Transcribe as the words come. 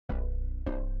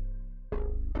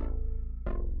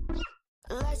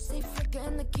lights they flicker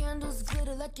and the candles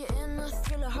glitter like you're in a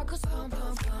thriller. Heart goes pum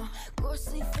pum pum.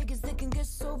 Ghostly figures, they can get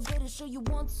so bitter. Sure you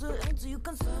want to enter, you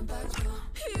can turn back to.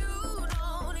 You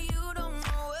don't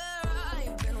know where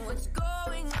I've been. What's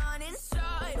going on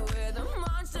inside? Where the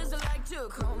monsters like to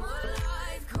come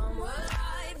alive, come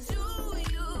alive. Do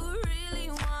you really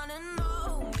wanna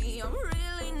know me? I'm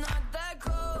really not that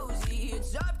cozy.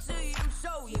 It's up to you,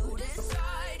 so you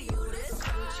decide, you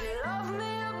decide. Would you love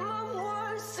me up my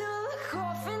words till the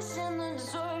coffin's in the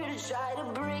dirt? Try to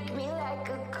break me like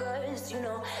a curse, you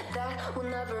know that will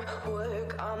never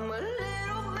work. I'm a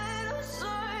little bit absurd,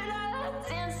 I like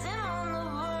dancing on the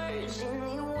verge.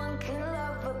 Anyone can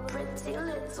love a pretty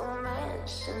little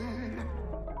mansion,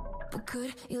 but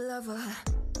could you love a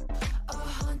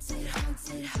haunted,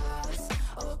 haunted house?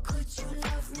 Or could you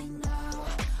love me now?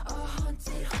 A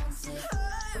haunted, haunted,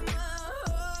 I'm a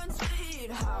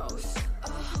haunted house. A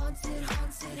haunted,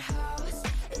 haunted house.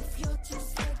 If you'll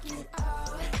just check it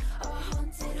out. A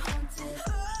haunted, haunted,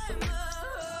 I'm a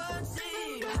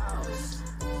haunted house.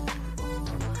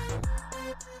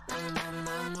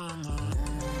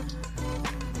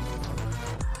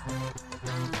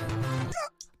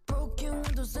 Broken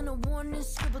windows and a warning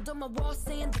scribbled on my wall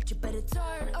saying that you better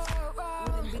turn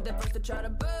around. Wouldn't be the first to try to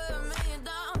burn me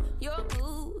down. Your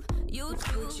move, you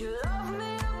too. Would you love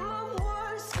me up my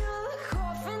words till the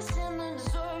coffin's in the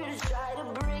dirt? Try to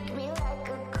break me like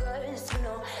a curse, you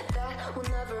know that will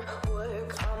never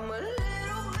work. I'm a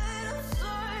little bit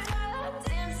absurd, I like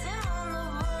dancing on the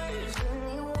verge.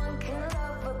 Anyone can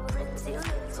love a pretty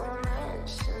little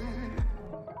mansion,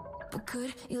 but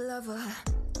could you love a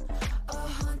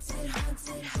haunted,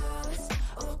 haunted house?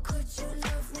 Or could you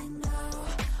love me now?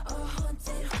 A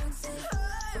haunted, haunted,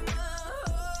 I'm a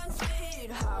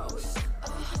haunted house. A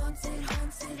haunted,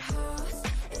 haunted house.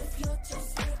 If you'll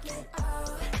just take it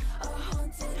out. A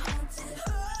haunted, haunted,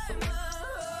 I'm a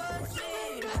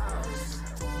haunted house.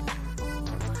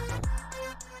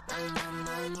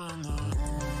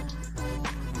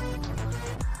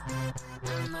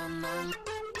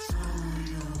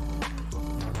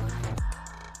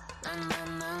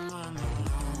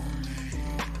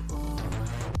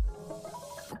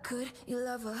 Could you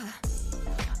love a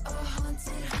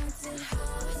haunted, haunted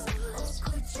house? Or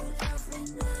could you love me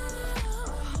now?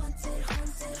 A haunted,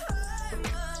 haunted, I'm a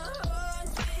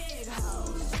haunted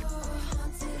house. A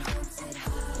haunted, haunted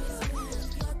house.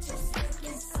 You're just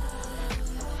taking side.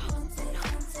 A haunted,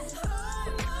 haunted,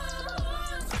 I'm a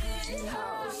haunted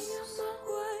house. I use the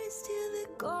words till the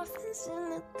coffin's in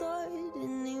the dirt.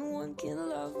 Anyone can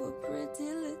love a pretty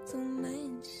little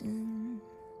mansion.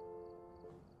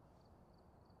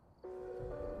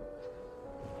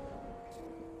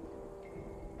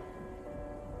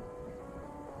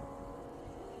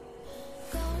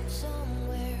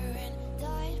 Somewhere and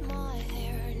dyed my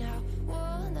hair now.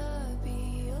 Wanna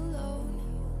be alone.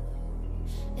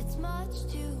 It's much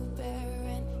to bear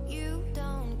and you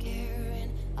don't care,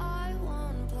 and I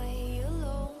wanna play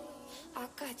alone. I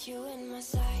got you in my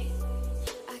sight.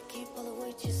 I keep all the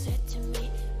words you said to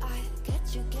me. I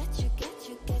get you, get you, get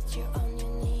you, get you on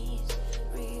your knees.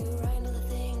 Rewrite all the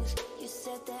things you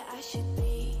said that I should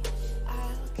be.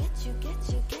 I'll get you, get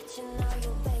you, get you. Now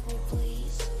you beg me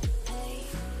please. Hey,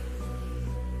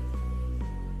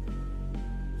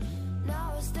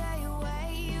 now I stay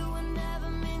away, you were never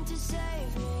meant to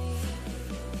save me.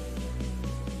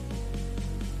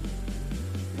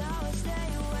 Now I stay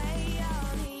away, I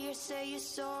don't hear you say you're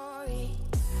sorry.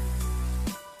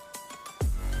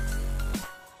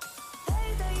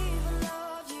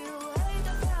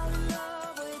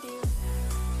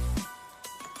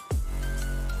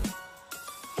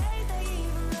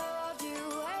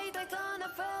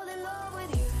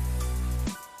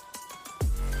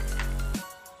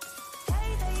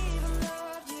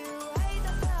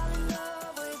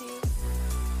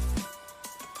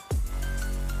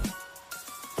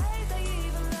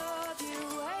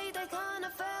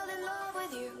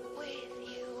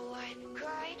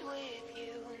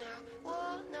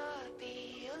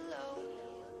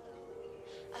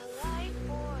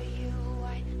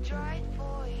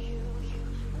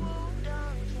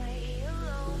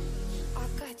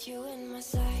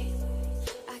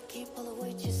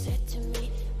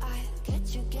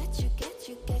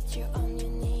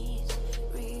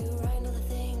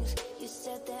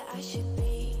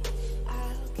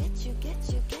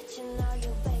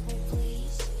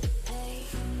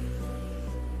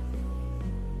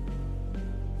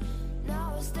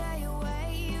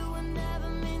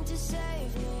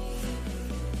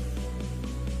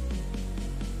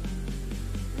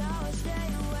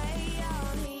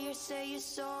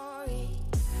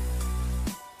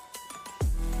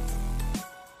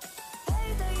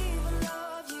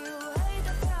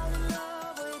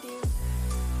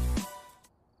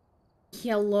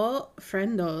 Hello,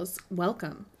 friendos.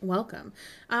 Welcome, welcome.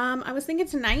 I was thinking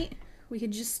tonight we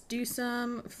could just do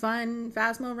some fun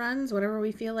Phasmo runs, whatever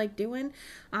we feel like doing.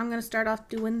 I'm gonna start off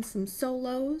doing some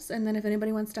solos, and then if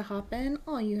anybody wants to hop in,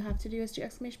 all you have to do is do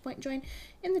 !join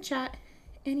in the chat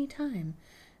anytime,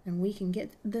 and we can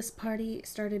get this party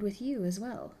started with you as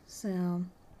well. So,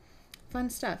 fun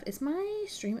stuff. Is my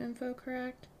stream info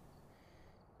correct?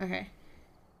 Okay.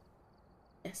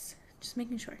 Yes, just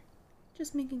making sure.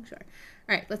 Just making sure.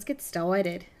 Alright, let's get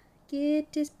started.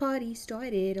 Get this party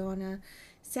started on a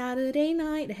Saturday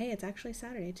night. Hey, it's actually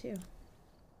Saturday too.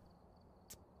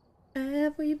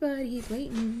 Everybody's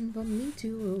waiting for me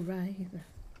to arrive.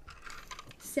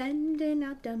 Sending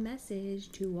out the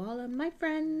message to all of my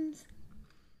friends.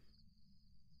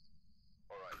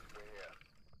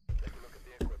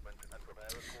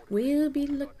 We'll be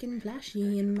looking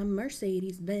flashy in my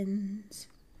Mercedes Benz.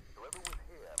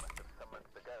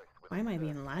 Why am I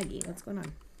being laggy? What's going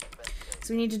on?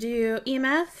 So we need to do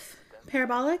EMF,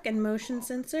 parabolic, and motion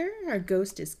sensor. Our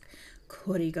ghost is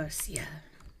Cody Garcia.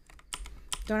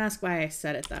 Don't ask why I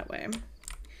said it that way,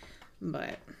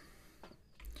 but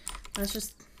that's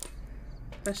just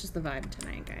the vibe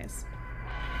tonight, guys.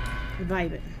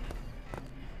 Vibing.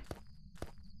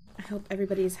 I hope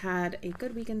everybody's had a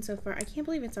good weekend so far. I can't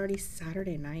believe it's already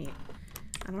Saturday night.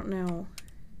 I don't know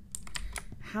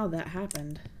how that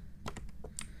happened.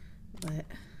 But,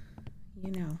 you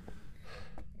know,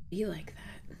 be like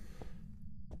that.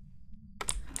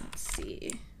 Let's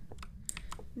see.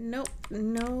 Nope,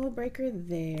 no breaker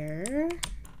there.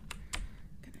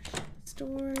 Gonna shut this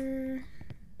door.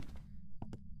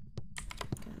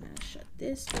 Gonna shut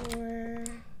this door.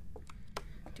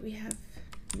 Do we have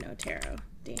no tarot?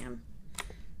 Damn.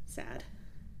 Sad.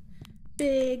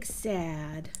 Big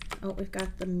sad. Oh, we've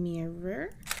got the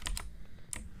mirror.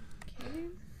 Okay.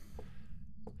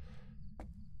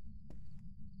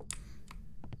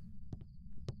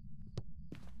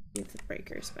 Get the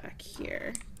breakers back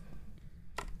here.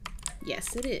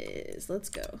 Yes, it is. Let's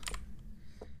go.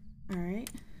 All right.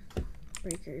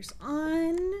 Breakers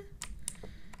on.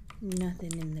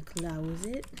 Nothing in the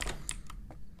closet.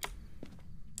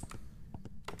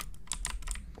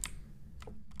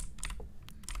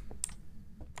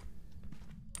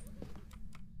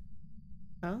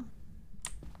 Oh.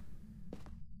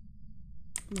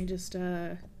 We just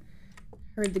heard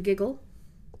the giggle.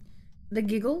 The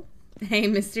giggle. Hey,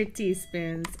 Mr.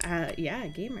 Teaspoons. Yeah,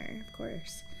 gamer, of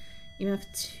course. EMF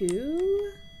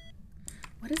 2?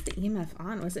 What is the EMF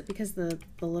on? Was it because the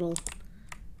little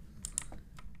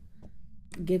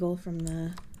giggle from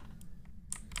the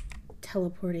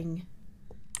teleporting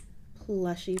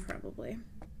plushie? Probably.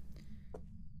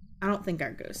 I don't think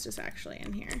our ghost is actually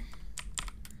in here.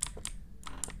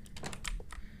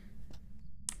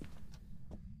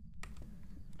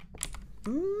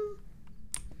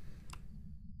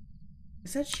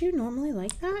 Is that shoe normally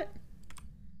like that?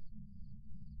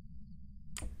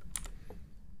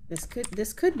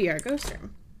 This could be our ghost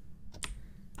room.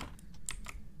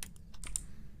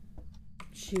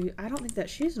 Shoe, I don't think that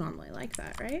shoe's normally like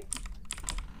that, right?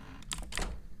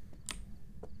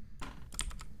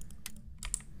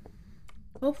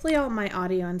 Hopefully all my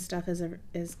audio and stuff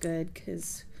is good,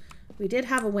 because we did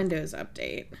have a Windows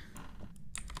update.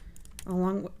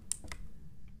 Along with,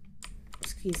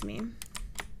 excuse me.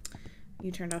 You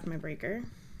turned off my breaker.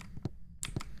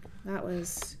 That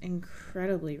was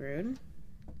incredibly rude.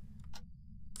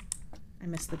 I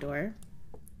missed the door.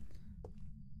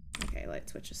 Okay, light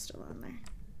switch is still on there.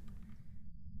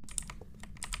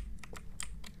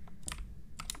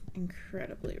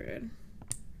 Incredibly rude.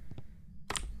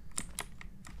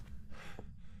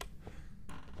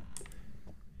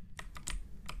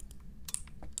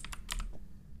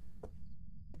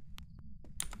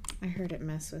 I heard it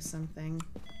mess with something.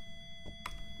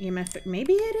 EMF,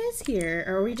 maybe it is here.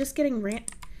 Or are we just getting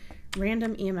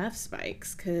random EMF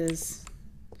spikes? Because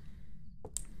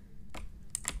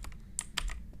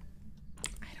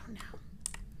I don't know.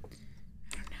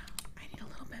 I need a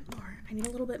little bit more. I need a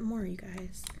little bit more, you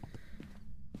guys.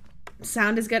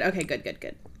 Sound is good? Okay,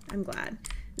 good. I'm glad.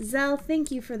 Zell, thank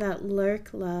you for that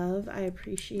lurk, love. I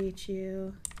appreciate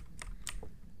you.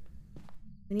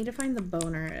 We need to find the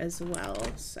boner as well,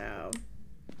 so...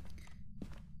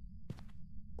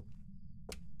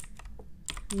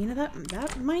 You know,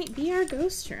 that might be our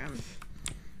ghost room.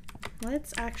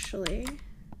 Let's actually...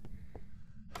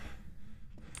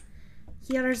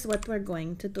 Here's what we're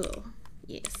going to do.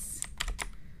 Yes.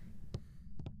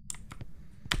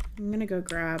 I'm gonna go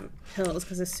grab pills,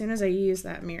 because as soon as I use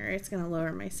that mirror, it's gonna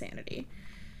lower my sanity.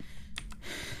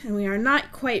 And we are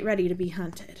not quite ready to be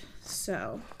hunted.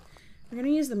 So, We're gonna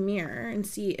use the mirror and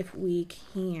see if we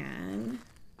can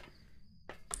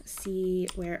see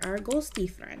where our ghosty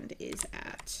friend is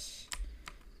at.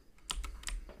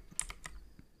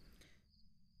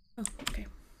 Oh, okay.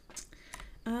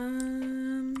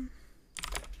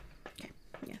 Okay,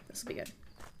 yeah, this will be good.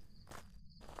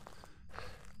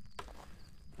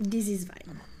 This is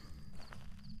fine.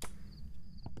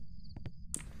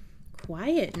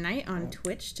 Quiet night on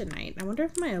Twitch tonight. I wonder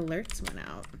if my alerts went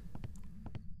out.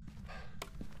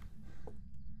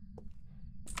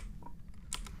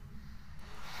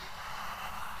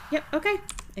 Yep, okay.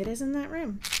 It is in that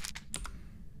room.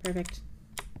 Perfect.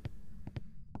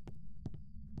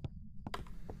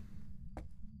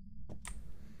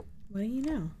 What do you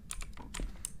know?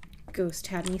 Ghost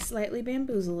had me slightly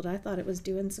bamboozled. I thought it was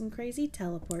doing some crazy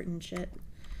teleporting shit.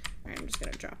 Alright, I'm just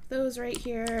gonna drop those right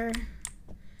here.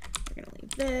 We're gonna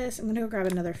leave this. I'm gonna go grab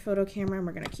another photo camera and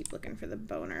we're gonna keep looking for the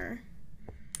boner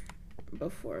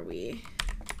before we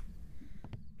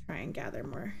try and gather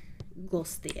more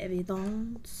ghosty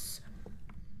evidence.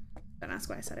 Don't ask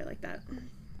why I said it like that.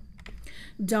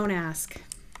 Don't ask.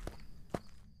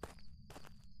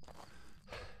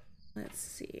 Let's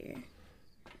see.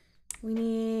 We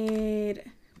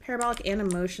need parabolic and a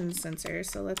motion sensor.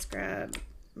 So let's grab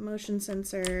motion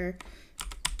sensor,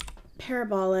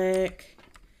 parabolic,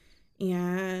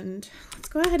 and let's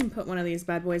go ahead and put one of these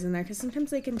bad boys in there because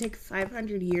sometimes they can take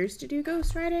 500 years to do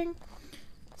ghost riding.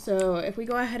 So if we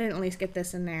go ahead and at least get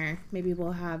this in there, maybe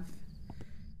we'll have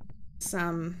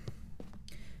some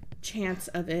chance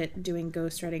of it doing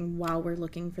ghost riding while we're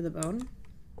looking for the bone.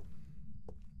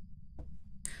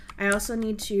 I also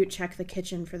need to check the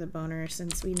kitchen for the boner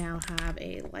since we now have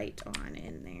a light on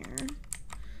in there.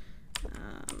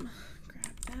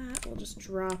 Grab that. We'll just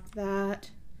drop that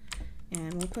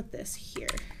and we'll put this here.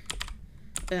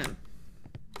 Boom.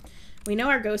 We know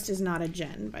our ghost is not a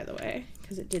gen, by the way,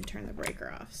 because it did turn the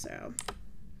breaker off, so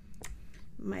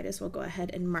might as well go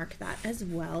ahead and mark that as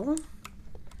well. All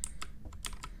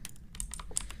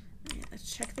right,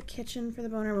 let's check the kitchen for the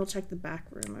boner. We'll check the back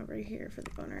room over here for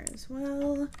the boner as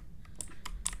well.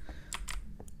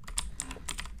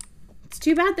 It's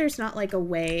too bad there's not like a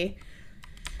way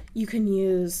you can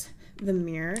use the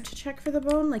mirror to check for the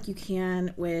bone like you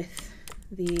can with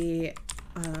the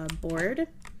board.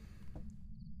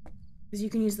 Because you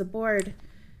can use the board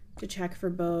to check for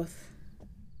both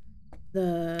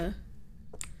the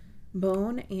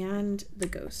bone and the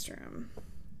ghost room,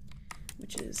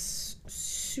 which is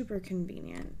super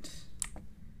convenient.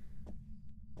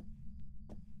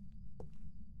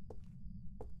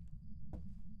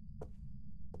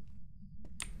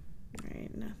 All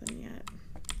right, nothing yet.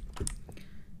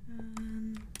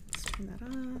 Let's turn that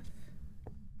off.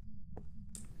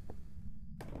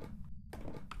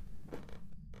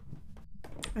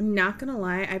 I'm not gonna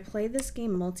lie, I play this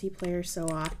game multiplayer so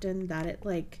often that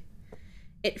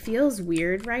it feels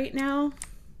weird right now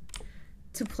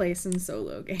to play some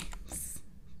solo games.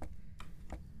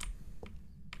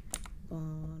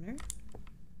 Boner.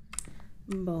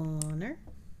 Boner.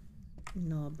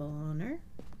 No boner.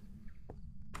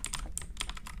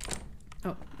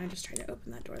 Oh, I just tried to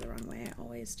open that door the wrong way. I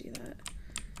always do that.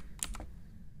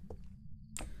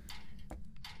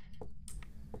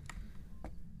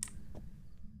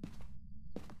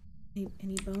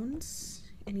 Any bones?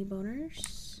 Any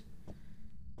boners? I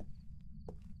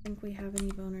think we have any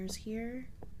boners here.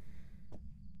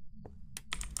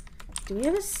 Do we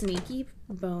have a sneaky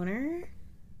boner?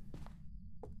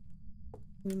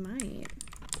 We might.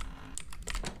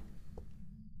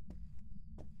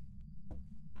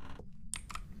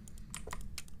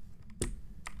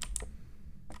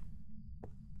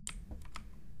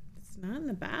 It's not in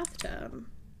the bathtub.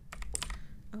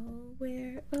 Oh,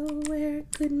 where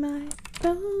could my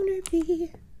boner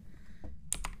be?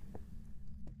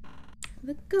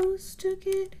 The ghost took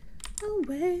it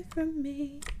away from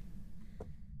me.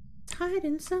 It's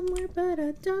hiding somewhere, but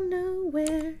I don't know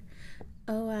where.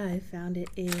 Oh, I found it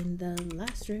in the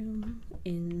last room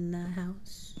in the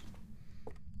house.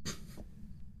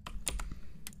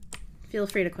 Feel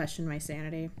free to question my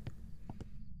sanity,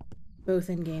 both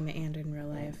in game and in real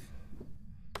life.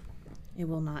 It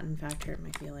will not, in fact, hurt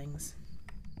my feelings.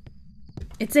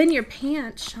 It's in your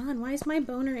pants, Sean. Why is my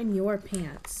boner in your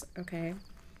pants? Okay.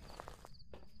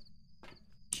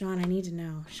 Sean, I need to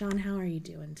know. Sean, how are you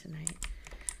doing tonight?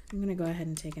 I'm gonna go ahead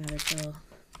and take another pill.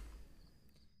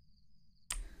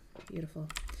 Beautiful.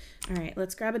 All right,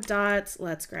 let's grab a dot.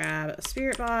 Let's grab a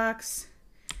spirit box.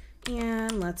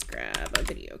 And let's grab a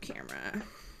video camera.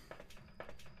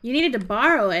 You needed to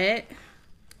borrow it.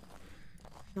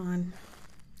 Sean.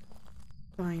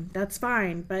 Fine, that's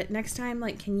fine. But next time,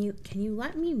 like, can you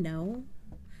let me know?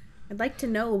 I'd like to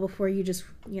know before you just,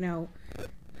 you know,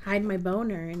 hide my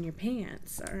boner in your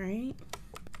pants, all right?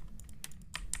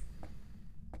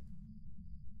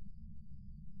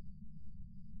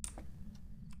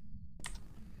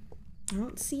 I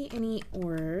don't see any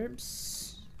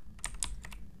orbs.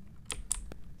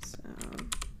 So,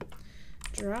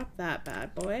 drop that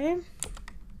bad boy.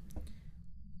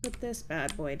 Put this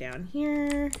bad boy down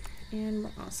here. And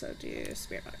we'll also do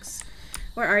spirit box.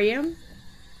 Where are you?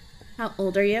 How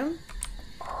old are you?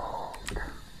 Oh,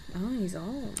 he's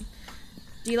old.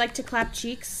 Do you like to clap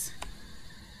cheeks?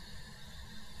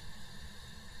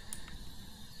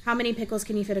 How many pickles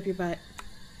can you fit up your butt?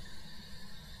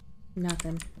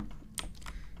 Nothing.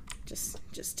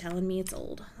 Just telling me it's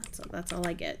old. That's all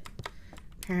I get.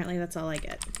 Apparently that's all I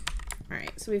get. All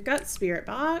right, so we've got spirit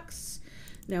box.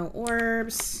 No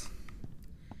orbs.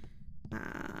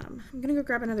 I'm gonna go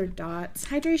grab another dots.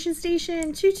 Hydration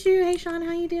station. Choo choo. Hey Sean,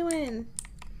 how you doing?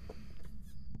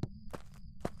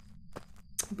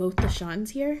 Both the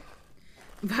Sean's here.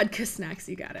 Vodka snacks.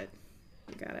 You got it.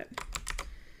 You got it.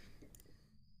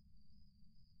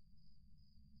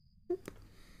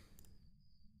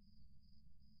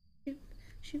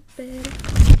 Shoot, baby.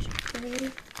 Shoot,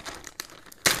 baby.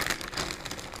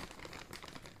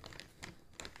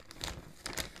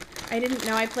 I didn't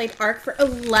know I played Ark for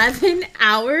 11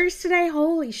 hours today.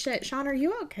 Holy shit. Sean, are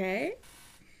you okay?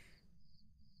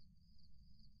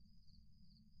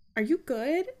 Are you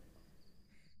good?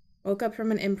 Woke up from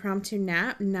an impromptu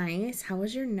nap. Nice. How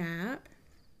was your nap?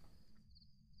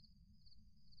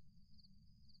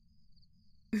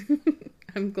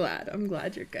 I'm glad. I'm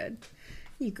glad you're good.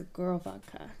 You good girl,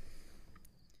 Vodka.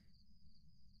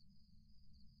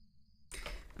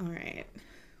 All right.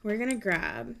 We're going to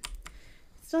grab...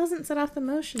 Still hasn't set off the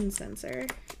motion sensor.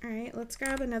 All right, let's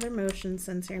grab another motion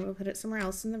sensor and we'll put it somewhere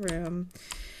else in the room.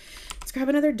 Let's grab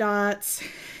another dots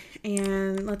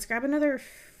and let's grab another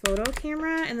photo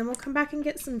camera and then we'll come back and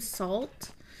get some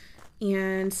salt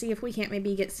and see if we can't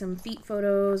maybe get some feet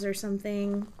photos or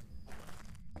something.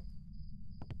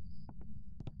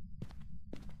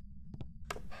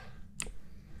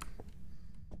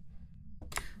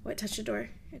 Oh, it touched a door.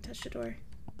 It touched a door.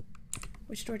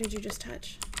 Which door did you just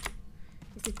touch?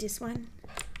 Is it this one?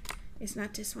 It's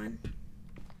not this one.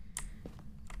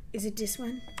 Is it this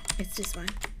one? It's this one.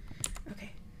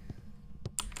 Okay.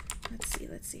 Let's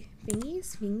see.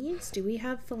 Thingies? Thingies? Do we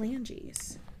have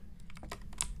phalanges?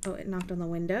 Oh, it knocked on the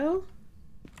window.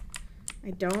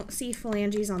 I don't see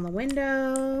phalanges on the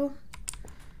window.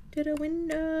 To the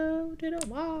window, to the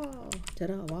wall, to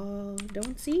the wall.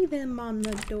 Don't see them on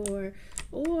the door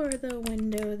or the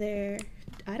window there.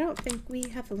 I don't think we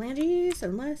have phalanges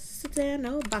unless it's an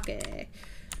obake.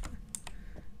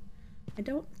 I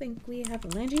don't think we have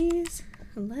phalanges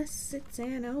unless it's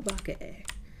an obake.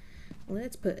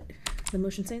 Let's put the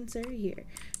motion sensor here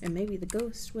and maybe the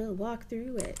ghost will walk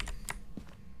through it.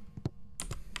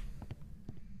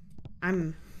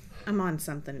 I'm on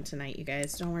something tonight, you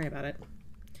guys. Don't worry about it.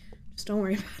 Just don't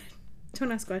worry about it.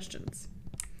 Don't ask questions.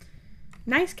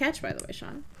 Nice catch, by the way,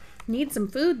 Sean. Need some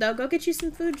food though. Go get you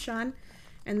some food, Sean.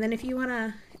 And then if you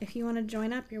wanna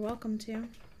join up, you're welcome to.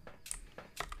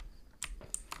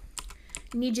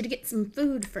 Need you to get some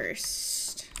food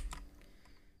first.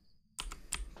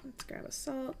 Let's grab a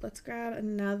salt. Let's grab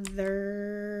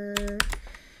another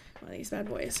one of these bad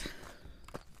boys.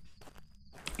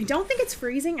 I don't think it's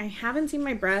freezing. I haven't seen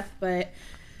my breath, but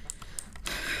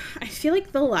I feel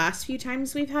like the last few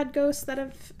times we've had ghosts that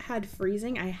have had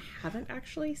freezing, I haven't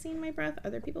actually seen my breath.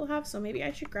 Other people have, so maybe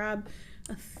I should grab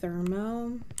a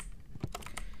thermo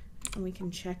and we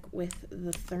can check with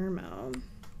the thermo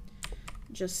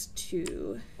just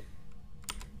to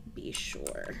be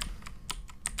sure.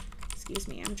 Excuse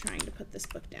me, I'm trying to put this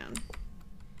book down.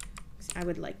 I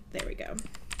would like, there we go.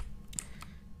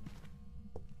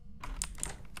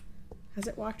 Has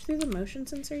it walked through the motion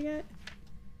sensor yet?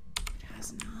 It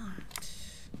has not.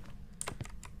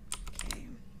 Okay.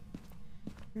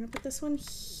 I'm gonna put this one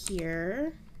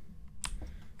here.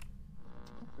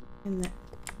 And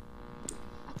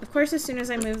of course, as soon as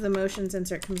I move the motion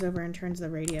sensor, it comes over and turns the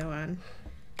radio on.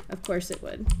 Of course it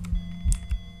would.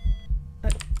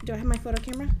 Do I have my photo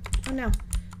camera? Oh no,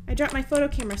 I dropped my photo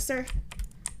camera, sir.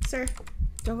 Sir,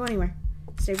 don't go anywhere.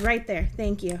 Stay right there.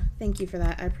 Thank you. Thank you for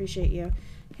that. I appreciate you.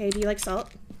 Hey, do you like salt?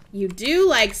 You do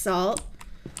like salt?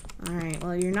 All right,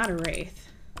 well, you're not a wraith.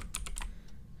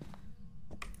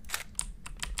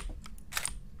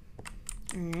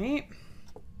 All right.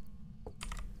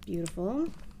 Beautiful.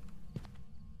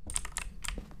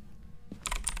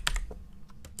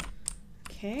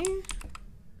 Okay.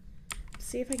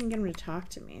 see if I can get him to talk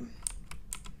to me.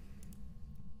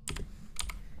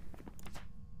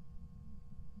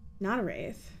 Not a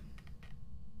wraith.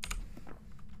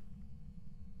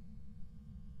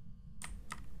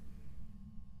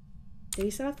 Did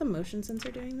he set off the motion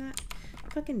sensor doing that?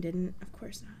 Fucking didn't. Of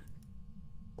course not.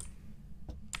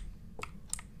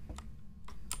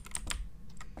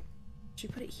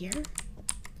 Should we put it here?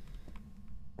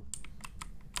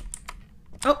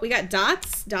 Oh, we got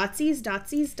dots. Dotsies,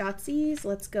 dotsies, dotsies.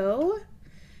 Let's go.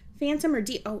 Phantom or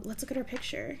D. Oh, let's look at our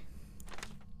picture.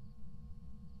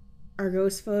 Our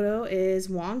ghost photo is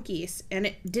wonky, and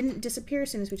it didn't disappear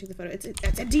as soon as we took the photo.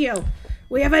 That's a Dio.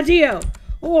 We have a Dio.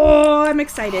 Oh, I'm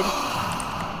excited.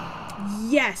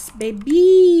 Yes,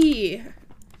 baby.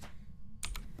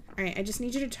 All right, I just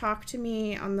need you to talk to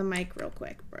me on the mic real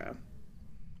quick, bro.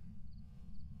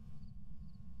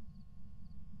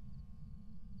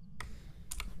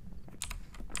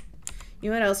 You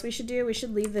know what else we should do? We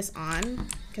should leave this on,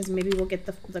 because maybe we'll get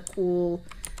the cool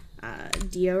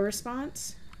Dio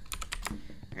response.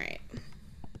 Alright.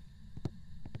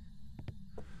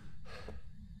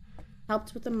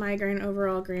 Helped with the migraine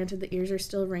overall. Granted, the ears are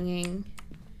still ringing.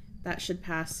 That should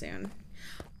pass soon.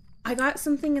 I got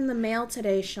something in the mail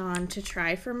today, Sean, to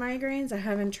try for migraines. I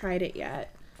haven't tried it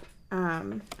yet.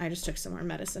 I just took some more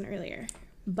medicine earlier.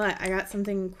 But I got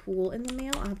something cool in the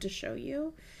mail. I'll have to show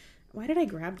you. Why did I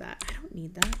grab that? I don't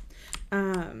need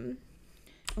that.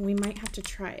 We might have to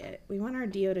try it. We want our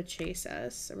Dio to chase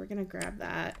us, so we're gonna grab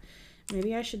that.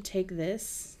 Maybe I should take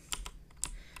this.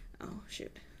 Oh,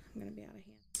 shoot. I'm gonna be out of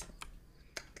hands.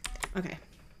 Okay.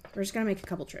 We're just gonna make a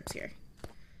couple trips here.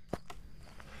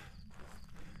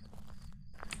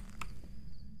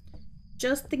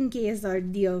 Just in case our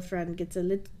Dio friend gets a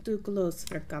little too close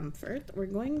for comfort, we're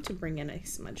going to bring in a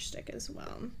smudge stick as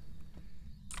well.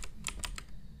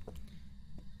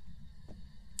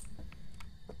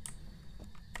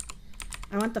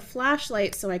 I want the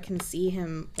flashlight so I can see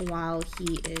him while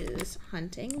he is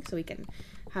hunting, so we can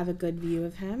have a good view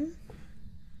of him.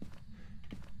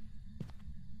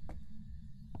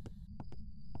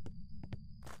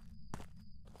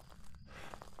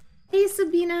 Hey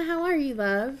Sabina, how are you,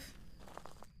 love?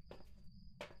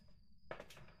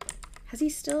 Has he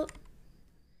still...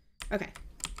 Okay.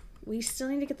 We still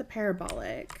need to get the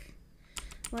parabolic.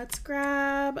 Let's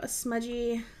grab a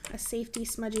smudgy, a safety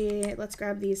smudgy. Let's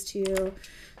grab these two.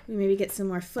 We maybe get some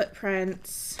more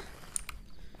footprints.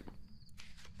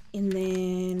 And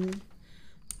then,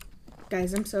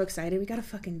 guys, I'm so excited. We got a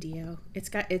fucking Dio. It's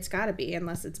gotta be,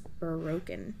 unless it's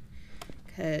broken,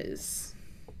 because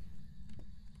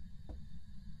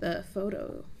the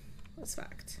photo was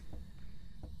fucked.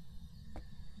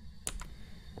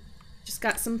 Just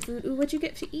got some food. Ooh, what'd you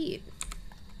get to eat?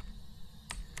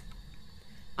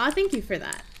 Oh, thank you for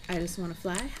that. I just want to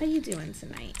fly. How you doing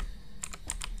tonight?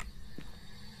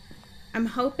 I'm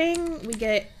hoping we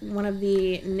get one of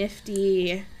the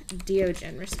nifty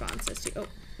Diogen responses to... Oh,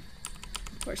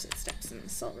 of course it steps in the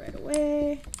salt right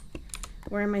away.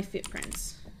 Where are my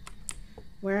footprints?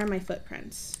 Where are my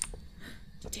footprints?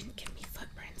 You didn't give me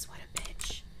footprints. What a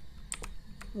bitch.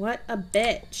 What a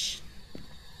bitch.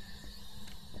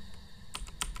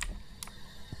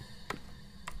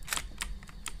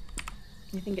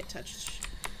 I think it touched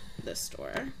this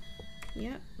door.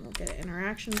 Yep, we'll get an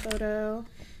interaction photo.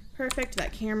 Perfect,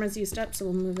 that camera's used up, so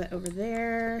we'll move that over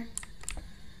there.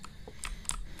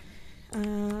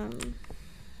 We'll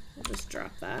just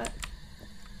drop that.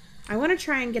 I want to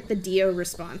try and get the Dio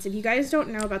response. If you guys don't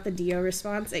know about the Dio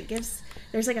response, it gives,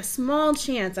 there's like a small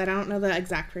chance, I don't know the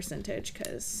exact percentage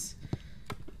because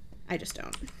I just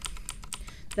don't,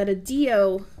 that a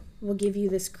Dio will give you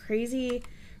this crazy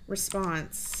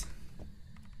response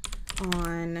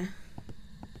on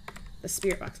the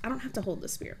spirit box. I don't have to hold the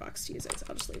spirit box to use it, so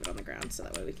I'll just leave it on the ground so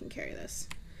that way we can carry this.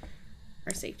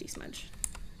 Our safety smudge.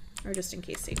 Or just in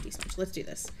case safety smudge. Let's do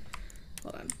this.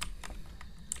 Hold on.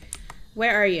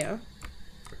 Where are you?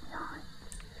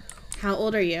 How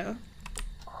old are you?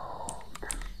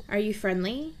 Are you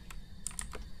friendly?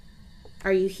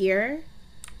 Are you here?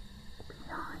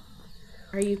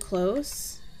 Are you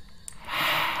close?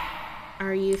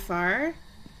 Are you far?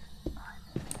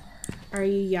 Are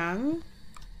you young?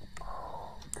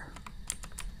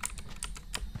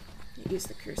 Use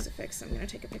the crucifix. I'm going to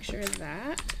take a picture of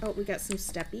that. Oh, we got some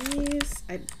steppies.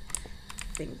 I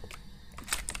think.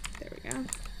 There we go.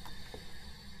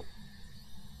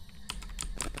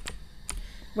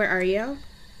 Where are you?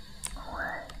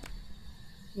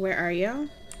 Where are you?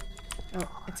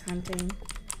 Oh, it's hunting.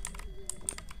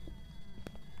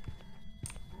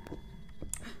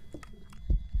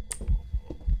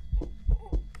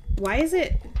 Why is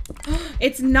it...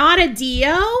 It's not a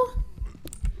Dio?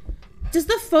 Does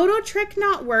the photo trick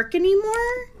not work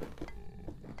anymore?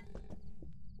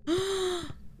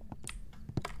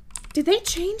 Did they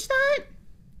change that?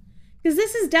 Because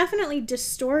this is definitely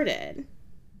distorted.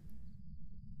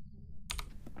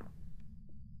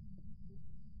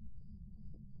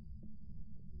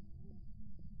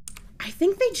 I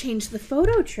think they changed the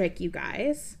photo trick, you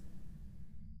guys.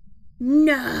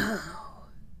 No.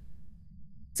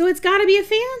 So it's got to be a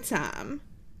phantom.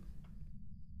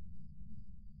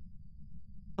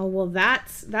 Oh, well,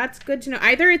 that's good to know.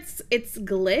 Either it's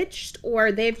glitched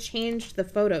or they've changed the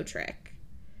photo trick.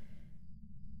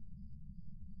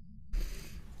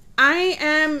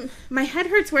 My head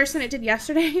hurts worse than it did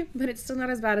yesterday, but it's still not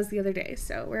as bad as the other day.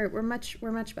 So we're much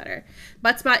better.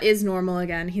 Buttspot is normal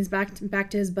again. He's back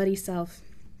to his buddy self.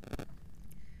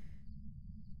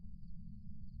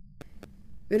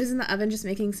 Food is in the oven, just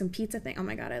making some pizza thing. Oh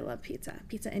my god, I love pizza.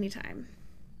 Pizza anytime.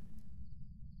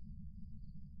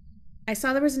 I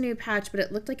saw there was a new patch, but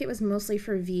it looked like it was mostly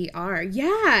for VR.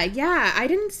 Yeah. I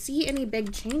didn't see any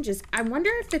big changes. I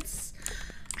wonder if it's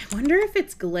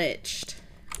glitched,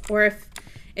 or if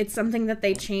it's something that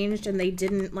they changed and they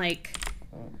didn't like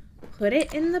put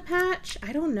it in the patch.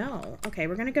 I don't know. Okay,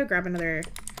 we're gonna go grab another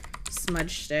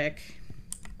smudge stick.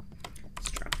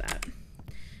 Let's drop that, and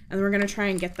then we're gonna try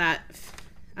and get that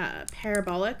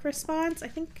parabolic response. I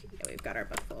think we've got our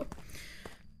butt full.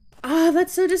 Oh,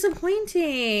 that's so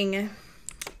disappointing.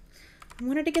 I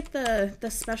wanted to get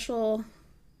the special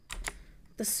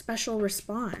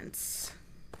response.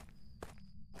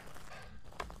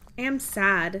 I am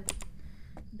sad.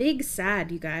 Big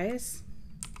sad, you guys.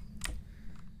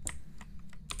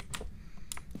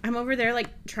 I'm over there like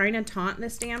trying to taunt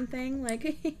this damn thing.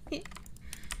 Like,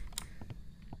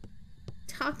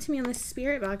 talk to me on the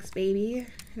spirit box, baby.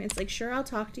 And it's like, sure, I'll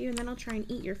talk to you, and then I'll try and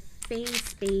eat your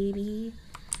face, baby.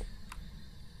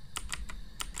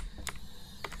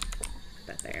 Put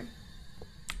that there.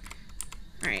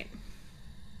 All right.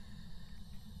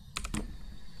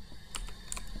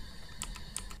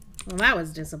 Well, that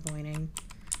was disappointing.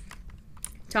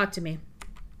 Talk to me.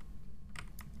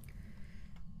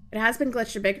 It has been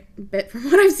glitched a bit from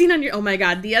what I've seen on your... Oh my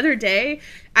god, the other day,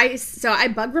 I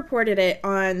bug reported it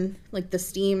on like the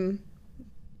Steam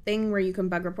thing where you can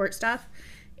bug report stuff,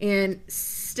 and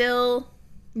still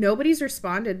nobody's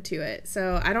responded to it.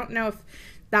 So I don't know if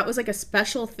that was like a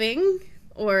special thing,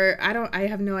 or I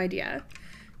have no idea.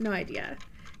 No idea.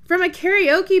 From a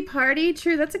karaoke party,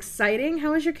 true, that's exciting.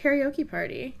 How was your karaoke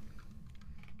party?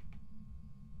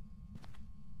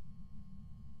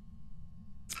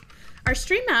 Are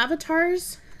stream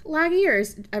avatars laggy, or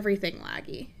is everything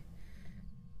laggy?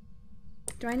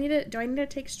 Do I need to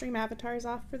take stream avatars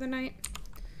off for the night?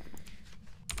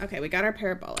 Okay, we got our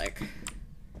parabolic.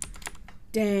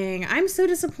 Dang, I'm so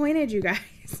disappointed, you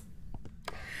guys.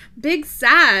 Big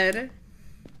sad.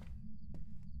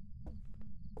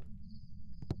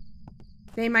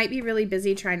 They might be really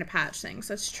busy trying to patch things.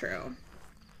 That's true.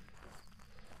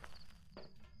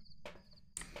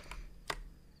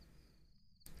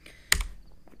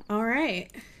 All right.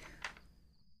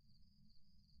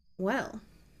 Well,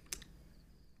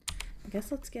 I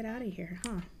guess let's get out of here,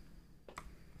 huh?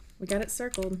 We got it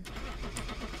circled.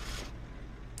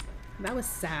 That was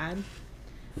sad.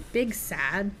 Big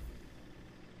sad.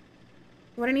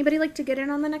 Would anybody like to get in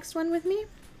on the next one with me?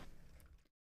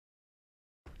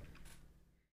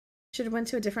 Should have went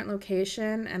to a different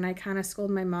location, and I kind of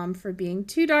scolded my mom for being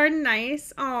too darn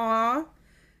nice. Aww.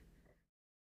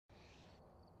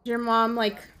 Your mom,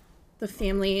 like, one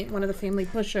of the family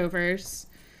pushovers.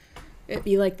 It'd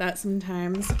be like that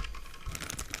sometimes.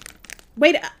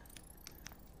 Wait.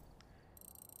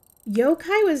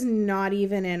 Yokai was not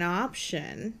even an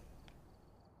option.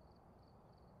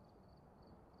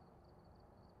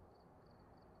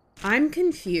 I'm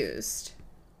confused.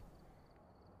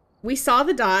 We saw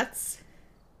the dots.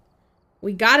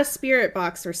 We got a spirit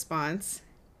box response.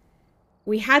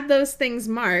 We had those things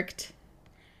marked.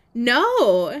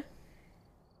 No!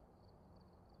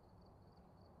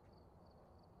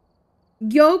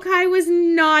 Yokai was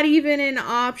not even an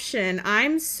option.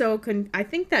 I'm so I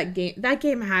think that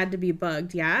game had to be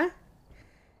bugged, yeah?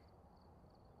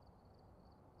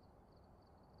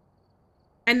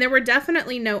 And there were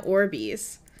definitely no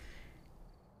Orbeez.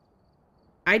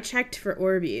 I checked for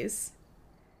Orbeez.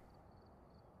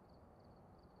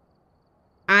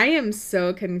 I am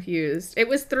so confused. It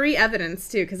was 3 evidence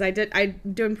too, because I'm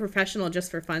doing professional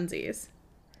just for funsies.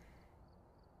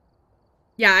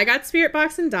 Yeah, I got Spirit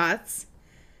Box and Dots.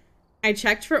 I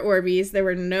checked for Orbeez. There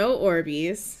were no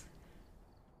Orbeez.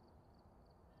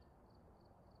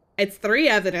 It's 3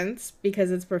 evidence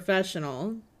because it's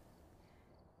professional.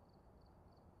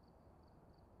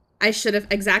 I should have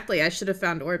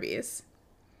found Orbeez.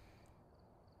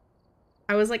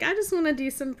 I was like, I just want to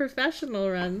do some professional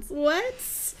runs.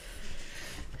 What?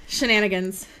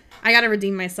 Shenanigans. I gotta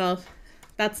redeem myself.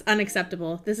 That's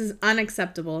unacceptable. This is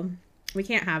unacceptable. We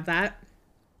can't have that.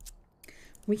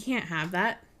 We can't have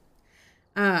that.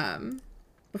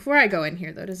 Before I go in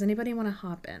here though, does anybody want to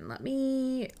hop in? Let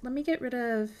me get rid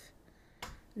of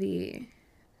the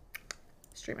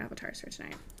stream avatars for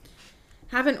tonight.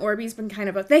 Haven't Orbeez been kind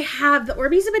of the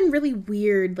Orbeez have been really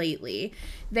weird lately.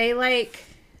 They like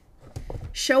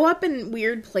show up in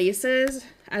weird places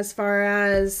as far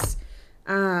as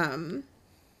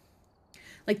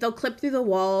like they'll clip through the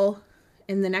wall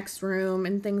in the next room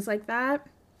and things like that.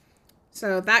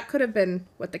 So that could have been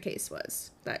what the case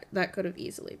was. That could have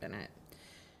easily been it.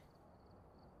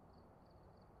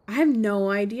 I have no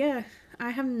idea.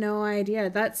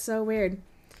 That's so weird.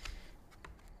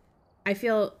 I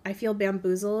feel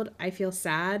bamboozled. I feel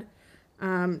sad.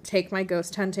 Take my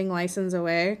ghost hunting license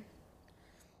away.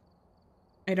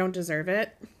 I don't deserve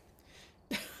it.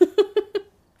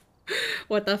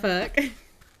 What the fuck?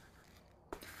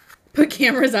 Put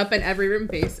cameras up in every room,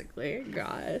 basically.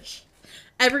 Gosh.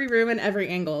 Every room and every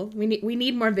angle. We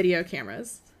need more video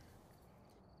cameras.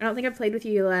 I don't think I've played with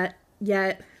you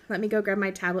yet. Let me go grab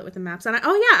my tablet with the maps on it.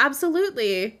 Oh, yeah,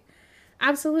 absolutely.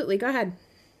 Absolutely. Go ahead.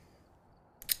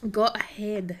 Go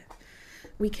ahead.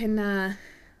 We can,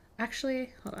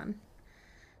 actually, hold on.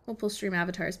 We'll pull stream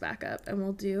avatars back up and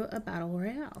we'll do a battle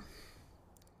royale.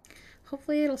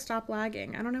 Hopefully it'll stop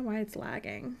lagging. I don't know why it's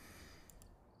lagging.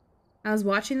 I was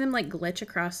watching them like glitch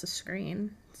across the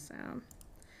screen. So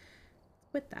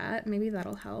with that, maybe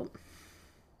that'll help.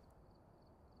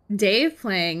 Dave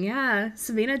playing. Yeah.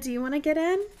 Savina, do you want to get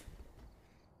in?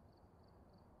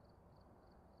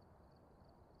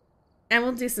 And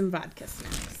we'll do some vodka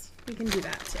snacks. We can do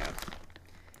that too.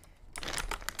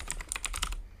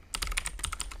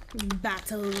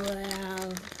 Battle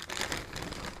Royale.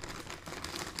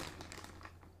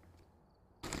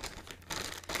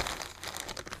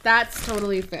 That's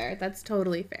totally fair. That's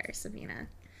totally fair, Sabina.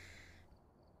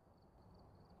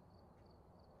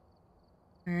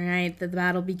 All right, the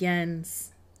battle begins.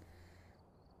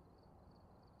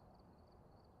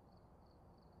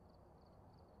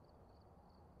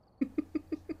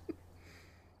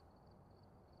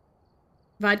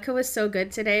 Vodka was so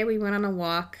good today. We went on a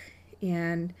walk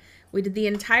and we did the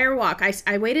entire walk.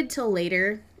 I waited till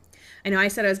later. I know I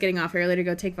said I was getting off early to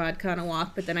go take vodka on a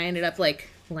walk, but then I ended up like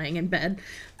laying in bed.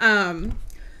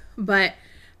 But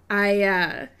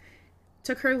I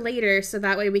took her later so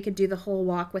that way we could do the whole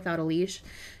walk without a leash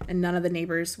and none of the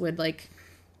neighbors would like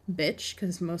bitch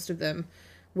because most of them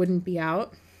wouldn't be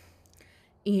out.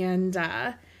 And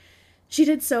she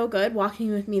did so good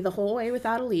walking with me the whole way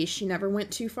without a leash. She never went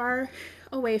too far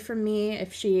away from me.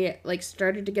 If she like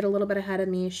started to get a little bit ahead of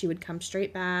me, she would come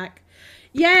straight back.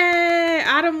 Yay!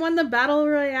 Adam won the battle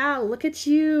royale. Look at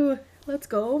you. Let's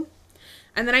go.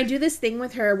 And then I do this thing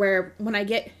with her where when I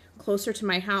get closer to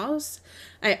my house,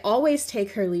 I always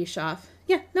take her leash off.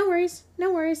 Yeah, no worries.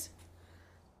 No worries.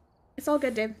 It's all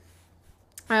good, Dave.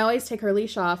 I always take her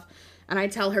leash off and I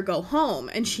tell her go home.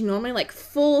 And she normally like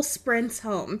full sprints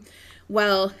home.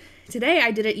 Well, today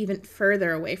I did it even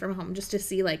further away from home just to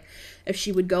see like if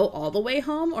she would go all the way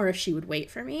home or if she would wait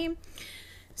for me.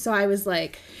 So I was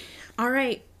like, all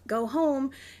right, go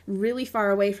home really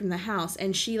far away from the house.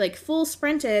 And she like full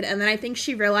sprinted. And then I think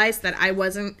she realized that I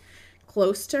wasn't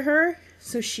close to her.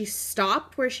 So she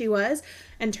stopped where she was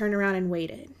and turned around and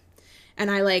waited.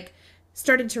 And I like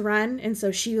started to run. And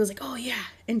so she was like, oh yeah.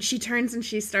 And she turns and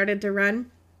she started to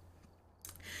run.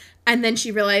 And then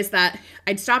she realized that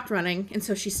I'd stopped running. And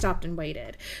so she stopped and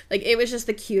waited. Like it was just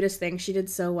the cutest thing. She did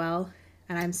so well.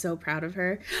 And I'm so proud of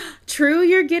her. True,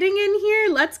 you're getting in here.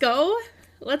 Let's go.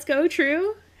 Let's go,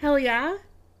 True. Hell yeah.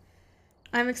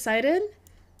 I'm excited.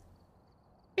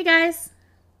 Hey, guys.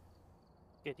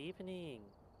 Good evening.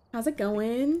 How's it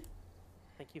going?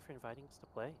 Thank you for inviting us to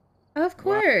play. Of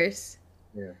course.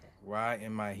 Yeah. Why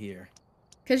am I here?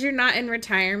 Because you're not in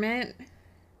retirement.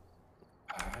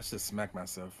 I should smack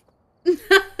myself.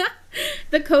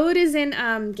 The code is in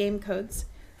game codes.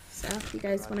 So if you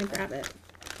guys want to grab it.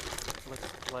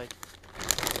 Looks like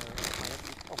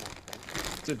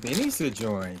Sabina needs to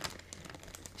join.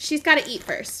 She's got to eat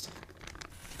first.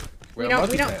 Well,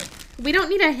 we don't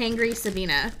need a hangry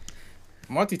Sabina.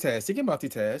 Multitask. She can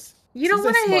multitask. You don't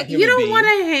want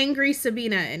a hangry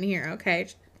Sabina in here, okay?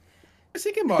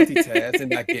 She can multitask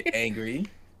and not get angry.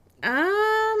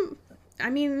 I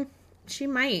mean, she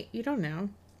might. You don't know.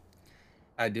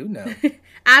 I do know.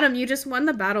 Adam, you just won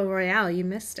the battle royale. You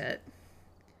missed it.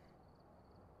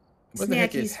 What the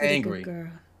heck is sweetie good hangry? girl.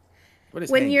 What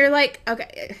is When hangry? you're like,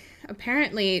 okay,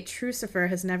 apparently Trucifer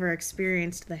has never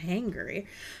experienced the hangry.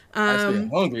 I say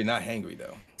hungry, not hangry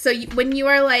though. So when you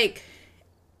are like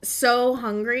so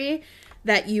hungry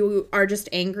that you are just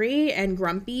angry and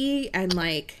grumpy and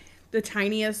like the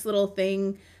tiniest little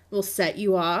thing will set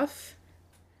you off.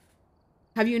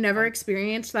 Have you never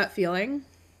experienced that feeling?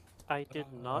 I did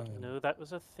not know that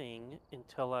was a thing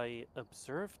until I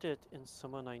observed it in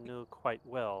someone I know quite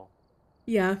well.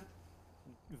 Yeah.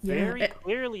 Very Yeah.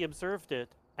 clearly observed it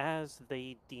as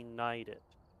they denied it.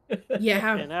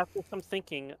 Yeah. And after some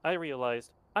thinking, I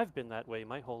realized I've been that way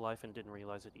my whole life and didn't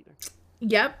realize it either.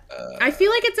 Yep. I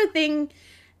feel like it's a thing.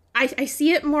 I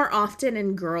see it more often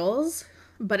in girls,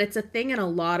 but it's a thing in a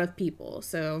lot of people.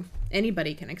 So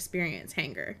anybody can experience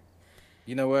hanger.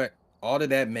 You know what? All of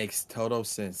that makes total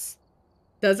sense.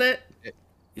 Does it?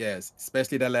 Yes,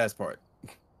 especially that last part.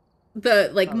 The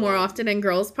like more often in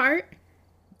girls part?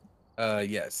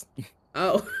 Yes.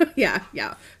 Oh, yeah.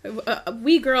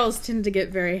 We girls tend to get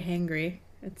very hangry.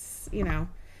 It's,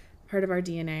 part of our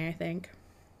DNA, I think.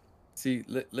 See,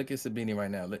 look at Sabini right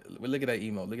now. Look at that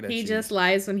emo. Look at that. He cheese. just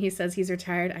lies when he says he's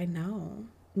retired. I know.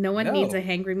 No one needs a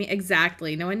hangry me.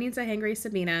 Exactly. No one needs a hangry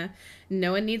Sabina.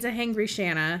 No one needs a hangry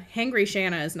Shana. Hangry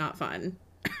Shana is not fun.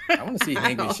 I want to see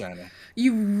hangry Shana.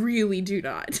 You really do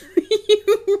not.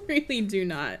 You really do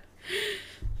not.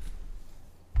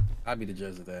 I'll be the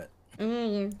judge of that. I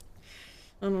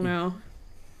don't know.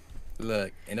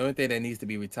 Look, and the only thing that needs to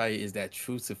be retired is that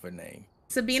Trucifer name.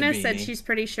 Sabina said Sabini. she's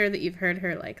pretty sure that you've heard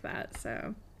her like that,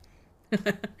 so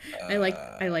I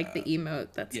like the emote.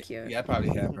 That's cute. Yeah, I probably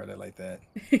have heard it like that.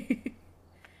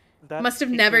 That Must have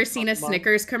never particular seen a Pokemon-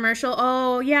 Snickers commercial.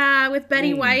 Oh yeah, with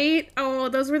Betty White. Oh,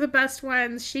 those were the best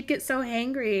ones. She'd get so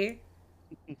hangry.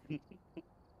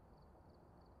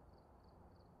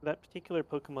 That particular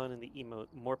Pokemon in the emote,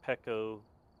 Morpeko,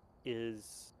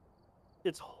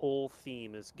 its whole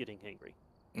theme is getting hangry.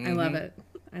 I love it.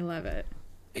 I love it.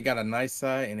 It got a nice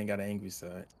side and it got an angry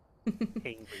side.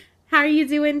 Hangry. How are you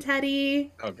doing,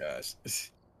 Teddy? Oh gosh.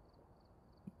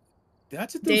 Did I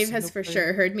just do Dave single has for player?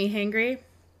 sure heard me hangry.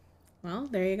 Well,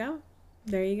 there you go.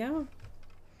 There you go.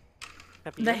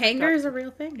 Have you The ever hanger is a gotten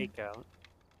real thing. takeout,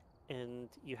 and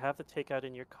you have the takeout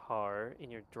in your car,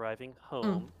 and you're driving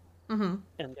home, Mm-hmm.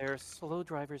 and there are slow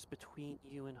drivers between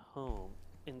you and home,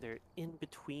 and they're in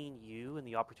between you and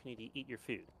the opportunity to eat your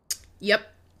food. Yep.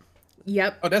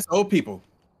 Oh, that's old people.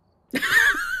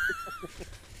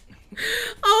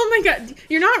 Oh my god,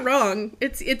 you're not wrong.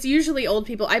 It's usually old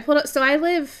people. I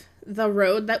live the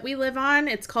road that we live on.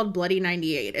 It's called Bloody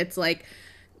 98. It's like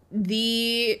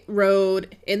the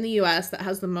road in the US that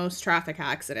has the most traffic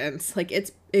accidents. Like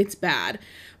it's bad.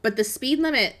 But the speed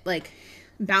limit like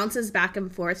bounces back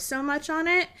and forth so much on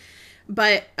it,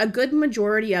 but a good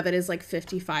majority of it is like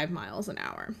 55 miles an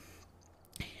hour.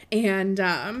 And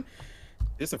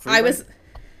It's a freeway?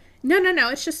 No,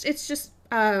 it's just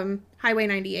Highway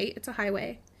 98. It's a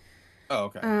highway. Oh,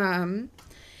 okay.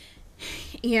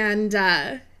 And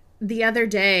the other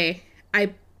day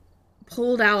I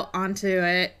pulled out onto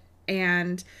it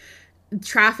and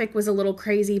traffic was a little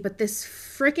crazy, but this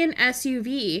freaking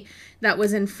SUV that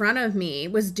was in front of me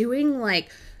was doing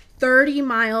like 30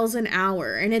 miles an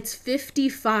hour and it's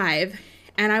 55.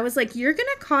 And I was like, you're going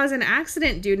to cause an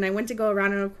accident, dude. And I went to go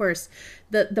around and of course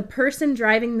the person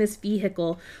driving this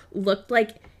vehicle looked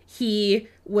like he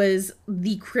was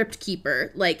the crypt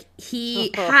keeper. Like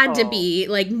he had to be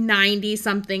like 90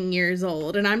 something years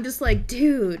old. And I'm just like,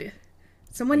 dude,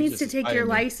 someone He's needs to just take your Spider-Man.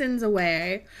 license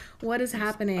away. What is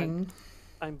happening?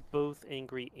 I'm both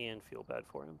angry and feel bad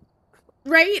for him.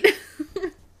 Right?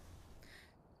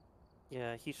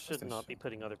 Yeah, he should a not be shame.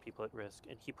 putting other people at risk,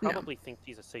 and he No. probably thinks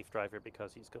he's a safe driver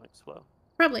because he's going slow.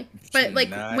 Probably. But Should like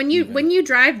not when you even.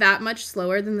 drive that much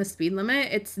slower than the speed limit,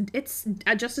 it's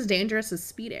just as dangerous as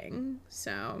speeding.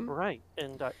 So Right,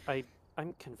 and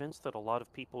I'm convinced that a lot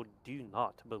of people do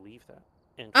not believe that.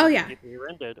 And Oh, when they yeah. get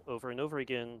rear-ended over and over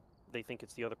again, they think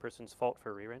it's the other person's fault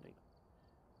for rear-ending.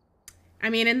 I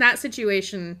mean, in that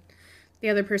situation, the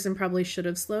other person probably should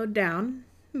have slowed down,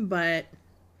 but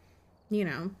you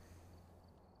know.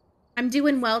 I'm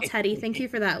doing well, Teddy. Thank you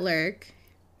for that lurk.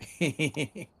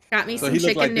 Got me So some he looked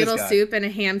chicken like this noodle guy. soup and a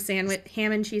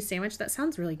ham and cheese sandwich. That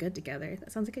sounds really good together.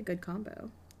 That sounds like a good combo.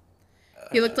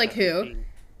 He looked like who? Being-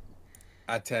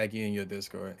 I tag you in your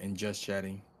Discord and just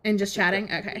chatting. And just chatting?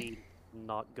 Okay. definitely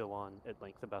Not go on at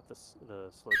length about the slow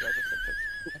driver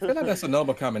subject. I feel like that's a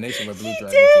noble combination with blue He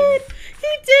dragons. did.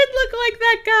 He did look like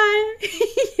that guy.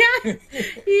 Yeah.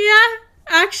 Yeah.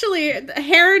 Actually, the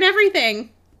hair and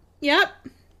everything. Yep.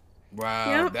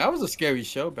 Wow, Yep. that was a scary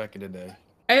show back in the day.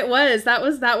 It was. That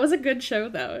was a good show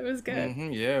though. It was good.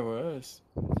 Yeah, it was.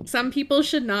 Some people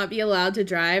should not be allowed to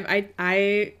drive.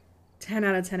 I 10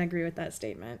 out of 10 agree with that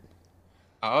statement.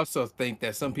 I also think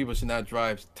that some people should not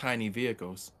drive tiny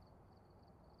vehicles.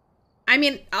 I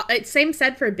mean, it's same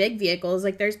said for big vehicles.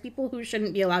 Like, there's people who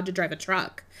shouldn't be allowed to drive a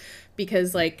truck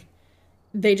because, like,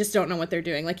 they just don't know what they're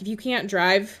doing. Like, if you can't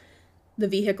drive the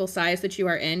vehicle size that you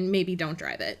are in, maybe don't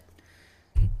drive it.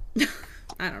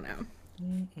 I don't know.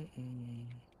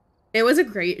 It was a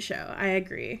great show. I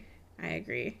agree.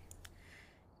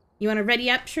 You want to ready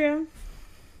up, Shrew?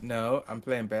 No, I'm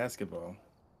playing basketball.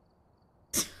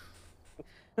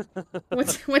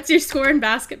 What's your score in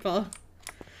basketball?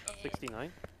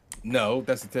 69. No,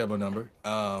 that's a terrible number.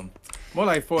 More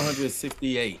like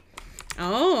 468.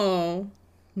 Oh,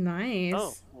 nice.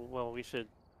 Oh, well, we should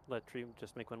let Tree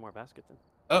just make one more basket then.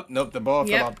 Oh, nope, the ball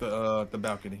fell off the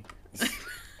balcony.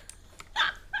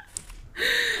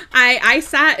 I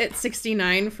sat at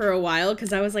 69 for a while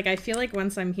because I was like, I feel like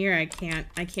once I'm here, I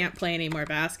can't play any more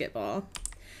basketball.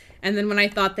 And then when I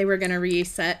thought they were gonna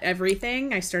reset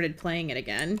everything, I started playing it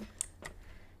again.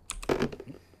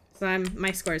 So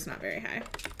my score is not very high.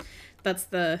 That's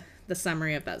the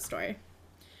summary of that story.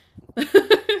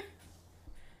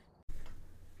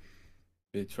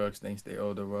 Big trucks think they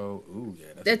own the road. Ooh,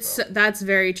 yeah, that's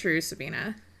very true,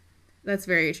 Sabina. That's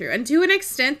very true. And to an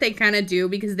extent, they kind of do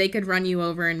because they could run you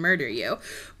over and murder you.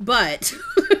 But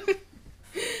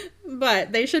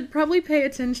but they should probably pay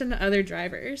attention to other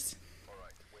drivers.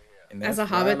 As a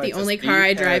Hobbit, the only car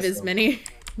I drive is Mini.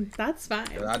 That's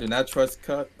fine. I do not trust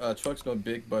trucks nor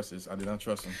big buses. I do not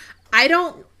trust them. I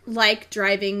don't like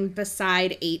driving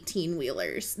beside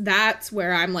 18-wheelers. That's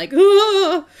where I'm like,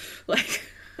 oh, like,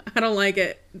 I don't like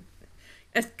it.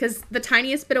 Because the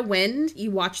tiniest bit of wind,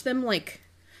 you watch them like,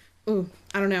 ooh,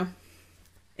 I don't know.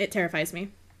 It terrifies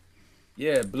me.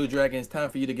 Yeah, Blue Dragon, it's time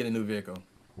for you to get a new vehicle.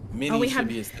 Mini should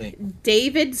be his thing.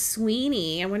 David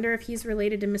Sweeney. I wonder if he's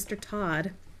related to Mr.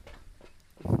 Todd.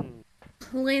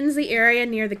 Cleanse the area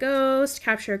near the ghost,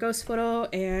 capture a ghost photo,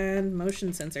 and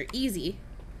motion sensor. Easy.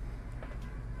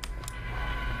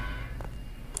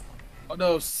 Oh,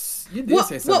 no, you did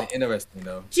say something interesting,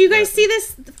 though. Do you guys see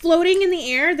this floating in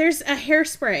the air? There's a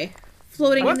hairspray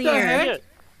floating in the air. Heck?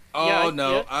 Oh, yeah,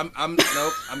 no, nope, I'm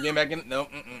getting back in. No,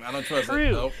 I don't trust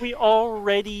it. Nope. We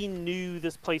already knew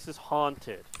this place is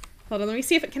haunted. Hold on, let me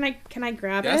see if it, can I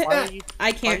grab it?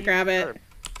 I can't grab it.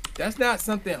 That's not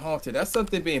something haunted. That's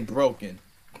something being broken.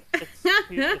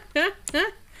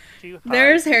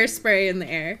 There's hairspray in the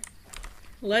air.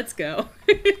 Let's go.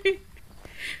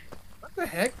 What the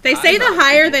heck? They say the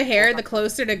higher the hair, the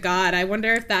closer to God. I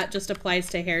wonder if that just applies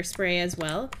to hairspray as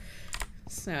well.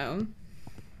 So.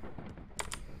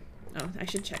 Oh, I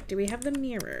should check. Do we have the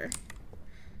mirror?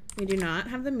 We do not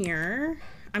have the mirror.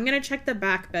 I'm going to check the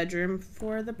back bedroom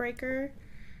for the breaker.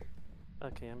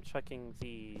 Okay, I'm checking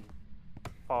the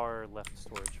far left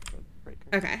storage for the breaker.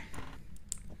 Okay.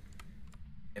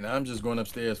 And I'm just going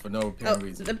upstairs for no apparent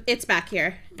reason. It's back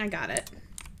here. I got it.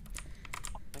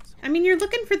 I mean, you're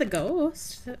looking for the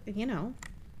ghost, you know.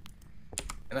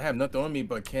 And I have nothing on me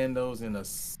but candles and a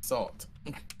salt.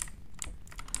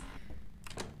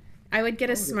 I would get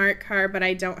a smart car, but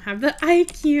I don't have the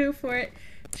IQ for it.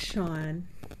 Sean.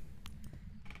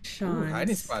 Ooh,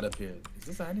 hiding spot up here. Is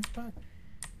this a hiding spot?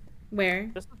 Where?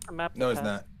 This is the map. No, it's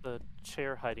not. The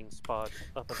chair hiding spot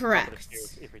up at the Correct. top of the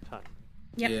stairs every time.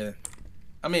 Yep. Yeah.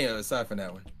 I mean, aside from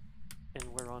that one. And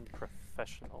we're on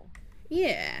professional.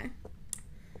 Yeah.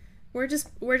 We're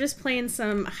just playing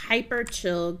some hyper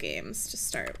chill games to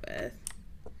start with.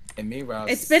 And meanwhile,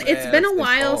 it's been a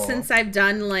while since I've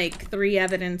done like 3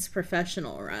 evidence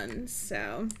professional runs,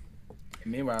 so.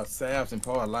 And meanwhile, Savs and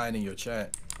Paul are lying in your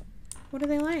chat. What are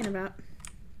they lying about?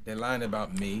 They're lying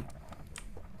about me.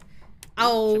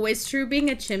 Oh, is True being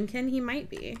a chimkin? He might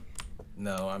be.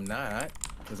 No, I'm not.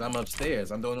 Because I'm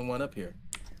upstairs. I'm the only one up here.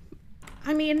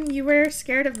 I mean, you were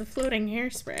scared of the floating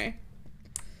hairspray.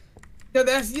 No,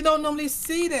 you don't normally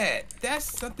see that.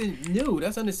 That's something new.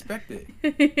 That's unexpected.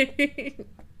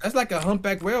 That's like a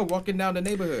humpback whale walking down the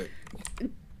neighborhood.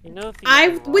 You know,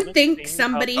 I would think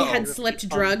somebody had slipped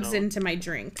drugs into my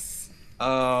drinks.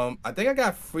 I think I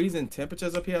got freezing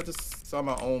temperatures up here. I just saw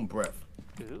my own breath.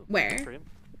 Ooh, where?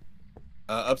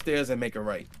 Upstairs and make a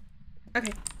right.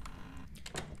 Okay.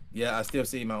 Yeah, I still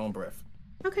see my own breath.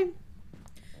 Okay.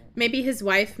 Maybe his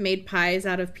wife made pies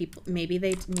out of people. Maybe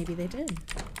they did.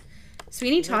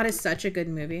 Sweeney Todd is such a good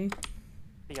movie.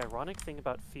 The ironic thing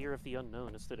about fear of the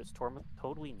unknown is that it's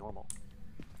totally normal.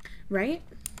 Right?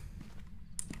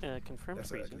 Confirmed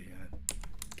That's reason. ugly, yeah.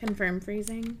 Confirm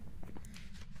freezing.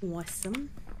 Awesome.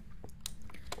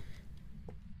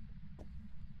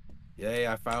 Yay,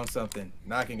 I found something.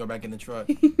 Now I can go back in the truck.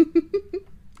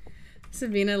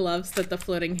 Sabina loves that the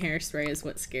floating hairspray is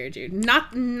what scared you.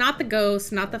 Not the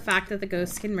ghost, not the fact that the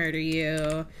ghost can murder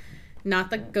you, not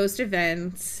the ghost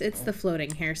events. It's the floating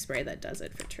hairspray that does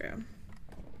it for true.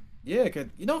 Yeah, because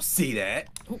you don't see that.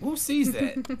 Who sees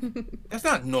that? That's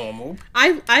not normal.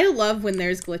 I love when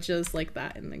there's glitches like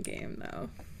that in the game, though.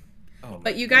 Oh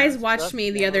But you goodness. guys watched me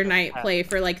the other night play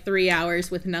for like 3 hours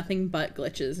with nothing but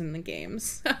glitches in the game,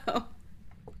 so...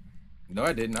 No,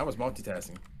 I didn't. I was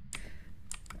multitasking.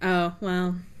 Oh,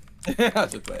 well. I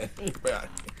was just playing.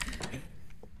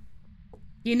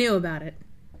 You knew about it.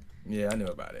 Yeah, I knew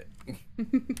about it.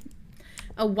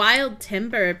 A wild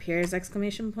timber appears!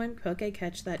 Exclamation point. Poke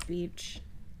catch that beach.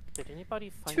 Did anybody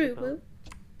find True. a boat?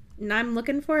 No, I'm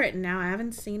looking for it now. I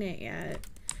haven't seen it yet.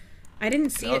 I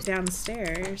didn't see it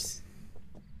downstairs.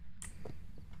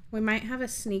 We might have a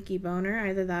sneaky boner.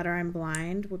 Either that or I'm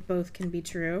blind. Both can be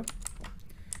true.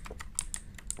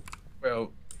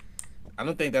 Well, I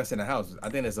don't think that's in the house. I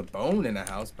think there's a bone in the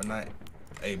house, but not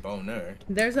a boner.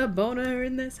 There's a boner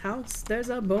in this house. There's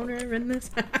a boner in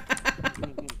this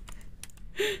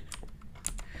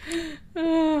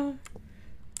Oh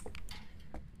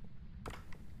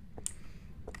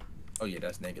yeah,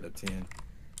 that's -10.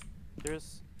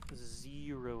 There's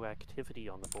 0 activity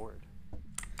on the board.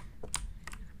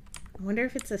 I wonder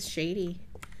if it's a shady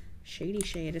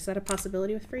shade. Is that a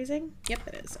possibility with freezing? Yep,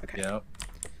 it is. Okay. Yep.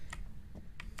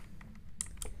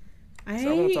 So I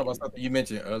want to talk about something you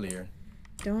mentioned earlier.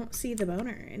 Don't see the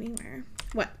boner anywhere.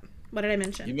 What? What did I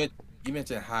mention? You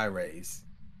mentioned highways.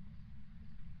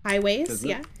 Highways?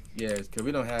 Yeah. Yes, because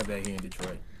we don't have that here in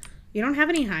Detroit. You don't have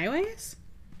any highways?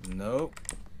 Nope.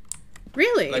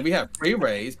 Really? Like we have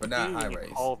freeways, but not We highways.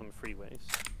 call them freeways.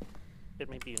 It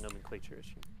may be a nomenclature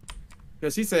issue.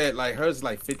 Because she said like hers is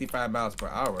like 55 miles per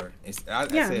hour. I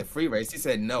said freeway. She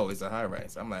said no, it's a highway.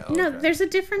 So I'm like, oh, no, okay. there's a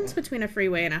difference between a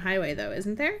freeway and a highway, though,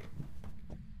 isn't there?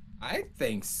 I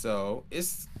think so.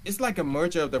 It's like a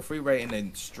merger of the freeway and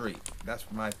the street. That's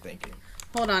my thinking.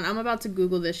 Hold on, I'm about to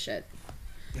Google this shit.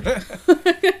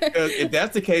 If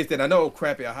that's the case, then I know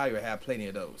crappy Ohio have plenty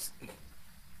of those.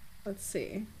 Let's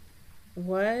see.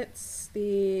 What's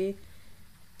the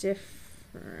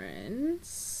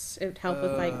difference? It would help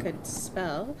if I could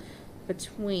spell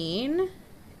between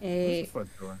a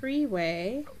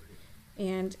freeway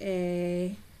and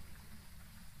a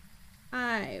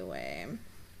highway.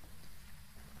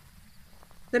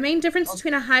 The main difference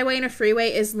between a highway and a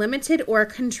freeway is limited or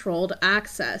controlled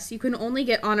access. You can only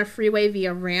get on a freeway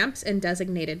via ramps and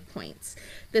designated points.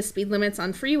 The speed limits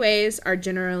on freeways are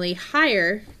generally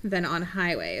higher than on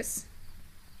highways.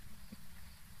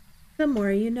 The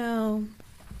more you know.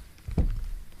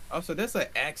 Also, there's an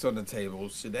axe on the table.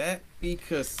 Should that be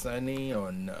Sunny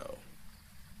or no?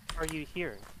 Are you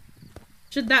here?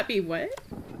 Should that be what?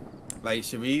 Like,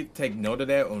 should we take note of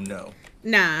that or no?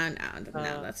 No,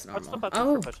 that's normal. What's the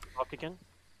button for button talk again?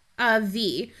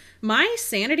 V. My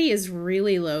sanity is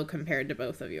really low compared to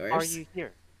both of yours. Are you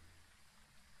here?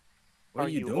 What are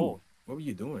you doing? old? What were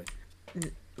you doing?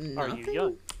 Are you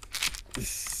young?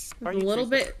 Are A you little Christmas?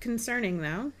 bit concerning,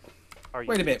 though. Are you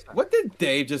Wait a minute. Christmas? What did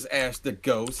Dave just ask the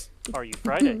ghost? Are you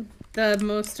Friday? The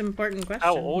most important question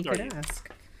How old you are could you?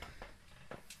 ask.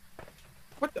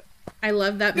 What the? I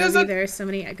love that There's movie. a- There are so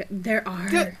many. There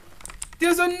are.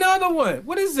 There's another one.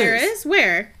 What is this? There is?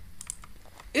 Where?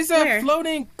 It's Where? a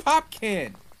floating pop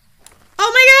can.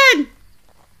 Oh my god!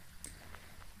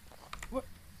 What?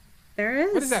 There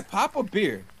is. What is that? Pop or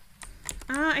beer?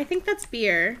 I think that's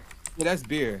beer. Yeah, that's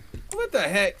beer. What the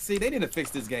heck? See, they need to fix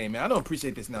this game, man. I don't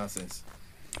appreciate this nonsense.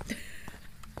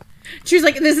 She was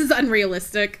like, "This is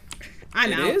unrealistic."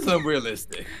 I'm out. It is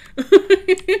unrealistic.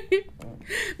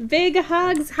 Big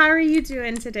hugs. How are you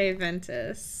doing today,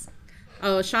 Ventus?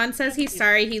 Oh, Sean says he's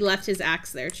sorry he left his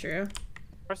axe there. True.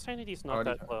 Our sanity's not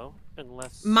that low,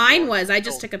 unless... Mine you're was. I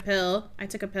just still- took a pill. I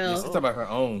took a She's pill. talking about her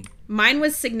own. Mine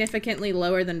was significantly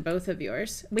lower than both of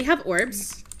yours. We have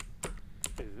orbs.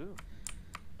 Ooh.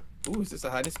 Ooh, is this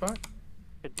a hiding spot?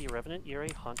 Could be Revenant, Yuri,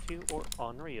 Hantu, or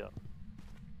Onryo.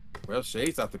 Well,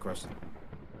 Shade's out the question.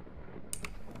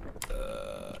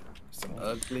 Some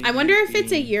ugly. I wonder if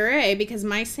it's a Ure because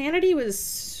my sanity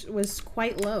was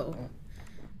quite low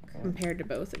compared to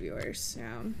both of yours.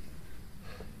 Yeah.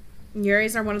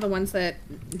 Ure's are one of the ones that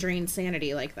drain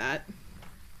sanity like that.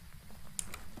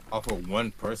 Off of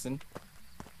one person.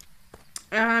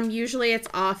 Usually it's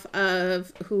off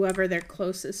of whoever they're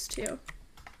closest to.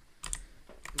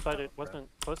 But it wasn't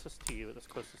closest to you, it was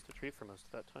closest to Tree for most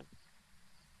of that time.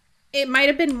 It might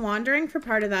have been wandering for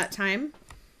part of that time.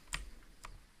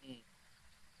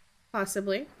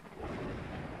 Possibly.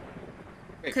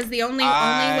 Because the only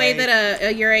way that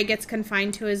a Yurei gets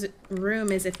confined to his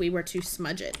room is if we were to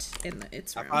smudge it in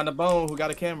its room. I found a bone. Who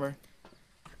got a camera?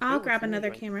 I'll grab another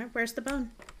camera. Where's the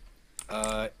bone?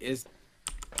 It's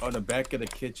on the back of the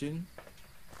kitchen.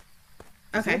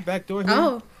 Okay. Is there a back door here?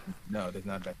 Oh. No, there's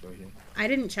not a back door here. I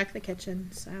didn't check the kitchen,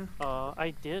 so.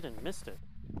 I did and missed it.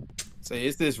 So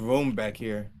it's this room back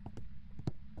here.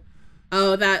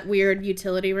 Oh, that weird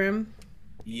utility room?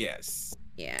 Yes.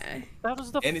 Yeah. That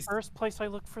was the first place I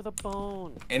looked for the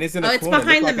bone. And it's in a it's corner.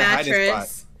 behind the like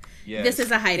mattress. Yes. This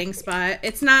is a hiding spot.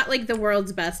 It's not like the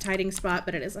world's best hiding spot,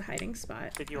 but it is a hiding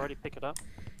spot. Did you already pick it up?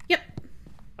 Yep.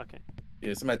 Okay.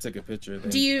 Yeah, somebody took a picture.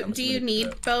 Do you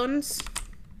need bones,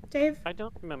 Dave? I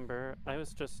don't remember. I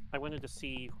wanted to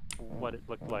see what it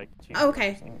looked like. Oh,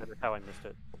 okay. How I missed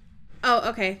it. Oh,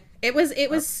 okay. It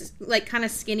was like kind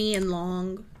of skinny and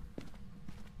long.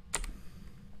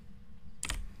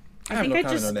 I think I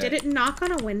just did it knock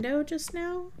on a window just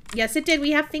now? Yes, it did.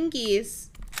 We have fingies.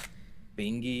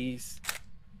 Fingies.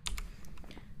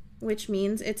 Which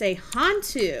means it's a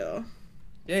Hantu.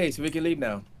 Yay, so we can leave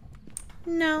now.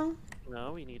 No.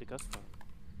 No, we need a ghost photo.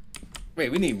 Wait,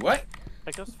 we need what?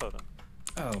 A ghost photo.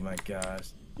 Oh my gosh.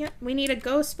 Yep, we need a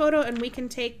ghost photo and we can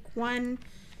take 2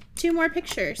 more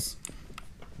pictures.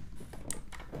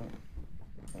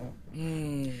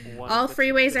 All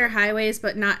freeways are highways,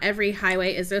 but not every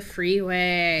highway is a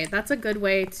freeway. That's a good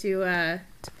way to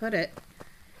put it.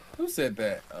 Who said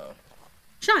that? Oh.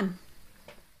 Sean.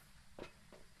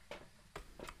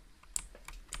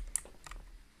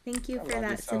 Thank you for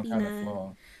that,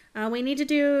 Sabina. We need to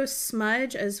do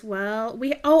smudge as well.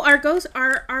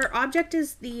 Our object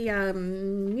is the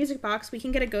music box. We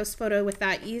can get a ghost photo with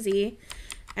that easy,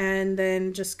 and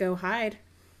then just go hide.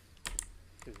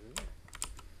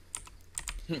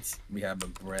 We have a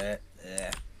bread.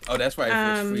 Yeah. Oh, that's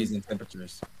right. For freezing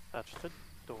temperatures. Touch the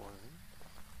door.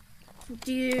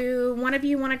 Do one of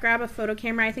you want to grab a photo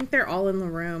camera? I think they're all in the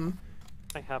room.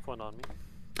 I have one on me.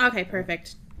 Okay,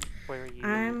 perfect. Where are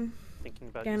you thinking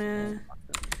about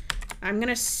I'm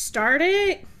gonna start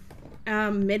it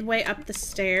midway up the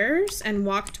stairs and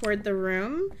walk toward the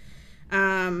room.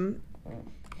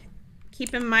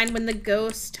 Keep in mind when the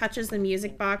ghost touches the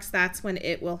music box, that's when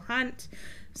it will hunt.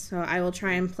 So I will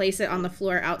try and place it on the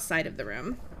floor outside of the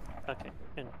room. Okay,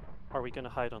 and are we going to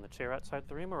hide on the chair outside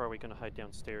the room, or are we going to hide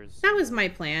downstairs? That was my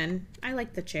plan. I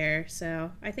like the chair, so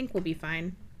I think we'll be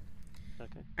fine.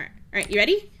 Okay. All right, you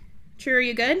ready? True, are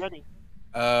you good? Ready.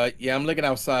 Yeah, I'm looking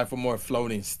outside for more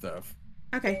floating stuff.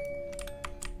 Okay.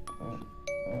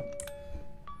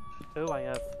 Oh,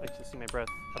 I can see my breath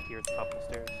up here at the top of the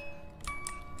stairs.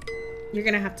 You're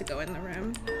gonna have to go in the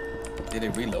room. Did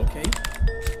it relocate?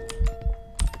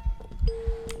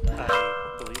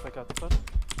 I believe I got the photo.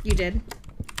 You did.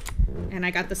 And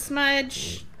I got the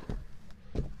smudge.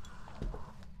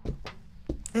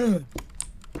 Did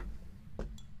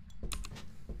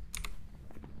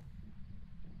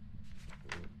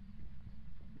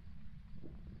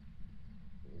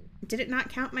it not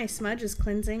count my smudge as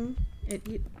cleansing?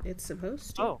 It's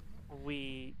supposed to. Oh,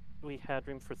 we had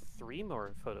room for 3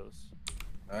 more photos.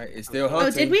 All right, it's still hunting.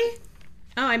 Oh, did we?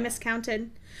 Oh, I miscounted.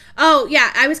 Oh,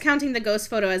 yeah, I was counting the ghost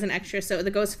photo as an extra, so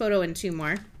the ghost photo and 2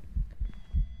 more.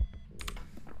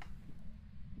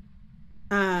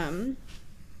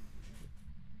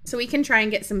 So we can try and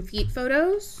get some feet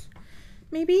photos,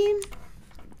 maybe.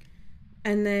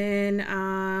 And then,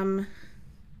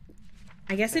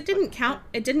 I guess it didn't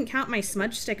count my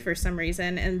smudge stick for some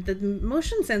reason, and the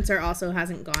motion sensor also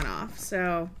hasn't gone off,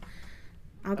 so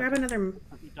I'll grab another.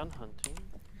 Have you done hunting?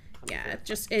 Yeah,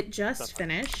 it just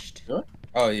finished. Sure?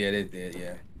 Oh yeah, it did.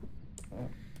 Yeah.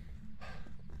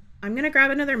 I'm gonna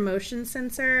grab another motion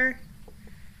sensor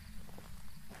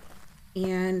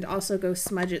and also go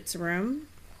smudge its room.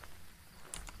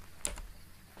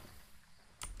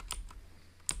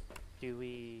 Do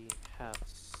we have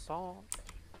salt?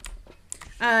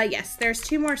 Yes, there's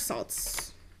 2 more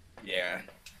salts. Yeah.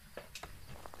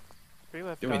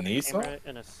 Do we need salt?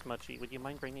 And a smudgy. Would you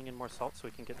mind bringing in more salt so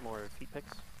we can get more feet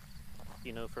pics?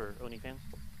 You know, for OnlyFans?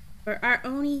 For our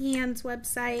OnlyFans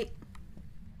website.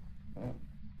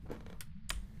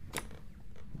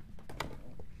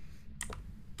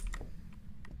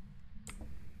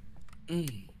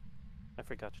 I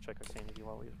forgot to check our sanity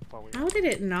while we How did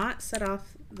it not set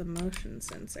off the motion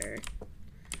sensor?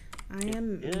 I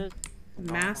am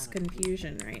mass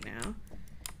confusion right now.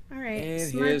 All right,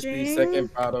 and smudging. here's the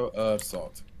second bottle of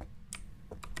salt.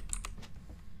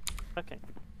 Okay.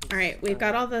 All right, we've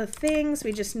got all the things.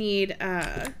 We just need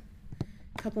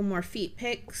couple more feet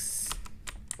pics.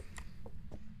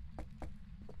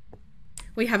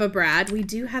 We have a Brad. We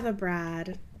do have a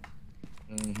Brad.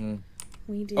 Mm-hmm.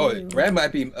 We do. Oh, Brad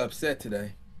might be upset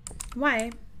today.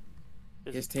 Why?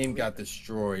 His team got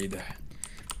destroyed.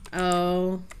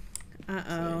 Oh.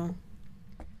 Uh-oh.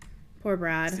 Poor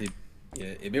Brad. See,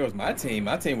 yeah, if it was my team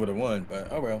would have won, but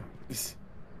oh well.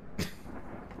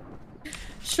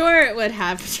 Sure, it would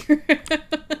have.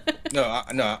 No,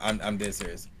 I'm dead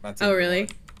serious. My team Oh, really? won.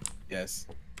 Yes.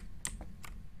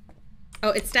 Oh,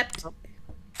 it stepped.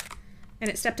 And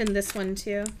it stepped in this one,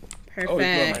 too. Perfect. Oh, it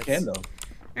blew out my candle.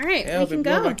 All right, Help, we can it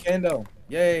blew out go. my candle.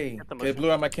 Yay. It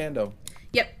blew out my candle.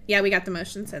 Yep. Yeah, we got the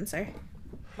motion sensor.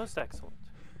 Most excellent.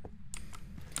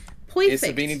 Perfect. Is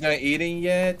Sabine done eating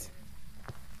yet?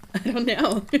 I don't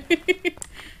know.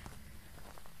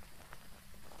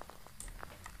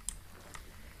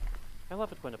 I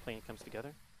love it when a plane comes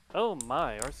together. Oh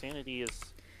my, our sanity is,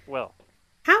 well...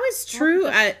 How is True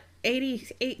at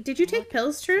 88? Did you take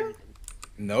pills, True?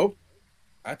 Nope.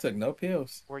 I took no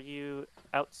pills. Were you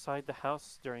outside the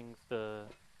house during the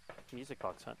music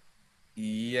box hunt?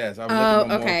 Yes, I was looking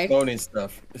for okay. more cloning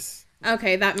stuff.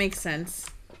 Okay, that makes sense.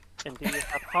 And do you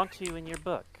have Hantu in your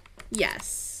book?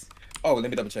 Yes. Oh,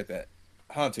 let me double check that.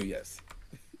 Hantu, yes.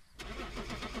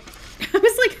 I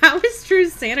was like, how is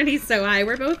True's sanity so high?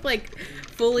 We're both like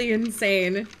fully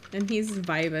insane, and he's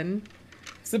vibing.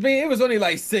 Sabine, it was only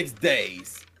like 6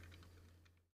 days.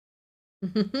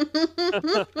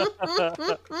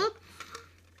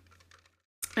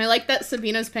 I like that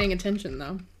Sabina's paying attention,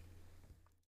 though.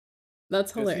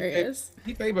 That's hilarious.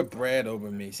 He favored Brad over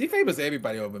me. She favors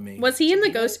everybody over me. Was he in the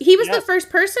ghost? He was the first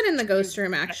person in the ghost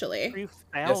room, actually.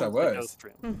 Yes, I was. The ghost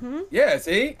room. Mm-hmm. Yeah,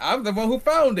 see? I'm the one who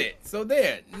found it. So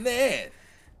there.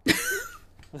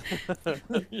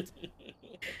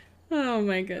 Oh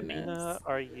my goodness. Sabina,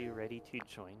 are you ready to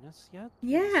join us yet?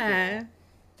 Yeah.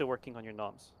 Still working on your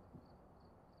noms.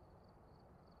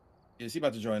 Is he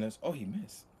about to join us? Oh, he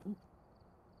missed. Ooh.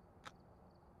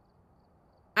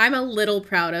 I'm a little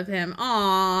proud of him.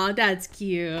 Aw, that's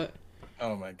cute.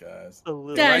 Oh my gosh. That's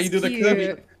why you do the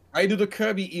Kirby? Why you do the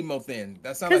Kirby emo thing?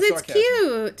 That sounds like sarcasm. Because it's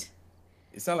cute.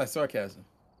 It sounds like sarcasm.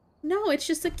 No, it's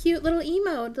just a cute little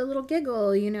emote, the little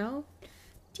giggle, you know?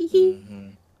 Tee-hee. Mm-hmm.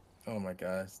 Oh my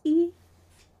gosh. Tee-hee.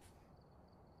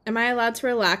 Am I allowed to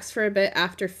relax for a bit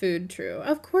after food, True?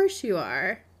 Of course you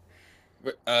are.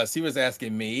 She was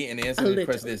asking me, and the answer to the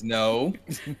question is no.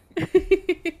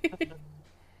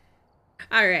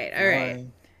 All right.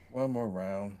 One more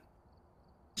round.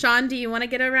 Sean, do you want to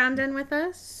get a round in with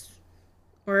us?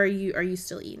 Or are you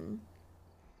still eating?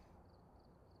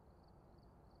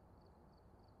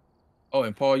 Oh,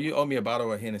 and Paul, you owe me a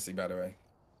bottle of Hennessy, by the way.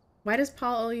 Why does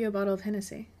Paul owe you a bottle of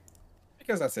Hennessy?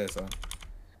 Because I said so.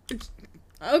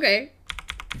 Okay.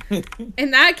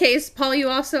 In that case, Paul, you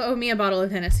also owe me a bottle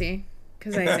of Hennessy.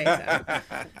 Because I say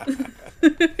so.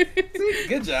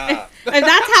 Good job. And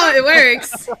that's how it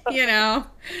works, you know.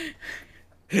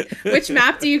 Which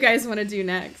map do you guys want to do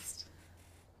next?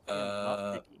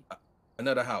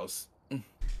 Another house.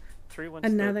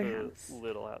 Another house.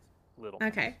 Little house.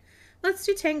 Okay. Let's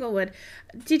do Tanglewood.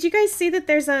 Did you guys see that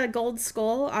there's a gold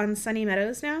skull on Sunny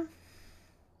Meadows now?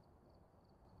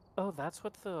 Oh, that's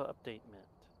what the update meant.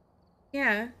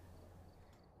 Yeah.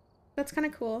 That's kind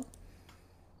of cool.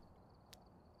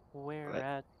 Where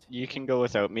at? You can go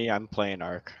without me. I'm playing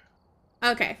Ark.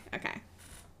 Okay.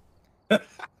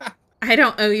 I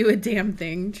don't owe you a damn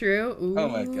thing, True. Ooh. Oh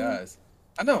my gosh.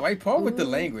 I know, right? Paul with the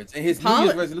language. And his New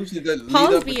Year's resolution to lead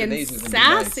Paul's up with being the nations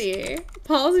sassy. Nice.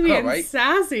 Paul's being right?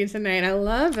 sassy tonight. I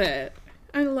love it.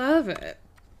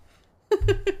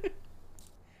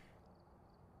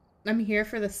 I'm here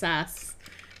for the sass.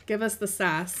 Give us the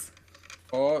sass.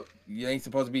 Paul, you ain't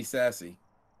supposed to be sassy.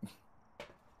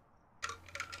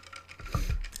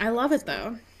 I love it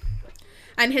though.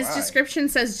 And his description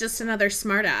says just another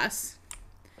smartass.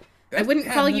 I wouldn't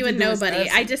call you a nobody.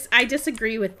 I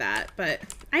disagree with that, but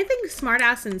I think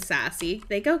smartass and sassy,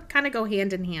 they kind of go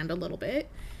hand in hand a little bit,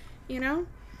 you know?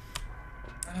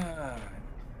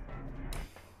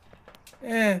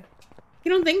 Yeah.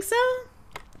 You don't think so?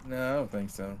 No, I don't think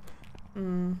so.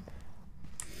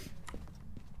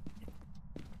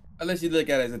 Unless you look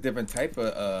at it as a different type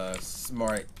of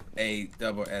smart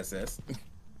ASS.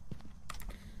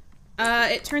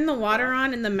 It turned the water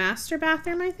on in the master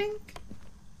bathroom, I think.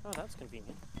 Oh, that's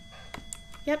convenient.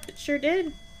 Yep, it sure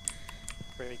did.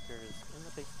 Breakers in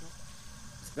the basement.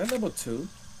 Is that level 2?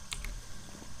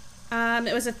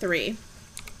 It was a 3.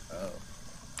 Oh.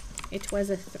 It was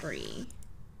a 3.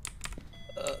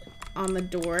 On the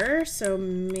door, so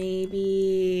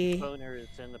maybe... Boner is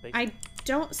in the basement.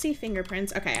 don't see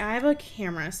fingerprints. Okay, I have a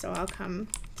camera, so I'll come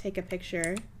take a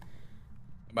picture.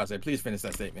 I'm about to say, please finish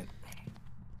that statement.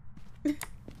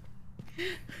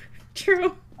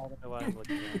 True. I don't know why I'm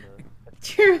looking at the...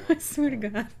 True, I swear to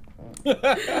God.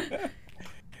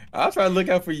 I'll try to look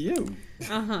out for you.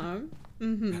 Uh-huh.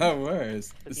 Mm-hmm. No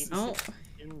worries. Oh,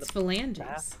 In it's the phalanges.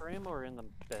 bathroom or in the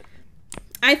bedroom?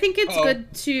 I think it's Uh-oh.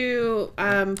 good to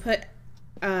put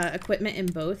equipment in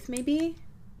both, maybe.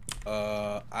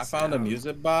 I found a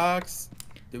music box.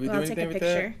 Did we Well, do I'll take anything a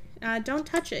with picture. Don't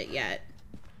touch it yet.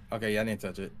 that? Okay, yeah, I didn't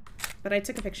touch it. But I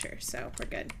took a picture, so we're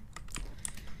good.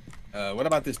 What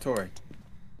about this toy?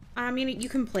 I mean, you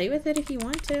can play with it if you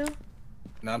want to.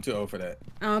 No, I'm too old for that.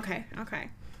 Oh, okay, okay.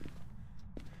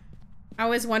 I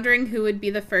was wondering who would be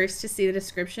the first to see the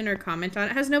description or comment on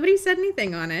it. Has nobody said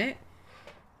anything on it?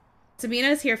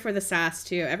 Sabina's here for the sass,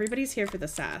 too. Everybody's here for the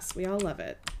sass. We all love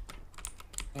it.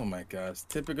 Oh my gosh,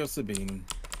 typical Sabine.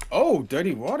 Oh,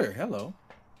 dirty water. Hello.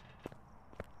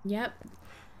 Yep.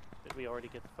 Did we already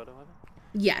get the photo of it?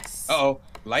 Yes. Uh-oh,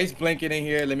 lights blinking in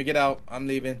here. Let me get out. I'm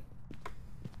leaving.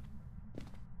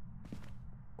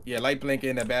 Yeah, light blinking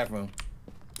in the bathroom.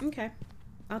 Okay.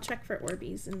 I'll check for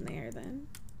Orbeez in there then.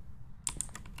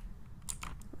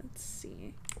 Let's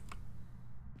see.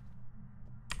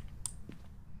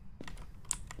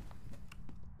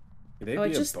 Oh,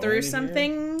 it just threw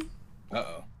something.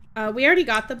 Uh-oh. We already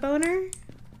got the boner.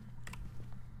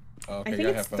 Okay, I think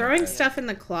it's throwing stuff in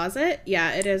the closet.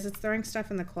 Yeah, it is. It's throwing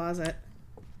stuff in the closet.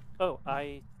 Oh,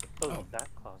 that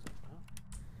closet.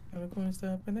 I'm going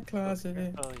stuff in the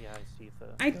closet. Oh yeah, I see the...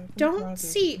 I don't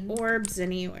see orbs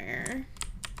anywhere.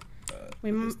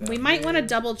 We might want to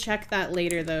double check that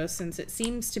later though, since it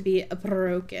seems to be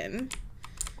broken.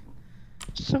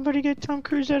 Somebody get Tom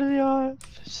Cruise out of the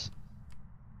office.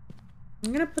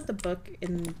 I'm gonna put the book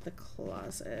in the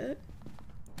closet.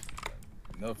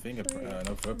 No fingerprint, no I'm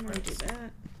gonna footprints. do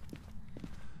that.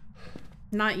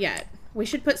 Not yet. We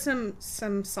should put some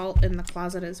salt in the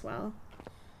closet as well.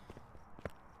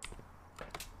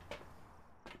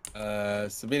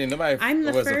 Sabina, nobody I'm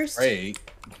the was first. afraid.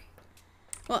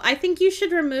 Well, I think you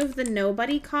should remove the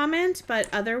nobody comment, but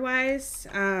otherwise,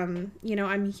 you know,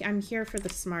 I'm here for the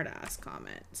smartass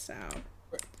comment. So.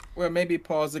 Well, maybe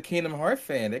Paul's a Kingdom Hearts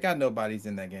fan. They got nobodies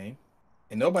in that game,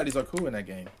 and nobodies are cool in that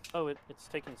game. Oh, it's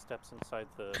taking steps inside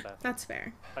the bathroom. That's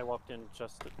fair. I walked in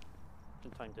just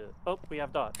in time to... Oh, we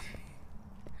have dots.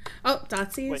 Oh,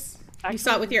 dotsies. Wait, you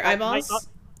saw it with your eyeballs?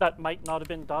 That might not have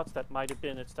been dots. That might have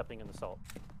been it stepping in the salt.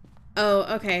 Oh,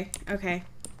 okay. Okay.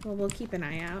 Well, we'll keep an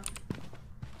eye out.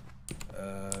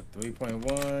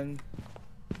 3.1,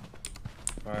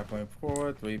 5.4,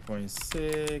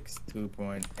 3.6,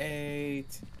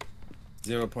 2.8,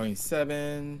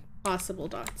 0.7. Possible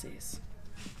dotsies.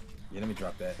 Yeah, let me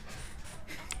drop that.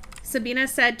 Sabina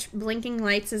said blinking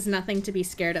lights is nothing to be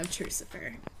scared of,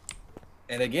 Trucifer.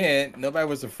 And again, nobody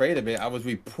was afraid of it. I was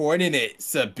reporting it,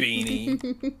 Sabini.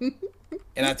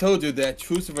 And I told you that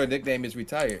Trucifer nickname is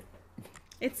retired.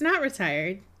 It's not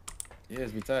retired. Yeah,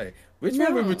 it's retired. Which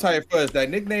one would retire first, that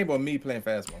nickname or me playing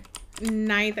Phasmo?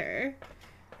 Neither.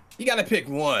 You gotta pick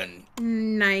one.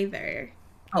 Neither.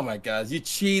 Oh my God, you're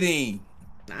cheating.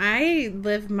 I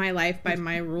live my life by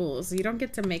my rules. You don't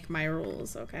get to make my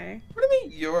rules, okay? What do you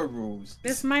mean your rules?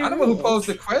 It's my I'm the rules. one who posed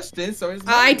the question, so it's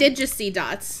I did just see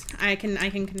dots. I can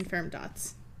confirm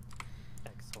dots.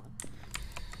 Excellent.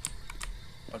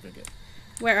 Okay, good.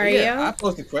 Where are Yeah, you? I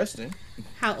posed the question.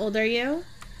 How old are you?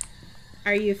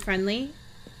 Are you friendly?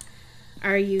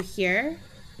 Are you here?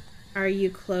 Are you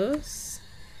close?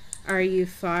 Are you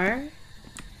far?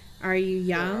 Are you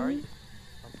young?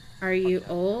 Are you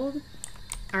old?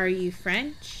 Are you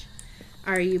French?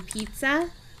 Are you pizza?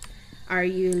 Are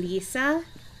you Lisa?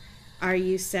 Are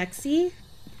you sexy?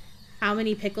 How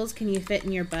many pickles can you fit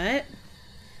in your butt?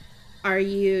 Are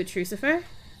you Trucifer?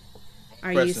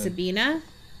 Are you Sabina?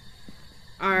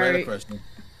 Better question.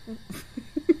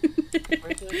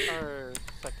 Where did our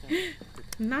second...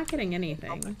 I'm not getting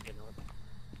anything.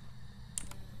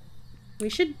 We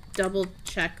should double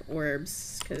check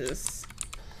orbs, because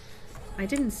I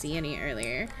didn't see any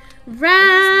earlier.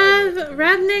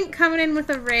 Revenant coming in with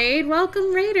a raid.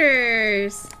 Welcome,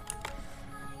 Raiders!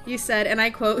 You said, and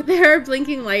I quote, there are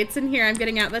blinking lights in here I'm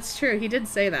getting out. That's true. He did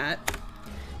say that.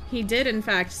 He did, in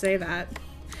fact, say that.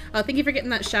 Oh, thank you for getting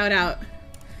that shout out,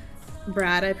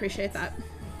 Brad. I appreciate that.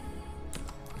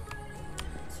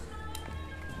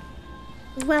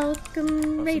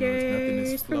 Welcome,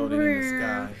 Raiders.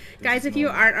 Guys, if you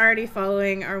aren't already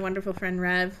following our wonderful friend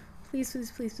Rev,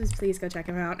 please go check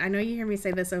him out. I know you hear me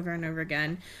say this over and over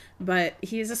again, but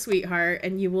he is a sweetheart,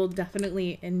 and you will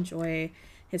definitely enjoy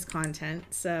his content.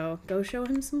 So go show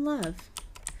him some love.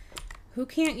 Who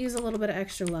can't use a little bit of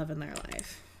extra love in their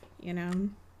life? You know?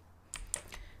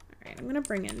 Alright, I'm gonna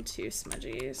bring in 2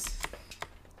 smudgies.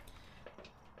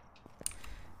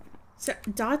 So,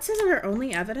 dots is our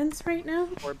only evidence right now?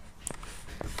 Orb.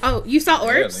 Oh, you saw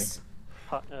orbs?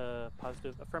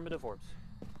 Positive, affirmative orbs.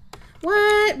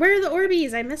 What? Where are the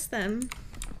Orbeez? I missed them.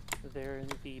 They're in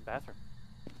the bathroom.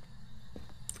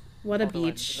 What a Although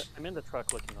beach. I'm in the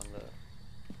truck looking on the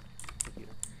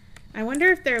computer. I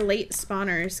wonder if they're late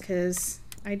spawners, because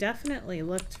I definitely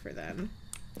looked for them.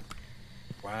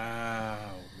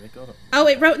 Wow. They go to... Oh,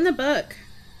 it wrote in the book.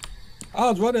 I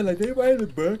was wondering, like, they write in the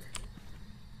book.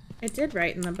 It did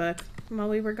write in the book while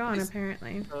we were gone,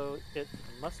 apparently. So it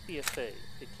must be a Fae.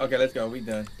 Okay, let's go. We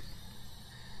done.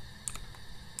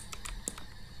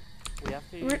 We have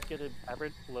to get a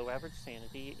low average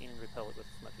sanity and repel it with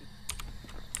smudgy.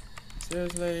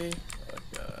 Seriously? Oh,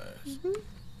 gosh.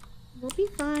 We'll be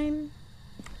fine.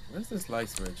 Where's this light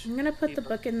switch? I'm gonna put the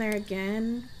book in there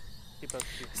again. People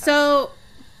So,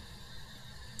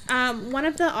 one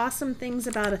of the awesome things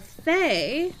about a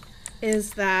Fae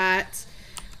is that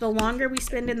the longer we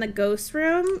spend in the ghost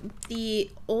room, the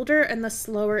older and the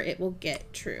slower it will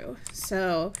get, true.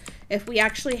 So, if we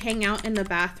actually hang out in the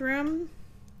bathroom,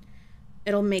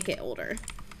 it'll make it older.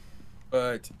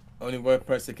 But only one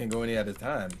person can go in at a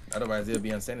time. Otherwise, it'll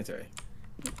be unsanitary.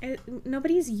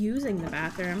 Nobody's using the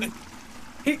bathroom.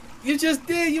 You just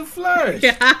did. You flourished.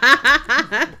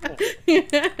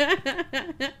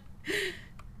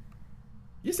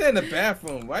 You said in the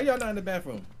bathroom. Why y'all not in the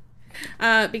bathroom?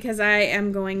 Because I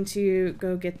am going to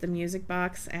go get the music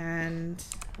box and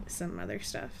some other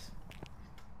stuff.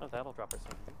 Oh, that'll drop our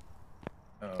sanity.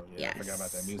 Oh, yeah. Yes. I forgot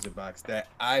about that music box that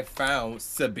I found,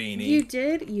 Sabini. You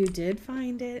did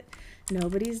find it.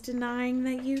 Nobody's denying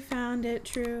that you found it,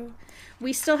 true.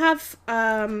 We still have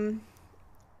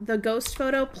the ghost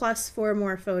photo plus 4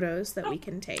 more photos that we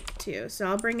can take too. So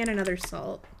I'll bring in another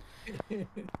salt.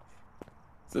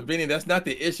 Sabini, that's not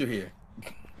the issue here.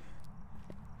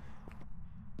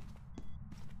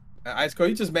 Ice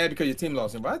Cold, you just mad because your team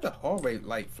lost. And why is the hallway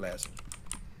light flashing?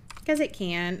 Because it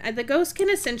can. The ghost can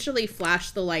essentially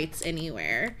flash the lights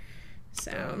anywhere.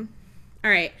 So,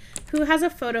 all right. Who has a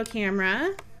photo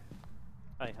camera?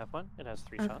 I have one. It has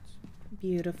 3 shots.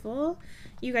 Beautiful.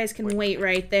 You guys can wait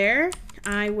right there.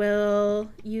 I will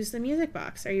use the music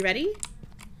box. Are you ready?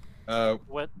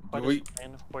 What is the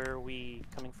plan? Where are we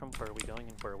coming from? Where are we going?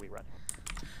 And where are we running?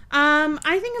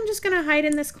 I think I'm just gonna hide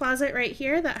in this closet right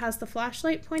here that has the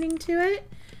flashlight pointing to it.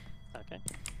 Okay.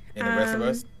 And the rest of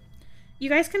us? You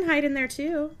guys can hide in there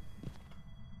too.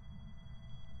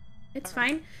 It's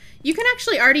fine. You can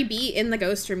actually already be in the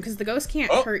ghost room because the ghost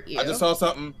can't hurt you. I just saw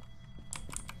something.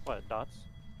 What, dots?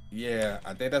 Yeah,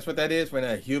 I think that's what that is when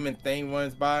a human thing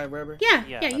runs by, wherever.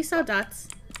 Yeah, you saw dots.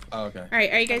 Oh, okay. All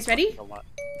right, are you guys ready?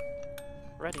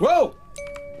 Ready. Whoa!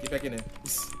 Get back in there.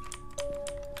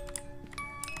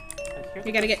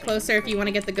 You gotta get closer if you want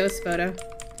to get the ghost photo.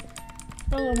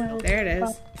 Oh, my There it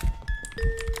is.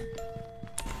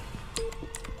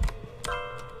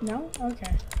 No?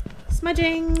 Okay.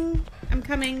 Smudging. I'm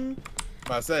coming.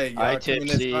 I say, Hi, y'all come in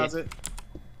this Tipsy. closet.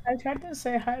 I tried to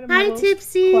say hi to Hi, my little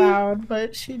Tipsy. cloud,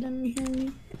 but she didn't hear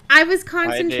me. I was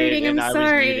concentrating. and I'm I was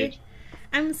sorry. muted.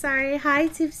 I'm sorry. Hi,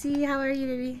 Tipsy. How are you,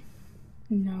 baby?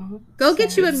 No. Go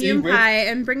get you a Tipsy, moon Rip. pie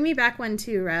and bring me back one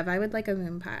too, Rev. I would like a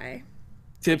moon pie.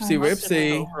 Tipsy It's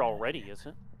Ripsy. over already, is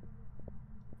it?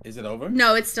 Is it over?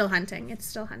 No, it's still hunting. It's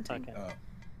still hunting. Okay. Oh.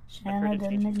 Shanna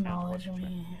didn't acknowledge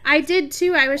me. I did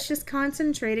too. I was just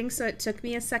concentrating, so it took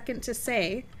me a second to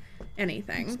say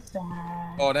anything.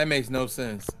 Sad. Oh, that makes no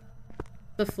sense.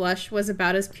 The flush was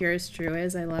about as pure as true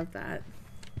is. I love that.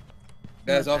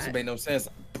 That's Love also that. made no sense,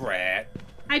 Brad.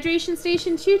 Hydration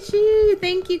station choo choo.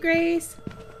 Thank you, Grace.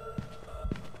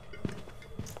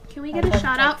 Can we get a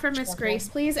shout out for Miss Grace,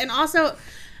 please? And also,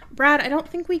 Brad, I don't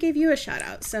think we gave you a shout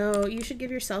out, so you should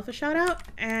give yourself a shout out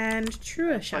and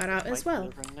True a shout out as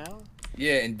well.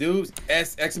 Yeah, and dudes,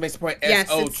 S exclamation point Yes,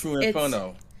 SO it's- True it's-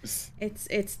 Inferno.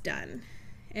 It's done.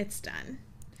 It's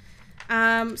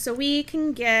done. So we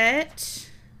can get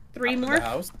 3 Out of more the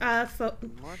house.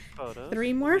 More photos.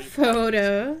 3 more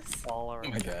photos. All our Oh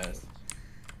my god.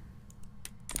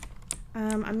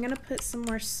 I'm gonna put some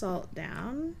more salt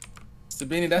down.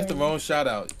 Sabini, that's the wrong shout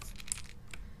out.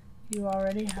 You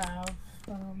already have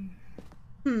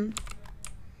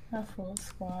a full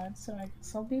squad, so I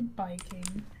guess I'll be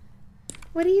biking.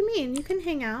 What do you mean? You can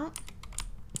hang out.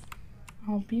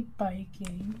 I'll be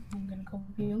biking. I'm gonna go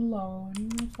be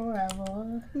alone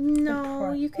forever.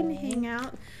 No, you can Depressing. hang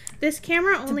out. This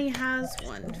camera only has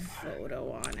 1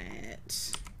 photo on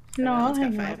it. No, I'll it's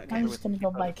got hang 5, out. okay. I'm just gonna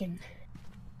go biking.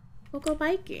 We'll go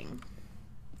biking.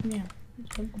 Yeah.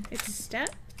 It's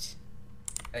stepped.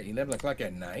 At 11 o'clock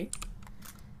at night?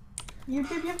 Yep.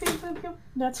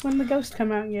 That's when the ghosts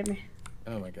come out and get me.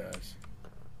 Oh my gosh.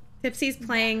 Tipsy's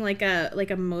playing like a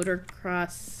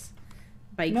motocross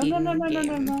biking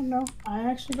game. No. I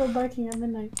actually go biking at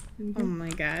midnight. Oh my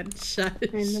god, shush.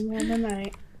 In the middle of the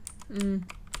night. Mm.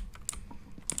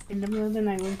 In the middle of the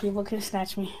night when people can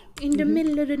snatch me. In the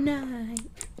middle of the night.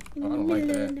 In the I don't middle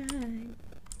like of the night.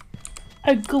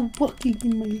 I go walking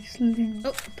in my sleep.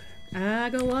 Oh, I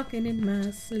go walking in my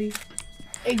sleep.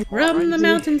 Hey, From the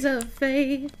mountains of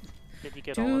faith Did you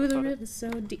get all to of the the river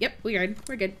so deep. Yep, we're good.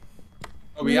 We're good.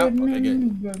 Oh, we out? Okay,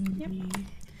 good. Yep.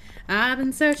 I've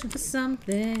been searching for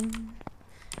something.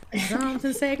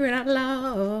 Something sacred I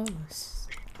lost.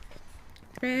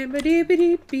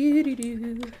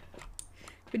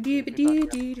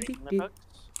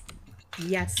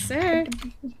 Yes, sir.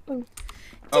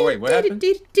 Oh, wait, what happened?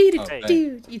 They.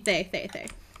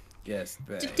 Yes,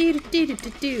 bad.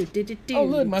 Oh, Oh,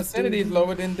 look, my sanity is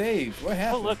lower than Dave's. What Oh,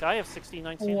 happened? look, I have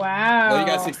 69 sanity. Wow. Oh, you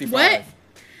got 65. What?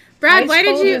 Brad, why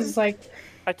did you?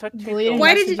 I took 2 Deleting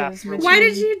Why pills did you? after Why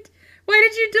did you? Why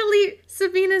did you delete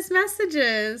Sabina's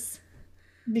messages?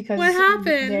 Because What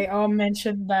happened? they all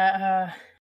mentioned that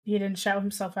he didn't shout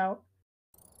himself out.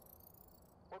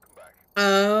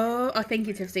 Oh, thank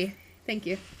you, Tipsy. Thank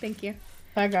you.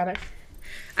 I got it.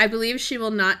 I believe she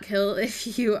will not kill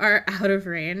if you are out of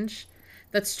range.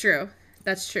 That's true.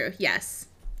 Yes.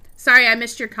 Sorry, I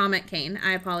missed your comment, Kane.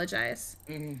 I apologize.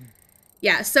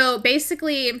 Yeah, so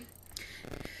basically,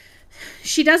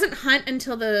 she doesn't hunt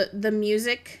until the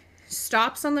music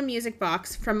stops on the music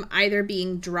box from either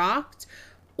being dropped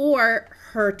or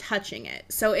her touching it.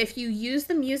 So if you use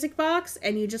the music box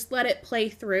and you just let it play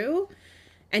through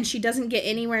and she doesn't get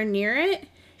anywhere near it,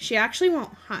 she actually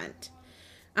won't hunt.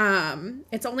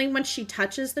 It's only when she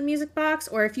touches the music box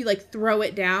or if you like throw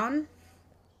it down,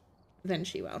 then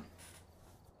she will.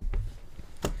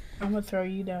 I'm gonna throw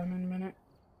you down in a minute.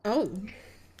 Oh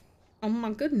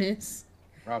my goodness.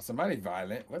 Wow, somebody's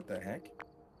violent. What the heck?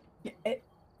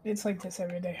 It's like this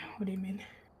every day. What do you mean?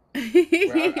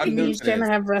 Well, I'm new He's to gonna this.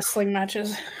 have wrestling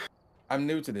matches. I'm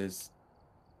new to this.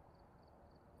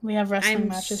 We have wrestling I'm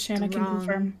matches. Shana can strong.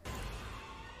 confirm.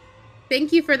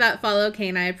 Thank you for that follow,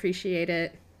 Kane. I appreciate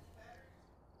it.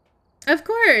 Of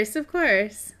course.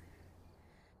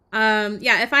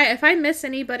 Yeah, if I miss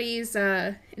anybody's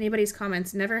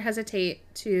comments, never hesitate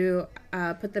to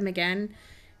put them again.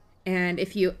 And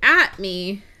if you at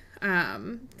me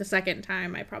the second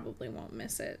time, I probably won't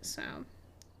miss it. So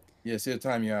Yes, he'll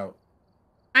time you out.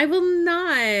 I will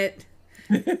not.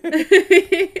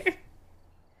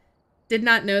 Did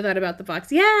not know that about the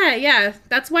box. Yeah.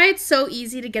 That's why it's so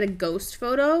easy to get a ghost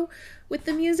photo with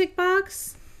the music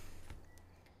box.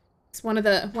 It's one of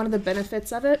the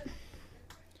benefits of it.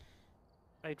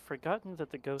 I'd forgotten that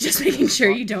the ghost Just making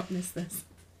sure you don't miss this.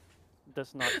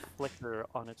 does not flicker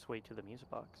on its way to the music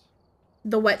box.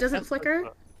 The what doesn't That's flicker?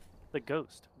 The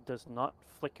ghost does not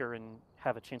flicker and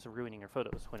have a chance of ruining your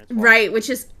photos when it's walking. Right, which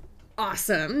is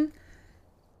awesome.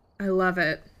 I love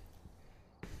it.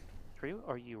 True.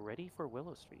 Are you ready for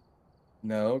Willow Street?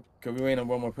 No, because we waiting on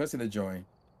one more person to join.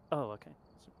 Oh, okay.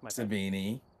 My bad.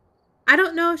 Savini. I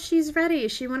don't know if she's ready.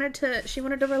 She wanted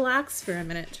to relax for a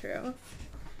minute, True.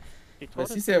 She told But us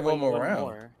she to said wait one more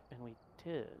round. and we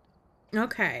did.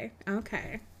 Okay.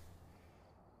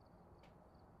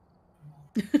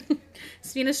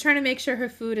 Savina's trying to make sure her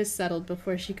food is settled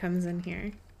before she comes in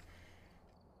here.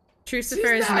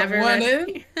 Trucifer is not never running.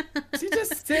 ready. She's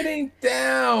just sitting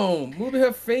down, moving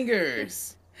her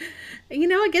fingers. You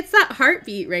know, it gets that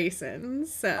heartbeat racing,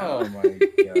 so. Oh my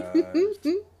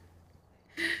gosh.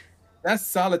 That's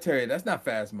solitary. That's not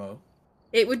Phasmo.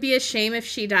 It would be a shame if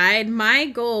she died. My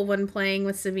goal when playing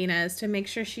with Sabina is to make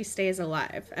sure she stays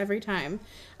alive every time.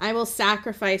 I will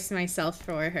sacrifice myself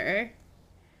for her.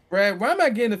 Brad, why am I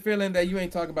getting the feeling that you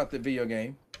ain't talking about the video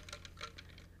game?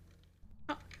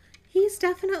 Oh, he's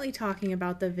definitely talking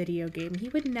about the video game. He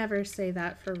would never say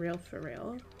that for real.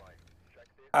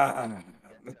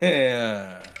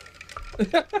 Yeah.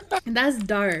 That's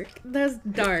dark,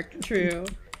 True.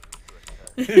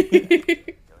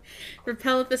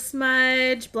 Repel with a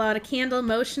smudge, blow out a candle,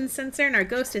 motion sensor, and our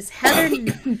ghost is Heather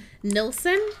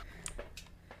Nilsson.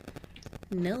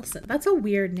 That's a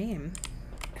weird name.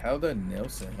 Heather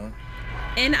Nilsson, huh?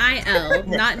 N-I-L,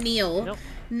 not Neil. Nope.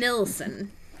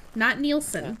 Nilsson. Not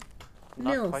Nielsen.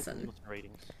 Not quite Nilsson. those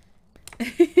ratings.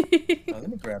 Oh, let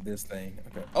me grab this thing.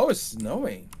 Okay. Oh, it's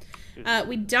snowing.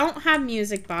 We don't have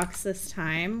music box this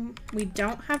time. We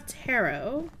don't have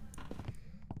tarot.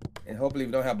 And hopefully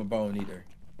we don't have a bone either.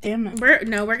 Damn it.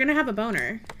 We're gonna have a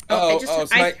boner.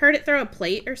 I heard it throw a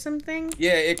plate or something.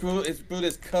 Yeah, it threw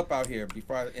this cup out here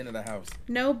before I entered the house.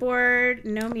 No board,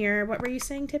 no mirror. What were you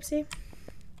saying, Tipsy?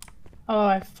 Oh,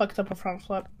 I fucked up a front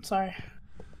flip. Sorry.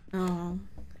 Oh.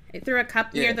 It threw a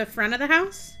cup near the front of the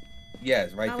house?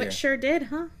 Yes, right there. Oh, it sure did,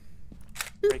 huh?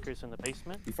 Breakers in the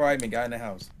basement. Before I even got in the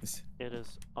house. It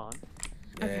is on.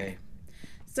 Okay.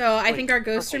 So I think our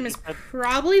ghost room is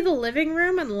probably the living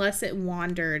room unless it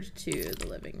wandered to the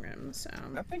living room. So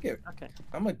I think it. Okay.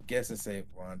 I'm gonna guess and say it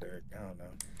wandered. I don't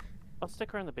know. I'll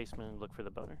stick around the basement and look for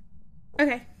the boner.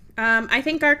 Okay. I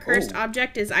think our cursed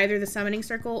object is either the summoning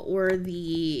circle or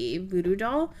the voodoo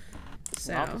doll.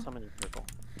 So Not the summoning circle.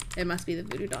 It must be the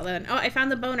voodoo doll then. Oh, I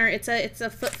found the boner. It's a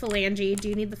foot phalange. Do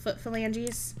you need the foot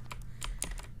phalanges?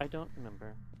 I don't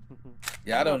remember.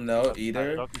 Yeah, I don't know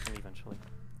either. I'll get them eventually.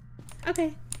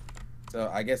 Okay. So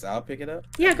I guess I'll pick it up.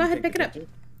 Yeah, go ahead, pick it up.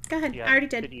 Go ahead. Yeah, I already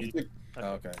did.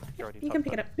 Okay. You can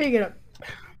pick it up. Pick it up.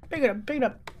 Pick it up. Pick it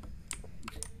up.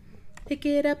 Pick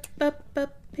it up, up,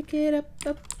 pick it up,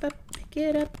 up, pick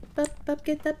it up, up,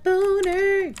 get that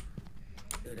boner. Dude,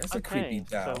 that's a creepy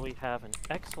doll. So we have an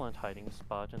excellent hiding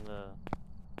spot in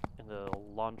the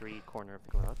laundry corner of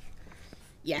the garage.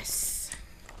 Yes.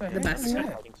 The best.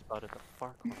 Hiding spot at the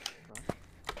far corner of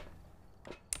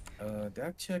the garage. Did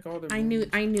I check all the I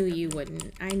knew you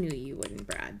wouldn't. I knew you wouldn't,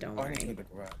 Brad. Don't worry. I the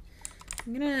garage.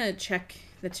 I'm gonna check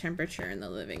the temperature in the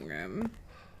living room.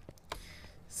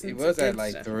 It was at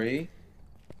like 3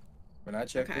 when I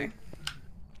checked it.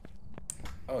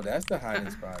 Oh, that's the hiding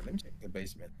spot. Let me check the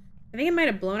basement. I think it might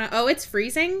have blown out. Oh, it's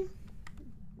freezing.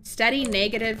 Steady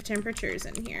negative temperatures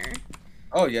in here.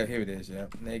 Oh yeah, here it is. Yeah,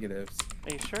 negatives.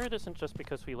 Are you sure it isn't just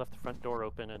because we left the front door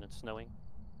open and it's snowing?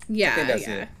 Yeah, I think that's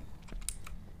it.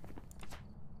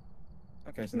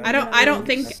 Okay, so I don't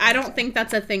think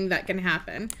that's a thing that can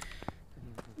happen.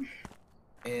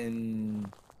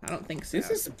 And I don't think so.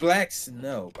 This is black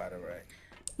snow, by the way.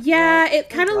 Yeah, it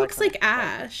kind of looks like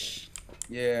ash.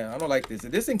 Yeah, I don't like this.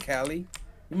 Is this in Cali?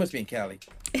 You must be in Cali.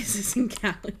 Is this in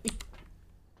Cali?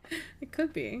 It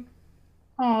could be.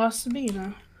 Oh,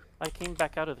 Sabina. I came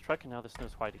back out of the truck and now the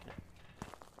snow's white again.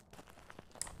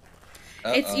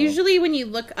 It's usually when you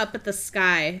look up at the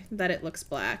sky that it looks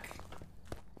black.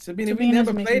 Sabina, we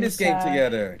never played this game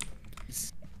together.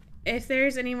 If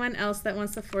there's anyone else that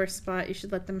wants the fourth spot, you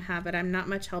should let them have it. I'm not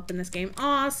much help in this game.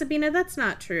 Aw, Sabina, that's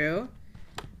not true.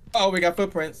 Oh, we got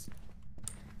footprints.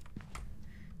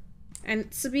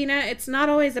 And Sabina, it's not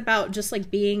always about just like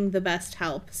being the best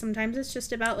help. Sometimes it's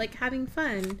just about like having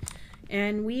fun.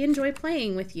 And we enjoy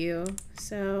playing with you.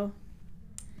 So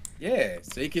yeah,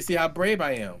 so you can see how brave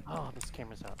I am. Oh, this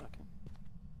camera's out. Okay.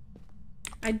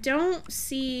 I don't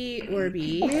see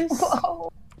Orbeez.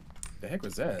 The heck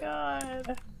was that?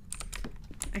 God.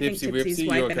 I think Tipsy's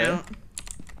wiping out.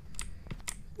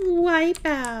 Wipe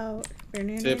out.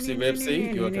 Tipsy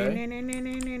Ripsy, you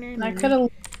okay? I could have.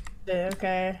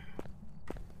 Okay.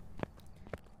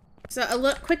 So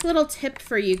a quick little tip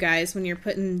for you guys when you're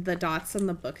putting the dots on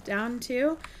the book down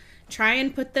too. Try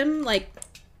and put them like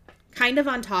kind of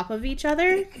on top of each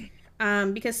other.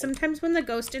 Because sometimes when the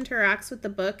ghost interacts with the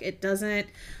book, it doesn't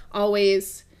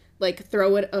always like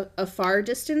throw it a far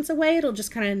distance away. It'll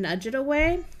just kind of nudge it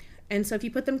away. And so if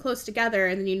you put them close together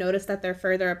and then you notice that they're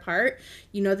further apart,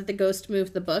 you know that the ghost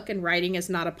moved the book and writing is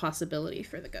not a possibility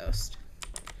for the ghost.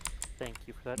 Thank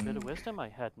you for that bit of wisdom I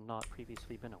had not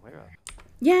previously been aware of.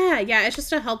 Yeah, it's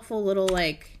just a helpful little,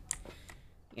 like,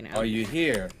 you know. Are you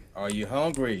here? Are you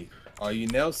hungry? Are you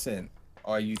Nelson?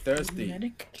 Are you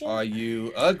thirsty? Are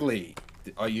you ugly?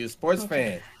 Are you a sports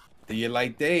fan? Do you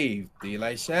like Dave? Do you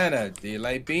like Shana? Do you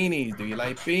like beanies? Do you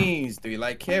like beans? Do you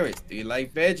like carrots? Do you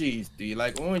like veggies? Do you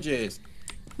like oranges?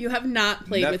 You have not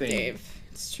played with Dave.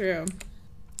 It's true.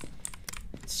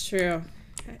 It's true.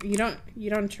 You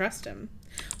don't trust him.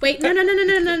 Wait, no.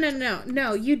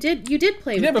 No, you did play with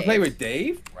Dave. You never played with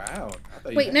Dave? Wow.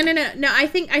 Wait, no. I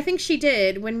think she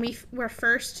did when we were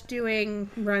first doing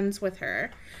runs with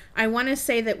her. I want to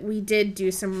say that we did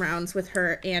do some rounds with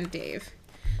her and Dave.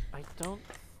 I don't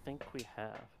think we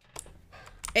have.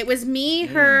 It was me,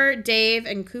 her, Dave,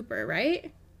 and Cooper,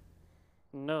 right?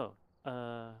 No.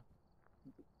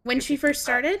 When she first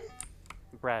started?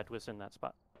 Brad was in that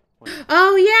spot.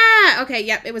 Oh, yeah! Okay,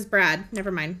 yep, it was Brad. Never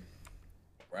mind.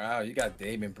 Wow, you got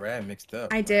Dave and Brad mixed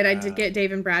up. I did. Wow. I did get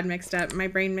Dave and Brad mixed up. My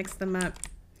brain mixed them up.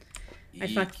 Eek. I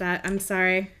fucked that. I'm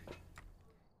sorry.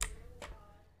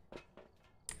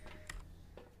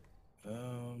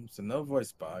 So no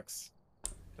voice box.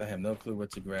 I have no clue what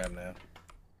to grab now.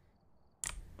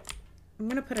 I'm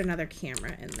gonna put another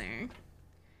camera in there.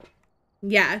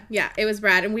 Yeah, it was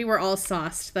Brad, and we were all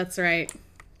sauced. That's right.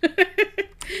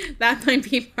 That might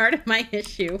be part of my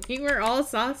issue. We were all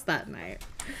sauce that night.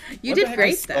 You What the did heck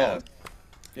great is though. sauce?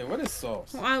 Yeah, what is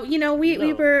sauce? Well, you know, we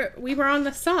No. were on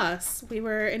the sauce. We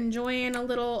were enjoying a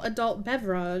little adult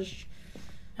beverage.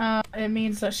 It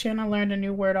means that Shana learned a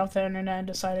new word off the internet and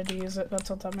decided to use it. That's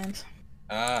what that means.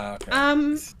 Ah,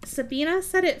 okay. Sabina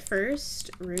said it first.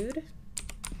 Rude.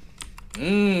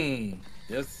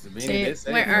 Yes, Sabina did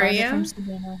say where it. are Learned it you? from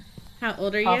Sabina How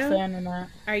old are off the you? internet.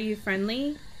 Are you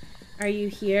friendly? Are you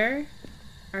here?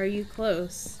 Are you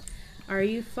close? Are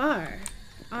you far?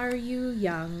 Are you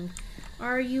young?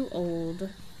 Are you old?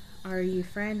 Are you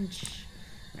French?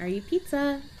 Are you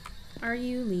pizza? Are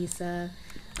you Lisa?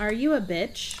 Are you a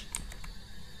bitch?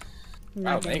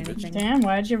 Wow, language. Damn,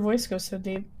 why'd your voice go so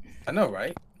deep? I know,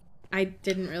 right? I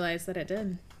didn't realize that it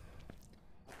did.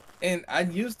 And I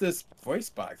use this voice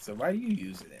box, so why are you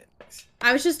using it?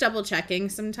 I was just double checking.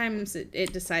 Sometimes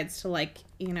it decides to like,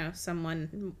 you know,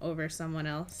 someone over someone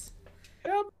else.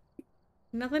 Yep.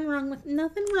 Nothing wrong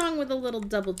with a little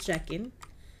double checking.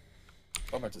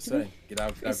 What am I to say? Get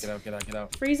out, get out, get out, get out, get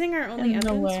out. Freezing our only No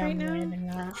evidence way right I'm now. reading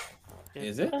that.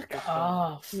 Is it? Fuck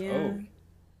off. Yeah. Oh.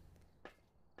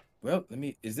 Well,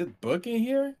 is it book in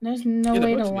here? There's no Yeah, the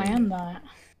way to book's in land that.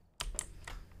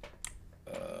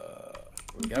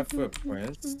 We got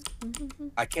footprints.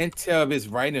 I can't tell if it's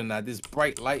writing or not. This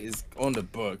bright light is on the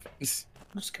book. Just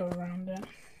go around it.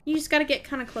 You just gotta get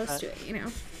kind of close to it, you know.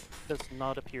 Does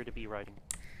not appear to be writing.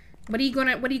 What are you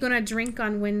gonna drink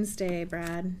on Wednesday,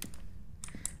 Brad?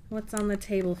 What's on the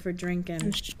table for drinking?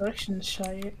 Instructions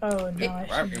shite. Oh no,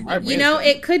 I should. You know,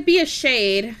 it could be a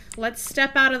shade. Let's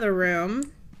step out of the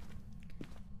room.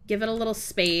 Give it a little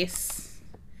space.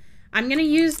 I'm gonna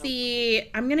use the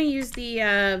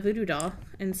voodoo doll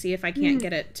and see if I can't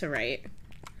get it to write.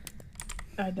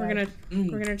 I died.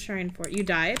 We're gonna try and You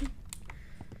died?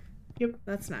 Yep.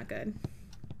 That's not good.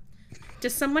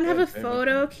 Does someone have a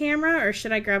photo camera, or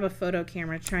should I grab a photo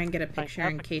camera, try and get a picture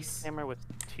in case? Camera with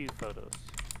 2 photos.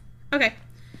 Okay.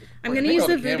 I'm gonna use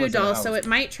the voodoo doll, so it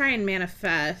might try and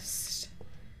manifest.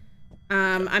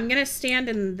 I'm gonna stand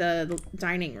in the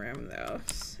dining room though,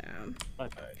 so.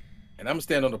 Okay. And I'm gonna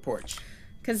stand on the porch.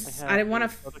 Because I want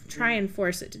to try and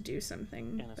force it to do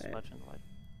something. And a smudge in the light.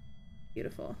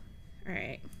 Beautiful. All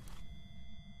right.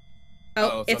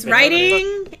 Oh, it's something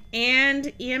writing and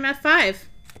EMF 5.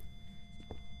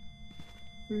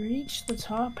 Reach the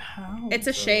top. How? It's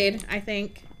a shade, I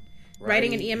think.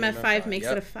 Writing an EMF 5 makes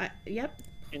it a 5. Yep.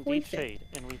 Indeed, shade.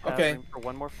 And we have room for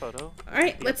one more photo. All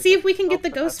right, let's see if we can get the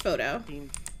ghost photo.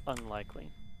 Seems unlikely.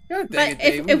 God But dang it,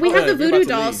 if Dave, we have the we're about voodoo to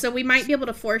doll, leave. so we might be able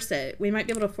to force it. We might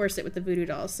be able to force it with the voodoo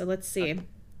doll, so let's see.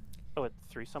 Oh, at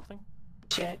 3 something?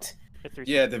 Shit. At 3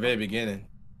 Yeah, at the very beginning.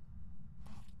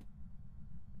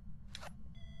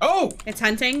 Oh! It's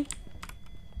hunting.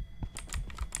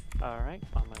 Alright,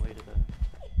 on my way to the...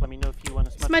 Let me know if you want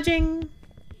to smudge. Smudging.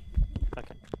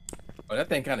 Okay. Oh, that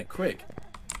thing kind of quick.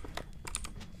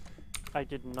 I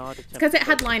did not attempt... Because it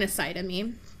had line of sight of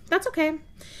me. That's okay.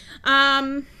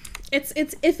 It's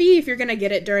iffy if you're gonna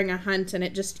get it during a hunt, and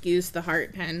it just used the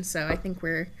heart pen. So I think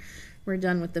we're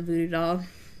done with the voodoo doll.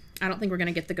 I don't think we're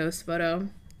gonna get the ghost photo.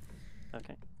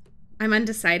 Okay. I'm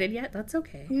undecided yet. That's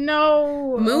okay.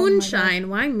 No. Moonshine.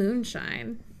 Why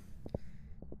moonshine?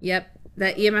 Yep,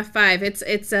 that EMF 5.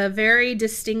 It's a very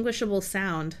distinguishable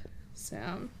sound.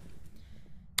 So.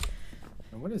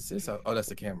 And what is this? Oh, that's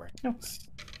the camera. No.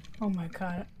 Oh my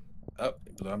god. Oh,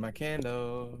 it blew out my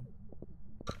candle.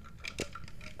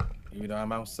 Even though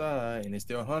I'm outside and it's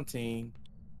still hunting.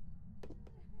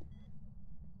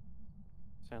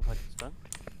 Sounds like it's done.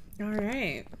 All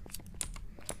right.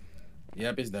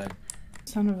 Yep, it's done.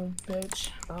 Son of a bitch.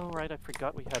 Oh, right, I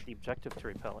forgot we had the objective to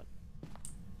repel it.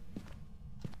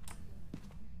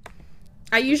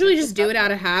 I usually just do it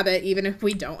out of habit, even if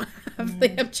we don't have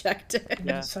the objective.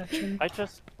 Yeah, Section. I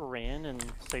just ran and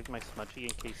saved my smudgy in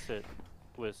case it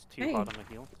was too hot on my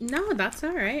heels. No, that's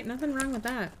all right. Nothing wrong with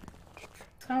that.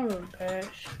 Son of a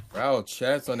bitch. Wow,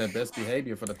 chat's on their best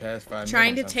behavior for the past 5 minutes.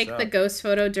 Trying to I'm take the shocked. ghost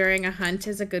photo during a hunt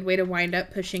is a good way to wind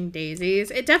up pushing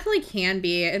daisies. It definitely can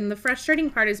be, and the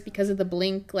frustrating part is because of the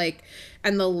blink,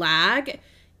 and the lag.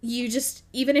 You just,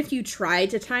 even if you try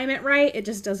to time it right, it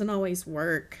just doesn't always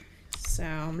work. So.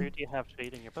 Where do you have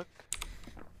shade in your book?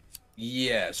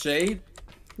 Yeah, shade?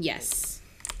 Yes.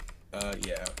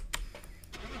 Yeah.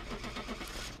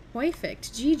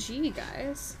 Perfect. GG,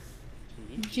 guys.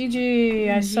 GG.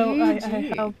 I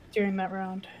GG. helped during that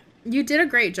round. You did a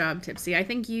great job, Tipsy. I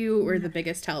think you were the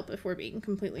biggest help, if we're being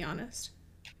completely honest.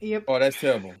 Yep. Oh, that's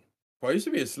terrible. Paul, you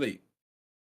should be asleep.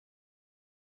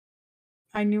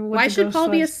 I knew what Why the should ghost Paul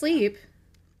be was. asleep?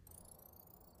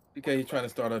 Because he's trying to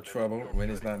start up trouble when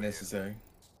it's not necessary.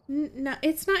 No,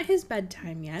 it's not his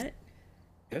bedtime yet.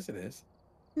 Yes, it is.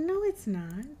 No, it's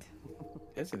not.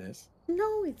 Yes, it is.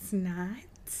 No, it's not.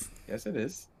 Yes, it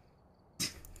is.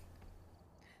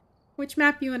 Which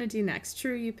map you want to do next?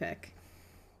 True, you pick.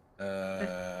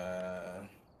 How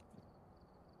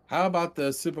about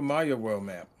the Super Mario World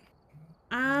map?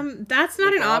 That's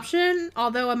not an option,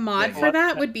 although a mod for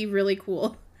that would be really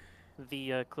cool.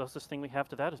 The closest thing we have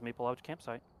to that is Maple Lodge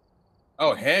Campsite.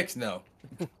 Oh, heck no.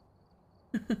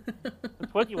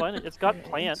 That's what you want. It's got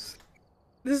plants.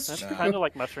 This is That's true. kind of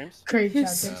like mushrooms. Great job,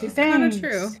 It's Dixie. kind of Thanks.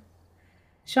 true.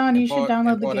 Sean, you And should Paul-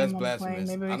 download and the Paul, that's game I'm playing. blasphemous.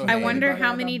 Maybe we I can don't I hate wonder anybody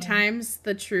how on many there. times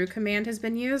the true command has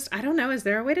been used. I don't know. Is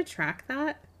there a way to track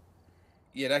that?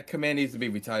 Yeah, that command needs to be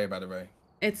retired, by the way.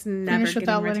 It's never Finish getting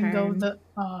without letting go of returned. the.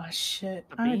 Oh shit!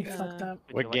 I already Sabina, fucked up.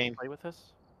 would What you like game? to play with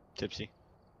us? Tipsy.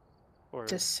 Or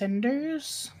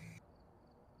Descenders.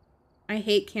 I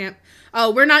hate camp.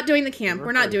 Oh, we're not doing the camp.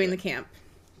 We're not doing the camp.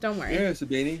 Don't worry. Yeah,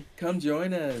 Sabini, come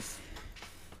join us.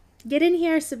 Get in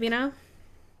here, Sabina.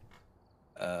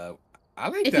 I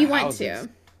like If the you want houses. to.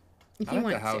 If I you like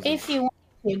the want houses. to. If you want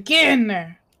to get in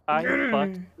there. I Mm. but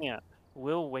can't.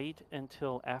 We'll wait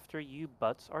until after you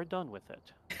butts are done with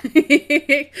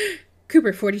it.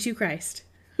 Cooper, 42 Christ.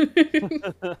 Oh,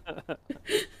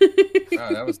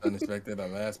 that was unexpected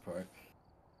on the last part.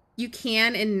 You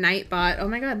can in Nightbot. Oh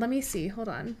my god, let me see. Hold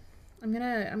on. I'm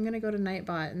gonna go to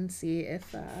Nightbot and see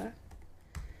if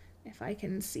I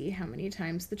can see how many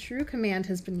times the true command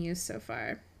has been used so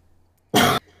far.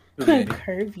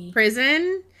 Curvy.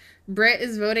 Prison? Britt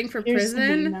is voting for Here's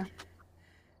prison. Sabina.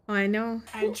 Oh, I know.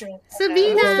 I dread that.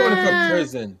 Sabina! Who's voting for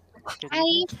prison? Good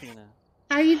evening, Tina.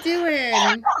 How you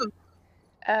doing?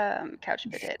 Couch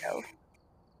potato.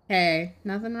 Hey,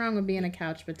 nothing wrong with being a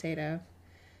couch potato.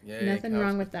 Yeah, Nothing couch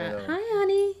wrong with that. potato. Hi,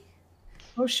 honey.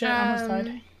 Oh shit! I almost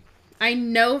died. I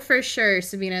know for sure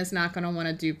Sabina is not going to want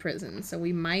to do prison, so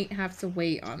we might have to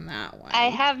wait on that one. I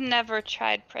have never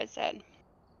tried prison.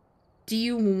 Do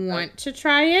you want to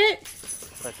try it?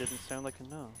 That didn't sound like a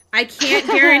no. I can't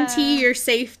guarantee your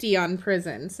safety on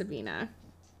prison, Sabina.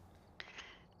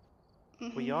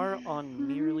 We are on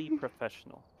merely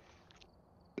professional.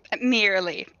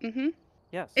 Merely. Mm-hmm.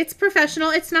 Yes. It's professional.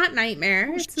 It's not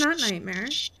Nightmare. It's not Nightmare.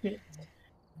 Shit.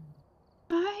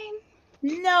 Fine.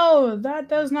 No, that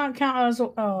does not count as.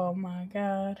 Oh my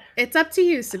god. It's up to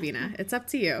you, Sabina. It's up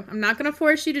to you. I'm not going to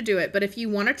force you to do it, but if you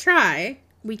want to try,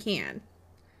 we can.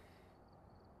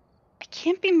 I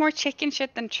can't be more chicken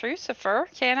shit than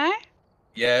Trucifer, can I?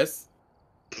 Yes.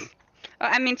 Oh,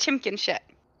 I mean chimkin shit.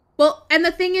 Well, and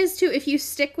the thing is, too, if you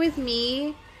stick with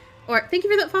me, or thank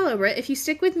you for that follow, Britt. If you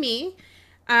stick with me,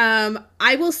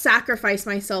 I will sacrifice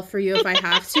myself for you if I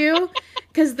have to,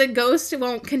 because the ghost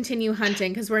won't continue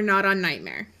hunting because we're not on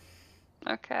Nightmare.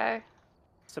 Okay.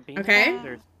 Sabina, Okay.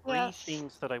 there's three Yes.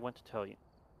 things that I want to tell you.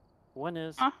 One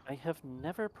is, Huh? I have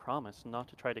never promised not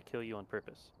to try to kill you on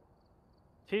purpose.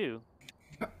 Two,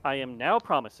 I am now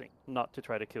promising not to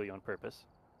try to kill you on purpose.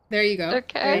 There you go.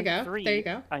 Okay. There you go. Three, There you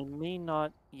go. I may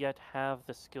not yet have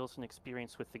the skills and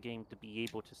experience with the game to be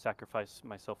able to sacrifice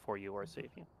myself for you or save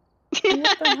you.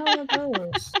 What the hell are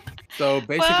those? So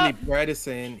basically, Well- Brad is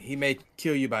saying he may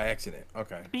kill you by accident.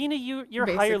 Okay. Bina, you're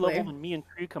higher level Basically. than me and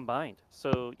Crew combined,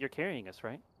 so you're carrying us,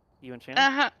 right? You and Shannon?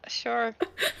 Uh-huh. Sure.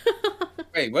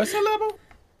 Wait, what's her level?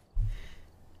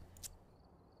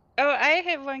 Oh, I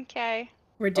hit 1K.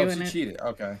 We're Oh, doing she it. cheated.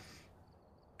 Okay.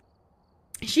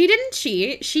 She didn't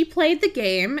cheat. She played the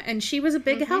game, and she was a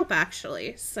big Mhm. help,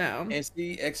 actually. So And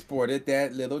she exported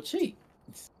that little cheat.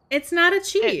 it's not a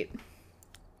cheat.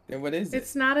 Then what is it?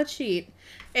 It's not a cheat.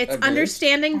 It's A glitch?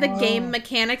 understanding the Oh. game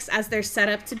mechanics as they're set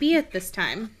up to be at this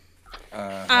time.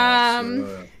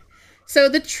 Sure. So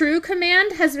the true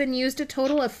command has been used a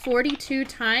total of 42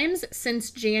 times since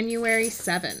January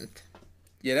 7th.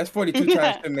 Yeah, that's 42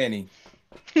 times too many.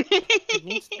 It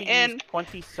needs to be And used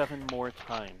 27 more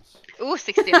times. ooh,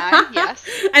 69. Yes.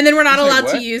 And then we're not You say allowed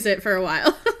to what? use it for a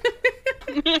while.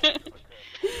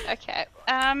 Okay.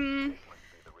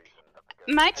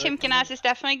 My chimkin ass is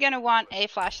definitely gonna want a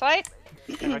flashlight.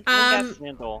 And I Um,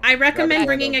 candle. I recommend candle.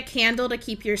 bringing a candle to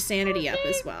keep your sanity up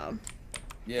as well.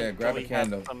 Yeah, until grab a we have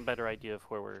candle. some better idea of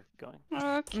where we're going.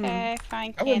 Okay,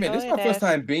 fine. I would admit, Candle this is my it first is.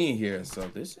 time being here, so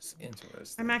this is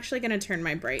interesting. I'm actually going to turn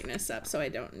my brightness up so I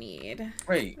don't need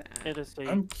Wait, that. It is a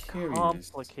I'm curious.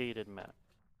 complicated map.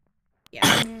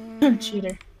 Yeah.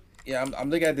 Cheater. Yeah, I'm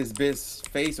looking at this bit's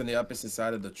face on the opposite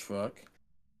side of the truck.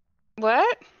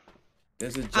 What?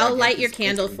 There's a I'll light your gigantic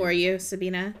candle space for you,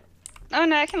 Sabina. Oh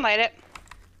no, I can light it.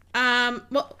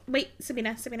 Well, wait,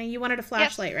 Sabina, you wanted a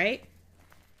flashlight, right?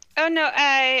 Oh no,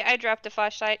 I dropped the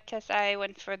flashlight because I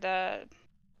went for the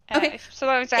Okay. So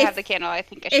long as I have the candle, I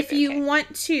think I should If be you okay.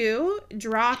 want to,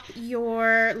 drop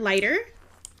your lighter,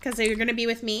 because you're going to be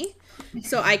with me,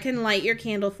 so I can light your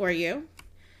candle for you.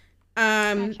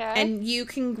 Okay. And you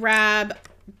can grab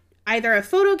either a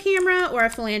photo camera or a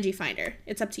phalange finder.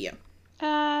 It's up to you.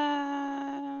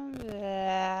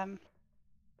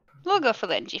 We'll go for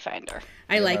Lengy Finder.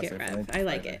 I Yeah, like I it, said Rev. phalange I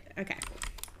like finder. it. Okay.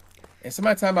 And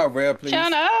somebody talking about rare, please.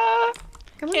 Shana!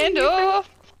 Come on, Candle!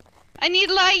 I need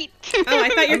light! Oh, I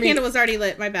thought your I mean- candle was already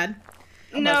lit. My bad.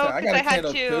 I'm about to No, say, I because got a I had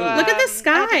candle to. too. Look at the I had to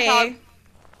sky. talk-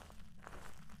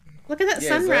 Look at that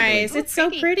Yeah, it's sunrise. ugly. It's so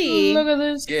Pretty. pretty. Look at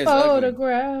this Yeah, it's ugly.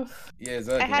 photograph. Yeah, it's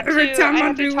I ugly. had Every to, time I I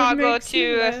had do to it toggle makes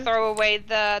you to laugh. throw away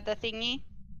the thingy.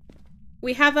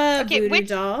 We have a Okay, voodoo which-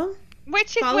 doll.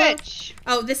 Which is Follow. which?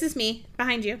 Oh, this is me.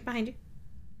 Behind you. Behind you.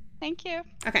 Thank you.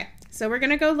 Okay. So we're going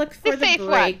to go look for The the safe one.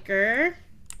 breaker.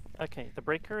 Okay, the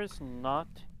breaker is not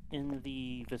in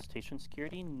the visitation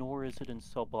security, nor is it in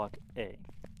cell block A.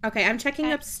 Okay, I'm checking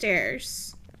Okay.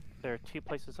 upstairs. There are 2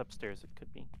 places upstairs it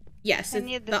could be. Yes, I it's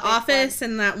need the the safe office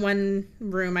and that one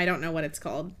room. I don't know what it's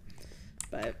called.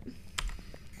 But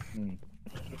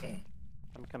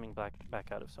I'm coming back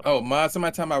out of cell Oh, Ma,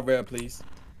 somebody talking about rare, please.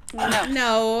 No.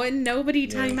 no, nobody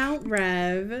Yes. time out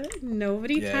Rev.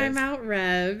 Nobody Yes. time out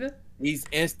Rev. He's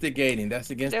instigating. That's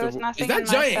against There the was rules. nothing Is that in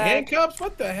my giant bag. handcuffs?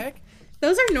 What the heck?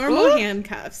 Those are normal Ooh.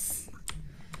 handcuffs.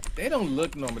 They don't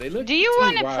look normal. They look Do you too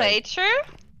want to wide. play, True?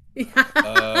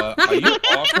 Are you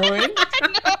offering?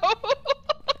 No.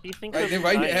 Do you think Right, those then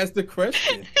why you giant- ask the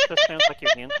question? That sounds like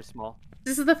your hands are small.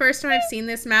 This is the first time I've seen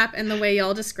this map, and the way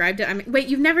y'all described it. I mean, wait,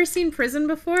 you've never seen prison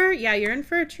before? Yeah, you're in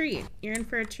for a treat. You're in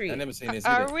for a treat. I never seen this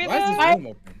Are either. we Why is this though? room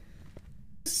open?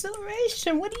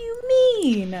 Acceleration. What do you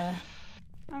mean?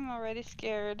 I'm already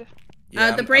scared. Yeah,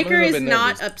 The I'm a breaker little is bit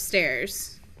not nervous.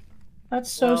 upstairs.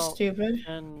 That's so Well, stupid.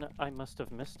 And I must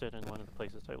have missed it in one of the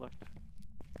places I looked.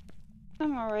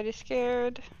 I'm already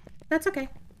scared. That's okay.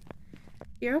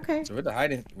 You're okay. So where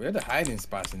the hiding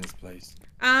spots in this place?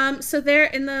 So there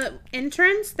in the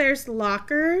entrance, there's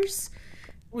lockers,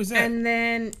 Who is that? and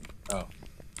then Oh.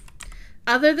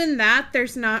 other than that,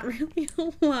 there's not really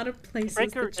a lot of places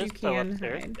Breaker that you is still can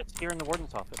upstairs. hide. It's here in the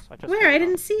warden's office. I just Where? turned I it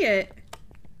didn't on. see it.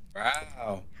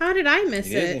 Wow. How did I miss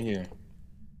It is in it? here.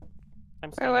 I'm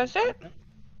Where standing was it? right there.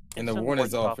 In It's the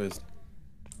warden's office.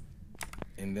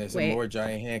 And there's some Wait. more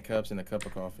giant handcuffs and a cup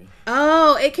of coffee.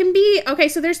 Oh, it can be okay.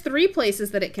 So there's 3 places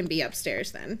that it can be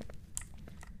upstairs. Then.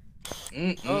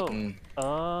 Mm-mm-mm.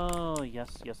 Oh, yes,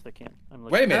 they can. I'm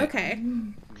looking. Wait a minute. Okay.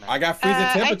 I got freezing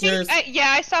temperatures. Yeah,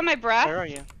 I saw my breath. Where are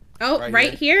you? Oh, Right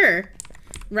right here,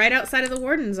 right outside of the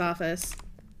warden's office.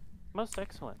 Most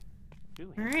excellent.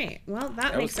 Ooh, All right. Well, that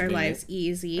That makes was our convenient. lives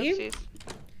easy. Oopsies.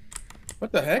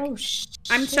 What the heck? Oh shit.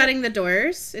 I'm shutting the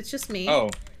doors. It's just me. Oh.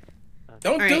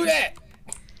 Don't All do right.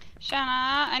 that.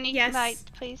 Shana, I need Yes. light,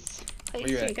 please. Where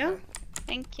Please. you There at? you go.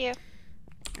 Thank you.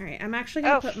 All right. I'm actually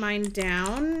gonna Oh. put mine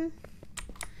down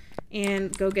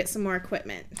and go get some more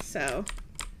equipment. So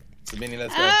So Benny,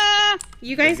 let's go. Ah!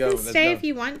 you guys go, can let's stay go. if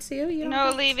you want to. You don't No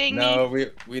have to. leaving No, me.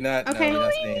 we not. Okay. No, we're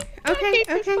not staying. I Okay. hate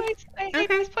this Okay. place. I hate Okay.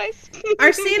 this place.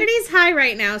 Our sanity's high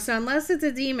right now, so unless it's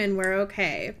a demon, we're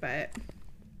okay. But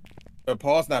But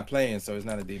Paul's not playing, so it's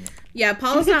not a demon. yeah,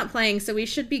 Paul's not playing, so we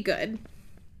should be good.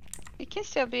 It can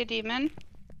still be a demon.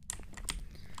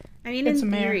 I mean, It's in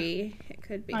a mare. theory, it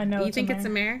could be. I know You it's a think it's a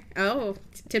mare? Oh,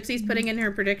 Tipsy's putting in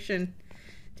her prediction.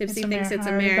 Tipsy thinks it's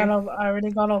a mare. I already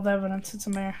got all the evidence. It's a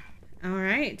mare. All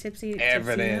right, Tipsy.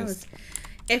 Evidence. Tipsy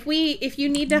knows. If you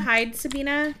need to hide,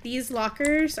 Sabina, these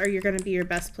lockers are going to be your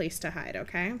best place to hide.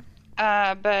 Okay.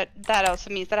 But that also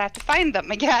means that I have to find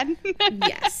them again.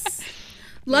 Yes.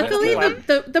 Luckily, Drop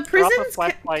the prison's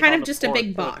flashlight kind on of the just a floor big so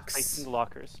it's box. facing the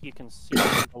lockers. You can see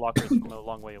the lockers from a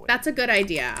long way away. That's a good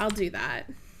idea. I'll do that.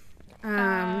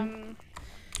 All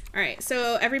right.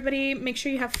 So everybody, make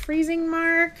sure you have freezing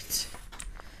marked.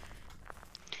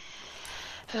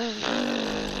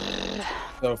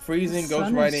 So freezing, The ghost sun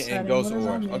is writing, and setting. ghost What does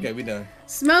that orbs. mean? Okay, we done.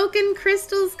 Smoke and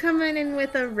Crystal's coming in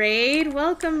with a raid.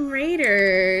 Welcome,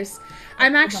 Raiders.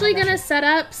 I'm actually going to set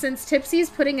up, since Tipsy's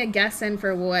putting a guess in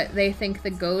for what they think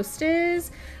the ghost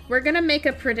is, we're going to make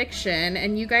a prediction,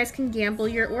 and you guys can gamble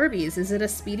your Orbeez. Is it a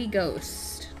speedy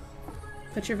ghost?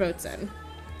 Put your votes in.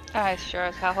 I sure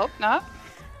as hell hope not.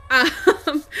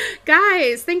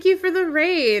 Guys, thank you for the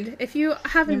raid. If you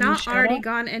have Give me a not shout already out.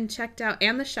 gone and checked out,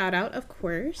 and the shout out, of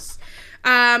course.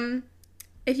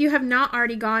 If you have not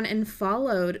already gone and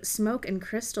followed Smoke and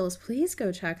Crystals, please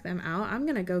go check them out. I'm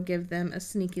gonna go give them a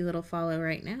sneaky little follow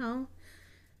right now.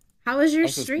 How was your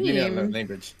Also, speaking of stream?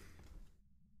 language.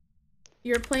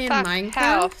 You're playing Fuck, Minecraft?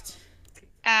 hell.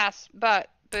 Ass, butt,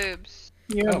 boobs.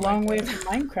 You're a Oh my long way God.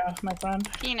 from Minecraft, my friend.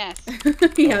 Penis.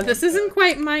 Yeah, Oh this my isn't God.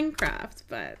 quite Minecraft,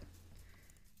 but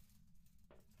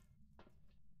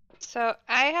So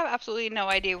I have absolutely no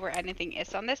idea where anything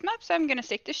is on this map, so I'm gonna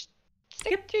stick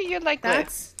Yep. to you like glue.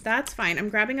 that's fine. I'm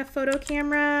grabbing a photo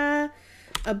camera,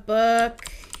 a book,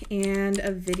 and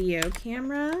a video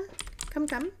camera. Come.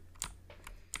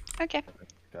 Okay.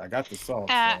 I got the salt.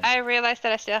 So. I realized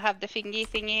that I still have the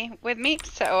thingy with me,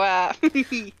 so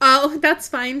Oh, that's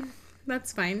fine.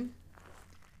 That's fine.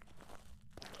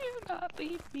 do not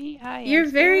leave me. I am You're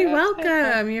very scared of Pepper.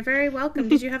 welcome. You're very welcome.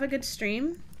 Did you have a good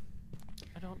stream?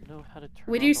 I don't know how to turn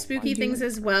We on do the spooky light. things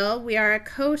as well. We are a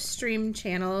co-stream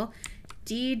channel.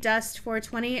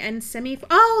 D-Dust420 and Semi.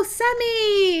 Oh,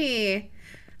 Semi!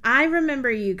 I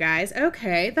remember you guys.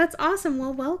 Okay, that's awesome.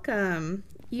 Well, welcome.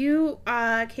 You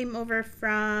came over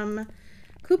from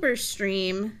Cooper's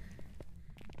stream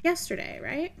yesterday,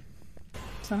 right?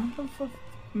 Son of a...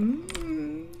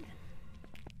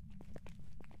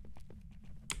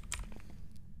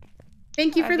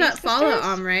 Thank you Are for that these follow,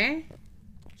 sisters? Omre.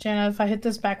 Jana, if I hit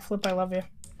this backflip, I love you.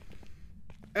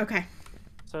 Okay.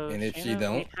 So, And if she Shana, we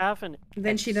don't? have an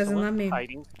Then she doesn't excellent love me.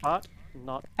 hiding spot,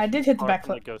 not I did hit the far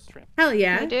from the backflip. ghost room. Hell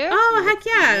yeah. You do? Oh, heck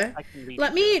yeah. I can lead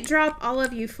Let you to me it. drop all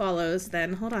of you follows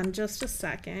then. Hold on just a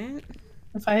second.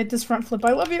 If I hit this front flip,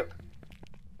 I love you.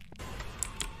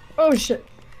 Oh shit.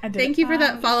 I did Thank it. you for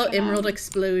that I'm follow, just gonna- Emerald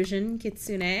Explosion,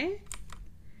 Kitsune.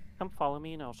 Come follow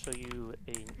me and I'll show you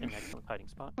an excellent hiding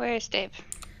spot. Where is Dave?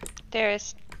 There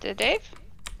is the Dave.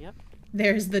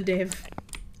 There's the Dave.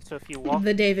 So if you walk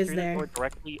The Dave is through the there. door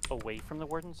directly away from the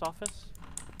warden's office,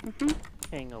 Mm-hmm.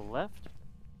 hang a left,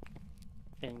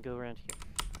 and go around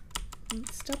here.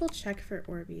 Let's double check for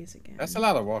Orbeez again. That's a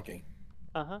lot of walking.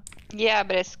 Uh-huh. Yeah,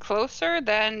 but it's closer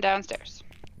than downstairs.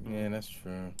 Yeah, that's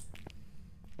true.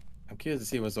 I'm curious to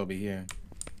see what's over here.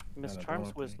 Miss Not a Charms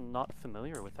door was not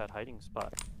familiar with that hiding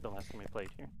spot the last time we played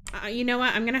here. You know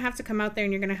what? I'm gonna have to come out there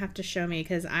and you're gonna have to show me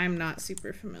because I'm not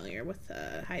super familiar with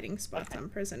hiding spots on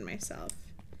prison myself.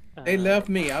 They Uh, left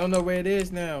me. I don't know where it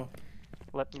is now.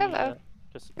 Let me Hello.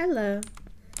 just Hello.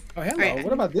 Oh, hello. Alright.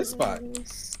 What about this spot?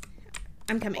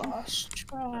 I'm coming. Lost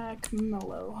track,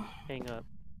 mellow. hang up.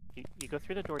 You go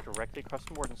through the door directly across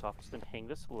from warden's office, then hang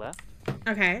this left,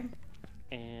 Okay.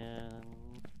 and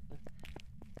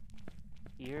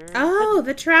you're Oh,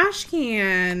 the trash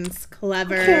cans. I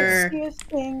Clever. can't see a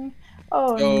thing.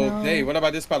 Oh So, no. hey, what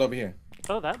about this spot over here?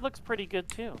 Oh, that looks pretty good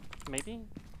too. Maybe.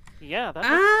 Yeah, that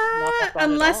looks not that bad at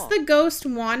Unless all. the ghost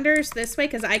wanders this way,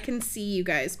 because I can see you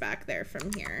guys back there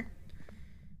from here.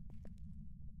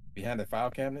 Behind the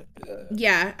file cabinet?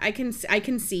 Yeah, I can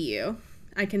see you.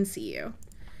 I can see you.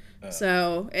 Uh.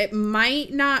 So it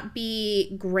might not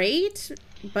be great,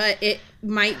 but it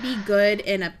might be good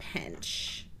in a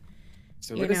pinch.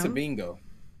 So You where does know? Sabine go?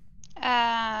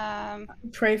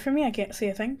 Pray for me. I can't see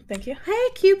a thing. Thank you. Hey,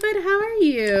 Cupid, how are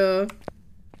you?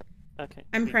 Okay.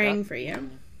 I'm we praying got for you.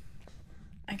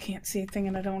 I can't see a thing,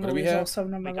 and I don't What want do to we lose have? all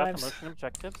 7 of We my got the lives. motion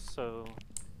objectives, so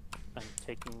I'm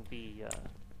taking the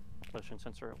motion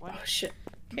sensor away. Oh shit.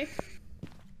 Okay.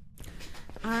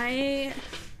 I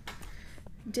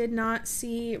did not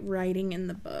see writing in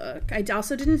the book. I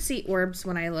also didn't see orbs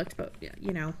when I looked, but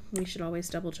you know, we should always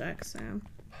double check, so.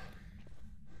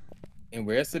 And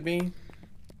where's Sabine?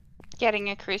 Getting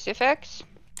a crucifix.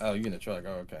 Oh, you in the truck.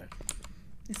 Oh, okay.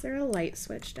 Is there a light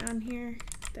switch down here?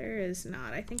 There is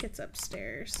not. I think it's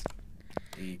upstairs.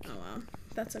 Eek. Oh well,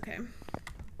 that's okay.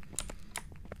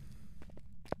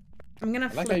 I'm gonna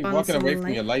I like flip how you're on walking some away from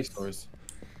your lights. light source.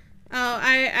 Oh,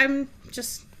 I'm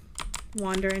just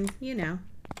wandering, you know.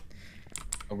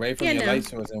 Away from Yeah, your no. light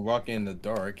source and walking in the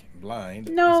dark, blind.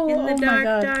 No. In the Oh my dark,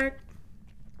 god. dark.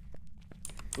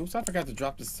 Oops, I forgot to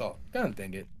drop the salt. God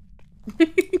dang it.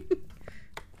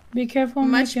 Be careful.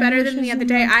 Much making better than the wishes other in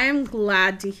day. the- I am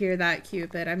glad to hear that,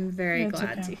 Cupid. I'm very That's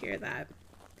glad okay. to hear that.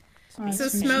 Oh, So,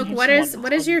 it's Smoke, making what me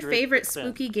is your 100%. favorite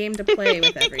spooky game to play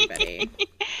with everybody?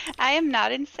 I am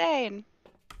not insane.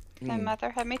 My Hmm. mother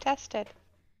had me tested.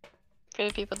 For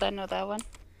the people that know that one.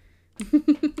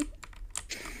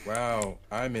 Wow,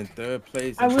 I'm in third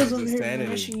place I in was terms over of here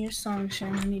sanity. wishing your song,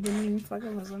 Shannon. You didn't even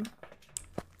fucking listen.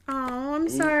 Oh, I'm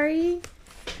sorry.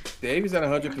 Davy's at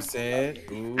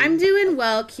 100%. Ooh. I'm doing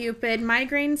well, Cupid.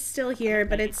 Migraine's still here,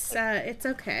 but it's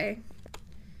okay.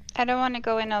 I don't want to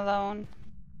go in alone.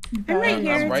 I'm right Bye.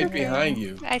 here. I'm it's right okay. behind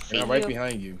you. I see And I'm right you.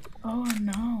 behind you. Oh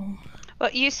no. Well,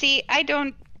 you see, I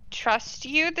don't trust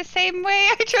you the same way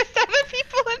I trust other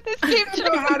people in this game. I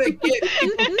don't know how to get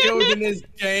people killed in this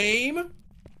game.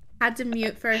 Had to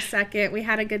mute for a second. We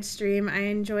had a good stream. I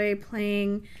enjoy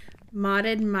playing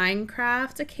modded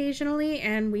Minecraft occasionally,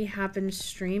 and we have been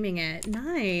streaming it.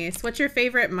 Nice. What's your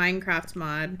favorite Minecraft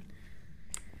mod?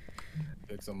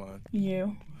 Pixel mod.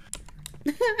 You.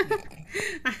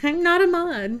 I'm not a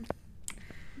mod.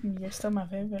 You're still my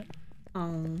favorite.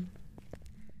 Oh.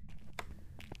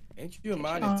 Ain't you a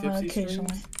mod in Tipsy Occasionally.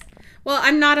 Streams? Well,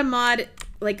 I'm not a mod,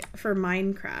 like, for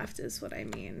Minecraft is what I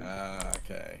mean.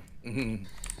 Okay.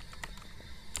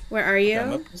 Where are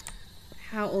you?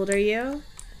 How old are you?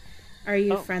 Are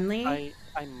you friendly?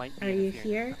 I might be Are you interfering.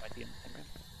 here? I might be interfering.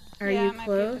 Are Yeah, you it might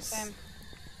be the close? same.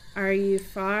 Are you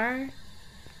far?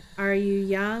 Are you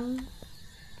young?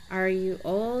 Are you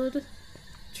old?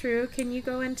 True, can you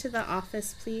go into the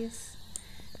office, please?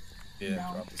 Yeah, No.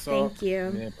 drop this off. Thank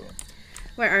you. Yeah, boom.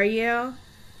 Where are you?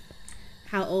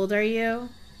 How old are you?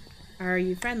 Are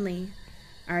you friendly?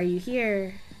 Are you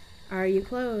here? Are you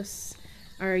close?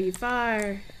 Are you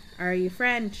far? Are you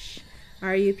French?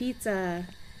 Are you pizza?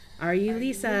 Are you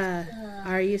Lisa?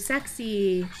 Are you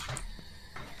sexy?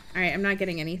 Alright, I'm not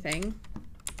getting anything.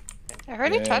 I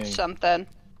heard it touch Dang. something.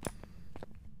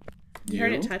 You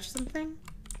heard it touch something?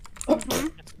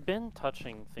 It's been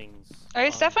touching things.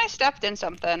 It's on definitely stepped in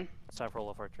something. several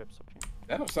of our trips up here.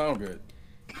 That don't sound good.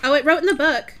 Oh, it wrote in the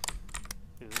book.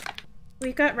 Ooh.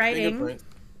 We got writing. Fingerprints.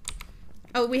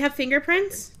 Oh, we have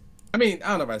fingerprints? I mean, I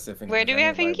don't know if I said fingerprints. Where do we I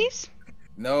have meant writing. fingies?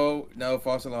 No,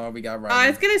 false alarm. We got Oh, I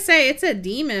was writing. gonna say it's a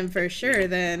demon for sure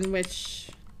then, which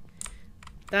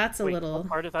that's a Wait, little what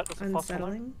part of that was a false alarm?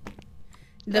 unsettling.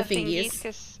 The fingies.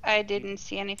 Because I didn't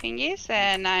see any fingies,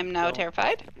 and I'm now Don't-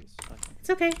 terrified. Okay. It's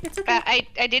okay. It's okay.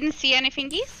 I didn't see any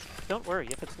fingies. Don't worry,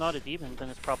 if it's not a demon, then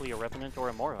it's probably a revenant or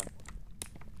a moron.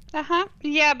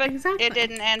 Yeah, but Exactly. it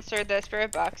didn't answer the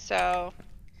spirit box, so.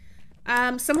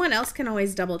 Someone else can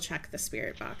always double check the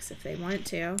spirit box if they want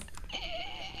to.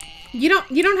 You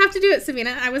don't have to do it,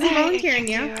 Sabina. I wasn't volunteering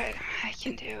you. I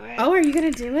can do it. Oh, are you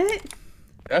gonna do it?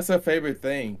 That's her favorite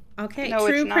thing. Okay. No,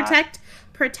 True. it's not.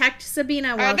 Protect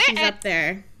Sabina while there she's a- up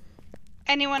there.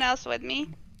 Anyone else with me?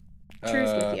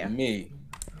 True's with you. Me.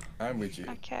 I'm with you.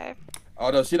 Okay.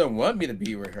 Although she don't want me to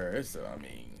be with her, so I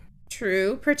mean.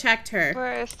 True. Protect her.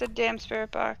 Where is the damn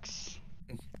spirit box?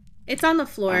 It's on the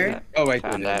floor. Oh wait,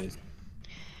 Found there it it. is.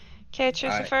 Okay,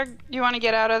 Christopher, you want to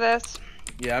get out of this?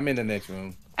 Yeah, I'm in the next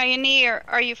room. Are you near?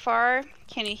 Are you far?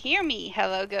 Can you hear me?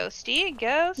 Hello, Ghosty.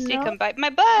 Ghosty, No. come bite my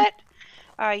butt.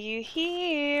 Are you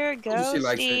here, she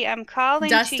likes Ghosty? it. I'm calling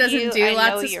Dust to doesn't you. do I lots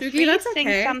know of you're spooky, that's freezing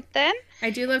okay. something. I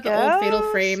do love the old Fatal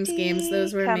Frames games.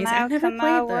 Those were Ghosty, amazing. come I've never out,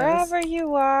 played those. wherever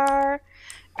you are.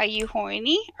 Are you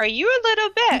horny? Are you a little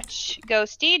bitch?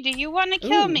 Ghosty, do you want to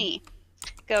kill Ooh. me?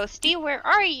 Ghosty, where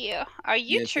are you? Are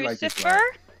you Yeah, she likes this Trucifer?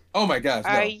 Oh my gosh,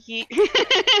 Are no. you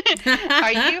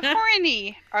Are you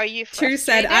horny? Are you True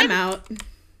said, frustrated? I'm out.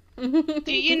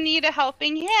 Do you need a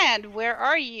helping hand? Where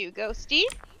are you, Ghosty?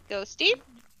 Ghosty?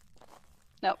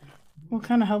 What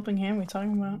kind of helping hand we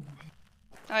talking about?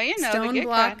 Oh, you know the Stone good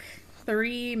Block kind.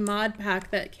 3 mod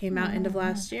pack that came out end of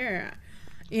last year.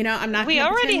 You know, I'm not We gonna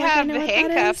already pretend like I have know the what that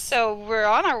handcuffs, is, so we're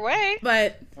on our way.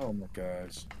 but Oh my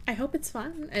gosh. I hope it's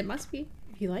fun. It must be,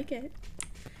 if you like it.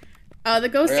 The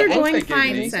ghosts Well, are once going they get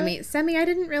fine, me- Semi. Semi, I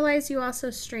didn't realize you also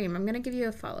stream. I'm gonna give you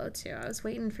a follow too. I was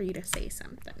waiting for you to say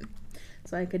something,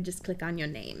 so I could just click on your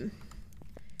name.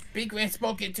 Big man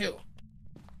spoken too.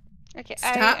 Okay,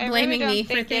 Stop I blaming really me don't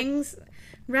for think things.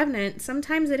 Revenant,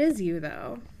 sometimes it is you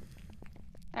though.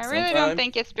 I really don't Sometimes.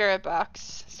 think it's Spirit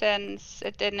Box, since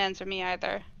it didn't answer me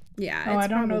either. Yeah, Oh, it's I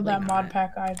don't know probably that mod not.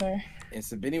 pack either. And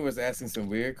Sabini was asking some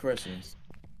weird questions.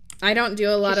 I don't do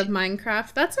a lot of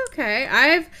Minecraft. That's okay.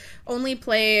 I've only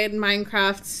played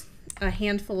Minecraft a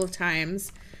handful of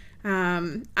times.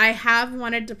 I have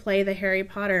wanted to play the Harry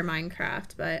Potter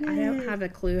Minecraft, but I don't have a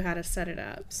clue how to set it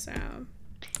up, so...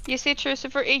 You see,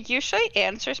 Trucifer, it usually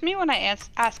answers me when I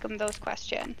ask him those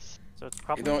questions. So it's You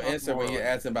probably don't not answer when moral. you're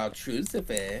asking about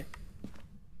Trucifer.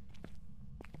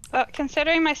 But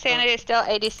considering my sanity is still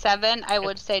 87, I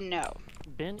would say no.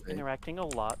 Been interacting a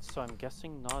lot, so I'm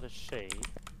guessing not a shade.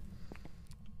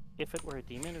 If it were a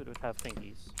demon, it would have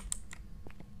thingies.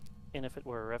 And if it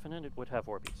were a revenant, it would have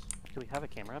orbies. Do we have a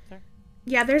camera up there?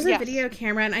 Yeah, there's a Yes. video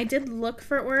camera, and I did look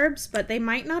for orbs, but they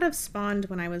might not have spawned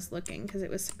when I was looking, because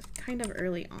it was kind of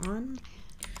early on.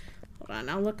 Hold on,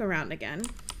 I'll look around again.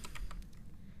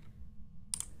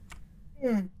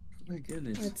 My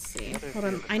goodness. Let's see. Another Hold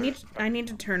on. video I need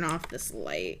to turn off this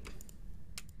light.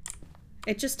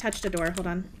 It just touched a door. Hold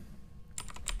on.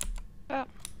 Oh.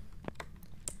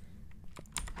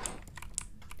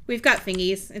 We've got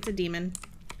thingies. It's a demon.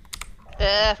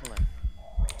 Ugh.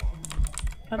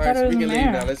 I Alright, thought so it we was can in leave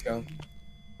now. there. Let's go.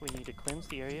 We need to cleanse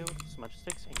the area with smudge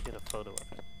sticks and get a photo of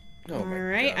it. Oh All my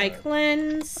right, I God.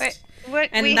 cleansed. Wait, what?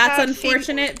 And we that's have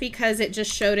unfortunate because it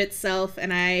just showed itself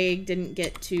and I didn't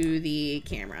get to the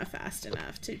camera fast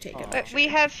enough to take a Aw. picture. We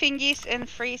have fingies in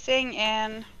freezing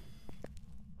and.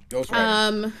 Ghost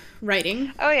writing.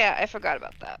 Writing. Oh yeah, I forgot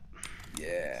about that.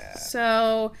 Yeah.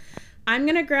 So I'm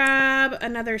gonna grab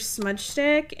another smudge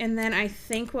stick, and then I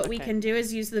think what we Okay. can do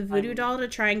is use the voodoo doll to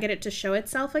try and get it to show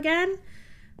itself again.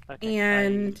 Okay,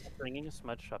 And- I'm bringing a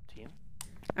smudge shop to you.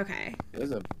 Okay.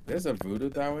 There's a voodoo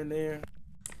doll in there.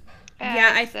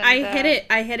 Yeah, It's in I the- hid it.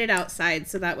 I hid it outside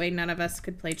so that way none of us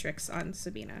could play tricks on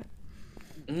Sabina.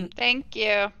 Thank you.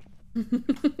 I don't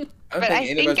But think I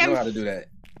any of us think know I'm- how to do that.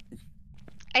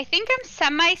 I think I'm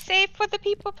semi-safe with the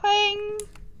people playing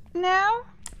now.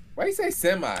 Why you say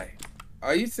semi?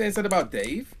 Are you saying something about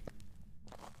Dave?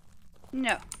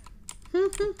 No.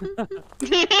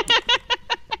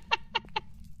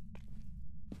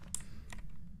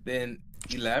 Then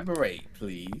elaborate,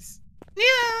 please.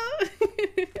 Yeah.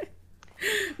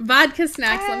 Vodka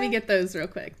snacks. Let me get those real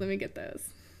quick. Let me get those.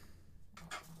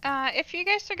 If you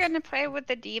guys are gonna play with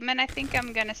the demon, I think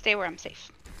I'm gonna stay where I'm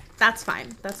safe. That's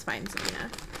fine. That's fine, Sabina.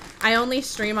 I only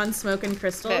stream on Smoke and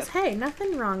Crystals. Hey,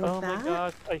 nothing wrong with Oh that. my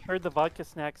god, I heard the vodka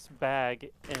snacks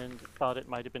bag and thought it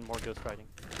might have been more ghostwriting.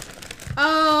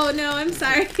 Oh, no, I'm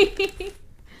sorry.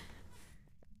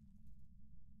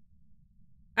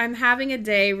 I'm having a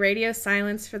day, radio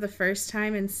silence for the first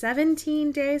time in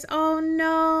 17 days. Oh,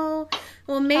 no.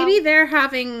 Well, maybe they're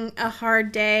having a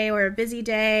hard day or a busy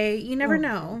day. You never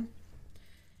know.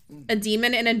 A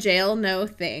demon in a jail? No,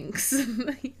 thanks.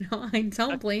 I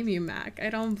don't blame you, Mac. I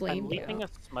don't blame I'm you. leaving a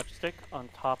smudge stick on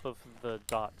top of the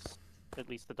dots. At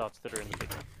least the dots that are in the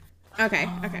picture. Okay,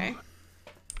 okay.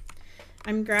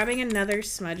 I'm grabbing another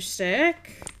smudge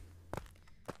stick.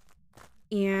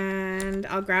 And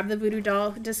I'll grab the voodoo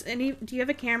doll. Do you have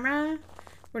a camera?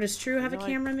 Or does True have a No,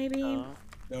 camera, maybe?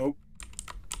 Nope.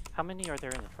 How many are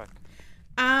there in the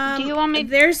truck? Do you want me-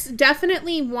 There's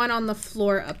definitely one on the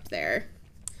floor up there.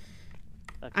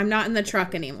 Okay. I'm not in the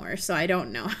truck anymore, so I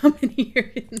don't know how many are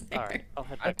in there. Alright, I'll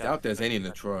head I back doubt out. there's any in the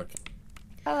truck.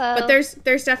 Hello. But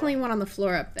there's definitely one on the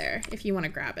floor up there if you want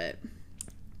to grab it.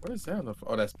 What is that on the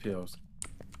Oh, that's pills.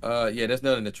 Yeah, there's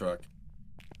none in the truck.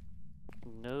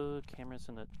 No cameras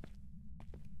in the...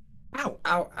 Ow,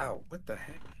 ow, ow. What the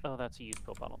heck? Oh, that's a used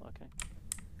pill bottle, okay.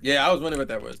 Yeah, I was wondering what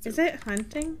that was, too. Is it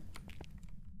hunting?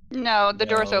 No, the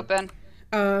door's No. open.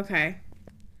 Oh, okay.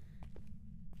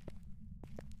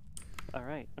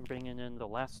 Alright, I'm bringing in the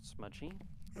last smudgy.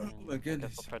 Oh and my I guess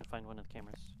goodness. I'll try to find one of the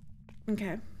cameras.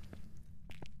 Okay.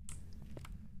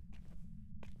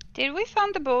 Did we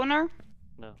find the boner?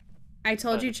 No. I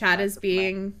told you it's chat not is the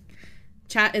being...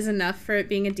 Chat is enough for it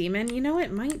being a demon. You know,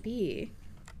 it might be.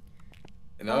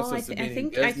 And also, I Sabine,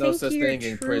 think there's no such you're thing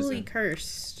in truly prison.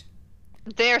 cursed.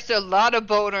 There's a lot of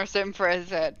boners in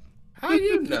prison. How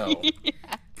you know?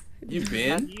 You How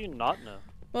been? do you not know?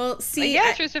 Well, see,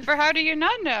 Yeah, Christopher, how do you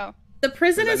not know? the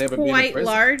prison Because is I've never been in quite prison.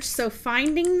 large, so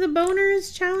finding the boner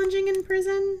is challenging in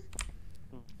prison.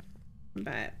 Hmm.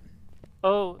 But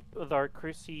Oh, our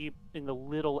Chrissy in the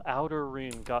little outer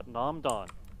room got nommed on.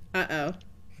 uh-oh.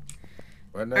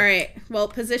 What now? All right. Well,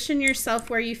 position yourself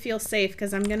where you feel safe,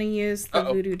 because I'm gonna use the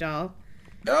Uh-oh. voodoo doll.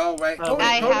 No, wait. Oh, Hold wait,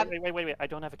 I it, hold have- it. wait. I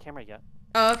don't have a camera yet.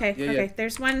 Oh, okay. Yeah, okay. yeah.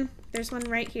 There's one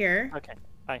right here. Okay,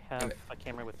 I have a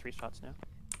camera with 3 shots now.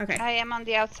 Okay. I am on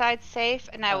the outside safe,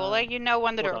 and I will let you know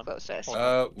when the hold door on. closes.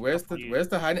 Hold Where's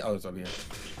the hiding? Oh, it's over here.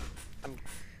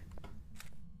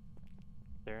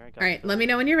 There, I got All right. the- Let me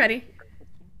know when you're ready.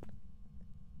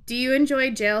 Do you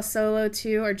enjoy jail solo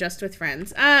too, or just with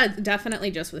friends?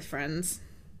 Definitely just with friends.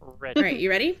 Ready. All right. You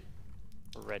ready?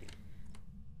 Ready.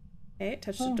 Okay.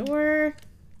 Touch the door.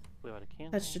 Blew out a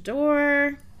candle. Touch the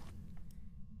door.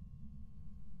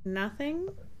 Nothing.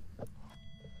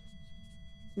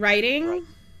 Writing. Right.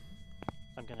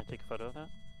 I'm gonna take a photo of that.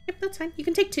 Yep, that's fine. You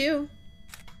can take 2.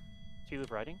 2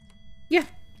 with writing? Yeah.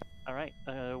 Alright,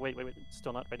 wait. It's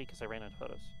still not ready because I ran out of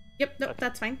photos. Yep, nope, Okay.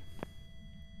 that's fine.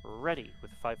 Ready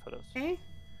with 5 photos. Okay.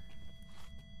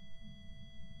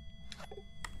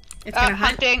 It's gonna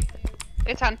hunt. Hunting.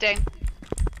 It's hunting.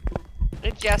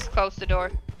 It just closed the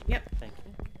door. Yep. Thank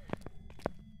you.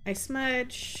 I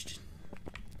smudged.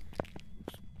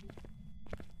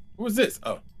 Who is this?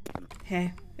 Oh.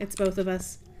 Hey, it's both of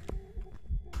us.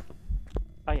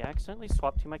 I accidentally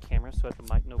swapped to my camera so it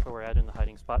might know where we're at in the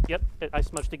hiding spot. Yep, I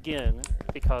smudged again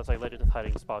because I let it in the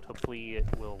hiding spot. Hopefully it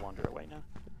will wander away now.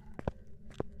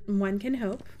 One can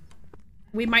hope.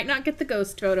 We might not get the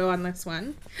ghost photo on this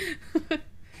one.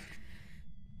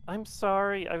 I'm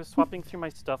sorry. I was swapping through my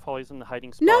stuff while I was in the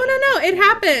hiding spot. No, and it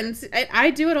happens. I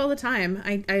do it all the time.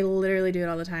 I literally do it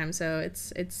all the time. So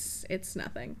it's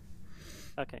nothing.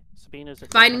 Okay, Sabine, is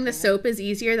it Finding the nothing soap is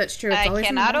easier. That's true. It's I always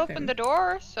cannot in the open the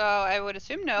door, so I would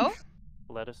assume no. yet?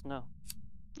 Let us know.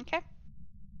 Okay.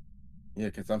 Yeah,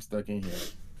 because I'm stuck in here.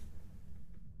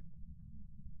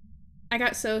 I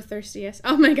got so thirsty. Yes.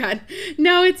 Oh my god.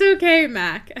 No, it's okay,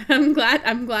 Mac. I'm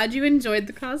glad you enjoyed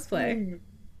the cosplay.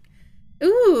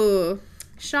 Ooh.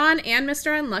 Sean and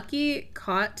Mr. Unlucky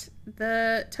caught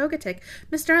the Togetic.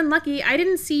 Mr. Unlucky, I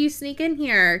didn't see you sneak in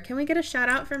here. Can we get a shout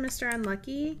out for Mr.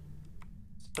 Unlucky?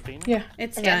 Sabine? Yeah.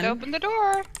 It's Can't done. open the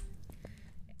door.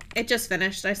 It just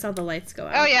finished. I saw the lights go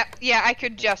out. Oh yeah, I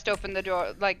could just open the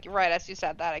door. Like right as you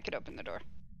said that, I could open the door.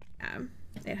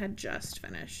 It had just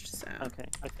finished, so. Okay,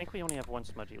 I think we only have one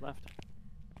smudgy left.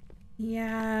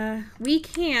 Yeah, we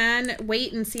can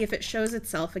wait and see if it shows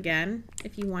itself again,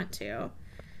 if you want to.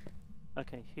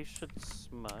 Okay, he should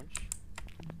smudge.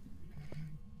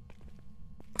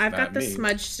 I've Not got the me.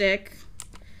 smudge stick.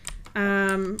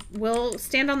 We'll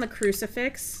stand on the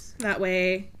crucifix. That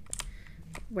way,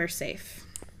 we're safe.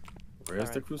 Where's the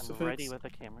Alright, crucifix? I'm ready with a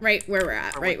camera. Right where we're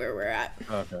at. Or Right wait. where we're at.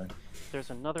 Okay. There's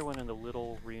another one in the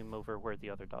little room over where the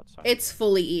other dots are. It's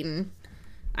fully eaten.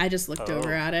 I just looked Oh.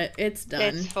 over at it. It's done.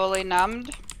 It's fully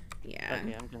numbed. Yeah.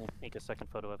 Okay, I'm gonna take a second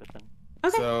photo of it then.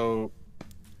 Okay. So,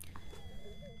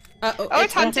 Uh-oh, Oh,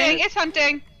 it's hunting. It's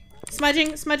hunting.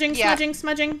 Smudging, smudging, Yeah. smudging,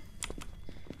 smudging.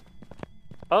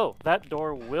 Oh, that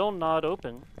door will not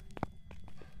open.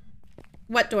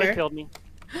 What door? It killed me.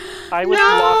 I was No!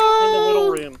 locked in the little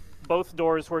room. Both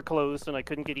doors were closed and I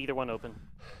couldn't get either one open.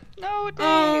 No, Dave.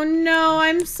 Oh no,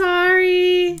 I'm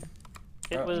sorry.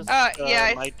 It was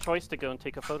yeah, my choice to go and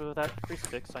take a photo of that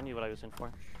crucifix. I knew what I was in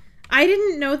for. I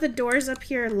didn't know the doors up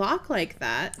here lock like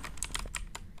that.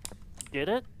 Did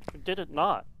it? Or did it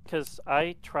not? Because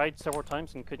I tried several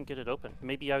times and couldn't get it open.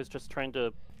 Maybe I was just trying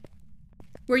to...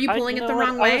 Were you pulling you it know the what?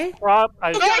 wrong way? I was probably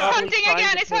it's hunting trying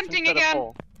again, to it's push hunting instead of again.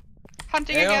 pull.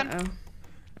 Hunting Yeah. again. Oh.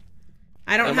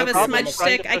 I don't I'm have a okay. smudge I'm trying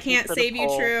stick. to I push can't instead of save you,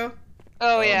 pull. True.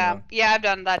 Oh Oh, yeah. no. Yeah, I've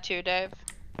done that too, Dave.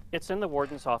 It's in the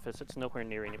warden's office. It's nowhere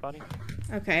near anybody.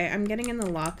 Okay, I'm getting in the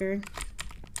locker.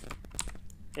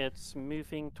 It's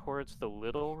moving towards the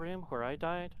little room where I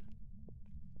died.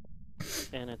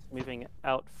 And it's moving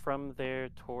out from there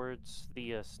towards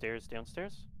the stairs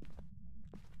downstairs.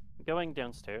 Going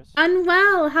downstairs.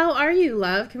 Unwell, how are you,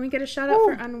 love? Can we get a shout out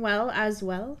for Unwell as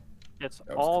well? It's That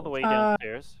was all cool. the way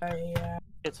downstairs. Yeah.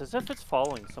 It's as if it's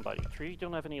following somebody. Tree, you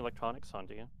don't have any electronics on,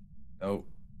 do you? oh,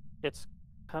 It's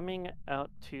coming out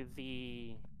to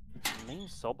the main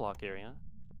cell block area.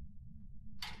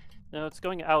 No, it's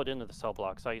going out into the cell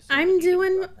blocks. I assume I'm that you didn't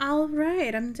doing grab it. all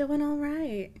right. I'm doing all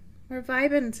right. We're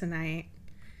vibing tonight.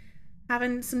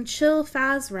 Having some chill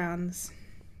Phas rounds.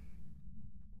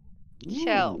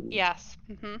 Chill. Ooh. Yes.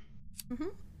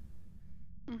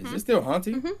 Is it still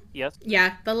hunting? Yes.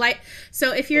 Yeah, the light.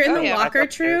 So if you're in Oh, the yeah. locker, Back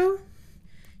upstairs. True,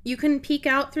 you can peek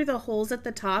out through the holes at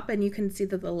the top and you can see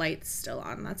that the light's still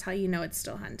on. That's how you know it's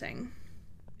still hunting.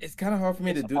 It's kind of hard for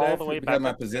me to It's do all that the way because of back my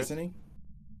upstairs. positioning.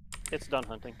 It's done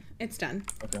hunting. It's done.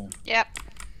 Okay. Yep.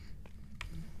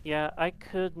 Yeah, I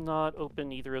could not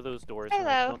open either of those doors, and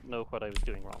I Hello. don't know what I was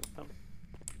doing wrong with them.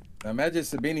 Now imagine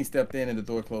Sabini stepped in and the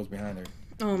door closed behind her.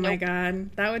 Oh my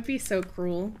god. That would be so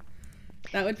cruel.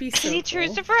 That would be so See, cruel.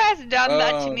 Trucifer has done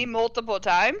that to me multiple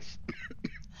times.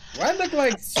 Why it look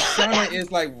like Shana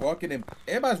is like walking in?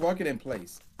 Everybody's walking in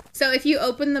place. So if you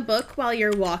open the book while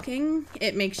you're walking,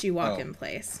 it makes you walk Oh. in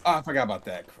place. Oh, I forgot about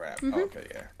that crap. Okay,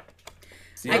 yeah.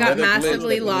 See, I got another glitch massively that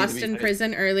we need to lost be in fixed.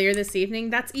 prison earlier this evening.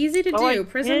 That's easy to I do.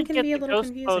 Prison did can get be a the little ghost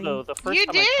confusing. photo the first You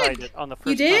time I tried did! it on the first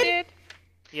You time. did?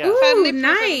 Yeah. Ooh, Family proof of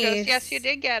nice. ghost. Yes, you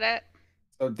did get it.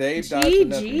 So Dave died for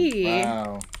nothing. GG.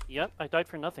 Wow. Yep, I died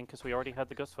for nothing because we already had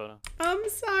the ghost photo. I'm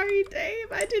sorry,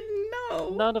 Dave. I didn't know.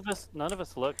 None of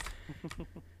us looked.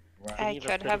 Wow. I Neither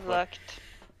could could have have looked.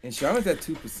 And Shana's at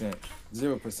 2%,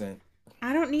 0%.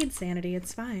 I don't need sanity.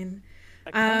 It's fine.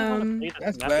 I kind of want to play this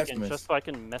That's map again blasphemous. just so I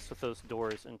can mess with those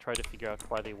doors and try to figure out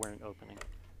why they weren't opening.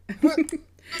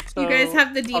 You guys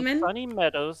have the on demon? Sunny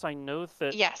Meadows, I know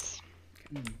that. Yes.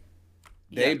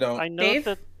 Dave don't. I know Dave?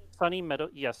 that Sunny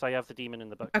Meadows. Yes, I have the demon in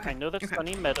the book. Okay, I know that okay.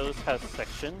 Sunny Meadows has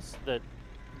sections that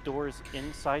doors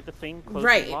inside the thing close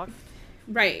Right. and lock.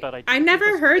 Right. But I I didn't never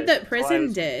think this heard did, that so I prison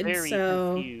was did, very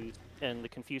so confused, and the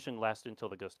confusion lasted until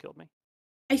the ghost killed me.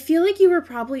 I feel like you were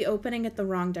probably opening it the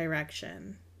wrong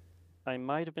direction. I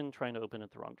might have been trying to open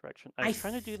it the wrong direction. I I was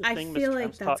trying to do the I thing Miss feel like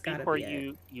Trans that's taught me, gotta where be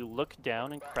it. you look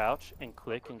down and crouch and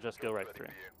click and just go right through.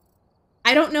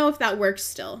 I don't know if that works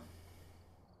still.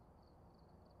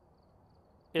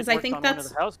 It I worked think on one that's-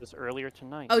 of the houses earlier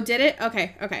tonight. Oh, did it?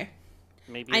 Okay, okay.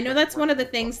 Maybe I it know doesn't that's one work of the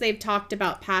on things they've talked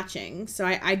about patching, so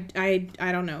I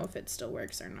don't know if it still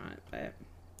works or not, but...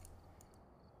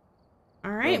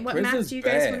 Alright, Bro, what maps prison's do you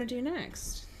guys bad. want to do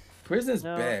next? Prison's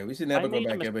No, bad. We should I never go made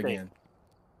a back ever mistake. again.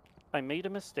 I made a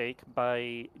mistake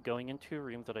by going into a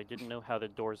room that I didn't know how the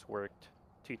doors worked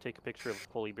to take a picture of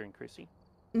Holy Bear and Chrissy.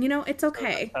 You know, it's So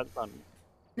okay. that's on me.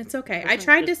 It's okay.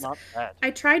 Prison is not bad. I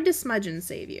tried to smudge and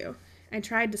save you. I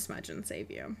tried to smudge and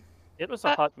save you. It was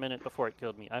a hot minute before it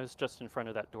killed me. I was just in front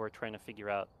of that door trying to figure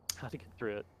out how to get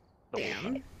through it. The whole Damn.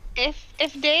 time.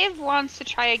 If Dave wants to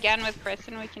try again with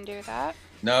prison, we can do that.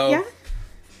 No. Yeah?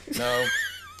 No.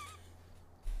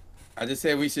 I just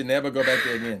said we should never go back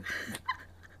there again.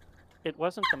 It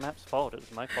wasn't the map's fault. It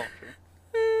was my fault, Drew.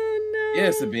 Oh, no. Yeah,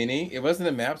 Sabini. It wasn't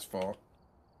the map's fault.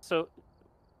 So,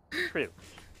 True.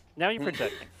 Now you're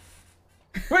projecting.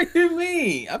 What do you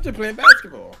mean? I'm just playing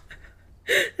basketball.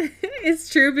 Is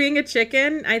True being a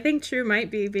chicken? I think True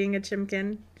might be being a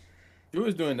chimkin. Drew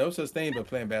is doing no such thing but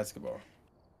playing basketball.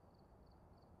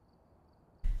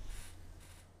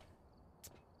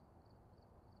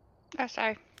 Oh,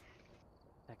 sorry.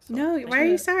 Excellent. No, why are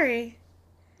you sorry?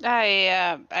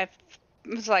 I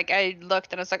was like, I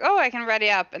looked and I was like, oh, I can ready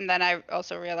up, and then I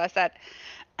also realized that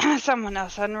someone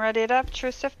else hadn't readied up.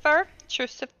 Trucifer.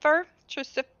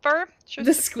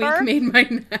 The squeak made my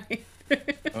night.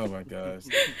 Oh my gosh.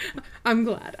 I'm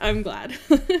glad. I'm glad.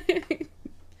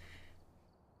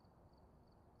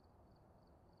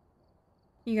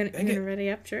 You gonna ready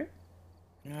up, True?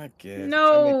 I guess.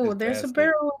 No, there's a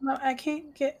barrel. No, I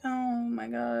can't get. Oh my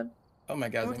god. Oh my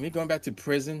gosh. Are we going back to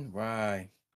prison? Why?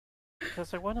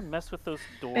 Because I want to mess with those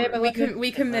doors. Hey, but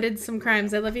We committed some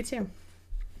crimes. I love you too.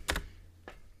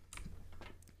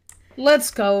 Let's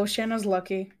go. Shanna's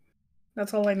lucky.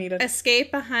 That's all I needed.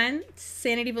 Escape a hunt,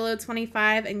 sanity below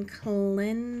 25, and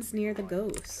cleanse near the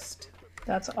ghost.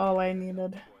 That's all I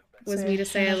needed. Was me to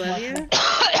say I love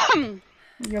you?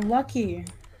 You're lucky.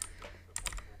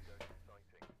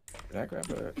 Did I grab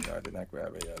a... No, I did not grab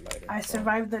a lighter. I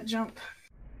survived that jump.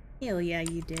 Hell yeah,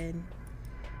 you did.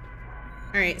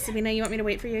 Alright, Sabina, you want me to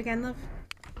wait for you again, love?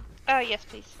 Yes,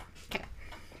 please. Okay.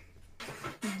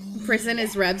 Prison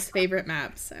is Reb's favorite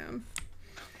map, so...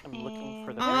 I'm looking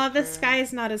for the Aw, the picture.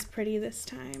 sky's not as pretty this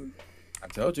time. I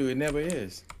told you it never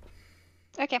is.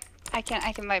 Okay, I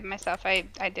can wipe myself. I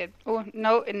did. Oh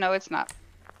no, it's not.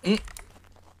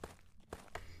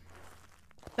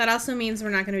 That also means we're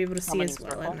not going to be able to see Summoning as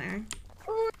well circle? in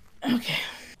there. Okay.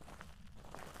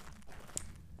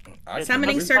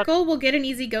 Summoning circle, we'll get an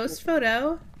easy ghost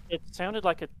photo. It sounded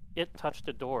like it touched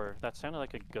a door. That sounded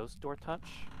like a ghost door touch.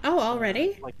 Oh,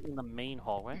 already? Like in the main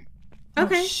hallway.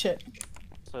 Okay. Oh, shit.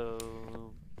 So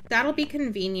That'll be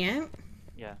convenient.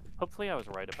 yeah, hopefully I was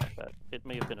right about that. It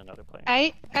may have been another player.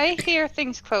 I hear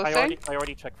things closer. I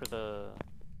already checked for the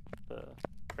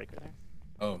breaker there.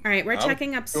 Oh. Alright, we're I'm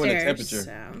checking doing the upstairs, temperature.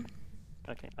 so...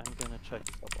 Okay, I'm gonna check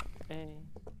cell block A.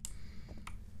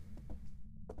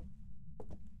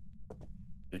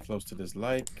 Get close to this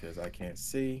light because I can't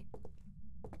see.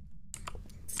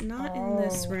 It's not in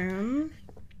this room.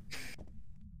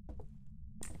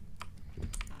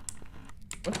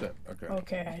 What the? Okay.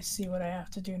 Okay, I see what I have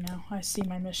to do now. I see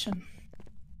my mission.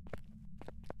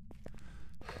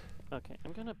 Okay,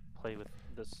 I'm gonna play with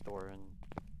this door and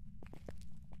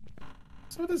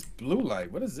So this blue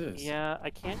light, what is this? yeah, I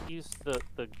can't use the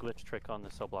glitch trick on the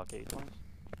cell block 8 ones.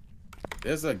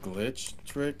 There's a glitch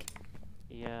trick.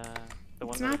 Yeah, the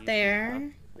one It's that I not used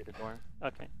there. to the door.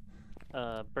 Okay.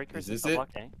 Breakers Is in this cell it? block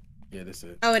A. Yeah, this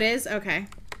is it. Oh, it is? Okay.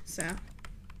 So,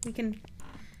 we can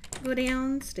go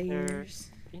downstairs.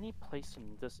 Any place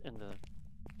in this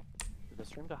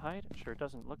room to hide? Sure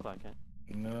doesn't look like it.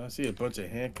 No, I see a bunch of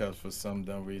handcuffs for some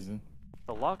dumb reason.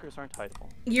 The lockers aren't hideable.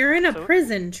 You're in a So-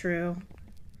 prison, True.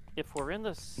 If we're in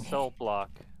the cell block,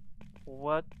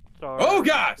 what are Oh,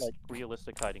 gosh! like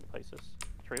realistic hiding places?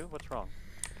 True? What's wrong?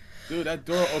 Dude, that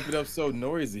door opened up so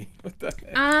noisy. What the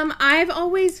heck? I've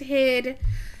always hid,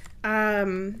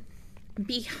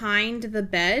 behind the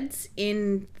beds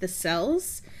in the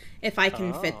cells, if I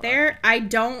can fit Oh, there. I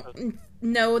don't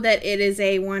know that it is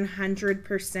a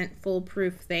 100%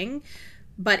 foolproof thing,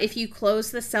 but if you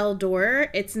close the cell door,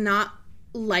 it's not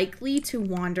likely to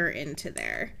wander into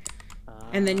there.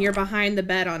 And then you're behind the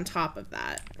bed on top of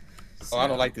that. Oh, I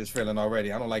don't like this feeling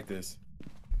already. I don't like this.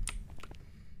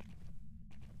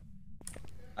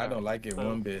 I don't like it So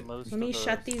one bit. most Let me of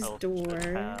shut those these cells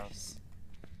should have- doors.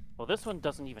 Well, this one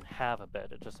doesn't even have a bed.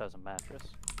 It just has a mattress.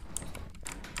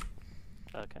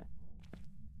 Okay.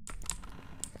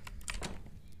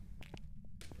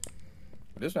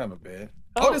 This one have a bed.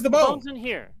 Oh, there's the bone. bone's in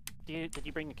here. Did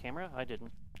you bring the camera? I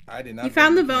didn't. I did not. You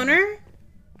found the bring boner?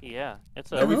 Yeah,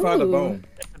 it's No, we found a bone.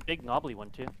 it's a big knobbly one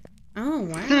too. Oh,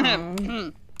 wow.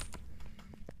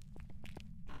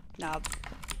 No.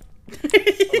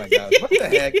 Oh my god, what the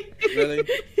heck? Really?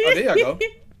 Oh, there y'all go.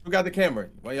 Who got the camera?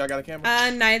 One of y'all got a camera?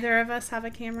 Neither of us have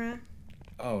a camera.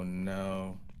 Oh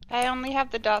no. I only have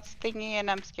the dots thingy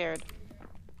and I'm scared.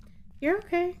 You're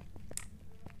okay.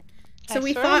 I So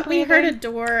we swear thought I'm we heard a bleeding.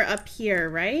 door up here,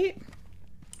 right?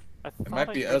 I thought might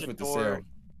I be heard us a with the door cell.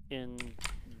 in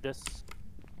this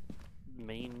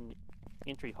main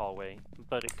entry hallway,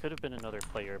 but it could have been another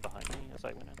player behind me as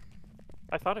I went in.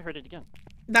 I thought I heard it again.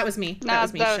 That was me. No, That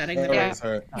was me that was- shutting the Oh, door. it's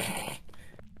her.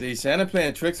 See, Shannon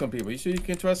playing tricks on people. You sure you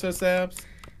can trust her, Sabs?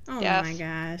 Oh Yes. my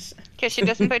gosh. Because she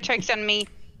doesn't put tricks on me.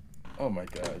 Oh my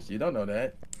gosh, you don't know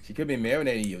that. She could be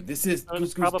marinating you. This is So Goose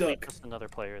it's Goose probably Duck. just another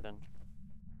player then.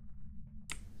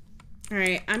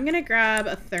 Alright, I'm gonna grab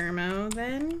a thermo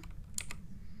then.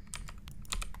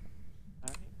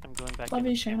 Alright, I'm going back Love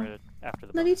in you, the camera Shannon. after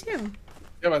the Love you bonus. too.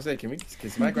 Yeah, I say, can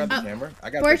somebody grab the camera?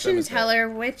 I got Fortune the thermostat. teller,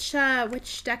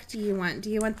 which deck do you want? Do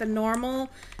you want the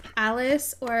normal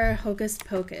Alice or Hocus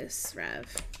Pocus,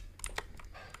 Rev?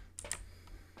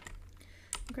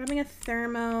 I'm grabbing a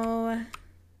thermo,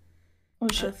 Oh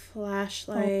a shit.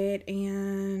 flashlight,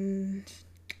 and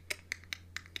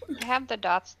I have the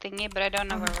dots thingy, but I don't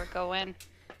know where we're going.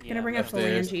 I'm gonna bring a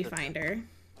upstairs. phalange finder.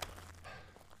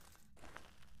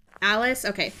 Alice,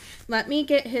 okay. Let me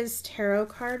get his tarot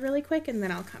card really quick, and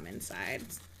then I'll come inside.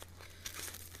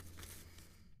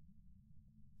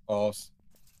 False.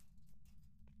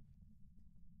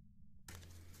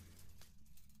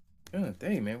 God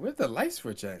dang, man. Where's the light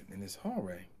switch at in this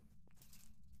hallway?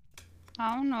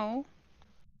 I don't know.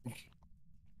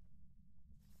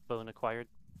 Bone acquired.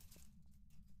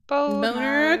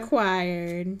 Boner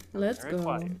acquired. Let's Boner go.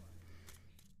 acquired.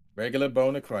 Regular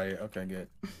bone acquired. Okay, good.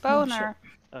 Boner.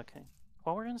 Okay.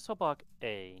 While we're in cell block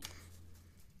A,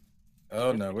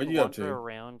 Oh if no, we what can you up wander to?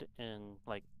 around and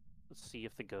like see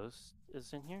if the ghost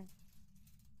is in here.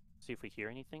 See if we hear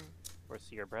anything or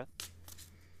see our breath.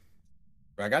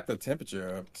 I got the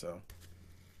temperature up, so.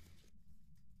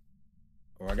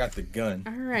 Or I got the gun.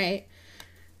 All right.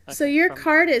 So Okay, your from-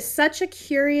 card is such a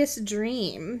curious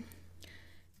dream.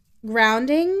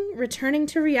 Grounding, returning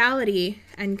to reality,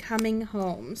 and coming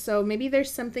home. So maybe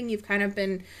there's something you've kind of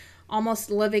been almost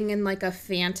living in like a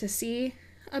fantasy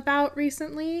about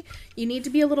recently. You need to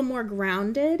be a little more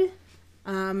grounded.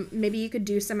 Maybe you could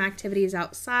do some activities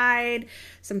outside,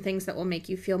 some things that will make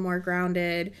you feel more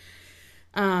grounded,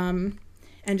 and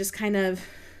just kind of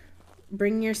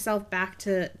bring yourself back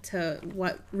to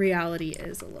what reality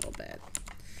is a little bit.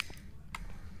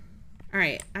 All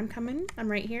right, I'm coming. I'm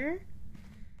right here.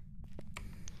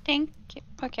 Thank you.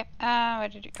 Okay.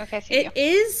 What did you? Okay, I see you. It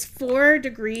is 4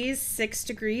 degrees, 6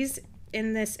 degrees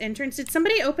in this entrance. Did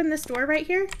somebody open this door right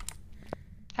here?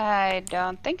 I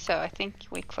don't think so. I think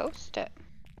we closed it.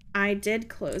 I did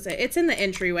close it. It's in the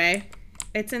entryway.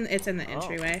 It's in the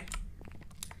entryway.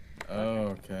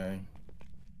 Okay.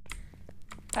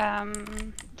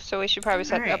 So we should probably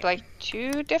set Alright. up like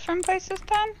 2 different places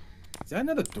then. Is that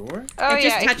another door? Oh it yeah,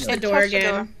 just touched the it door touched the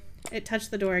again. door. It touched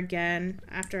the door again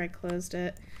after I closed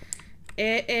it.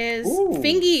 It is Ooh.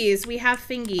 fingies. We have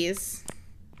fingies.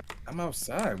 I'm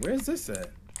outside. Where's this at?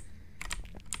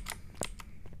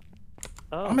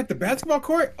 Oh, I'm at the basketball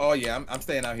court? Oh yeah, I'm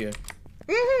staying out here.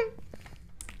 Mm-hmm.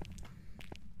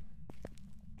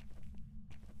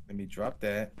 Let me drop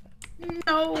that.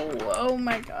 No. Oh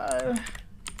my god.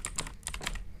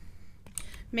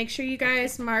 Make sure you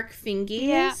guys mark fingies.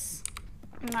 Yeah.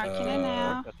 I'm marking it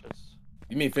now. touches.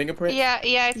 You mean fingerprint? Yeah,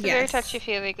 it's a very Yes.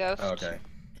 touchy-feely ghost. Oh, okay.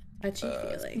 Touchy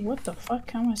feely. What the fuck?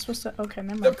 How am I supposed to? Okay,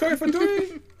 never Steph mind. Curry for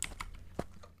 3.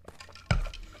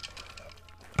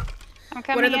 I'm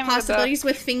coming What are the in with a book. possibilities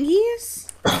with fingies?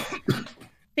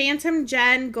 Phantom,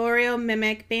 Jen, Goryo,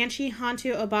 Mimic, Banshee,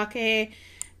 Hantu, Obake,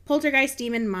 Poltergeist,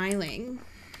 Demon, Myling.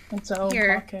 It's a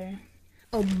Here. okay.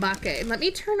 Obake. Let me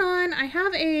turn on. I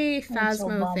have a Phasmo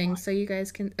Obama. thing so you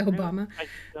guys can. Obama. I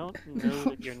don't know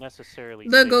that you're necessarily.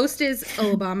 The safe. ghost is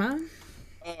Obama.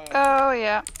 Oh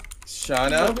yeah.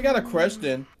 Shauna, we got a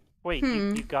question. Wait,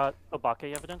 you got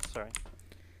Obake evidence? Sorry.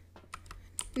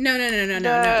 No.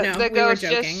 The We were ghost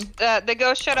joking. just the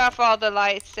ghost shut off all the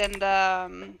lights in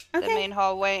the Okay. main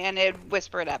hallway and it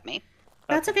whispered at me.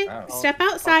 That's okay. Wow. Step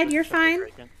I'll outside. just You're check it fine.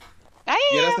 right again. I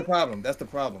Yeah, am. that's the problem. That's the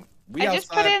problem. We I just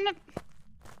put outside. in.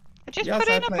 I just We put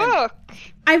in outside a playing- book.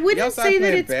 I wouldn't outside say that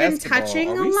playing it's been basketball. touching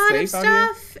Are a we lot of safe out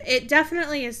here? stuff. It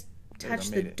definitely has touched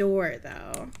the made it. door,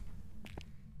 though.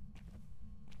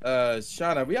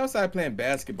 Shauna, we outside playing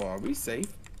basketball. Are we safe?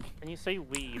 When you say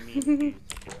we, you mean you.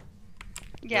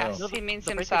 Yes, No, he means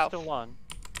the breaker's himself. still on.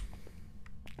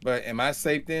 But am I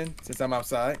safe then, since I'm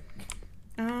outside?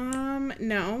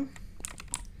 No.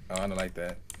 Oh, I don't like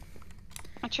that.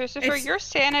 Christopher, your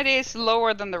sanity is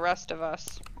lower than the rest of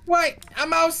us. What?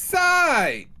 I'm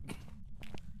outside!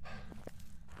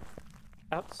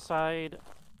 Outside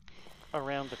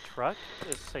around the truck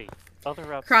is safe.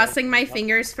 Other outside. Crossing my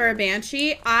fingers for a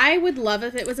banshee. I would love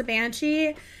if it was a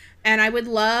banshee, and I would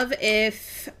love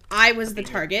if I was the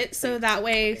target, so that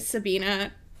way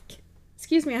Sabina,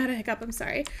 excuse me, I had a hiccup, I'm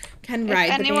sorry, can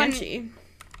ride the banshee.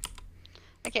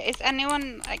 Okay, is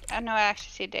anyone, I know I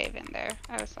actually see Dave in there.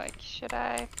 I was like, should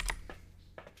I?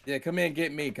 Yeah, come in and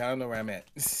get me, cause I don't know where I'm at.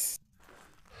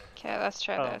 Okay, let's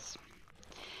try this.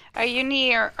 Are you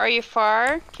near? Are you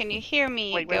far? Can you hear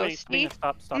me, wait, Ghosty?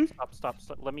 Stop.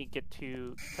 Let me get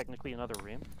to technically another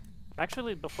room.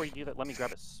 Actually, before you do that, let me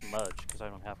grab a smudge, because I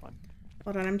don't have one.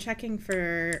 Hold on, I'm checking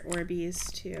for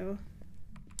Orbeez, too.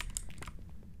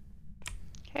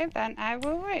 Okay, then I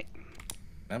will wait.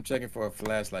 I'm checking for a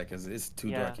flashlight, because it's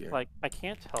too dark here. Like, I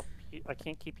can't help you, I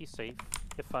can't keep you safe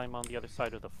if I'm on the other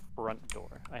side of the front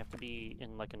door. I have to be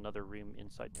in, like, another room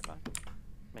inside nearby.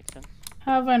 Makes sense?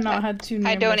 Have I not had two I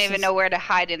near don't misses? even know where to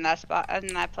hide in that spot,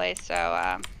 in that place,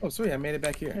 so, Oh, sweet, I made it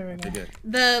back here. There we go. Okay, good.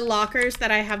 The lockers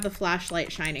that I have the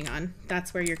flashlight shining on,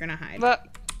 that's where you're gonna hide.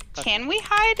 But can we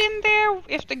hide in there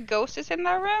if the ghost is in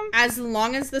that room? As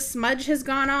long as the smudge has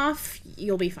gone off,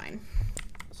 you'll be fine.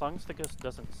 As long as the ghost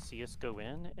doesn't see us go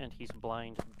in, and he's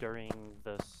blind during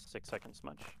the 6-second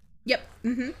smudge. Yep.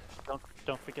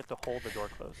 Don't forget to hold the door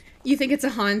closed. You think it's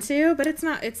a Hantu, but it's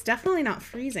not. It's definitely not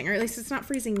freezing, or at least it's not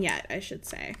freezing yet, I should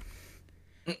say.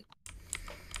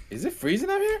 Is it freezing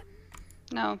out here?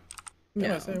 No.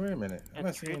 No. Wait a minute. I'm And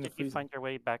not seeing did the you find your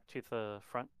way back to the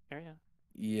front area?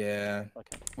 Yeah.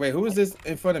 Okay. Wait, who is this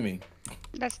in front of me?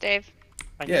 That's Dave.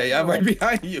 Yeah, I'm right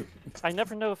behind you. I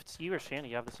never know if it's you or Shana.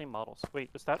 You have the same models. Wait,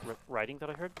 is that writing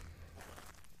that I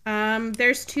heard?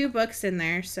 There's 2 books in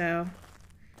there, so.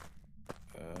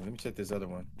 Let me check this other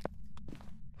one.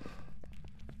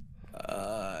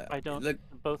 I don't. Look.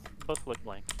 Both look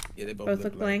blank. Yeah, they Both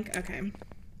look blank. Okay.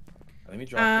 Let me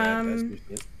drop that.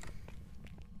 That's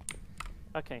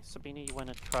Okay, Sabina, you want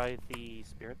to try the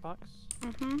spirit box?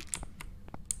 Mm-hmm.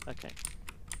 Okay.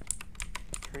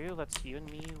 Crew, let's you and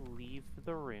me leave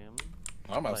the room.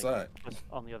 I'm outside. Just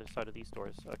on the other side of these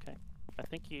doors. Okay. I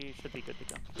think you should be good to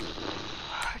go.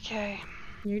 Okay.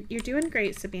 You're doing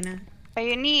great, Sabina. Are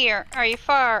you near? Are you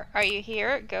far? Are you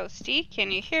here? Ghosty,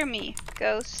 can you hear me?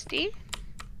 Ghosty?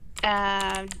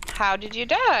 How did you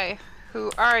die? Who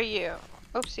are you?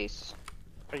 Oopsies.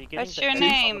 Are you getting What's the your X on the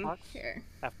name? box Here.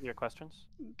 after your questions?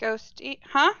 Ghosty?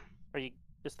 Huh?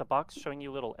 Is the box showing you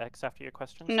a little X after your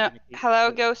questions? No.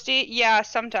 Hello, Ghosty? Yeah,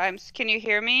 sometimes. Can you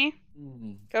hear me?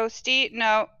 Ghosty?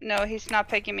 No, he's not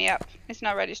picking me up. He's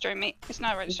not registering me. He's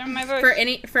not registering my voice.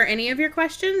 For any of your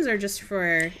questions, or just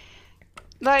for?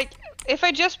 Like, if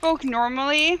I just spoke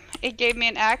normally, it gave me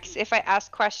an X. If I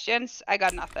asked questions, I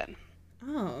got nothing.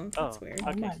 Oh, that's weird.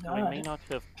 Okay, my so I may God. not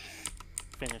have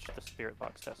finished the spirit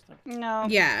box testing. No.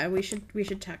 Yeah, we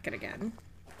should check it again.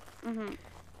 Mm-hmm.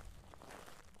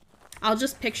 I'll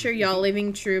just picture y'all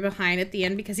leaving True behind at the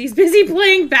end because he's busy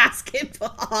playing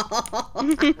basketball.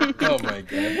 Oh my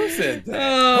god, who said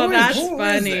that? Oh, that's who is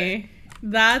funny.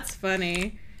 That's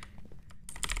funny.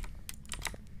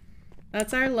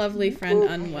 That's our lovely friend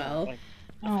Unwell.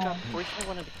 The reason I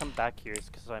wanted to come back here is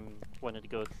because I wanted to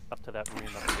go up to that room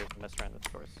upstairs and mess around with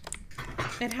stores.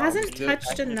 It hasn't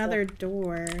touched another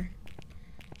door.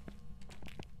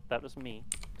 That was me.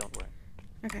 Don't worry.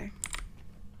 Okay.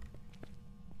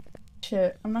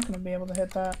 Shit, I'm not gonna be able to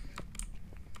hit that.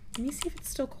 Let me see if it's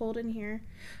still cold in here.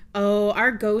 Oh,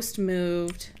 our ghost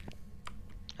moved.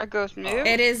 Our ghost moved?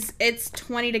 It's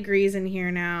 20 degrees in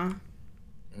here now.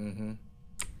 Mm-hmm.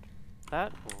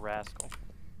 That rascal.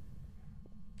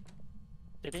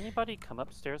 Did anybody come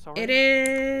upstairs already? It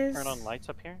is. Turn on lights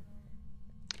up here?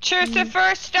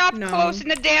 Christopher, stop closing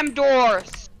the damn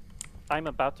doors! I'm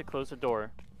about to close the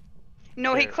door.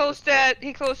 No, he closed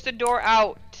the door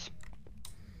out.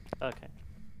 Okay.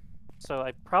 So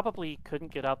I probably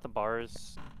couldn't get out the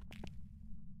bars.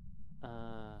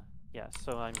 Yeah,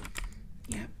 so I'm...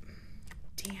 Yep.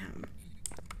 Damn.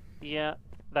 Yeah,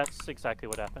 that's exactly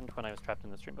what happened when I was trapped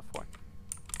in this room before.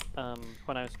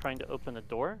 When I was trying to open the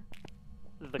door,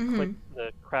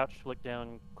 the crouch, look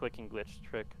down, click and glitch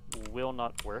trick will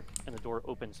not work, and the door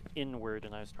opens inward,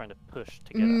 and I was trying to push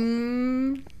to get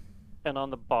out. And on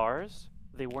the bars,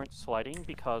 they weren't sliding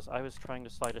because I was trying to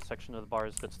slide a section of the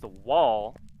bars that's the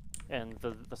wall, and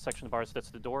the section of the bars that's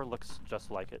the door looks just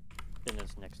like it and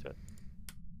is next to it.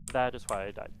 That is why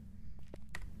I died.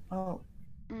 Oh.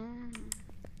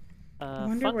 I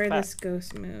wonder Fun where fact, this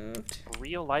ghost moved.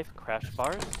 real-life crash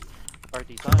bars are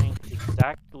designed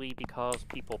exactly because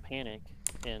people panic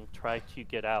and try to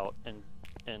get out and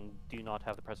do not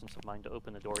have the presence of mind to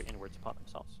open the door inwards upon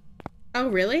themselves. Oh,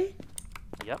 really?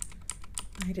 Yep.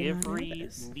 I did not know Every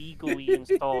this. legally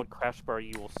installed crash bar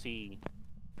you will see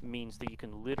means that you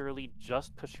can literally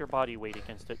just push your body weight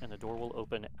against it and the door will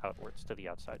open outwards to the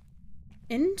outside.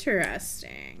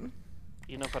 Interesting.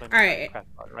 You know what I mean All by right. a crash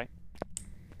bar, right?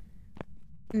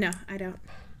 No, I don't.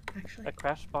 Actually. A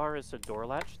crash bar is a door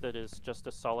latch that is just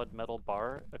a solid metal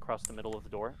bar across the middle of the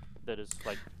door that is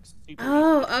like super easy to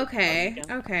Oh, push the button okay.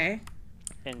 against, Okay.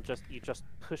 and you just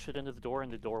push it into the door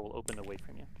and the door will open away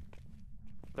from you.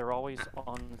 They're always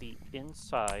on the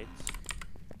insides,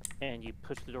 and you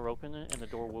push the door open and the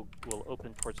door will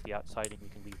open towards the outside and you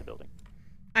can leave the building.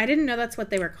 I didn't know that's what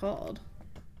they were called.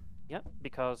 Yep,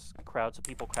 because crowds of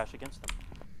people crash against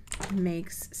them.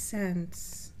 Makes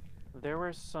sense. There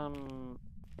were some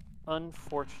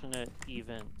unfortunate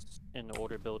events in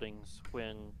older buildings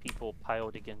when people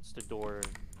piled against a door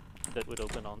that would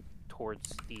open on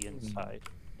towards the inside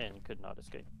and could not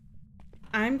escape.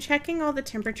 I'm checking all the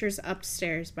temperatures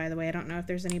upstairs, by the way. I don't know if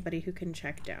there's anybody who can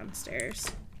check downstairs.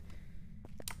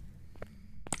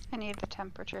 I need the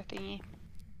temperature thingy.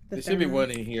 There should be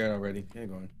one in here already.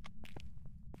 Hang on.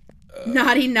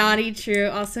 Naughty, true.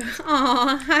 Also,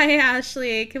 aw, hi,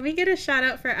 Ashley. Can we get a shout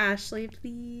out for Ashley,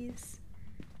 please?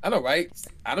 I know, right?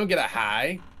 I don't get a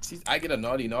high. I get a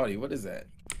naughty. What is that?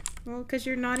 Well, because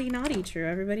you're naughty, true.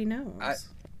 Everybody knows.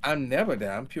 I'm never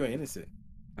that. I'm pure innocent.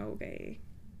 Okay.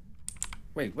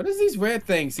 Wait, what is these red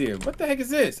things here? What the heck is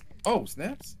this? Oh,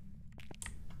 snaps.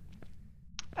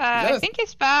 I think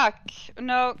it's back.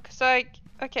 No, because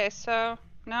okay, so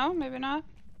no, maybe not.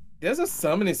 There's a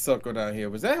summoning circle down here.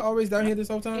 Was that always down here this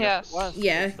whole time? Yes.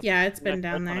 Yeah, it's been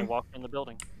down When I there. walked in the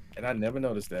building. And I never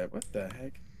noticed that. What the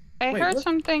heck? I Wait, heard what?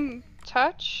 something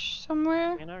touch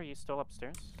somewhere. Anna, are you still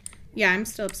upstairs? Yeah, I'm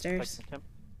still Like upstairs. the temp-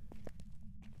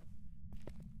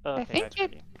 I think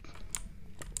got you.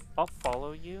 I'll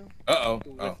follow you Uh-oh.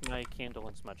 with Oh. my candle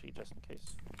and smudgy just in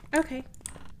case. Okay.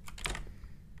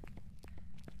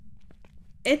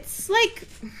 It's like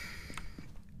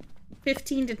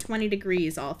 15 to 20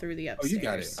 degrees all through the Oh, upstairs. you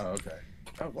got it. Oh, okay.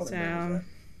 Oh, what the hell was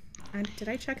So, did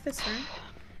I check this room?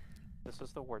 This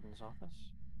is the warden's office.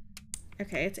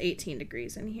 Okay, it's 18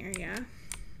 degrees in here, yeah.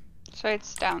 So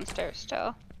it's downstairs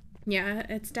still. Yeah,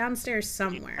 it's downstairs Did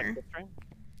you check somewhere. this room?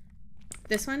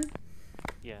 This one?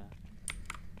 Yeah.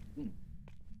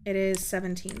 It is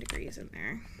 17 degrees in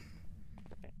there.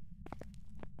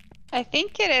 I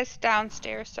think it is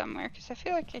downstairs somewhere because I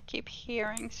feel like I keep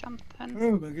hearing that? something.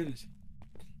 Oh my goodness.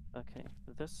 Okay,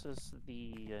 this is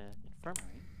the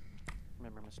infirmary.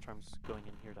 Remember, Miss Charm's going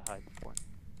in here to hide before.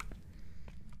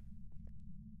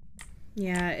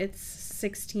 Yeah, it's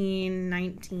 16,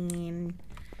 19.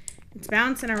 It's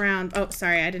bouncing around. Oh,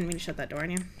 sorry, I didn't mean to shut that door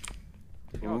on you.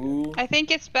 Ooh. I think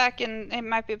it's back in. It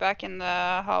might be back in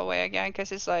the hallway again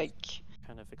because it's like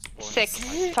Kind of exploring.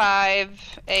 6,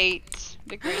 5, 8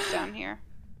 degrees down here.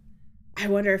 I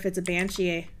wonder if it's a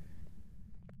banshee.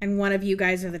 And one of you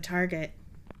guys are the target.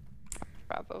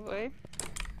 Probably.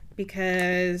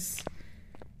 Because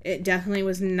it definitely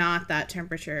was not that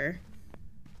temperature.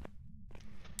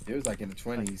 It was like in the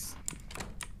 20s.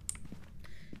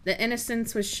 The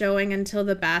innocence was showing until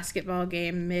the basketball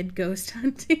game mid ghost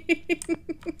hunting.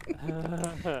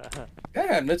 That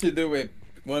had nothing to do with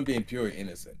one being pure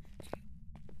innocent.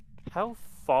 How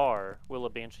far will a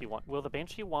banshee will the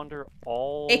banshee wander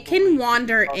all? It the can way to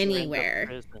wander the other end of anywhere.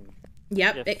 prison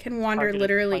Yep, if it can wander targeted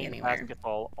literally playing anywhere.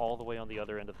 Basketball all the way on the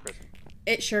other end of the prison.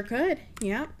 It sure could.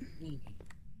 Yep.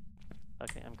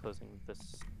 Okay, I'm closing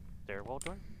this stairwell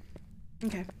door.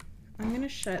 Okay. I'm gonna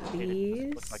shut Okay, it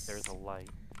these. looks like there's a light.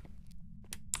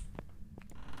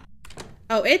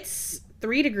 Oh, it's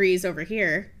 3 degrees over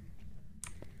here.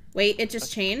 Wait, it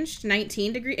just changed?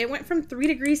 19 degrees? It went from 3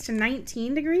 degrees to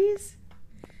 19 degrees?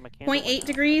 My candle went 0.8 out.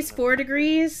 degrees, 4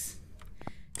 degrees,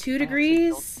 2 I actually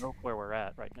degrees. don't know where we're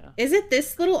at right now. Is it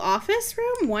this little office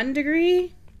room? 1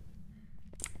 degree?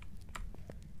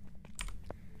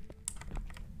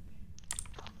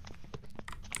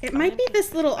 It might be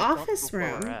this little I don't know office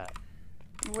where we're room. at.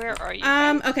 Where are you?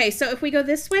 guys? Okay, so if we go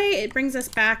this way, it brings us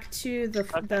back to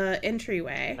the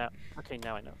entryway.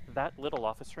 Now I know. That little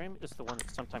office room is the one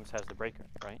that sometimes has the breaker,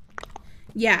 right?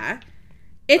 Yeah.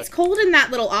 It's Okay. cold in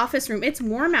that little office room. It's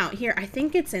warm out here. I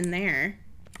think it's in there.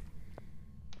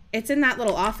 It's in that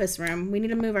little office room. We need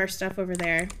to move our stuff over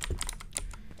there.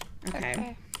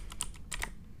 Okay.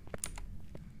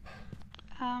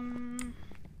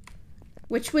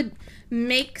 Which would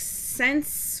make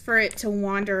sense for it to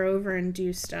wander over and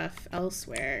do stuff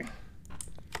elsewhere.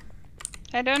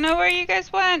 I don't know where you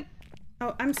guys went.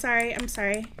 Oh, I'm sorry. I'm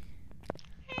sorry.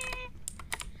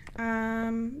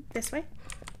 This way?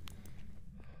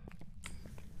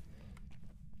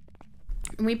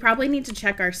 And we probably need to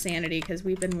check our sanity because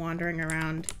we've been wandering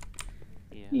around.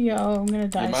 Yeah. Yo, I'm gonna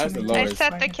die. mine's the soon. I lowest.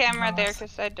 set the camera there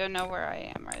because I don't know where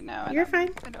I am right now. and You're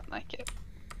fine. I don't like it.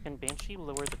 Can Banshee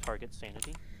lower the target's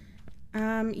sanity?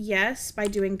 Yes, by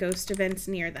doing ghost events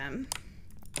near them.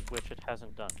 Which it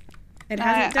hasn't done. It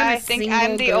hasn't done a I think single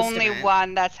I'm the ghost only event.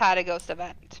 one that's had a ghost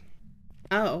event.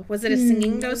 Oh, was it a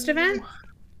singing ghost event?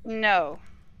 No.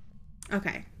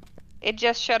 Okay. It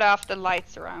just shut off the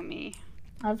lights around me.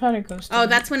 I've had a ghost. Oh,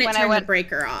 that's when it When I turned the went-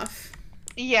 breaker off.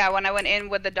 Yeah, when I went in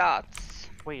with the dots.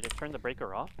 Wait, it turned the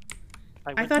breaker off?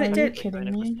 I went thought to it the did. breaker and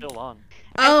Kidding it was me? still on.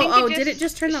 I think Oh, did it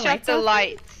just turn the shut lights the off?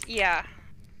 lights. Yeah.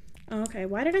 Oh, okay,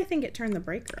 why did I think it turned the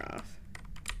breaker off?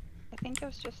 I think it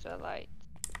was just a light.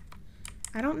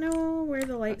 I don't know where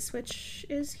the light switch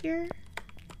is here.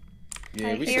 Yeah,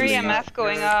 I we hear should leave. EMF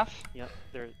going off. Yep,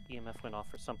 their EMF went off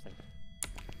for something.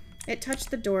 It touched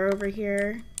the door over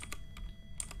here.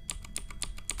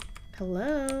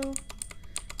 Hello?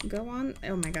 Go on.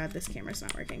 Oh my god, this camera's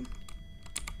not working.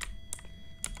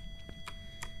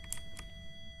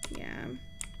 Yeah.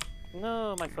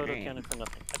 No, my photo Alright. counted for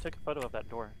nothing. I took a photo of that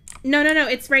door. No,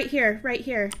 it's right here,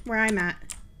 where I'm at.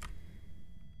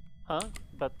 Huh?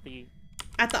 But the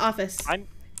At the office.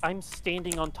 I'm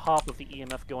standing on top of the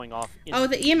EMF going off. In Oh,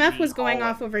 the EMF was going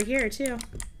hallway. off over here, too.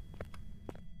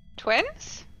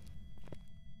 Twins?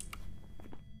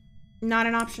 Not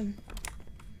an option.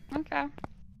 Okay.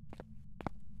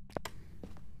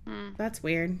 Hmm. That's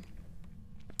weird.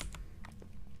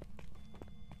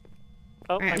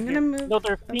 Oh, Alright, I'm here. gonna move- No,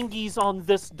 there are thingies on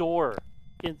this door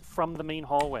from the main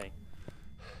hallway.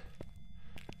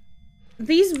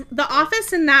 The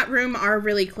office and that room are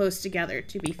really close together,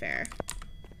 to be fair.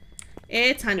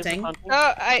 It's Is it hunting. hunting?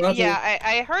 Oh, Nothing.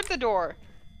 I heard the door.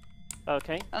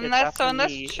 Okay. it's Unless- after unless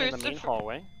me in truth the main is-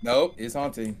 hallway. Nope, it's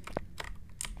haunting.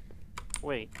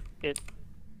 Wait,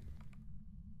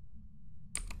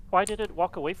 Why did it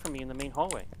walk away from me in the main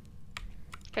hallway?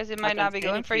 Because it I've might been not be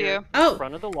standing going for here you. in Oh,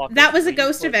 front of the lockers that was a waiting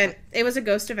ghost for it. event. It was a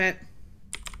ghost event.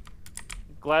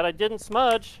 Glad I didn't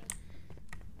smudge.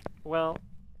 Well,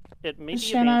 it may be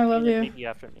Shanna, I love it you. may be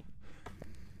after me.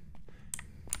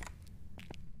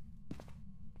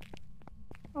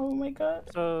 Oh my god.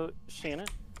 So, Shanna?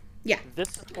 Yeah.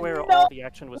 This is where all the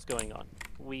action was going on.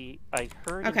 I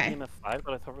heard Okay. an EMF 5,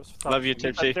 but I thought it was Love you, but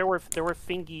Tipsy. there were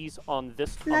fingies on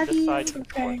this Love side of the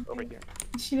Okay. door over here.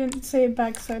 She didn't say it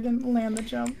back, so I didn't land the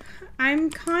jump.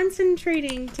 I'm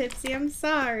concentrating, Tipsy. I'm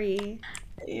sorry.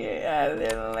 Yeah, I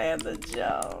didn't land the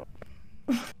jump.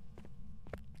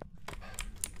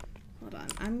 Hold on.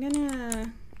 I'm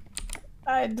gonna...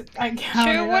 I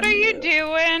counted Chu, what on are you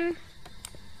doing?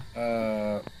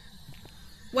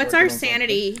 What's Working our on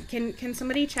sanity? Can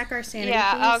somebody check our sanity,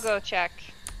 Yeah, please? I'll go check.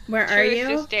 Where are True's you?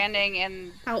 just standing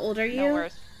in How old are you? nowhere.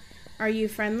 Are you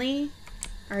friendly?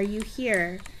 Are you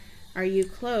here? Are you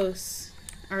close?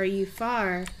 Are you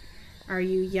far? Are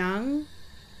you young?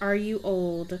 Are you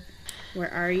old?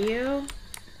 Where are you?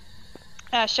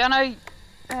 Shana,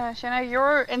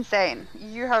 you're insane.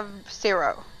 You have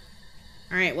 0.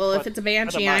 Alright, well, if What? it's a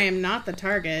banshee, What am I I? am not the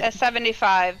target. That's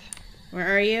 75.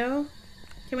 Where are you?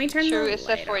 Can we turn True, the it's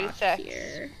light at off 46.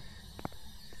 here?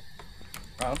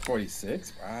 I'm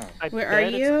 46. Wow. I Where are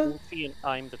bet it's you? Goofy and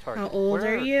I'm the target. How old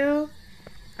Where are you?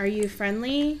 Are you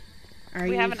friendly? Are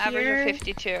We you have an average here? of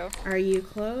 52. Are you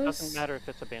close? Doesn't matter if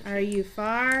it's a banshee. Are you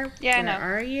far? Yeah, I Where know.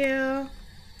 are you?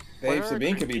 Where Dave are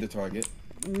Sabine could be Creepy? the target.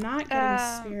 I'm not getting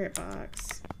a spirit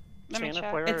box. Let me Shanna,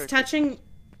 check. where It's are touching.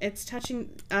 It's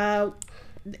touching.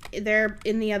 They're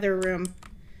in the other room.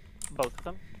 both of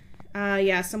them?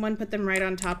 Yeah, someone put them right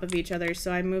on top of each other,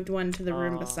 so I moved one to the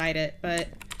room Oh. beside it. But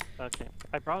Okay.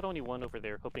 I brought only one over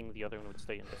there, hoping the other one would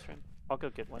stay in this room. I'll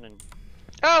go get one and...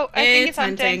 Oh, I think it's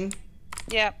hunting.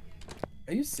 Yeah.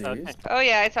 Are you serious? Okay. Oh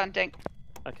yeah, it's hunting.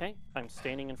 Okay, I'm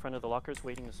standing in front of the lockers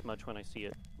waiting to smudge when I see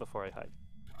it before I hide.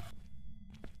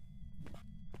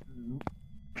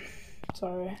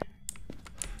 Sorry.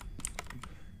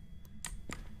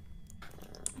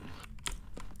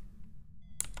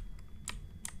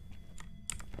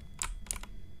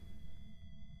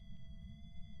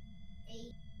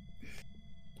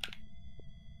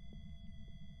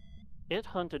 It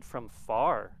hunted from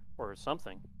far, or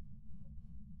something.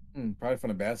 Probably from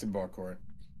the basketball court.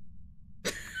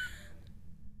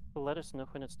 Let us know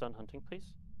when it's done hunting,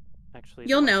 please. Actually,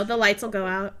 you'll know. lights The should lights be will go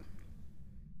off. out.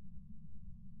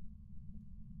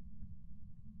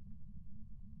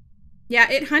 Yeah,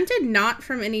 it hunted not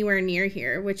from anywhere near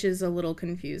here, which is a little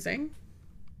confusing.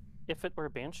 If it were a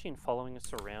banshee and following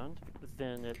us around,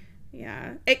 then it.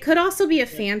 Yeah, it could also be a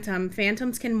phantom.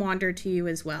 Phantoms can wander to you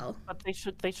as well. But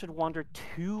they should wander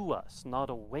to us, not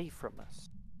away from us.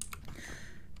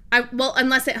 Well,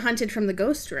 unless it hunted from the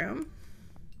ghost room.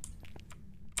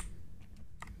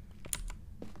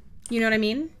 You know what I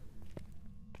mean?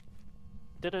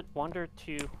 Did it wander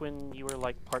to when you were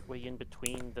like partway in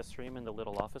between this room and the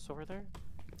little office over there?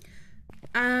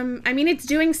 I mean, it's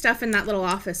doing stuff in that little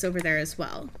office over there as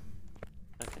well.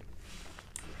 Okay.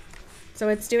 So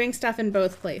it's doing stuff in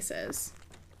both places.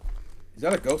 Is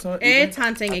that a ghost hunt? It's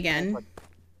hunting again.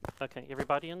 Okay,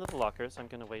 everybody into the lockers. I'm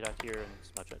gonna wait out here and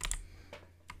smudge it.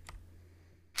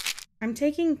 I'm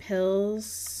taking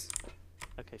pills.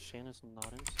 Okay, Shanna's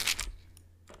not inside.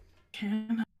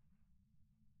 Can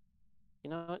You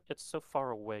know what? It's so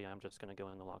far away, I'm just gonna go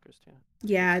in the lockers too.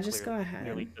 Yeah, It's just clear go it ahead.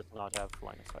 Really does not have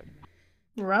line of sight.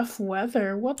 rough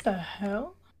weather? What the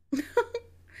hell?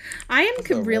 I am That's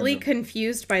so really random.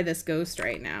 confused by this ghost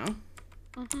right now.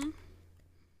 Mm-hmm.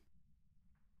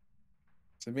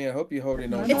 Sabine, I hope you're holding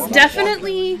those. It's on.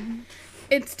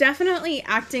 definitely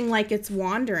acting like it's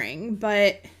wandering,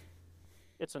 but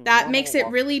It's a that normal makes it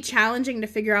walk- really challenging to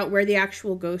figure out where the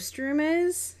actual ghost room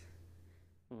is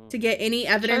to get any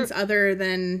evidence other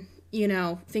than, you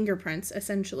know, fingerprints,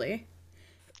 essentially.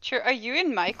 Sure. Are you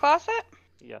in my closet?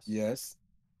 Yes. Yes.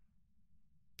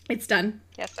 It's done.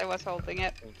 Yes, I was holding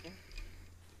it. Thank you.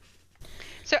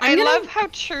 So I'm I gonna- love how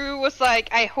True was like,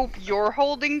 I hope you're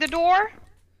holding the door.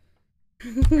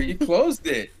 You closed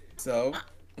it, so.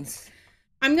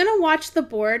 I'm gonna watch the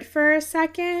board for a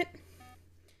second.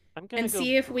 I'm gonna And go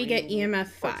see if we get green, EMF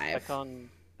let's 5. Check on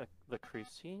the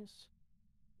cruces.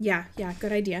 Yeah,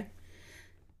 good idea.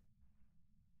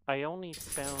 I only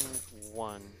found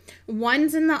one.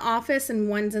 One's in the office and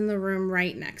one's in the room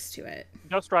right next to it.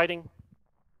 Ghost riding.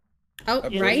 Oh,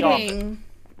 In the writing.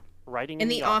 Riding In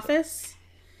the office?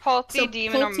 Pulty, So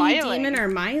demon, or Pulty, myling. demon, or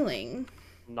myling.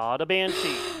 Not a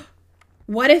banshee.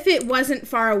 What if it wasn't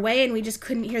far away and we just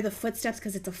couldn't hear the footsteps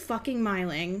because it's a fucking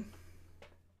myling?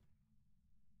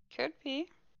 Could be.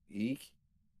 Eek.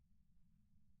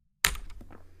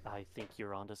 I think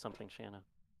you're onto something, Shanna.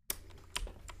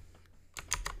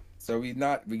 So we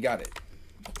got it.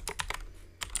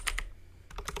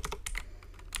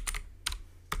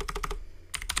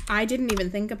 I didn't even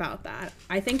think about that.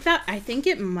 I think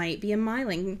it might be a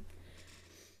myling.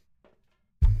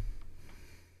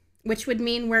 Which would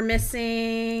mean we're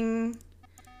missing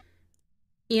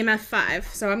EMF 5.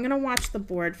 So I'm going to watch the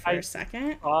board for a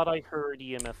second. Thought I heard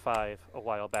EMF 5 a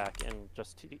while back, and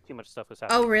just too much stuff was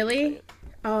happening. Oh, really? It.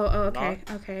 Oh, okay,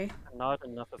 okay. I'm not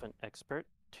enough of an expert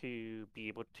to be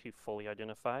able to fully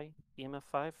identify EMF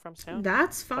 5 from sound.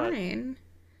 That's fine.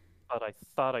 But I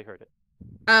thought I heard it.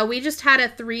 We just had a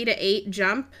 3 to 8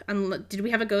 jump. Did we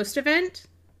have a ghost event?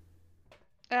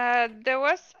 There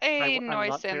was a I'm noise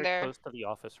not in very there. close to the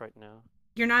office right now.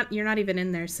 You're not even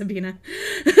in there, Sabina.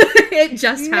 It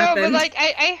just happened. No, but like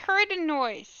I heard a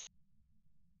noise.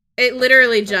 It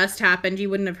literally just happened. You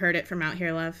wouldn't have heard it from out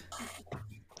here, love.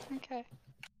 Okay.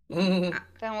 Then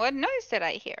what noise did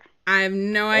I hear? I have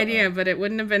no idea, but it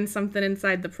wouldn't have been something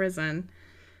inside the prison.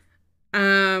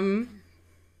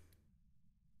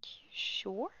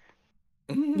 Sure.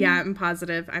 Yeah, I'm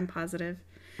positive.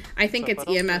 I think So it's if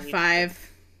I don't EMF need- 5.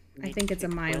 I Need think it's a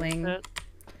to cleanse myling. it,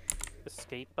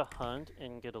 escape a hunt,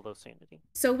 and get a low sanity.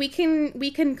 So we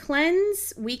can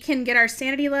cleanse, we can get our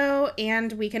sanity low,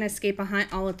 and we can escape a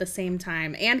hunt all at the same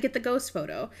time, and get the ghost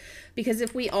photo. Because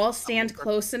if we all stand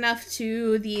close enough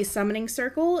to the summoning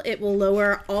circle, it will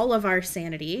lower all of our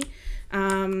sanity.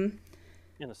 And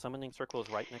the summoning circle is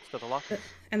right next to the locker.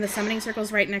 And the summoning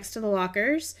circle's right next to the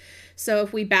lockers. So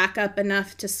if we back up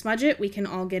enough to smudge it, we can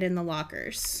all get in the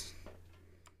lockers.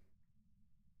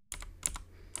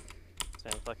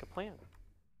 Sounds like a plan.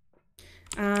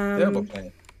 Terrible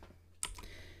plan.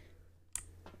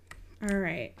 All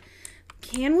right.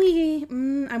 Can we...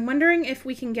 I'm wondering if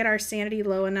we can get our sanity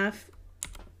low enough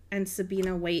and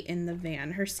Sabina wait in the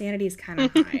van. Her sanity is kind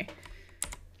of high.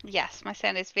 Yes, my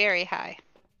sanity is very high.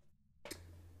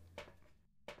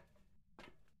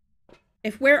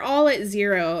 If we're all at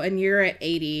 0 and you're at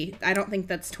 80, I don't think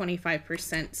that's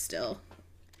 25% still.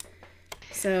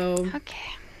 So...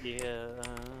 Okay. Yeah.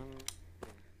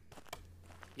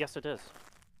 Yes, it is.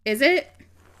 Is it?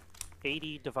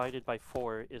 80 divided by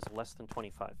 4 is less than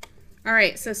 25. All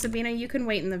right, so Sabina, you can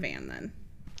wait in the van then.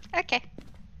 Okay.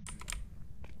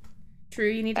 True,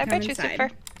 you need to I come bet you inside. super.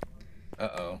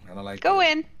 Uh-oh. I don't like Go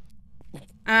this.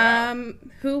 in.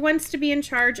 Who wants to be in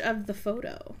charge of the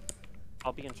photo?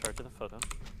 I'll be in charge of the photo.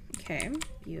 Okay, As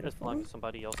beautiful. long as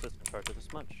somebody else is in charge of the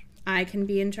smudge. I can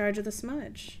be in charge of the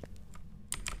smudge.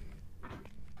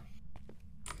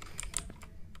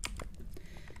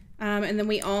 And then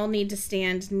we all need to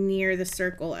stand near the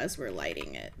circle as we're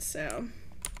lighting it, so.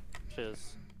 Which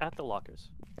is at the lockers.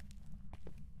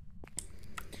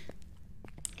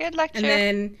 Good luck, And Chip.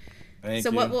 then, Thank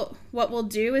so you. what we'll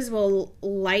do is we'll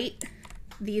light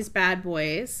these bad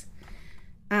boys.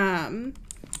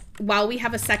 While we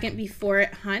have a second before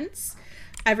it hunts,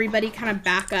 everybody kind of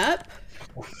back up.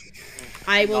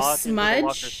 I will Not into the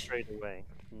locker smudge. straight away.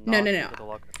 No, Not no, into the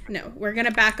locker straight No, away. we're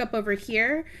gonna back up over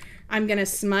here. I'm gonna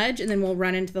smudge, and then we'll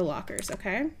run into the lockers,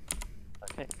 okay?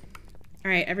 Okay.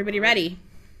 All right, everybody ready?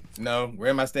 No, where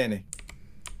am I standing?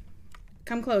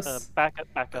 Come close. Back up,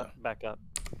 back up, back up.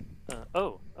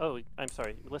 Oh, I'm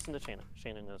sorry. Listen to Shannon.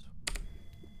 Shannon knows.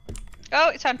 Oh,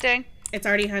 it's hunting. It's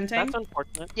already hunting. That's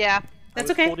unfortunate. Yeah. That's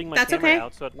I was okay. holding my That's camera okay.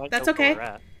 Out, so it might That's know okay. where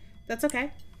we're at. That's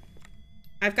okay.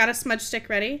 I've got a smudge stick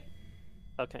ready.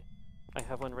 Okay. I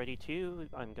have one ready too.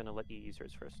 I'm gonna let you use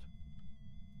yours first.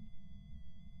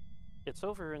 It's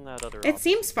over in that other It office.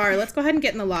 seems far. Let's go ahead and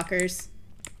get in the lockers.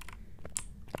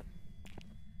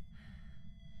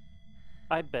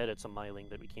 I bet it's a miling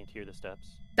that we can't hear the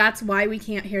steps. That's why we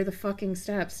can't hear the fucking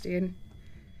steps, dude.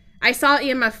 I saw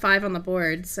EMF 5 on the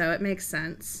board, so it makes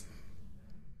sense.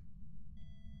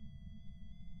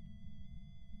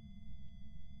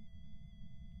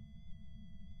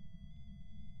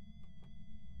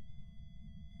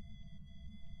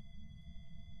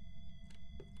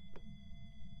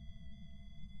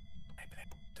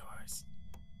 Doors.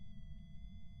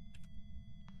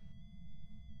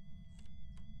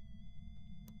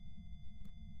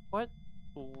 What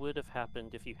would have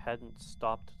happened if you hadn't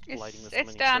stopped lighting the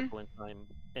It's summoning done. circle in time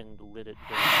and lit it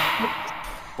then?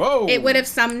 Whoa! It would have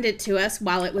summoned it to us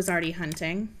while it was already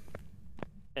hunting.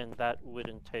 And that would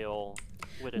entail...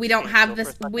 Would it We don't stand have still for this.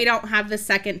 a second? We don't have the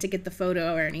second to get the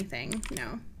photo or anything.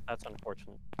 No. That's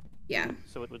unfortunate. Yeah.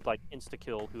 So it would like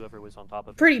insta-kill whoever was on top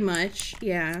of it. Pretty much.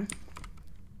 Yeah.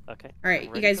 Okay. All right.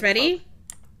 I'm You guys for the ready?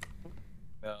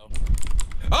 No.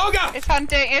 Oh god! It's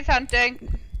hunting. It's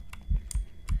hunting.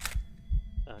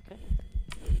 vote. Okay.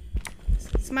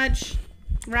 Smudge.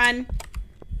 Run.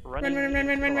 Running Run.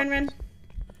 into the Run. lockers.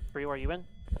 Ryu, are you in?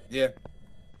 Yeah.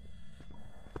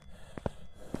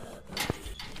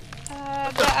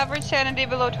 The average sanity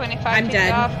below 25 I'm feet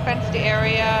dead. off. Cleanse the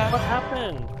area. What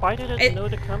happened? Why did it It- know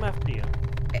to come after you?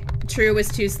 True was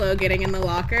too slow getting in the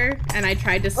locker, and I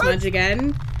tried to smudge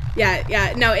again.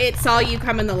 Yeah. No, it saw you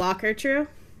come in the locker, True.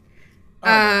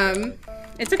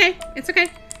 It's okay. It's okay.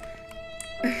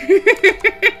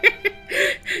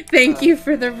 Thank you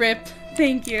for the rip.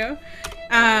 Thank you.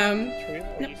 True? Are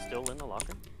you still in the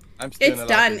locker? I'm still in It's the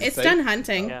done. locker. It's Safe? done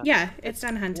hunting. Yeah. Yeah, it's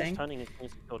done Who's hunting. hunting as soon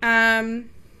as you killed Shannon?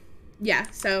 Yeah,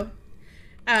 so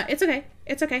it's okay.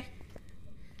 It's okay.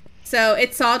 So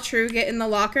it saw True get in the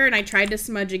locker, and I tried to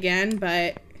smudge again,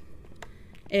 but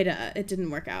it didn't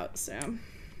work out. So I'm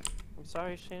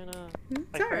sorry, Shanna. It's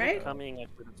I heard alright. it coming. I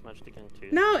should have smudged again too.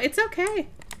 no, it's okay.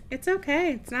 It's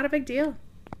okay. It's not a big deal.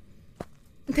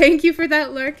 Thank you for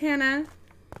that lurk, Hannah.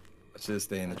 I should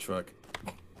stay in the truck.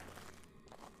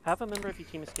 Have a member of your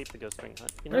team escape the ghost ring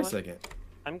hunt. You know Wait a what? second.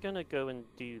 I'm gonna go and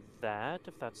do that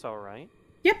if that's all right.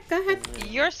 Yep, go ahead. And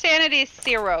then- Your sanity is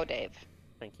 0, Dave.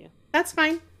 Thank you. That's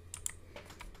fine.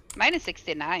 Mine is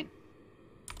 69.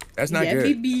 That's not yeah,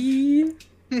 good. baby.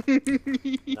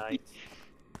 Nice.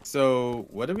 So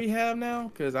what do we have now?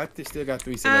 Because I still got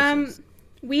 3 selections.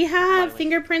 We have Smiling.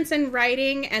 fingerprints and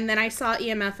writing, and then I saw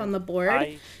EMF on the board,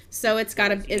 I so it's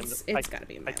gotta was it's EMF gotta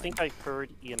be. I Myling. think I heard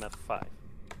EMF 5.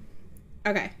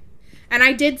 Okay. And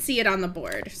I did see it on the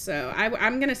board, so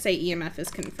I'm gonna say EMF is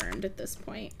confirmed at this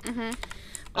point. Mm-hmm.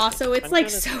 Also, it's I'm like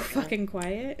gonna so stand fucking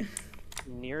quiet.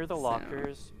 Near the So-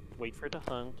 lockers, wait for it to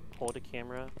hunt, hold a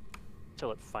camera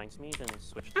till it finds me, then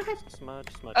switch to Okay. smudge.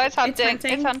 Oh, it's hunting.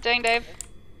 hunting. It's hunting, Dave.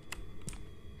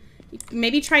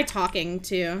 Maybe try talking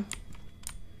too.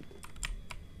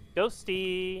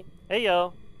 Ghosty! Hey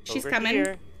yo! She's Over coming.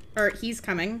 here. Or he's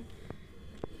coming.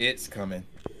 It's coming.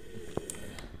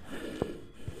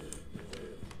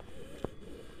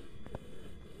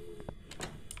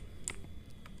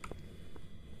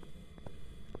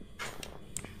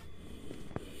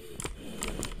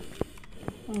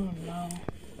 Oh no.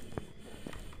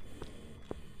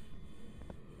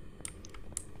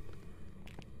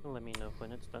 Let me know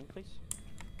when it's done, please.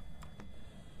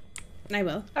 I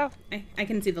will. Oh. I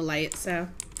can see the light, so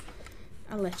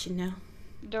I'll let you know.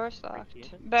 Door's locked.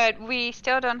 Appreciate it. But we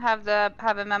still don't have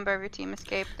a member of your team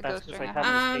escape the That's ghost 'cause ring. I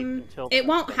haven't escaped until the It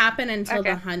won't hunt's done. happen until the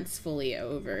Okay. hunt's fully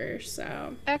over,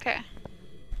 so Okay.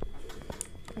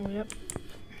 Oh, yep.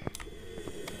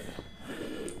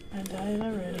 I died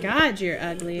already. God, you're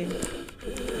ugly.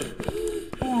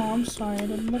 Oh, I'm sorry. I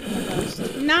didn't look my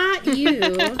best. Not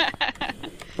you.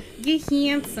 You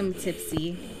handsome,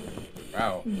 Tipsy.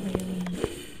 Wow.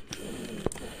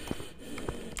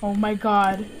 Oh my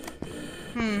god.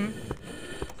 It's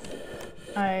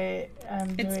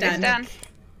I'm doing done. Thank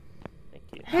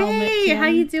you. Hey, Helmet how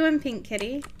you cam. doing, Pink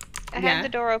Kitty? I Yeah. had the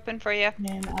door open for you.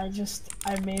 Man,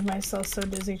 I made myself so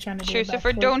dizzy trying to do a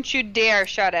Lucifer, backflip. don't you dare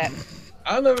shut it.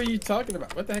 I don't know what you're talking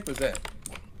about. What the heck was that?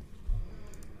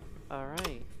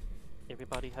 Alright.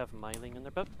 Everybody have Myling in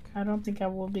their book? I don't think I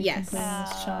will be Yes. completing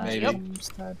this shot. Maybe. I'm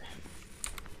stud.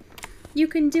 You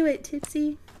can do it,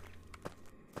 Tipsy.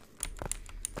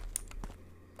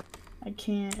 I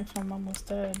can't if I'm almost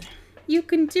dead. You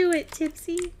can do it,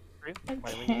 Tipsy. Drew, I Myling in the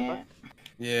book? can't.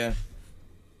 Yeah.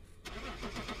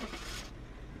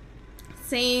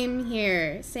 Same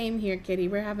here. Same here, Kitty.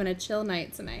 We're having a chill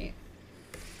night tonight.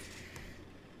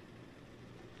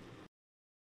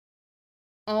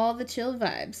 All the chill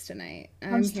vibes tonight.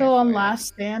 I'm here still on for it. last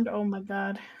stand. Oh my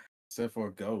god. Except for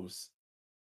a ghost.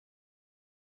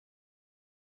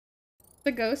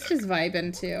 The ghost is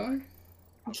vibing too.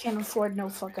 I can't afford no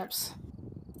fuck ups.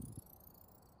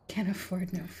 Can't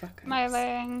afford no fuck ups.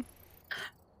 Myling.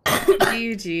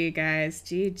 GG, guys.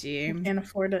 GG. Can't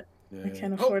afford it. Yeah. I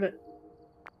can't afford it.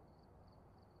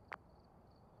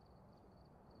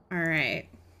 Alright.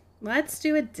 Let's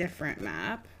do a different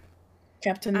map.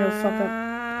 Captain, no fuck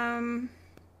up.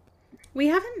 We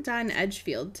haven't done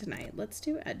Edgefield tonight. Let's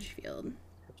do Edgefield.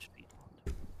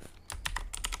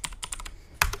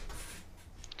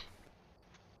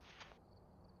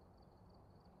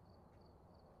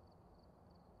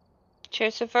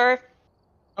 Lucifer.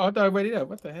 Oh, I thought I ready up.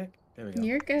 What the heck? There we go.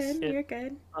 You're good. It- You're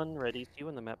good. Unready to you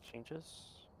when the map changes.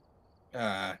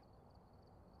 Ah.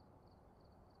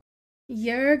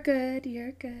 You're good.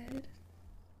 You're good.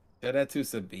 Tell that to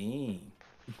Sabine.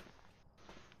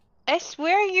 I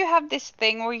swear you have this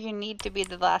thing where you need to be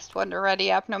the last one to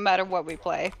ready up no matter what we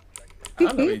play. I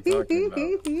don't know what you're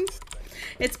talking about.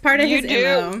 It's part of You his do.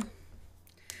 MO.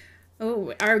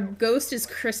 Oh, our ghost is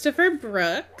Christopher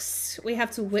Brooks. We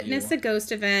have to witness Yeah. a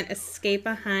ghost event, escape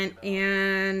a hunt,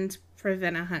 and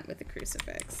prevent a hunt with a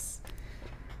crucifix.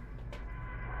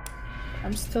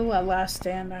 I'm still at last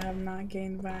stand. I have not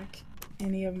gained back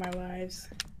any of my lives.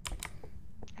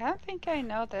 I don't think I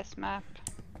know this map.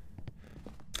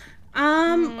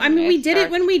 I mean, we it's did it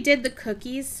dark. when we did the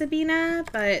cookies, Sabina,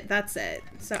 but that's it.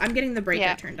 So I'm getting the breaker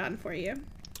Yeah. turned on for you.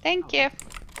 Thank you.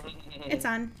 It's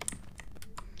on.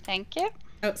 Thank you.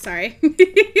 Oh, sorry.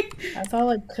 I thought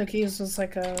like cookies was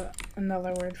like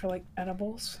another word for like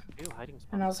edibles. Ooh, hiding spot.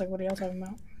 And I was like, what are y'all talking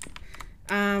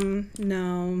about?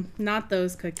 No, not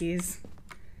those cookies.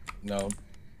 No.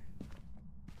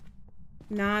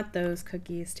 Not those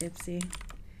cookies, Tipsy.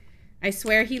 I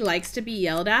swear he likes to be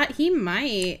yelled at. He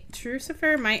might.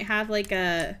 Trucifer might have like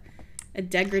a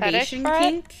degradation for it?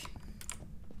 kink.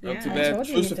 No, too Yeah. I bad. told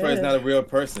you Lucifer is did. not a real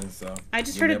person, so. I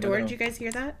just you heard a never door. know. Did you guys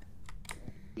hear that?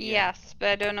 Yes, but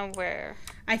I don't know where.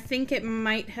 I think it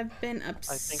might have been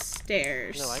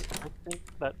upstairs. No, I think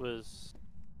that was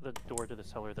the door to the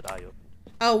cellar that I opened.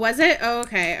 Oh, was it? Oh,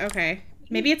 okay, okay.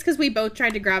 Maybe it's because we both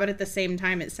tried to grab it at the same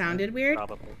time. It sounded weird.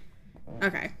 Probably.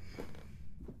 Okay.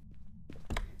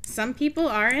 Some people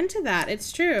are into that.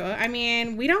 It's true. I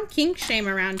mean, we don't kink shame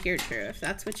around here, True. If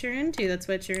that's what you're into, that's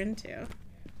what you're into.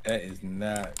 That is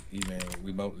not even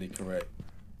remotely correct.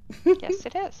 Yes,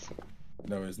 it is.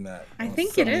 No, it's not. I On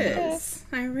think so it many is. levels.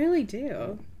 I really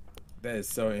do. That is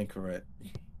so incorrect.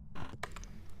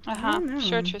 Uh-huh. know.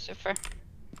 Sure, Lucifer.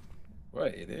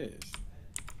 What it is.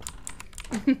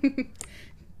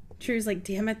 True's like,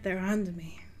 damn it, they're on to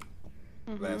me.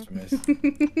 Blasphemous.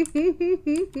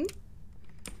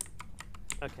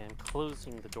 Okay, I'm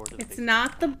closing the door to the It's basement.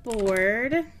 not the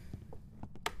board.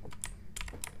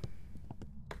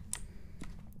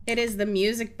 It is the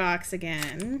music box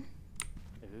again.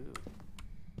 Ooh.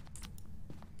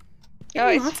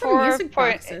 Getting it's lots of 4 music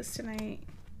point- boxes tonight.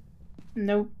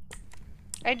 Nope.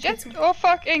 I just. Oh,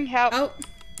 fucking help. Oh,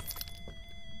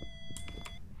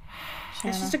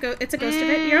 it's Shana. just it's a ghost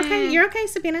event. You're okay. You're okay,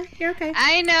 Sabina. You're okay.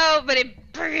 I know, but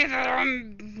it breathed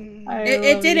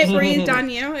It did. It breathed on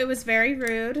you. It was very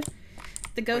rude.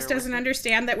 The ghost Where was doesn't it?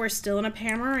 understand that we're still in a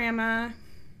panorama.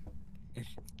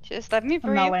 Just let me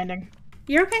I'm not breathe. landing.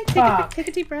 You're okay. Fuck. Take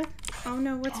a deep breath. Oh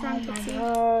no, what's Oh wrong, my Pixie?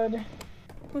 god.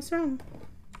 What's wrong?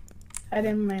 I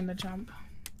didn't land the jump.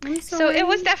 I'm So it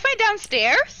was sorry. definitely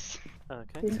downstairs. Okay.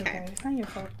 It's Okay. okay. It's not your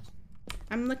fault.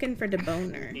 I'm looking for the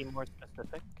boner. Be more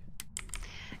specific.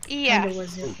 Kinda Yes.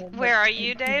 was your fault, Where but are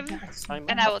you, Dave? I'm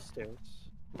And I will- upstairs.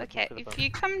 Okay, for the if bone.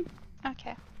 you come...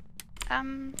 Okay.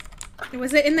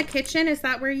 Was it in the kitchen? Is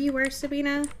that where you were,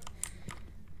 Sabina?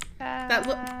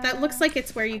 That looks like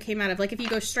it's where you came out of. Like if you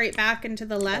go straight back and to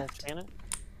the left. Shanna,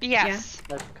 Yes.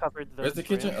 I've covered those Where's the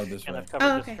kitchen? rooms, Oh, this and way. I've covered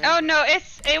Oh, this okay. room. Oh no,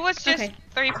 it was just Okay.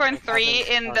 3.3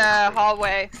 in Oh, the sorry.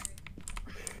 hallway.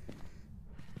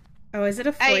 Oh, is it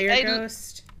a foyer I-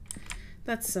 ghost?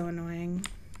 That's so annoying.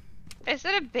 Is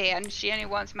it a banshee and he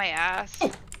wants my ass?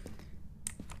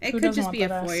 It Who could doesn't just want be a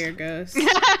that ass? foyer ghost.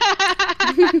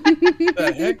 What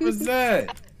the heck was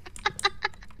that?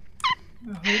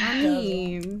 I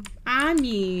mean.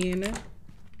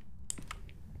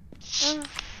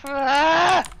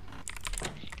 Ah!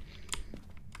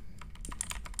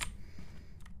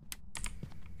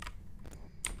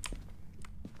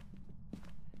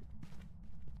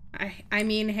 I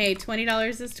mean, hey,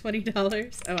 $20 is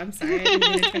 $20. Oh, I'm sorry. I didn't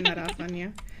mean to turn that off on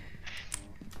you.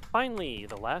 Finally,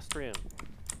 the last room.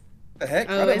 The heck?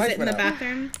 Oh, Why the is lights it in went the out?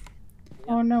 bathroom?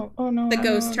 Oh no, oh no. The no,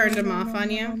 ghost no, turned no, him no, off no, on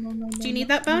no, you? no, no, Do you no, need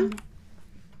that no, bone? no.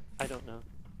 I don't know.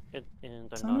 And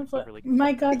I'm Son not of a... overly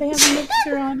My god, they have a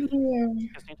mixer on here.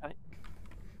 Just hang tight.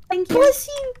 Thank you.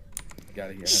 Pussy!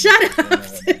 Got it here. Shut up,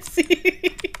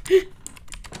 Sissy.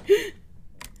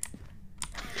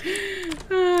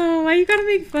 Oh, why you gotta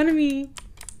make fun of me?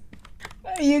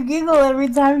 You giggle every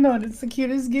time though, and it's the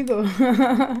cutest giggle.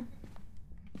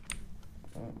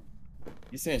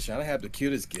 You saying Shana have the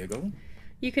cutest giggle?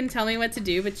 You can tell me what to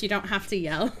do, but you don't have to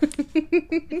yell.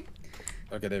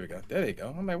 Okay, there we go. There they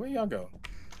go. I'm like, where y'all go?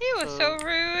 He was so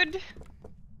rude.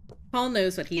 Paul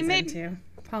knows what he's made- into.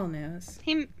 Paul knows.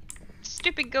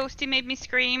 Stupid ghost, he made me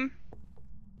scream.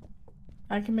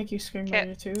 I can make you scream Okay.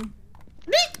 later too.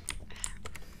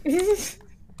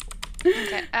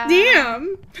 Okay.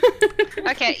 Damn.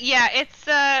 Okay, yeah, it's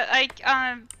like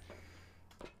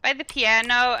by the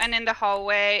piano and in the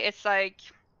hallway. It's like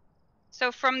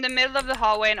so from the middle of the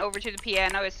hallway and over to the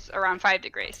piano is around 5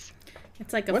 degrees.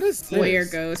 It's like a What is foyer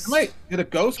this? ghost. Wait, did a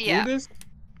ghost glue Yeah. this?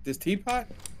 This teapot?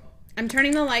 I'm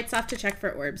turning the lights off to check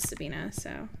for orbs, Sabina.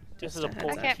 So. Is just it a a heads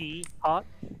pole up. Okay. key pot?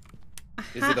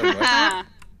 Is it a what? Ah,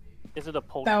 Is it a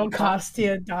pole That key will pot? cost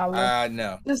you $1.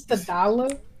 No. Just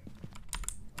 $1?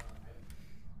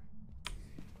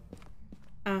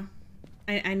 Oh,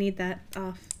 I need that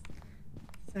off.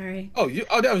 Sorry. Oh, you.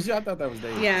 Oh, that was you. I thought that was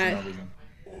Dave. Yeah. For no reason.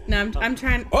 No, I'm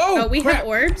trying. Oh, we crap. have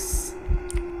orbs,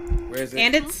 Where is it?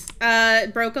 and it's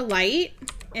broke a light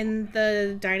in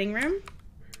the dining room.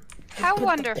 how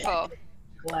wonderful.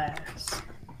 Glass.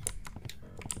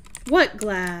 What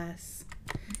glass?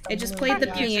 It just played the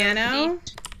Fuck you, piano.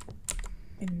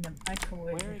 In the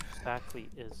microwave. Where exactly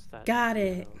is that? Got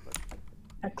it.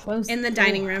 I closed In the door.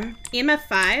 dining room. EMF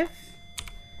 5.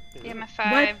 EMF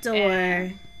 5. What door?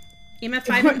 and- EMF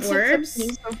 5 and What's the orbs.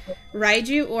 piece of-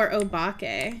 Raiju or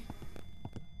Obake.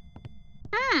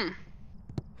 Hmm.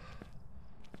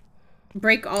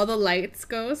 Break all the lights,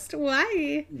 Ghost.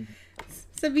 Why?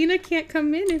 Sabina can't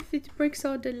come in if it breaks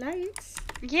all the lights.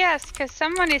 Yes, because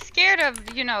someone is scared of,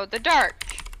 the dark.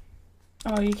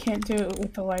 Oh, you can't do it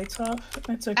with the lights off?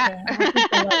 It's Ah. okay. I'll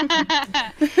keep the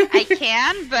lights on. I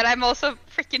can, but I'm also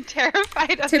freaking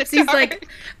terrified of the Tipsy's dark. like,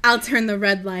 I'll turn the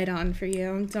red light on for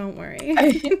you. Don't worry.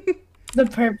 The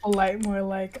purple light more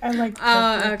like. I like purple.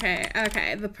 Oh,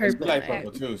 okay. The It's purple like light.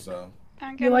 purple too, so.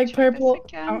 I'm You gonna like check this purple?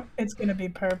 again. Oh, it's gonna be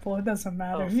purple. It doesn't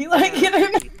matter Oh, if you like it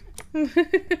or not.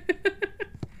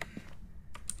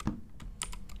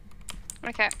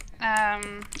 Okay.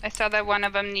 I saw that one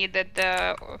of them needed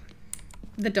the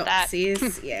The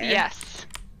dotsies, yeah. yes,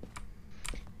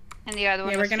 and the other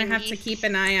one. Yeah, we're was gonna have to thingies. keep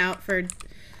an eye out for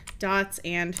dots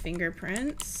and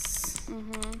fingerprints.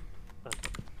 Mhm.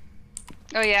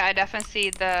 Oh yeah, I definitely see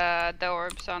the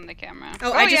orbs on the camera.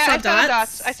 Oh, I just saw I saw the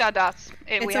dots. I saw dots.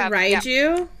 It's We a have, yeah,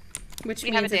 Raiju, which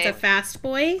We have means a it's a Dave. fast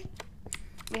boy.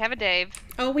 we have a Dave.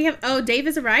 Oh, Dave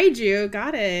is a Raiju.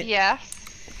 Got it. Yes.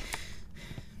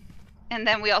 And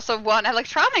then we also want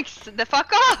electronics. The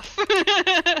fuck off.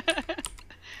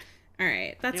 All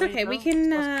right, that's Here we okay. We go. can.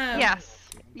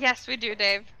 Yes, we do,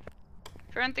 Dave.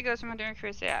 Prevent the ghost from doing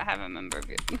cruise. Yeah, I have a member of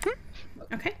you.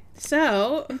 Okay.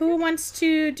 So, who wants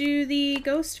to do the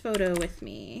ghost photo with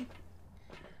me?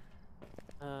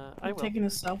 I I'm will. taking a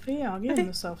selfie? I'll get Okay. in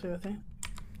the selfie with you.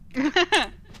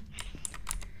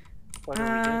 What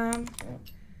are we doing?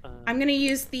 I'm gonna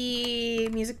use the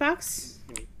music box,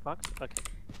 Meat box? Okay.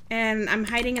 and I'm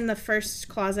hiding in the first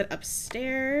closet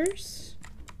upstairs.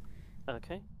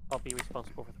 Okay. I'll be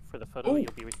responsible for the photo. Ooh.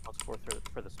 You'll be responsible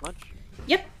for the smudge.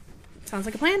 Yep. Sounds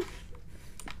like a plan.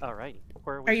 Alrighty.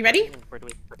 Where Are you ready? starting and Where do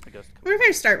we expect the ghost to come We're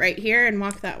gonna start right here and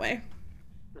walk that way.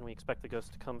 from? And we expect the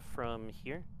ghost to come from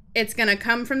here. It's going to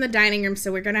come from the dining room,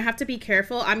 so we're going to have to be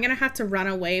careful. I'm going to have to run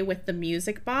away with the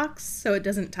music box so it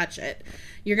doesn't touch it.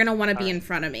 You're going to want to be in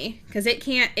front of me because it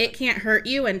can't hurt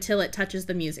you until it touches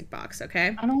the music box,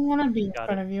 okay? I don't want to be in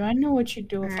front of you. I know what you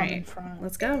do if I'm in Alright, front.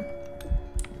 let's go.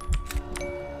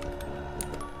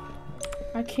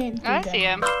 I can't do I that. see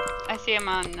him. I see him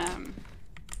on.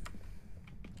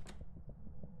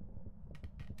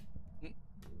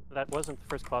 That wasn't the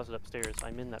first closet upstairs.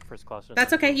 I'm in that first closet.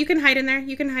 That's okay. You can hide in there.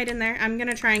 You can hide in there. I'm going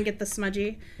to try and get the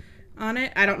smudgy on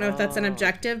it. I don't know if that's an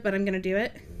objective, but I'm going to do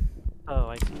it. Oh,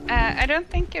 I see. I don't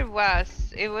think it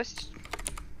was. It was.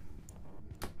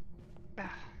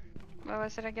 What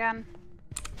was it again?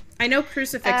 I know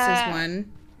crucifix is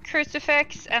one.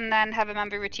 Crucifix, and then have a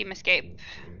member of your team escape.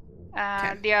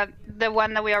 The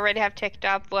one that we already have ticked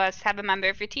up was have a member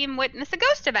of your team witness a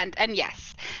ghost event, and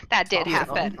yes, that did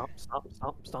happen. Stop.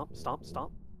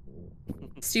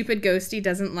 Stupid ghosty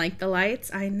doesn't like the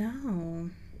lights. I know.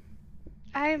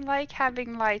 I like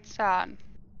having lights on.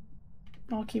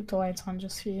 I'll keep the lights on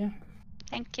just for you.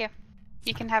 Thank you.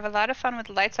 You can have a lot of fun with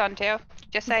the lights on too.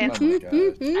 Just saying. Oh my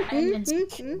gosh. I'm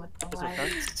insecure with the Is it done?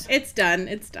 lights. It's done.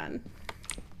 It's done.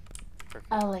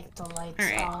 I like the lights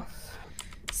Alright. off.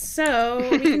 So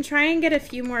we can try and get a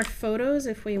few more photos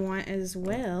if we want as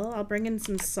well. I'll bring in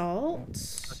some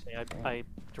salt. Okay, I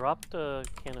dropped a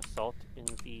can of salt in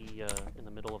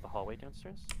the middle of the hallway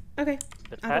downstairs. Okay,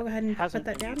 It I'll go ahead and put hasn't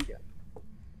that been down. used yet.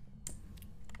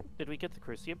 Did we get the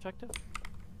Cruci objective?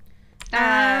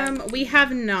 We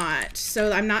have not.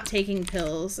 So I'm not taking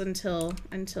pills until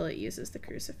it uses the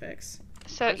crucifix.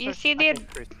 So Where's you our see the second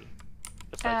Cruci?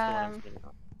 Besides the one I'm spinning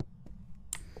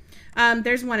on.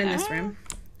 There's one in this room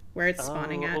where it's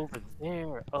spawning at. Over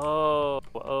there. Oh,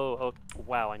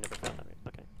 wow, I never found that.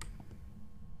 Okay.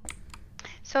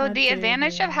 So the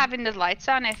advantage of having the lights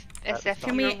on is That if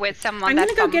is you're with someone I'm that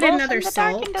gonna go get fumbles another in the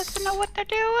dark and salt. doesn't know what they're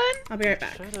doing. I'll be right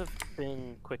back. Should have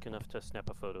been quick enough to snap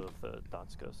a photo of the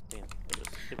Dots ghost. Damn,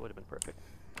 it would have been perfect.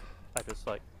 I just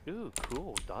like, ooh,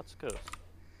 cool, Dots ghost.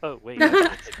 Oh wait, I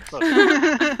didn't take a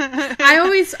photo.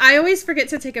 I always forget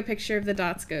to take a picture of the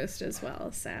Dots ghost as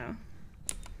well, so.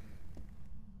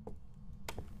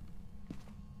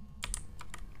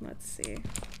 Let's see.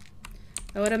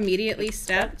 Oh, it immediately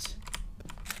stepped.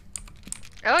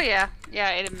 Oh yeah,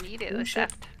 it immediately Oh, shit.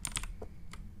 stepped.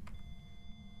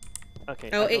 Okay.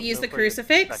 Oh, I it don't used know the for just a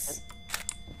crucifix? second.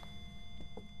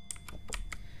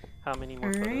 How many more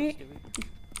Alright. photos do we?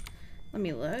 Let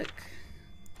me look.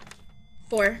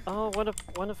 4. Oh,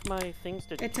 one of my things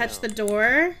did. It touched the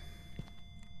door.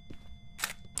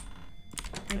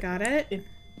 I got it.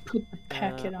 Put the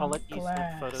packet I'll on let you snap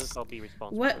glass. photos. I'll be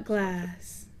responsible. What for the snap.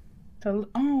 glass? Oh.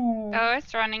 Oh,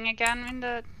 it's running again in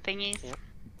the thingies. Yep.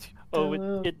 Oh,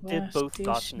 The it did both blast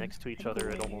dots station next to each other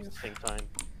at almost the same time.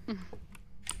 I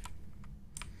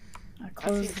That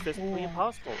closed seems the physically door.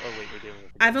 impossible. Oh wait, we're dealing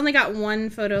with. I've only got one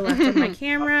photo left on my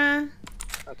camera.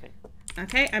 Okay.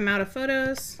 Okay, I'm out of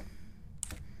photos.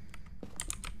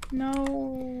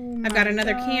 No. I've got my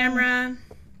another God. camera.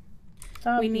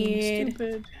 Stop We being need-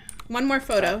 stupid. One more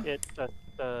photo.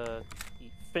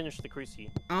 Finish the Cruci.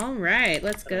 All right,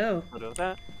 let's go. Photo of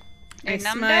that. I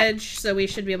numbed smudge, so we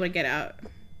should be able to get out.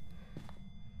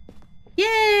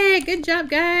 Yay! Good job,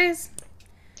 guys.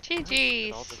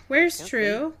 GG's. Where's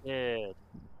True? Yeah.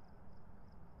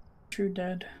 True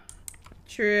dead.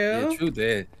 True. Yeah, true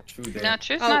dead. True dead. No,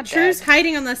 True's Oh, not True's dead.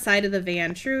 hiding on the side of the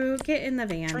van. True, get in the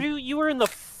van. True, you were in the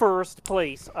first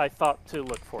place I thought to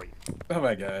look for you. Oh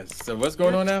my gosh. So what's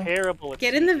going on now? Terrible. At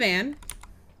Get in the sneaking. van.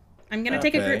 I'm gonna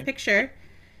take a Okay. group picture.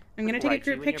 I'm gonna take a Raichu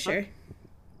group in your picture.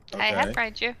 I have Okay.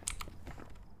 Raichu.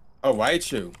 Oh,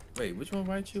 Raichu. Wait, which one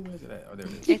Raichu? Where's it at? Oh, there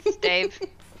it is. It's Dave.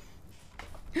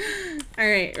 All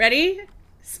right, ready?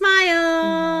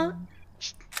 Smile.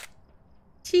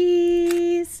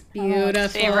 Cheese. Beautiful.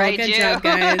 Say Raichu. Good job,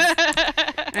 guys.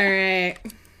 All right.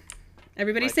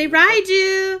 Everybody say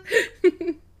Raiju.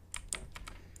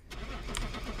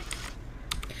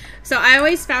 So I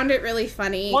always found it really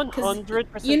funny. 'cause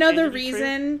 100%. You know the sanity true?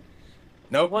 reason.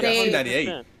 Nope. What That's They-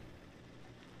 98.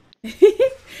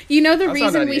 You know the I saw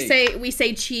reason we 98.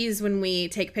 say cheese when we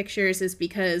take pictures is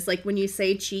because like when you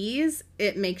say cheese,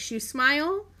 it makes you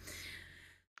smile.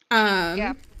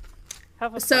 Yeah.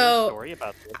 Have a So- funny story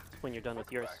about this when you're done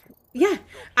with yours. Yeah,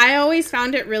 I always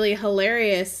found it really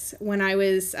hilarious when I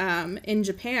was in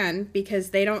Japan because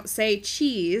they don't say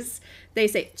cheese, they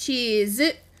say cheese.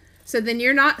 So then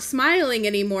you're not smiling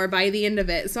anymore by the end of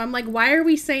it. So I'm like, why are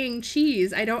we saying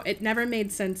cheese? It never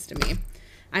made sense to me.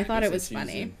 I thought it was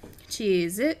funny.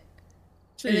 Cheese it.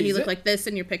 And then you look like this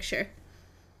in your picture.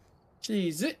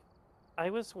 Cheese it. I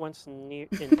was once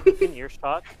within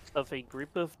earshot of a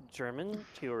group of German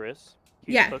tourists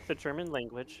who Yeah. spoke the German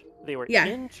language. They were Yeah.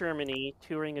 in Germany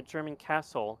touring a German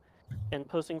castle and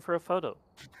posing for a photo.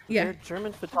 Yeah. Their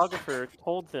German photographer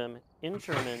told them in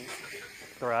German,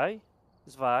 drei,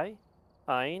 zwei,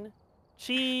 ein,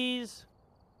 cheese.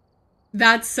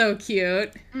 That's so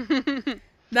cute.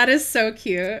 That is so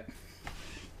cute.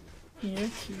 You're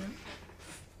cute.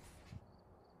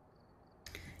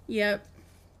 Yep.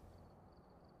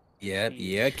 Yep,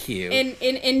 yeah, cute.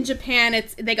 In Japan,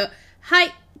 they go,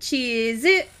 "Hi, cheese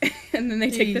it," and then they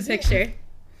take the Cheese it. picture.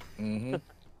 Mm-hmm.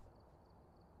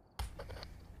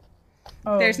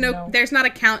 Oh, There's not a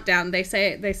countdown. They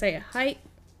say "Hi"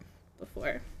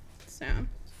 before. So,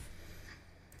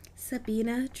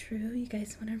 Sabina, true. You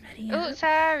guys want to ready Oh, up?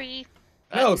 sorry.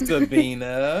 No,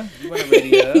 Sabina. You want to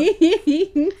ready up?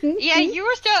 Yeah, you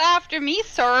were still after me,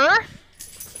 sir.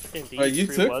 Indeed, Well, you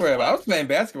True took was forever. I last. was playing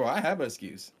basketball. I have an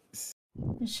excuse.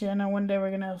 Shana, one day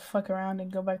we're gonna fuck around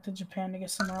and go back to Japan to get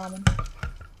some ramen.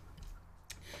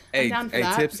 Hey, down for hey,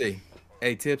 that. Tipsy.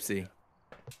 Hey, Tipsy.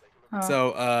 Oh.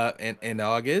 So, in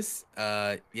August,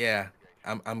 yeah,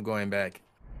 I'm going back.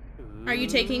 Are you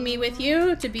taking me with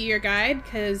you to be your guide?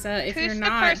 Because if Who's you're the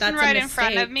not, person that's right a in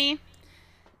front of mistake. me?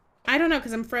 I don't know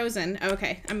because I'm frozen.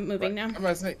 Okay, I'm moving now. I'm about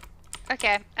to say,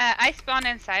 Okay, I spawned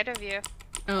inside of you.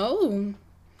 Oh.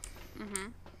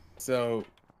 so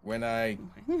when I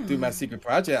do my secret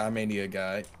project, I may need a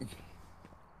guide.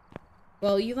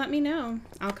 Well, you let me know.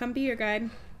 I'll come be your guide.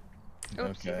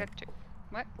 Oops, you Okay. had two.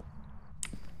 What?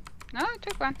 No, I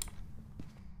took one.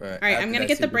 But All right, I'm after gonna that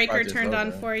get the secret breaker project's turned on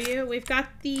over, for you. We've got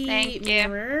the Thank you.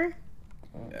 mirror.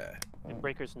 Yeah, And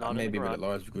Breaker's I not may in the be with a garage.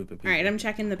 large group of people. All right, I'm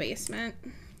checking the basement.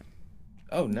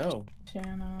 Oh no.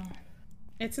 Shana,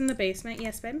 It's in the basement.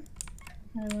 Yes, babe.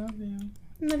 I love you.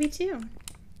 Love you too.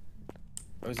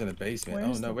 I was in the basement.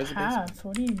 Where's Oh no, the where's the basement? path?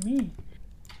 What do you mean?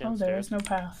 Oh, there Downstairs. is no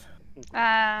path.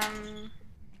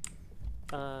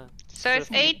 So So it's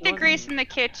if you 8 want- degrees in the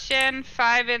kitchen,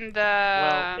 5 in the.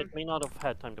 Well, it may not have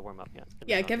had time to warm up yet.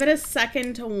 Yeah, give it a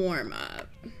second to warm up.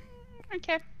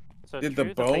 Okay. So Did true, the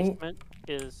the bone- basement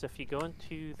is if you go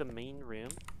into the main room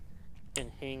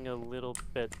and hang a little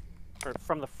bit, or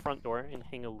from the front door and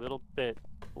hang a little bit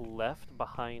left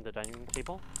behind the dining room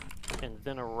table, and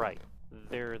then a right.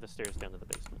 There are the stairs down to the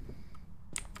basement.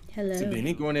 Hello.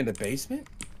 Sabini going in the basement?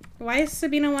 Why does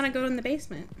Sabina want to go in the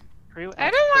basement? True I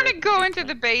asked don't want for to go into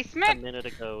the a basement. minute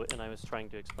ago, and I was trying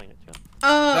to explain it to him.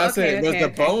 Oh, No, I okay, said, was okay, the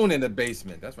okay. bone in the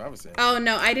basement? That's what I was saying. Oh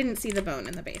no, I didn't see the bone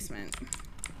in the basement.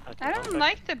 Okay, I well, don't that-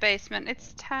 like the basement.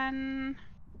 It's 10,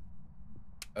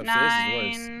 Upstairs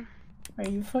is worse. 9, Are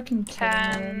you fucking kidding me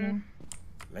right 10.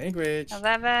 now? Language.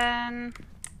 11,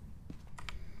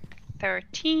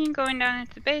 13 going down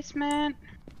into the basement.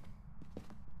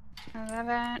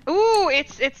 11. Ooh,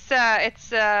 it's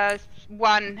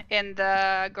 1 in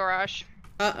the garage.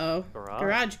 Uh-oh. Garage.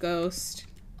 Garage ghost.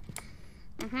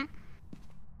 Mhm.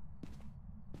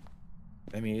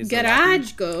 I mean, it's a locker.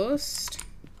 Garage ghost.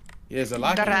 Yeah, it's a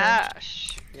locker.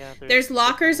 Garage. Yeah, There's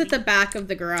lockers at the back of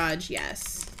the garage,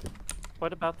 yes.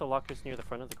 What about the lockers near the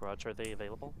front of the garage? Are they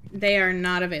available? They are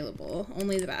not available.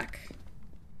 Only the back.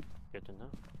 Good to know.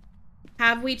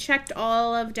 Have we checked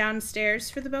all of downstairs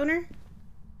for the boner?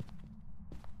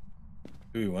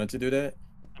 Do we want to do that?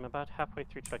 I'm about halfway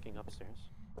through checking upstairs.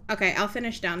 Okay, I'll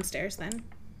finish downstairs then.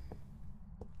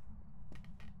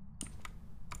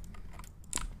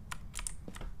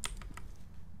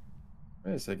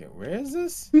 Wait a second. Where is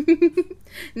this?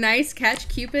 Nice catch,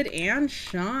 Cupid and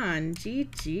Sean.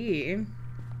 GG.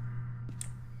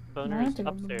 I Boner have is to go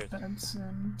to upstairs. bed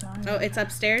soon. I'm Oh, it's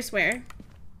upstairs? Where?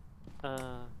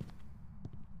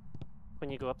 When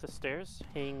you go up the stairs,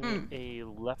 hang a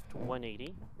left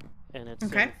 180, and it's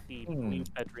Okay. in the blue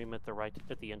bedroom at the right,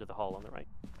 at the end of the hall on the right.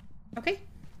 Okay.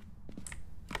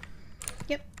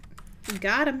 Yep.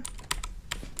 Got him.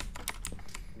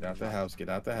 Get out the house. Get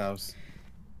out the house.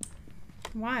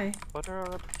 Why? What are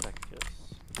our objectives?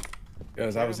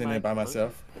 Because I was in there by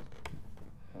myself.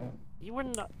 You were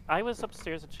not. I was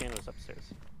upstairs and Shana was upstairs.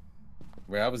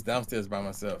 Where I was downstairs by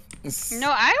myself. No,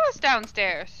 I was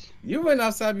downstairs. You went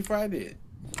outside before I did.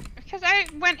 Because I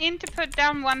went in to put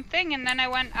down one thing and then I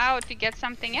went out to get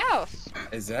something else.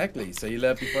 Exactly. So you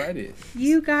left before I did.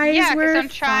 You guys Yeah, 'cause were I'm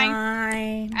trying-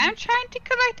 fine. I'm trying to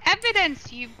collect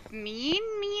evidence, you mean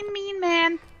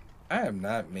man. I am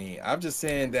not mean. I'm just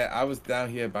saying that I was down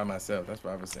here by myself. That's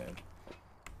what I was saying.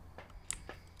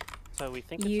 So we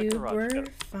think it's a You garage. were door.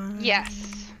 fine.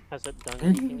 Yes. Has it done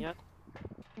anything yet?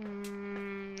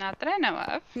 Not that I know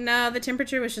of. No, the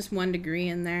temperature was just 1 degree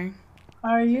in there.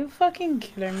 Are you fucking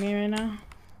kidding me right now?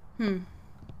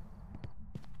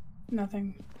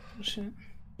 Nothing. Shit.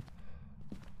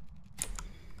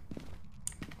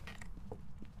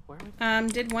 Where?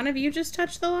 Did one of you just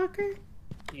touch the locker?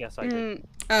 Yes, I did.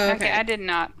 Oh, Okay, okay. I did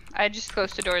not. I just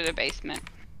closed the door to the basement.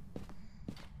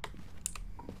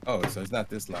 Oh, so it's not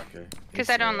this locker. Because It's,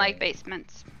 I don't like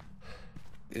basements.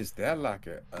 It's that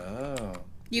locker. Oh.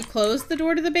 You closed the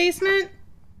door to the basement?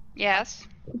 Yes.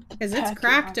 Because it's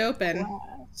cracked open.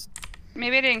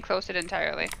 Maybe I didn't close it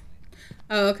entirely.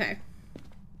 Oh, okay.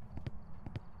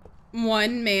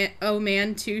 One man, oh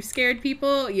man, two scared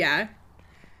people? Yeah.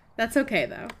 That's okay,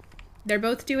 though. They're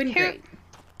both doing great.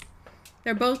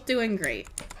 They're both doing great.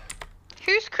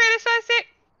 Who's criticized it?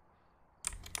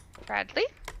 Bradley?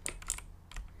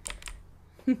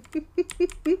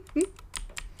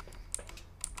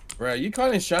 Bro, you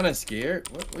calling Shana scared?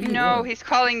 What are you doing? He's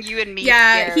calling you and me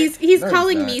Yeah, scared. he's No,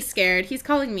 calling he's me not. scared. He's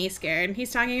calling me scared.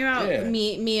 He's talking about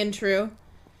me and True.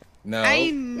 No. I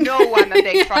know I'm a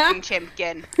big fucking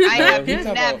chimpkin. I have he's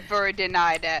talking about- never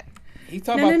denied it. He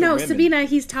talking No, about the women. Sabina,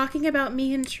 he's talking about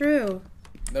me and True.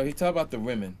 No, he talking about the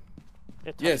women.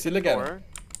 It Yeah, touched see, the look at door him.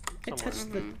 It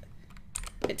somewhere.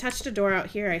 touched it touched a door out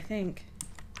here, I think.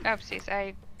 Oopsies, I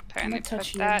I'm apparently gonna touch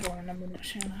touched your that. door in a minute,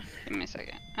 Shanna. Give me a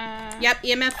second. Yep,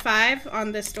 EMF 5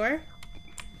 on this door.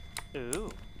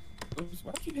 Ooh. Oops,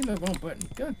 why keep hitting the wrong button?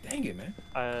 God dang it, man.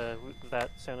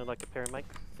 That sounded like a paramic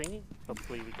thingy.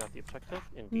 Hopefully we got the objective.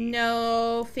 Indeed.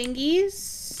 No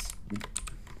fingies.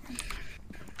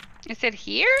 Is it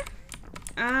here?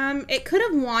 It could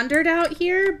have wandered out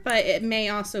here, but it may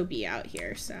also be out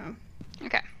here, so.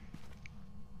 Okay.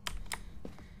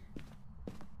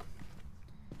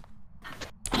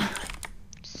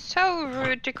 So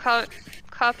rude to call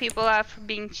people out for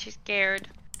being scared.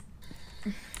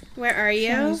 Where are you?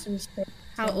 Shannon's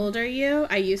How old are you?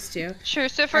 I used to. Sure,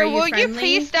 so Are you will you friendly?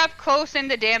 please stop closing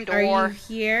the damn door? Are you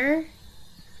here?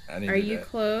 I didn't Are do you that.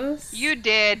 close? You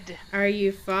did. Are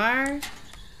you far?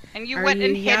 And you Are went you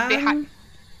and hid young? behind.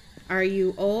 Are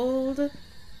you old?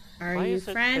 Are Why you is it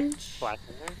pitch French? black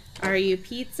in there? Are you Can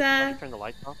pizza? I turn the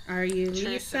lights off? Are you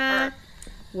True, Lisa?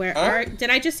 Where Huh? are? Did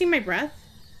I just see my breath?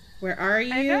 Where are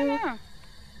you? I don't know.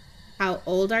 How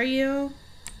old are you?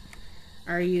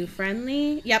 Are you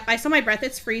friendly? Yep, I saw my breath.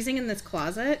 It's freezing in this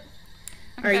closet.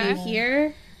 Are you Okay.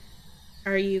 here?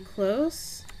 Are you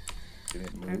close?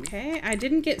 Didn't move. Okay, I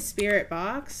didn't get spirit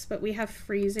box, but we have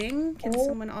freezing. Can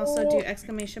someone also do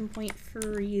exclamation point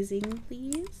freezing,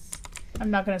 please? I'm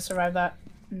not gonna survive that.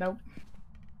 Nope.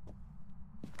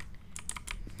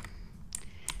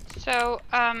 So,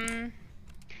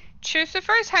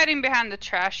 Lucifer's hiding behind the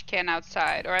trash can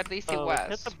outside, or at least he Oh, was.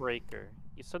 hit the breaker.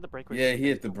 You said the breaker. Yeah, he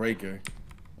hit the breaker.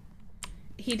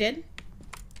 He did?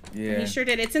 Yeah. He sure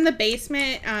did. It's in the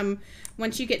basement.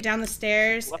 Once you get down the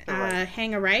stairs, Left or right?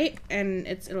 hang a right, and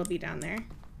it'll be down there.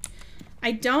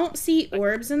 I don't see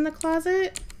orbs in the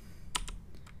closet.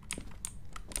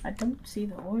 I don't see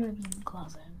the orbs in the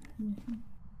closet.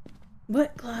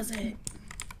 What closet?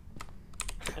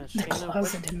 Shayna,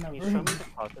 closet in the can you show me room. the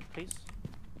closet, please?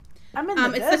 I'm in the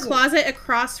It's desert. the closet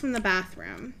across from the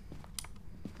bathroom.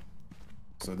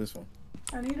 So this one.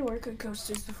 I need to work on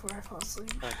coasters before I fall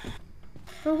asleep.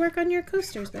 Go work on your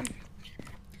coasters, then.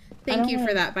 Thank don't you for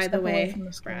wanna that, by the step away way, from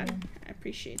the screen. Brad. I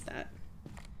appreciate that.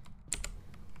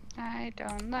 I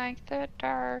don't like the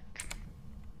dark,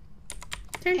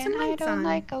 Turn some and I lights don't on.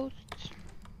 like ghosts.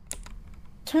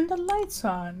 Turn the lights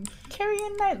on. Carry a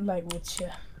nightlight with you.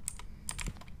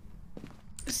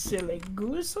 Silly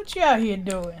goose, what you out here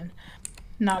doing?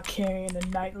 Not carrying a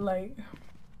nightlight.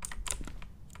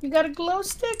 You got a glow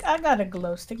stick? I got a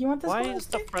glow stick. You want this Why glow is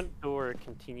the stick? front door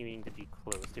continuing to be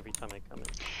closed every time I come in?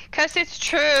 Cause it's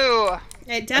true.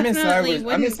 It I'm inside definitely with- I'm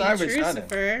wouldn't inside be with Shana.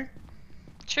 Trucifer.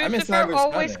 I'm inside Lucifer with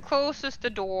always Shana. closes the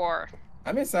door.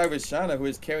 I'm inside with Shana, who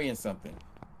is carrying something.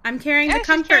 I'm carrying Yeah, the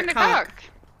she's carrying comfort the cock.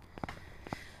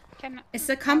 Can... It's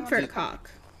the comfort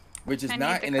cock. Which is I need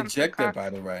not the an comfort ejector, cock. by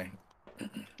the way.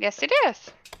 Yes, it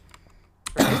is.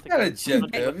 It's not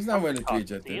ejective. It's not one of the three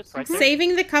See, ejectives. it's right there.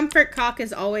 Saving the comfort cock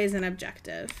is always an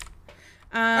objective.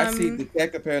 I see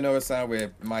detect a paranormal sound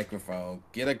with microphone.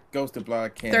 Get a ghost to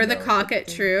block candle. Throw the cock at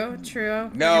True. True.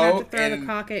 We're No, gonna have to throw the and-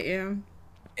 cock at you.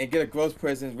 And get a ghost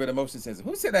presence with a motion sensor.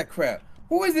 Who said that crap?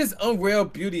 Who is this unreal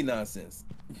beauty nonsense?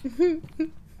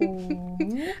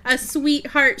 A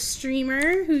sweetheart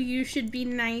streamer who you should be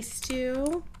nice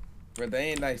to. Bro, they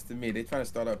ain't nice to me. They trying to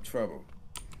start up trouble.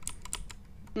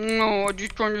 No, I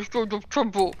just trying to start up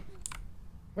trouble.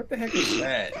 What the heck is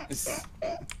that?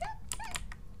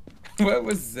 What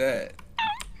was that?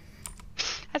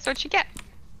 That's what you get.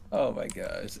 Oh my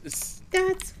gosh. It's-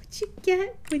 That's what you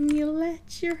get when you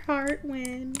let your heart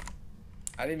win.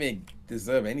 I didn't even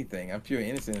deserve anything. I'm pure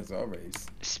innocent as always.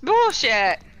 It's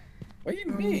bullshit. What do you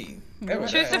mean? What?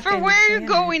 Christopher, where are you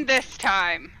going this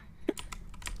time?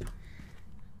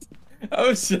 I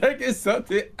was checking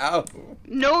something out.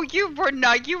 No, you were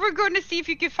not. You were going to see if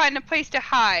you could find a place to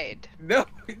hide. No,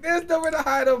 there's nowhere to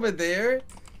hide over there.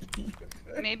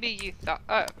 Maybe you thought.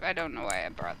 I don't know why I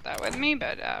brought that with me,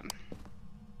 but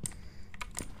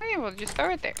okay, we'll just throw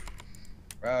it there.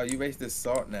 Wow, you wasted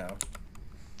salt now.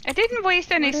 I didn't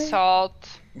waste any salt.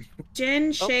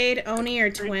 Jin, Shade, Oni are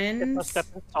twins. A step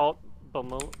in salt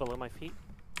below my feet.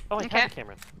 Oh, I have a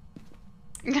camera.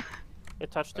 It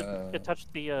touched it. It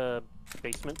touched the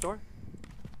basement door.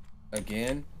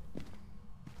 Again?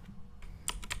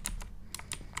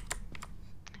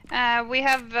 We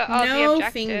have all the No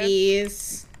objectives.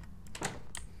 fingies.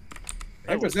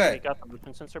 Hey, what's that? We got the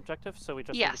movement sensor objective, so we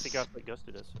just need to figure out what ghost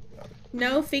it is.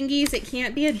 No fingies. It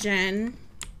can't be a Jen.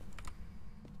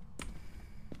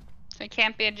 So it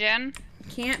can't be a Jen?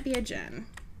 Can't be a Jen.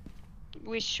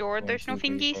 We sure there's no 1, 2,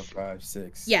 3, fingies? 4, 5,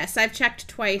 6. Yes, I've checked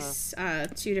twice.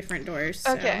 2 different doors.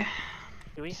 So. Okay.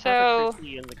 Do we have So- a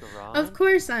crucifix in the garage? Of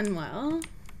course, Unwell.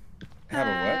 Have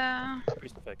a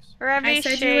Crucifix. I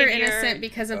said you were innocent Shade,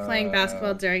 because of playing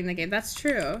basketball during the game. That's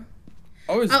true.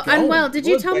 what? Oh, it's Oh, gone. Unwell, did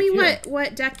you Look tell back me here.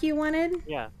 what deck you wanted?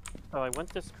 Yeah. So I want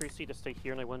this cruci to stay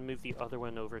here, and I want to move the other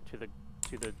one over to the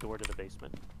door to the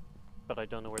basement. But I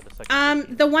don't know where the second. cruci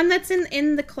is. The one that's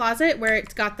in the closet where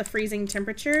it's got the freezing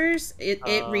temperatures, it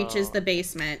reaches the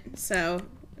basement, so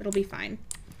it'll be fine.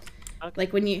 Okay.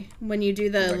 Like when you do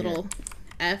the Right little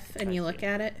F and I you see. look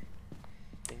at it.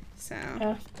 So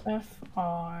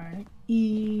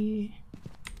FFRE.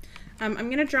 I'm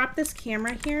gonna drop this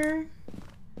camera here.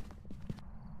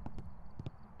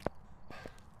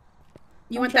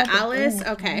 You want the Alice?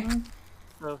 Okay.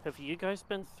 So have you guys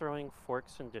been throwing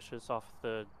forks and dishes off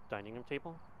the dining room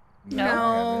table? No.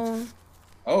 I haven't.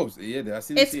 Oh, so yeah, I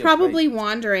see. It's see a probably plate.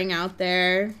 wandering out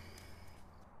there.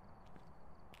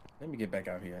 Let me get back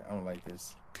out here. I don't like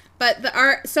this. But the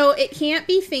art, so it can't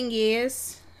be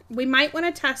fingies. We might want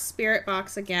to test Spirit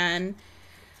Box again.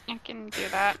 I can do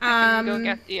that. I can go Um,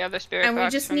 get the other spirit And we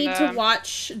box just from need the... to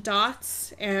watch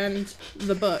Dots and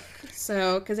the book.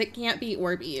 So, because it can't be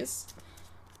Orbeez.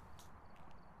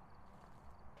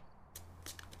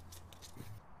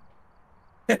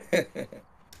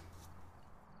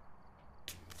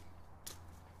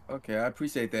 Okay, I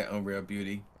appreciate that, Unreal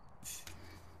Beauty.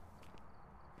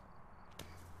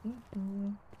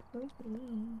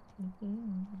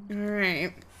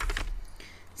 Alright.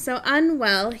 So,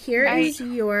 Unwell, here is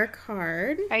your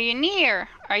card. Are you near?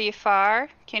 Are you far?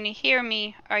 Can you hear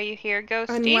me? Are you here, Ghosty?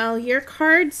 Unwell, your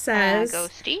card says,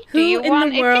 Ghosty, who do you in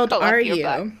want the a world pickle up are your you?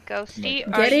 butt? Ghosty,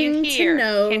 are Getting you here? to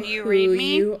know Can you who read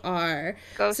me? you are.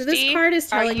 Ghosty, So this card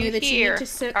is are telling you that you here? need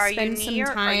to Are spend you some near?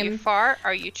 Are you time far?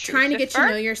 Are you trying to get to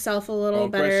know yourself a little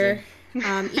Wrong better.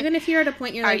 Even if you're at a point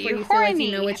in your Are life where you you feel like horny?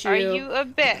 you know what Are you a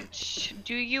bitch?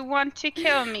 Do you want to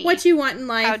kill me? what you want in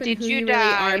How life and did who you you die?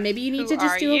 really are. Maybe you need Who to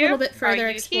just are do a you? little bit Are further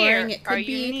you exploring. here? It could Are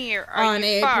you be near? Are on you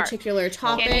a far? particular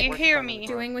topic Can you hear me?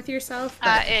 doing with yourself.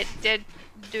 But It did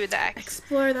do that.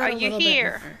 explore that Are a you little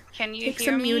here? bit more. Can you Take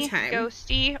hear some me? you time.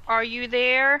 Ghosty, are you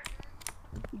there?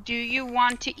 Do you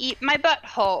want to eat my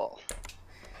butthole?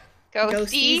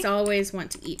 Ghosties Ghosty, always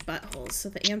want to eat buttholes, so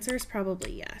the answer is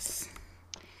probably yes.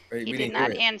 Wait, you we did didn't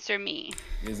not hear it. answer me.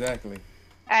 Exactly.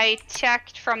 I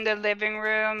checked from the living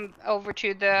room over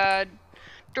to the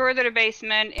door to the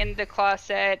basement in the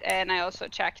closet, and I also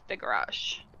checked the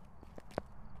garage.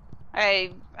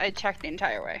 I checked the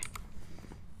entire way.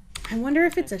 I wonder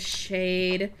if it's a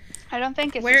shade. I don't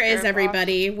think it's. Where a is spirit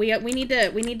everybody? We need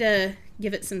to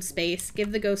give it some space.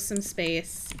 Give the ghost some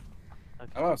space. I'm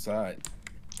outside. box.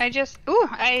 I just. Ooh,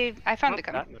 I found the Not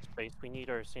gun. that much space. We need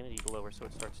our sanity to lower so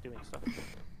it starts doing stuff.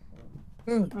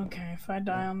 Okay, if I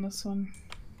die on this one,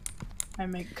 I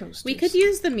make coasters. We could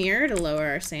use the mirror to lower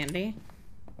our sanity.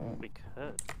 We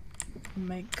could.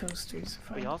 make coasters.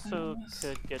 If We I also find this.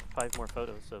 could get 5 more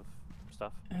photos of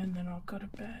stuff. And then I'll go to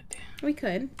bed. We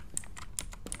could.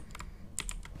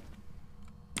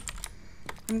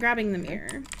 I'm grabbing the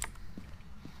mirror.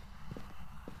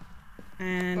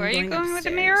 And Where are you going with the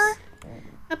upstairs. mirror?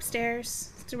 Upstairs.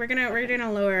 So we're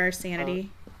gonna lower our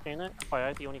sanity. And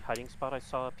FYI, the only hiding spot I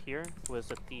saw up here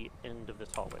was at the end of this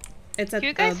hallway. It's at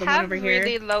You guys the one have over here.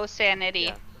 really low sanity.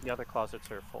 Yeah, the other closets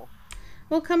are full.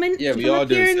 Well, come in. Yeah, we come all up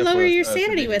do, here and except lower for, your Sabina.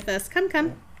 sanity with us.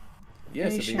 Come.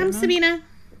 Yes, Hey, Sabina. Come, Shana. Sabina.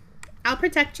 I'll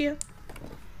protect you.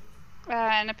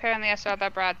 And apparently I saw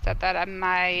that Brad said that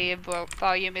my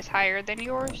volume is higher than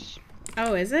yours.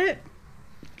 Oh, is it?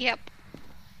 Yep.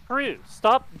 Peru,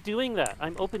 stop doing that!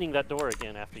 I'm opening that door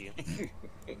again after you.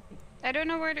 I don't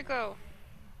know where to go.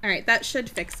 All right, that should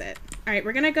fix it. All right,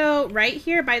 we're gonna go right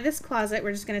here by this closet.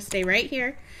 We're just gonna stay right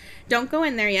here. Don't go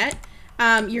in there yet.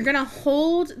 You're gonna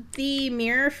hold the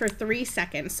mirror for 3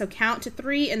 seconds. So count to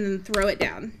 3 and then throw it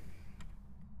down.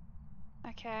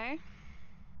 Okay.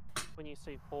 When you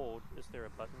say hold, is there a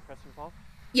button press involved?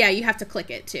 Yeah, you have to click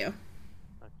it too.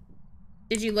 Okay.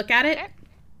 Did you look at it?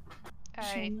 Okay.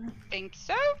 I think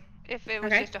so. If it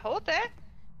was Okay. just to hold it.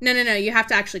 No. You have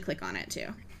to actually click on it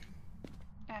too.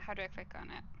 How do I click on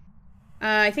it?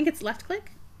 I think it's left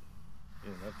click.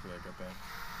 Yeah, that's what I got that.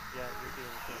 Yeah, you're doing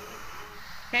the same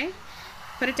thing. Okay.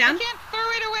 Put it down. I can't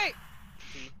throw it away.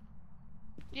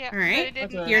 Yeah. All right. But it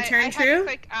didn't, Your turn, I had True. to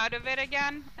click out of it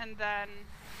again, and then.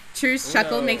 True's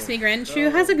chuckle makes me grin. True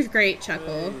has a great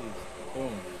chuckle.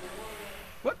 Boom.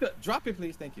 What the? Drop it,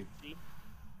 please. Thank you.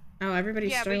 Oh,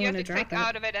 everybody's Yeah, but struggling you have to to drop click it.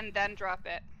 out of it and then drop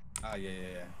it. Ah,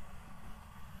 yeah.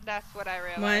 That's what I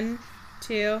realized. 1,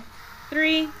 2,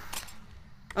 3.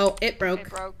 Oh, it broke. It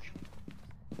broke.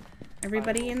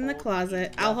 Everybody I will in the hold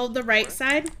closet. the I'll hold the right left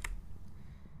side.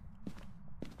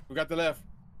 We got the left.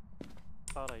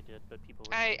 Thought I did, but people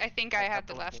were. I think I have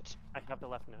the left. I have the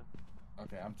left now.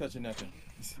 Okay, I'm touching nothing.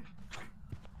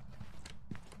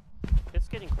 It's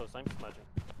getting close. I'm smudging.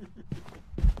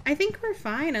 I think we're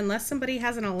fine unless somebody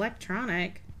has an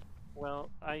electronic. Well,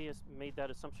 I made that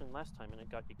assumption last time and it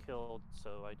got you killed,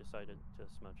 so I decided to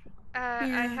smudge. I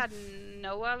Yeah. had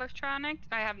no electronics.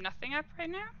 I have nothing up right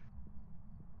now.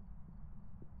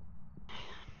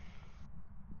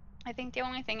 I think the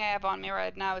only thing I have on me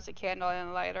right now is a candle and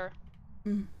a lighter.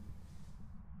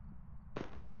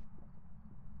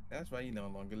 That's why you no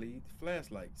longer need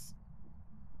flashlights.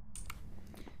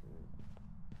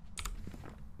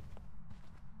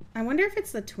 I wonder if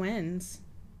it's the twins.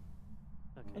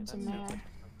 Okay, It's a that's mare.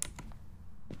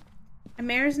 it. A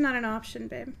mare's not an option,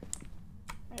 babe.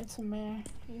 It's a mare.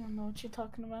 You don't know what you're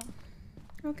talking about.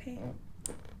 Okay.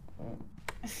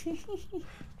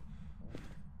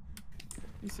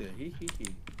 He said he.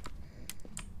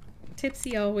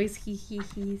 Tipsy always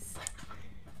he's.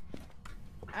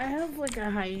 I have like a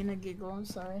hyena giggle, I'm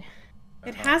sorry.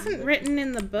 It hasn't written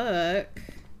in the book.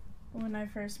 When I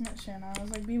first met Shana, I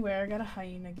was like, beware, I got a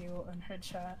hyena giggle in her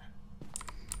chat.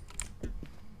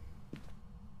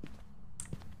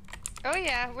 Oh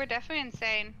yeah, we're definitely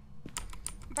insane.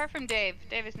 Apart from Dave.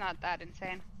 Dave is not that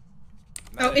insane.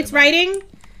 Oh, it's writing.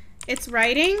 It's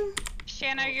writing.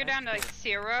 Shanna, Oh, you're down to like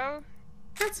 0,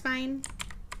 That's fine.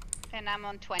 and I'm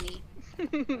on 20.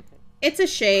 It's a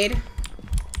shade.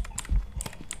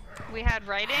 We had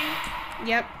writing.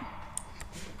 Yep.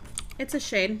 It's a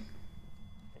shade.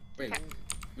 Wait, Okay.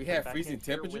 we have Back freezing in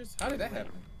here temperatures? with How did that the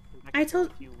happen? rain. I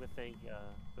told- you with a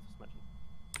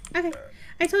smudging. Okay.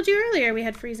 I told you earlier we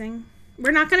had freezing.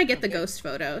 We're not gonna get the ghost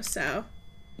photo, so.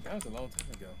 That was a long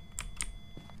time ago.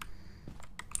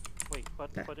 Wait,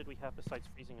 what did we have besides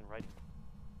freezing and writing?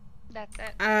 That's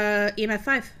it. EMF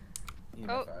 5.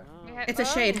 Oh, Oh. we had, It's a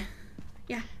shade.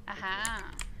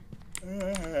 Aha.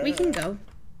 We can go.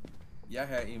 Yeah, I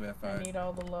had EMF I 5. need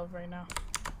all the love right now.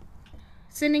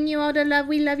 Sending you all the love.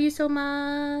 We love you so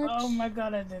much. Oh my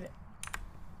god, I did it.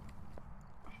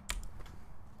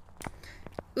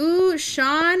 Ooh,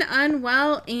 Sean,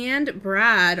 Unwell, and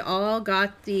Brad all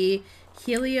got the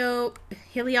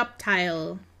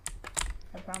helioptile.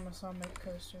 I promise I'll make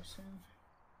coasters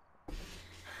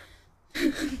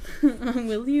soon.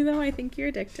 Will you though? I think you're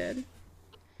addicted.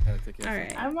 Had to take it. All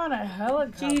right. I'm on a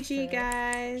helicopter. GG,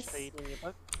 guys. Shade in your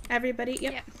book? Everybody.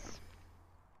 Yep.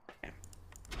 Yes.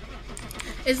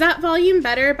 Is that volume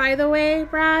better, by the way,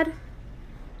 Brad?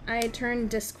 I turned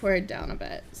Discord down a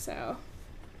bit, so.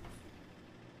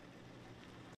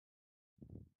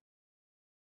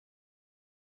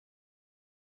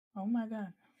 Oh my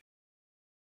god.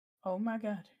 Oh my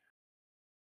god.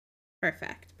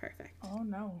 Perfect. Perfect. Oh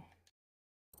no.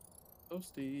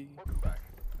 Toasty.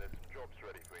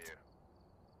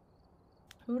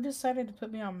 Who decided to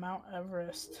put me on Mount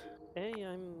Everest? Hey,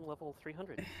 I'm level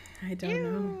 300. I don't know.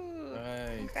 Yoo.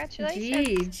 Nice.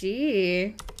 Congratulations.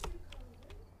 GG.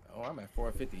 Oh, I'm at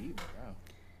 450 even. Wow.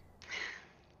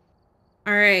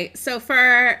 All right. So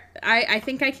for I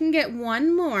think I can get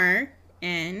one more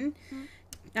in.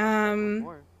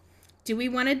 More. Do we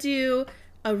want to do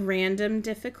a random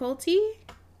difficulty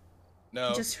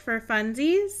No. just for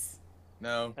funsies?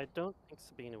 No. I don't think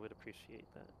Sabina would appreciate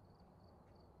that.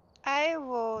 I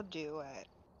will do it.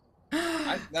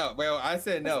 No. Well, I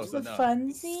said no. Just So for no.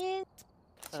 funsies?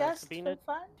 Just Sabina,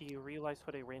 for fun? do you realize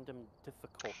what a random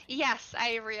difficulty is? Yes,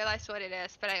 I realize what it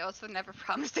is, but I also never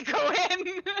promised to go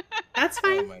in. That's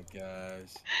Oh fine. my gosh.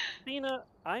 Sabina,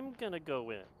 I'm gonna go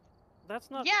in. That's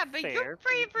not Yeah, but fair. you're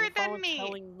braver than me.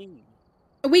 Telling me.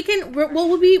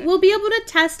 We'll be able to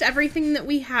test everything that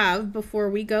we have before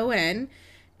we go in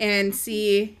and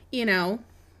see, you know,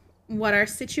 what our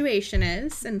situation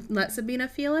is and let Sabina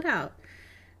feel it out.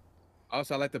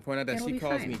 Also, I'd like to point out that It'll she be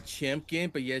calls fine. me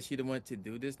Chimpkin, but yet she the one to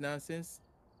do this nonsense.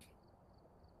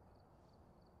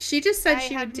 She just said I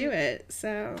she would haven't- do it,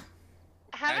 so.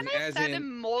 Haven't I As said in-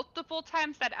 multiple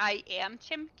times that I am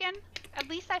Chimpkin? At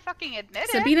least I fucking admit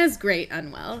it. Sabina's great,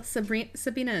 Unwell.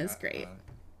 Sabina is great.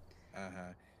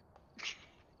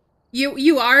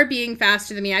 You are being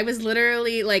faster than me. I was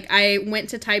literally like, I went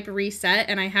to type reset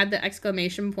and I had the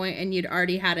exclamation point and you'd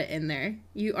already had it in there.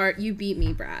 You beat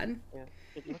me, Brad. Yeah,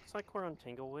 it looks like we're on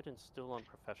Tanglewood and still on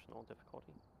professional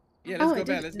difficulty. Yeah, let's Oh, go it,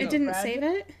 back. Let's go. it didn't Brad, save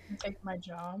it? Take my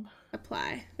job.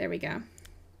 Apply. There we go.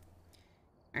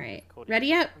 All right. Difficulty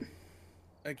Ready up. Is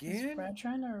Again? Brad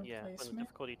trying to Yeah, replace when the me?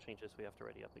 difficulty changes, we have to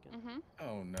ready up again. Mm-hmm.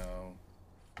 Oh no.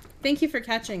 Thank you for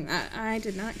catching that. I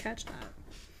did not catch that.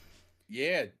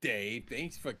 Yeah, Dave.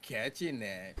 Thanks for catching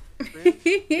that.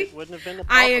 It wouldn't have been the problem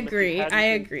I if you agree. hadn't I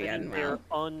been agree, sitting there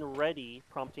Unwell. unready,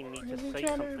 prompting me to Really say trying to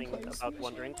something replace about me,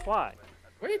 wondering Shana? why.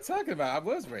 What are you talking about? I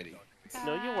was ready.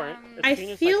 No, you weren't. I As soon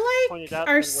as feel like pointed out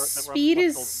our that we're speed on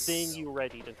is professional, then you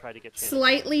readied and tried to get Shannon.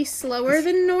 slightly slower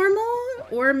than normal,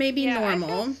 or maybe Yeah, I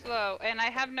normal. feel slow, and I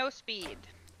have no speed.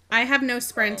 I have no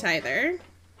sprint either.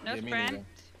 No Yeah, me sprint. neither.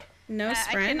 No I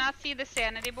sprint. cannot see the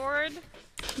sanity board.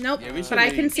 Nope. Yeah, we but should I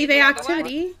leave. can see The the other one?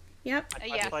 activity. Yep. My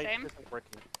Yeah, flashlight same. isn't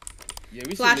working. Yeah, we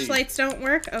should Flashlights don't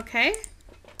work. Okay. Yeah,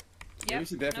 we Yep,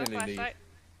 should definitely no leave. flashlight.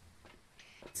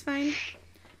 It's fine.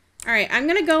 All right. I'm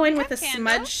gonna go in with a have candles?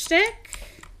 smudge stick.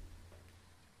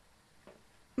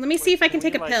 Let me see if I can can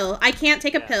we, take a like- pill. I can't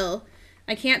take a Yeah. pill.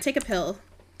 I can't take a pill.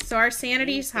 So our Means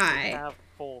sanity's that we high. have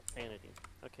full sanity.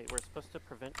 Okay, we're supposed to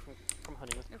prevent from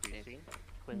hunting with Okay. Creasy, You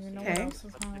cleansing. know Okay. what else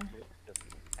is high?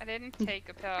 I didn't take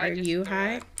a pill. Are I just you threw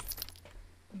high? it.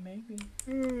 Maybe.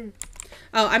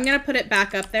 Oh, I'm gonna put it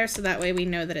back up there so that way we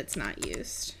know that it's not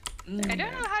used. I don't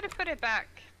know how to put it back.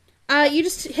 You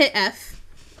just hit F.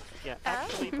 Yeah,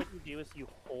 actually, what you do is you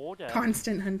hold F,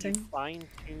 Constant you hunting. fine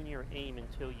tune your aim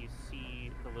until you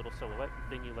see the little silhouette,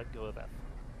 then you let go of F.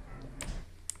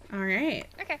 All right.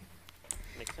 Okay.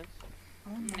 Makes sense?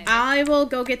 Maybe. I will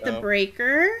go get the Oh.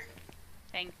 breaker.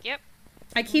 Thank you.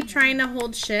 I keep trying to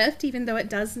hold shift even though it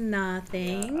does Yeah,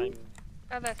 nothing.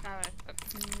 Oh, that's not what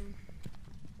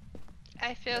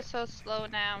I feel so slow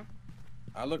now.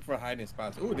 I look for hiding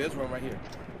spots. Ooh, there's one right here.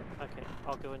 Okay,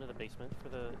 I'll go into the basement for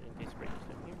the in case breakers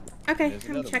in here. Okay, There's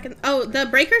I'm another checking. Oh, the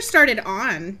breaker started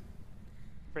on.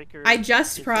 Breaker. I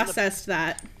just is in the- processed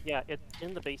that. Yeah, it's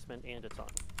in the basement and it's on.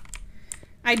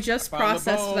 I just I found the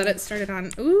processed that bone. it started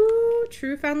on. Ooh,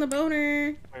 True found the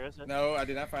boner. Where is it? No, I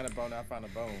did not find a bone. I found a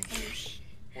bone.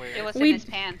 Where? It was We- in his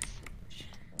pants.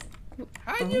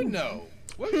 How you know?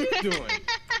 What are you doing?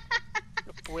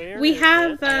 Where We is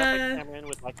have, it? I have uh, a camera and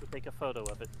would like to take a photo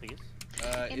of it, please.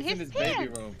 In It's his in his baby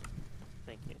pants. room.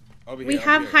 Thank you. Over We here,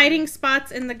 have over here. hiding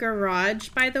spots in the garage,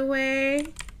 by the way,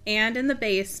 and in the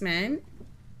basement.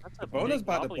 That's a The boner's big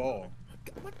by the wobbly ball.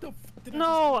 boner. What the? Did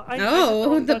No, I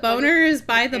Oh, just the thought that I boner is just-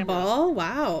 by the camera. ball?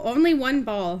 Wow, only one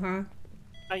ball, huh?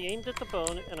 I aimed at the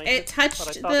bone and I It hit, but I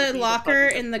touched thought the it'd be locker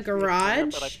button in the that pushed me to camera,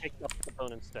 But I garage. picked up the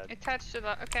bone instead. It touched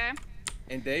the okay.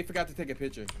 And Dave forgot to take a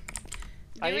picture.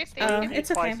 I Do it, explained thank to you. you it's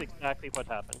okay. twice exactly what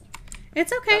happened.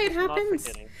 It's okay, it That was not happens.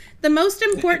 forgetting. The most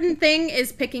important thing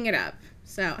is picking it up.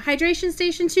 So, hydration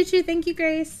station choo-choo, thank you,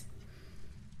 Grace.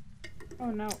 Oh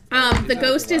no. The that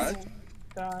ghost is garage?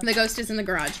 God. the ghost is in the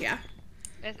garage, yeah.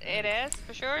 It is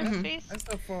for sure. Mhm. Space. That's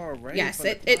so far away. Yes, from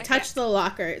the it top. touched the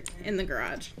locker in the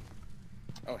garage.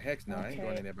 Oh heck no! I ain't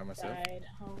going in there by myself. Died.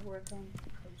 I'll work on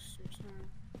posters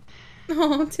now.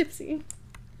 Oh, tipsy.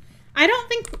 I don't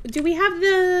think. Do we have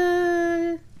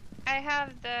the? I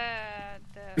have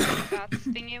the dots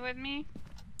thingy with me.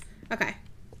 Okay.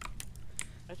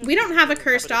 I just We don't think have a the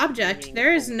cursed habit of object. aiming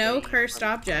There is no away cursed from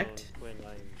the object. phone when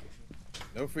I'm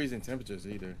No freezing temperatures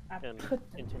either. I and put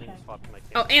the continuing to swap my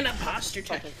Oh, camera. and a posture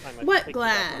check. Second time I What picked it up,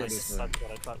 I glass? just thought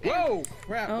what I thought. Whoa!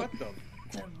 Crap! Oh. What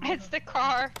the? It's the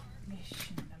car.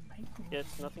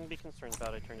 It's nothing to be concerned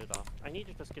about. I turned it off. I need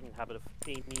to just get in the habit of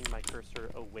aiming my cursor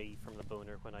away from the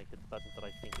boner when I hit the button that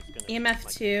I think is going to.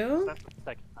 EMF 2. That's the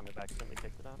second time I've accidentally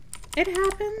picked it up. It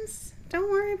happens. Don't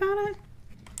worry about it.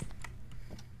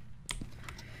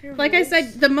 Like I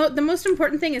said, the most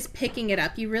important thing is picking it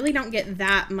up. You really don't get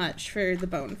that much for the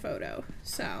bone photo.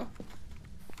 So,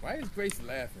 Why is Grace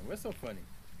laughing? What's so funny?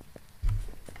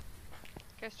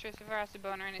 Chris Christopher has a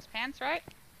boner in his pants, right?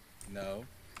 No.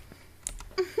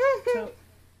 So,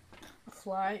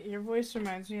 Fly, your voice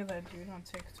reminds me of that dude on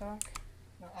TikTok.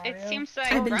 It Ario? seems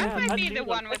like I've been Brad looking. might that be dude the on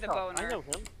one with the TikTok, I boner. know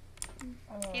him.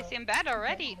 He's in bed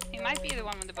already. He might be the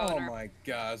one with the Oh boner. my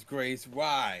gosh, Grace,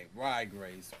 why? Why,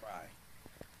 Grace? Why?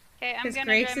 Okay, I'm 'Cause gonna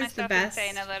Grace drive is the myself best.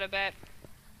 insane a little bit.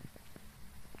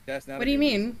 That's not. What do you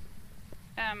mean?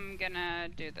 I'm gonna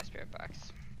do the spirit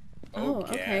box. Oh,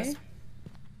 okay.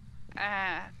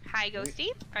 Hi, Ghosty.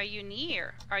 Are you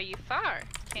near? Are you far?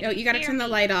 Can Oh, you gotta hear turn the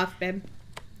me? light off, babe.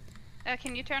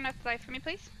 Can you turn off the light for me,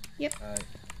 please? Alright.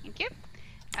 Thank you.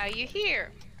 Are you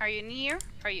here? Are you near?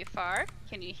 Are you far?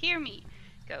 Can you hear me?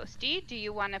 Ghosty, do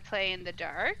you want to play in the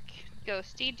dark?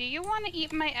 Ghosty, do you want to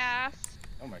eat my ass?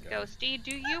 Oh my god. Ghosty,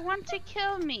 do you want to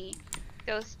kill me?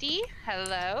 Ghosty,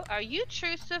 hello? Are you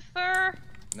Trucifer?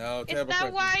 No, Is terrible that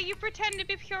question. why you pretend to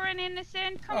be pure and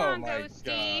innocent? Come Oh on, my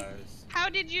Ghosty. gosh. How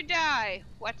did you die?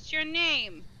 What's your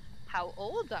name? How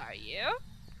old are you?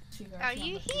 She got Are you on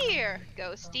you the phone. here,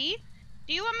 Ghosty?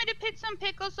 Do you want me to put some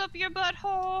pickles up your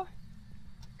butthole?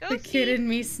 Ghosty? The kid in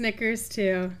me snickers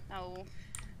too. No,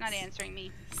 not answering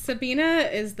me. Sabina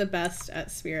is the best at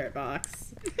Spirit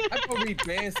Box. I thought we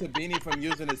banned Sabini from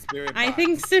using the spirit box. I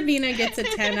think Sabina gets a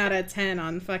 10 out of 10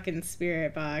 on fucking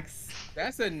Spirit Box.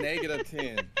 That's a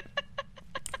 -10.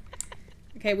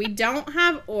 Okay, we don't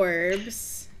have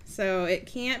orbs, so it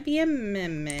can't be a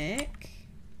mimic.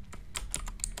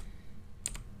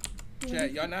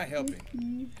 Chat, y'all not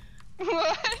helping.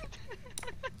 What?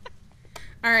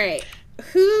 All right,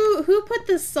 who put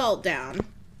the salt down?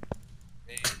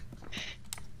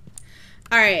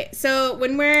 All right, so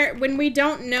when we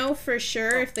don't know for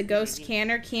sure if the ghost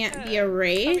can or can't be a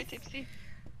wraith, Tipsy.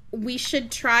 we should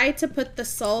try to put the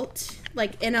salt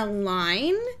like in a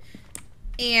line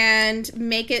and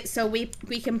make it so we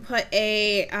can put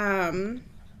a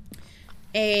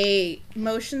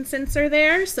motion sensor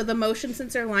there, so the motion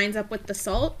sensor lines up with the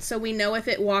salt, so we know if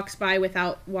it walks by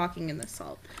without walking in the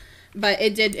salt. But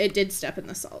it did step in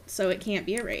the salt, so it can't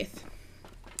be a wraith.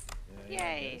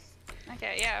 Yay.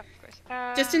 Okay, yeah, of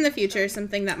course. Just in the future,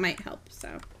 something that might help.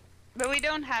 So But we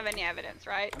don't have any evidence,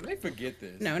 right? I may forget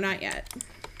this. no, not yet.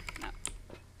 No.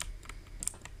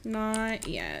 Not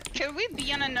yet. Could we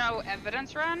be on a no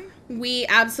evidence run? We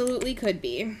absolutely could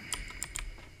be.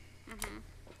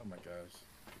 Oh my gosh.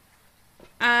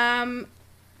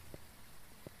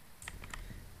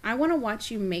 I want to watch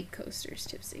you make coasters,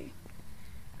 Tipsy.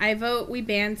 I vote we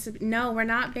ban no, we're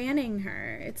not banning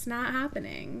her. It's not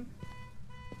happening.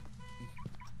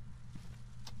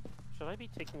 Should I be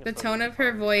taking a The photo tone the of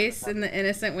her car? voice and the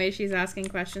innocent way she's asking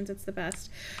questions, it's the best.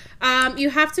 You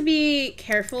have to be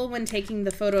careful when taking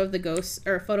the photo of the ghost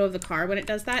or photo of the car when it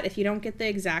does that. If you don't get the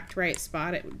exact right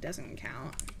spot, it doesn't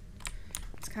count.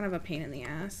 It's kind of a pain in the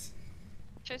ass.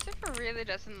 Christopher really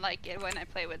doesn't like it when I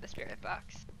play with the spirit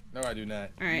box. No, I do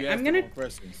not. All right, You I'm asked gonna- the wrong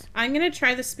questions. I'm gonna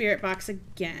try the spirit box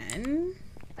again.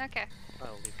 Okay.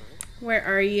 I'll leave her. Where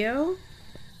are you?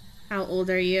 How old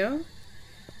are you?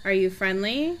 Are you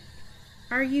friendly?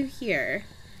 Are you here?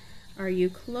 Are you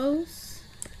close?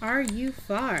 Are you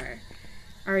far?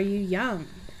 Are you young?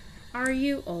 Are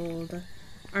you old?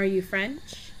 Are you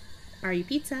French? Are you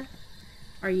pizza?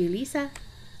 Are you Lisa?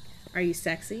 Are you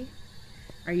sexy?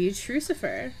 Are you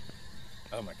Trucifer?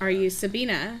 Oh my god. Are you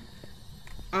Sabina?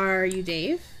 Are you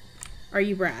Dave? Are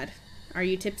you Brad? Are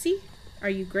you Tipsy? Are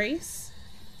you Grace?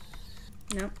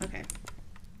 Nope. Okay.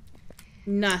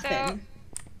 Nothing.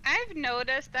 I've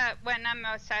noticed that when I'm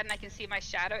outside and I can see my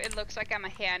shadow, it looks like I'm a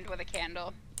hand with a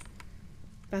candle.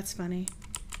 That's funny.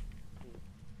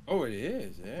 Oh, it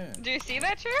is. Yeah. Do you see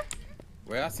that, True?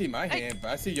 Well, I see my hand,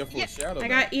 but I see your full Yeah. shadow. I though.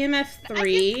 got EMF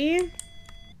 3.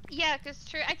 Yeah, because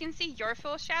True, I can see your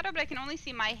full shadow, but I can only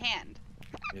see my hand.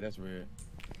 Yeah, that's weird.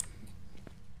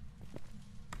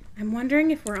 I'm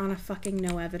wondering if we're on a fucking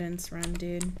no evidence run,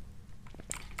 dude.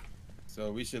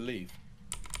 So we should leave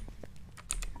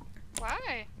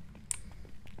Why?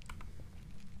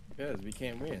 because we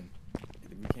can't win.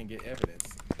 We can't get evidence.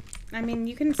 I mean,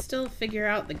 you can still figure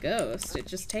out the ghost. It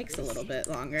just takes a little bit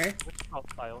longer. Which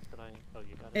top file did I? Oh,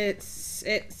 you got it.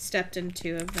 It stepped in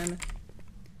 2 of them.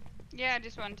 Yeah, I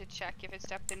just wanted to check if it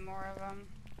stepped in more of them.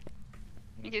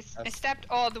 Because it That's- stepped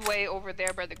all the way over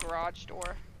there by the garage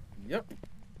door. Yep.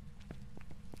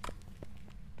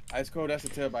 Ice cold. That's a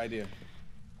terrible idea.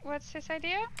 What's his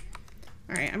idea?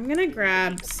 Alright, I'm gonna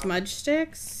grab smudge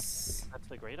sticks. That's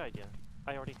a great idea.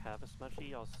 I already have a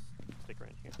smudgy. I'll stick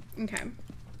right here. Okay.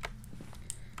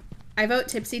 I vote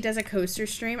Tipsy does a coaster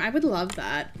stream. I would love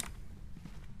that.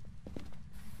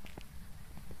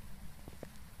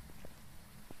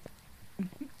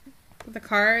 The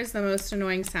car is the most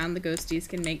annoying sound the ghosties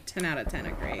can make. 10 out of 10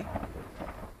 agree.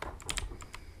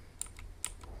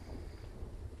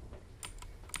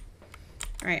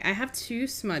 Alright, Alright, I have 2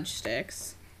 smudge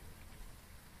sticks.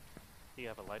 Do you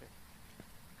have a lighter?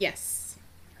 Yes.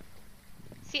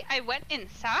 See, I went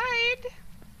inside.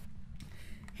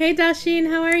 Hey Dashin,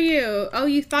 how are you? Oh,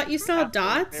 you thought you saw After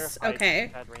I dots? verified Okay.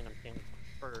 you had random sanity,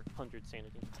 or 100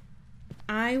 sanity.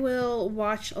 I will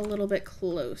watch a little bit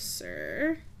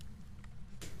closer.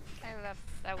 I love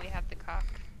that we have the cock.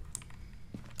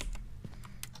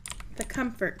 The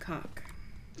comfort cock.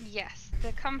 Yes,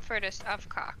 the comfortest of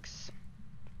cocks.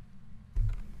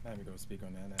 I'm gonna go speak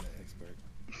on that. I'm not an expert.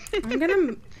 I'm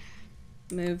gonna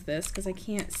move this because I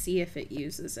can't see if it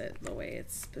uses it the way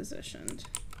it's positioned.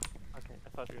 Okay, I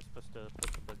thought you were supposed to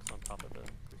put the books on top of the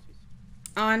crucies.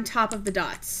 On top of the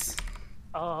dots.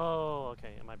 Oh,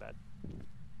 okay, my bad.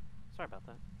 Sorry about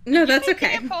that. No, Did you that's make me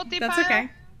okay. a Pulte That's pile? okay.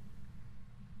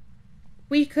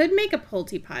 We could make a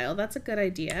Pulte pile. That's a good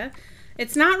idea.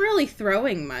 It's not really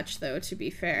throwing much, though, to be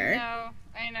fair. No,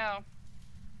 I know.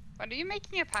 What are you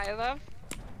making a pile of?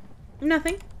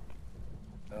 Nothing.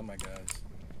 Oh my gosh.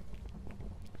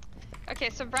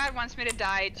 Okay, so Brad wants me to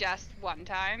die just one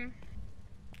time.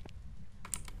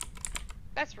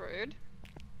 That's rude.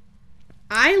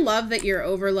 I love that you're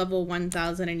over level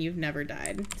 1000 and you've never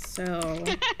died. So,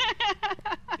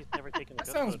 He's never taken a That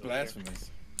ghost sounds photo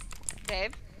blasphemous.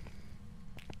 Dave?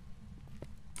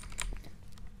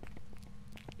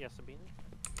 Yes, Sabina?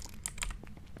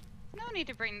 No need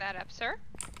to bring that up, sir.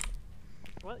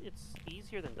 Well, it's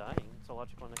easier than dying. It's a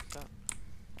logical next step.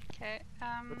 Okay,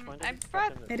 Which one I did you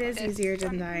brought step in? it is This easier than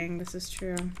one. dying. This is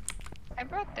true. I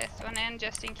brought this one in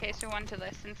just in case we want to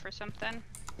listen for something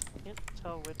Can't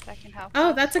tell which. that can help. Oh,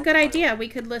 us. that's a good idea. We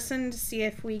could listen to see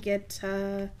if we get,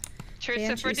 Trucifer,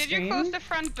 Banshee did you close stream? the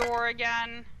front door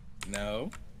again? No.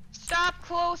 Stop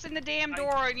closing the damn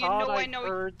door, and you know I know.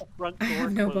 heard the front I door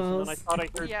have no close, and then I balls. thought I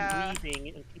heard Yeah.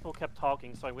 breathing, and people kept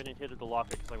talking, so I went and hid in the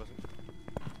locker because I wasn't.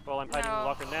 Well, I'm hiding in the No.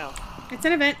 locker now. It's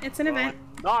an event. It's an Well, event.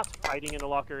 I'm not hiding in the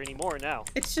locker anymore now.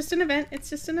 It's just an event. It's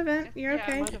just an event. You're Yeah.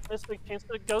 okay. Might have missed a chance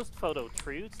at a ghost photo,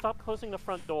 Trude. Stop closing the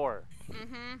front door.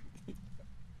 Mm-hmm.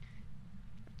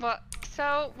 Well,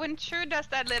 so when True does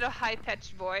that little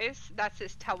high-pitched voice, that's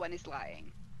his tell when he's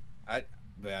lying.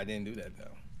 But I didn't do that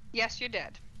though. Yes, you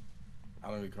did. I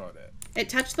don't recall that. It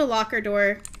touched the locker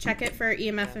door. Check it for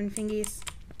EMF and fingies.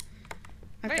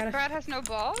 Wait, Brad has no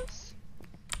balls?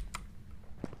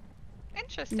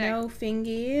 Interesting. no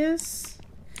fingies.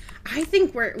 I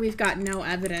think we've got no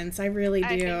evidence. I really do.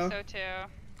 I think so too.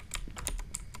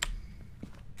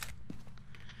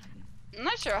 I'm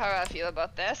not sure how I feel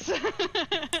about this.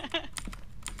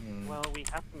 Well, we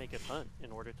have to make it fun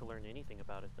in order to learn anything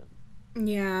about it then.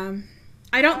 Yeah.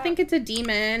 I don't think it's a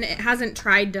demon. It hasn't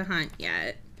tried to hunt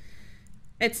yet.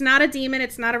 It's not a demon.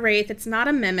 It's not a wraith. It's not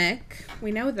a mimic.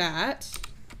 We know that.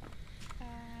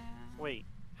 Wait,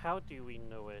 how do we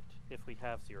know it if we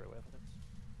have zero evidence?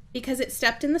 Because it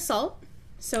stepped in the salt.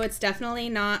 So it's definitely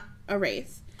not a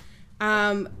wraith.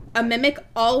 A mimic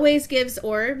always gives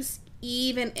orbs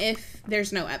even if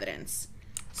there's no evidence.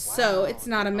 So Wow. it's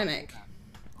not a mimic.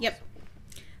 Yep.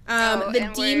 Oh, The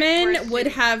and demon we're would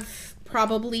have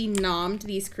probably nommed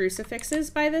these crucifixes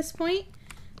by this point.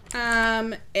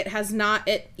 It has not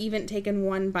even taken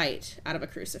one bite out of a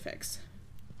crucifix.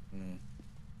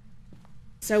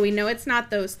 So we know it's not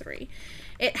those three.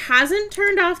 It hasn't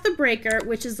turned off the breaker,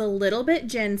 which is a little bit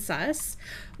gen sus.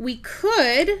 We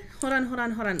could... Hold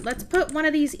on. Let's put one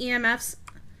of these EMFs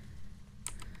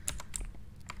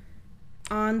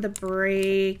on the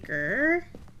breaker.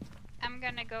 I'm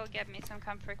gonna go get me some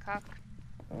comfort cock.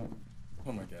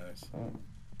 Oh my gosh.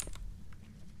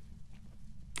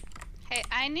 Hey,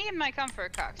 I need my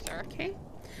comfort cock, sir. Okay.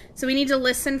 So we need to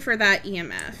listen for that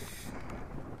EMF.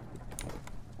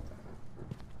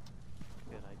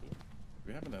 Good idea.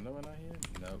 We have another one out here?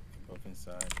 Nope. Both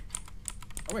inside.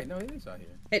 Oh wait, no, it is out here.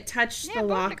 It touched Yeah, the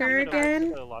both are locker coming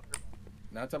again. The locker.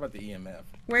 Now I'm talking about the EMF.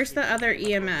 Where's the other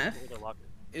EMF? The locker.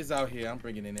 It's out here. I'm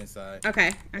bringing it inside.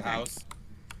 Okay. The Okay. house.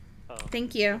 Oh,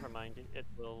 Thank you. never mind. It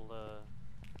will.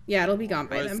 Yeah, it'll be gone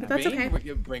by Where's then, but the that's bean? okay.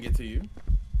 We'll bring it to you.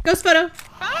 Ghost photo.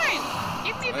 Fine!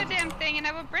 Give me the damn thing and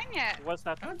I will bring it. Was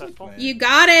that I'm just successful? playing. You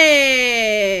got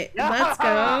it. Yeah. Let's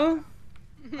go.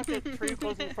 Okay, True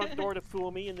closing the front door to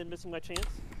fool me and then missing my chance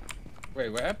Wait,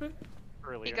 what happened?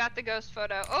 earlier. You got the ghost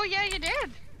photo. Oh yeah, you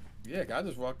did! Yeah, I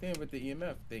just walked in with the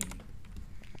EMF thing.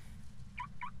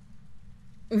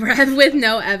 Red with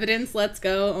no evidence. Let's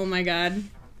go. Oh my god.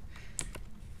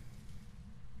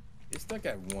 It's stuck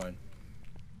at 1.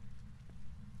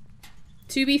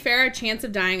 To be fair, our chance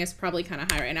of dying is probably kind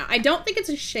of high right now. I don't think it's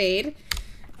a shade.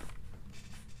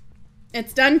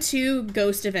 It's done 2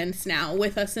 ghost events now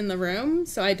with us in the room,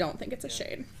 so I don't think it's a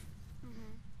shade.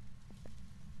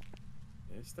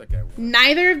 It's Stuck at one.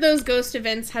 Neither of those ghost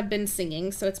events have been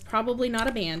singing, so it's probably not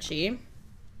a banshee.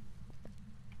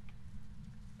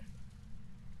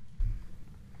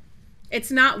 It's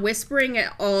not whispering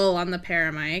at all on the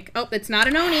paramic. Oh, it's not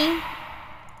an Oni.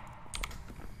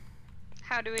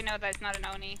 How do we know that's not an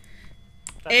Oni?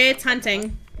 It's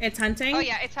hunting. It's hunting. Oh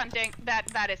yeah, it's hunting.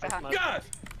 That is a hunt. God!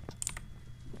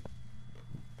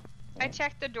 I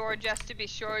checked the door just to be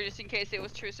sure, just in case it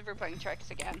was Trucifer playing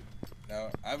tricks again. No,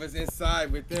 I was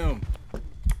inside with them.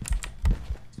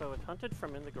 So it hunted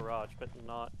from in the garage, but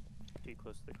not too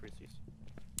close to the crucies.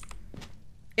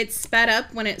 It sped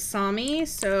up when it saw me,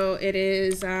 so it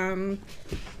is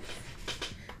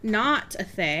not a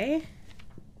Thay.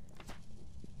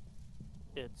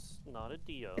 It's not a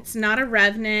Dio. It's not a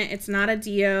Revenant. It's not a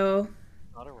Dio.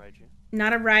 Not a Raiju.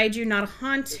 Not a Raiju. Not a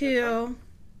Hantu.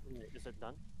 Is it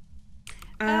done?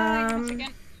 Give me a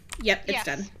second. Yep, it's Yes.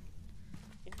 done.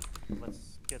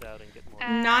 Let's get out and get more.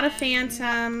 Not a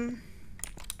Phantom.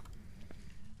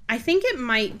 I think it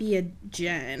might be a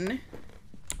Gen.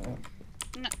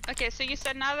 No, okay, so you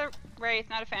said not a Wraith,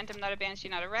 not a Phantom, not a Banshee,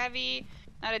 not a Ravi,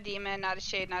 not a Demon, not a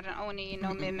Shade, not an Oni,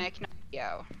 no Mimic, no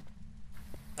Dio.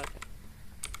 Okay.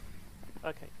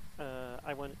 Okay.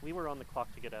 We were on the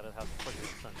clock to get out of the house before the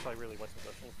sun, so I really wasn't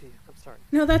listening to you. I'm sorry.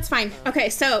 No, that's fine. Okay,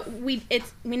 so we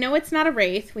know it's not a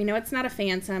Wraith. We know it's not a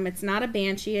Phantom. It's not a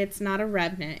Banshee. It's not a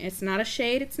Revenant. It's not a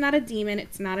Shade. It's not a Demon.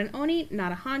 It's not an Oni.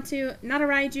 Not a Hantu. Not a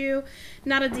Raiju.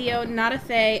 Not a Dio. Not a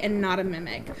Thay. And not a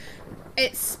Mimic.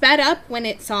 It sped up when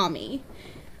it saw me.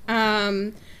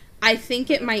 I think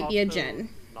it might be a Gen.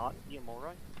 Not the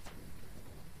Amorai?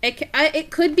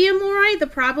 It could be a Morai. The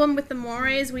problem with the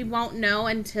Morai is we won't know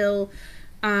until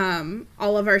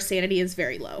all of our sanity is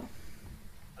very low.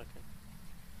 Okay.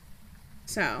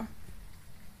 So.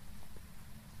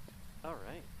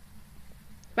 Alright.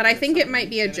 But I think it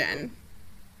might be a Gen.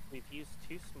 We've used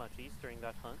 2 smudgies during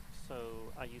that hunt, so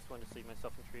I used one to save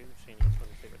myself and True, Shana used one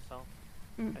to save herself.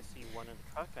 I see one in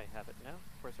the truck, I have it now.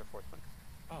 Where's our 4th one?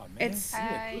 Oh man,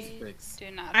 It's-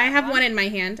 Do not. I have one in my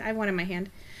hand. I have one in my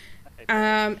hand.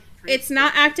 Okay, It's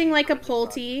not acting like a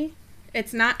Pulte.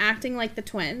 It's not acting like the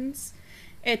twins.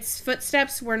 Its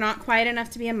footsteps were not quiet enough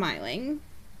to be a Myling.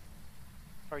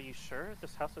 Are you sure?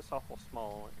 This house is awful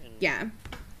small. And Yeah.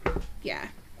 Yeah.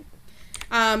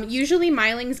 Usually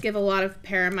Mylings give a lot of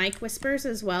paramic whispers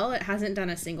as well. It hasn't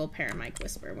done a single paramic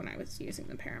whisper when I was using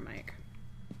the paramic.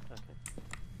 Okay.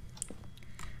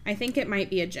 I think it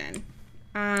might be a Gen.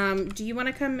 Do you want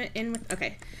to come in with...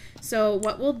 Okay. So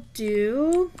what we'll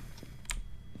do...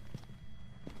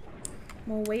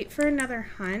 We'll wait for another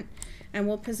hunt, and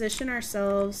we'll position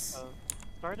ourselves...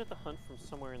 Started the hunt from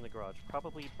somewhere in the garage,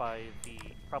 probably behind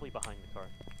the car.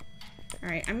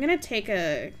 Alright, I'm gonna take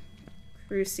a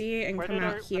Cruci and come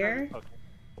out here. Okay.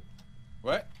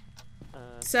 What?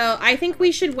 So I think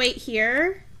we should wait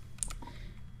here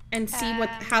and see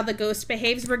how the ghost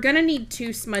behaves. We're gonna need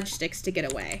 2 smudge sticks to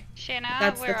get away. Shana,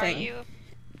 That's the where are thing. you?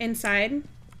 Inside.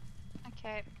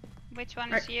 Okay. Which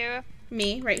one is you?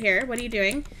 Me, right here. What are you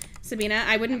doing? Sabina,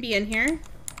 I wouldn't be in here.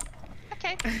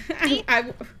 Okay.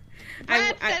 I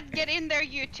Brad said get in there,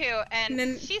 you two, and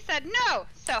then- she said no.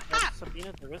 So ha.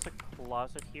 Sabina, there is a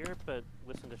closet here, but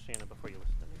listen to Shana before you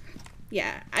listen to me.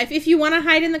 Yeah, if you want to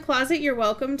hide in the closet, you're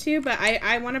welcome to, but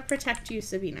I want to protect you,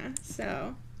 Sabina,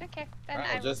 so... Okay, then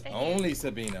I will Just stay. only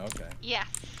Sabina, okay. Yes.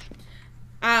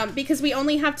 Because we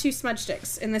only have 2 smudge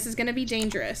sticks, and this is going to be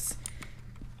dangerous.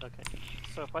 Okay.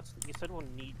 So you said we'll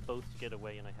need both to get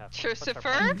away, and I have. What's our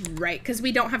plan? Trucifer? Right, because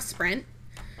we don't have sprint.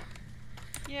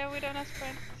 Yeah, we don't have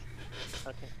sprint.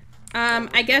 Okay.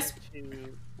 I guess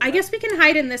we can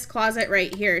hide in this closet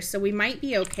right here, so we might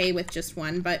be okay with just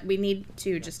one, but we need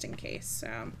 2 just in case,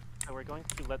 so... So we're going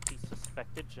to let the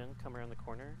suspected Jinn come around the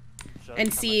corner, judge And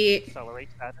how see- much it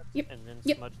accelerates at it, Yep, and then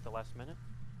yep. smudge at the last minute.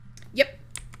 Yep,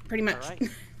 pretty much. Alright.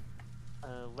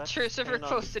 Let's Trucifer, plan on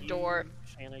close the you, door.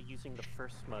 Shana using the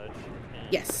first smudge,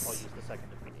 and Yes. I'll use the second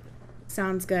if we need it.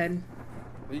 Sounds good.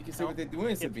 Well, you can see what they're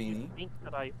doing, If you Sabini. think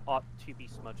that I ought to be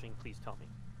smudging, please tell me.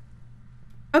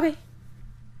 Okay.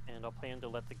 And I'll plan to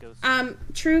let the ghost...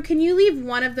 True, can you leave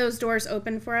one of those doors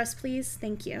open for us, please?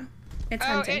 Thank you. It's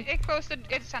Oh, hunting. it closed the.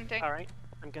 It's hunting. Alright,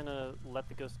 I'm gonna let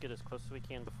the ghost get as close as we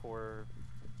can before...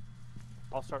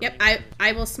 I'll start Yep, running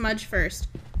I will smudge first.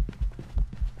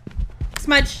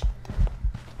 Smudge!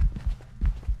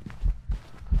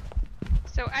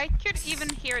 So I could even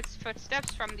hear its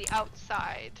footsteps from the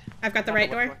outside. I've got the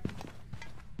right door.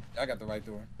 I got the right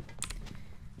door.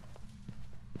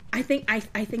 I think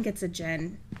it's a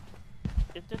Gen.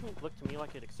 It didn't look to me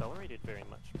like it accelerated very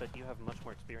much, but you have much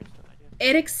more experience than I do.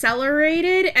 It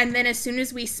accelerated, and then as soon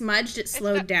as we smudged, it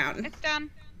slowed down. It's done.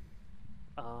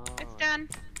 done.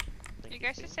 Thank You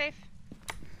guys are Steve. safe.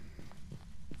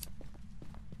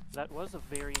 That was a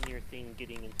very near thing,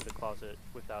 getting into the closet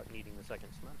without needing the second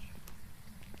smudge.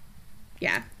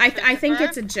 Yeah, I think Christopher?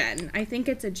 it's a gen. I think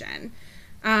it's a gen.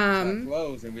 It's not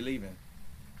closed and we're leaving.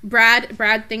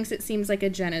 Brad thinks it seems like a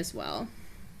gen as well.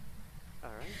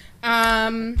 Alright.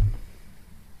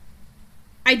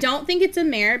 I don't think it's a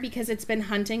mare because it's been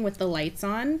hunting with the lights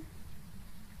on.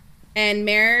 And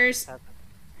mares... Have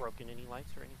broken any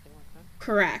lights or anything like that?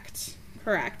 Correct.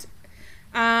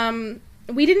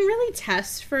 We didn't really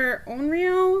test for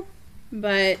Onryo,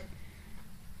 but...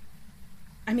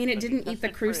 I mean, it But didn't we eat the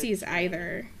tested for it crucies too,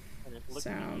 either. And it looked So...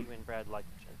 at you and Brad liked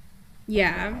it.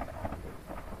 Yeah.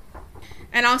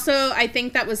 And also, I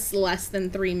think that was less than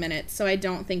 3 minutes, so I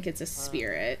don't think it's a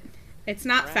spirit. It's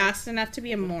not Brad- fast enough to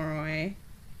be a Moroi.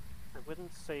 I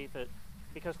wouldn't say that,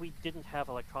 because we didn't have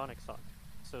electronics on,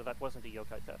 so that wasn't a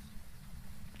yokai test.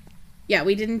 Yeah,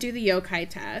 we didn't do the yokai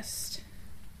test.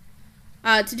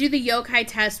 To do the yokai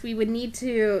test, we would need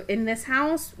to, in this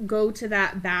house, go to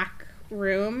that back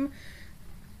room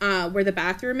where the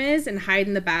bathroom is and hide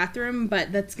in the bathroom,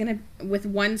 but that's gonna, with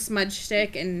one smudge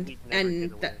stick We'd never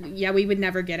get away. yeah, we would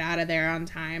never get out of there on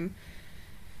time.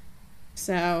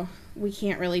 So, we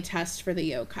can't really test for the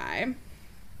yokai.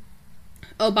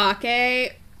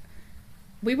 Obake,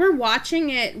 we were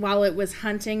watching it while it was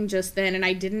hunting just then, and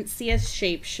I didn't see a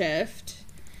shapeshift.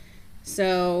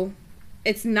 So,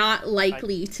 it's not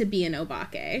likely to be an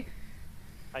Obake.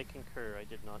 I concur, I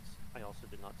also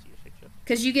did not see a shapeshift.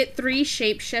 Because you get 3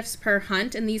 shapeshifts per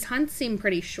hunt, and these hunts seem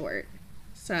pretty short.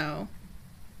 So,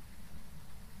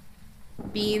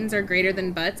 beans are greater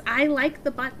than butts. I like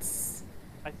the butts.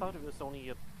 I thought it was only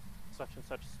a such and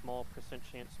such small percent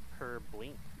chance per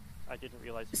blink. I didn't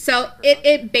realize. So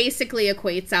it basically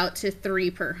equates out to 3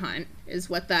 per hunt is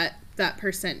what that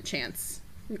percent chance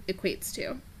equates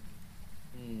to.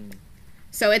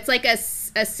 So it's like a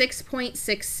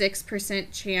 6.66%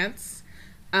 chance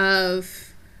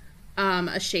of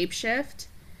a shapeshift,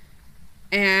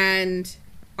 and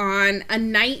on a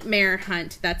nightmare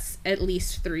hunt, that's at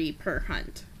least 3 per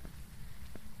hunt.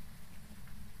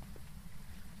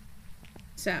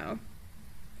 So,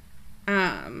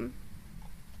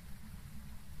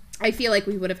 I feel like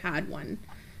we would have had one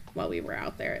while we were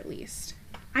out there at least.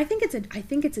 I think it's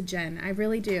a gen. I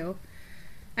really do.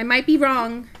 I might be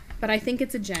wrong, but I think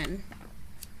it's a gen.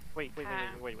 Wait.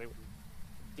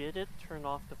 Did it turn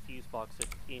off the fuse box at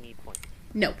any point?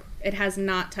 Nope, it has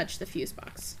not touched the fuse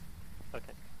box.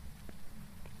 Okay.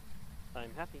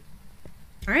 I'm happy.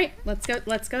 All right, let's go.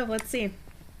 Let's see.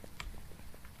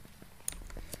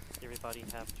 Everybody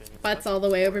have genuine Butts all the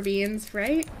way over beans,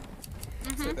 right?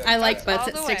 I like butts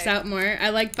that sticks out more. I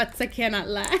like butts that cannot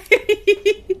lie.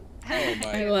 Oh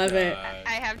my I love it.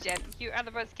 I have Jen. You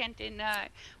other boys can't deny.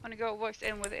 When a girl walks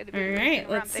in with it, Alright,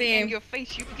 let's see. In your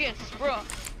face, you begin to sprung.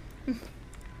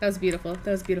 That was beautiful.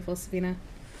 That was beautiful, Sabina.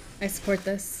 I support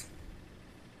this.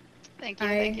 Thank you.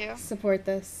 I support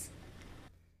this.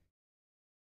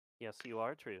 Yes, you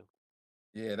are true.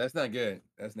 Yeah, that's not good.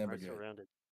 That's never Are good. surrounded.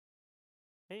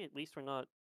 Hey, at least we're not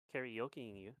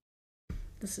karaokeing you.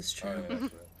 This is Oh, true. yeah, that's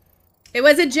right. It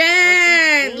was a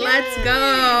gen! Let's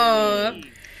go! Yay!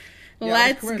 Yeah,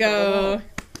 Let's that's correct. go.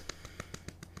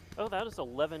 Oh, that is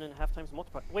 11.5 times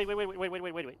multiplied. Wait.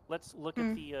 Let's look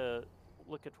at the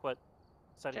look at what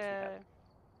settings we have.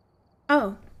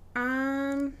 Oh,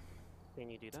 Can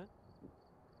you do that?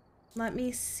 let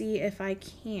me see if I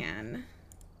can.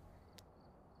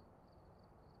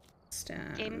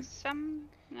 Game some?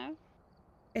 No?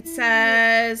 It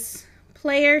says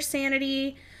player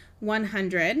sanity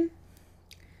 100.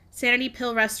 Sanity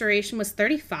pill restoration was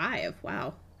 35.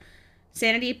 Wow.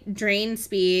 Sanity drain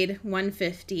speed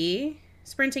 150.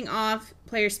 Sprinting off,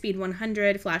 player speed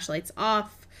 100, flashlights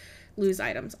off, lose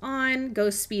items on,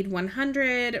 ghost speed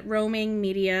 100, roaming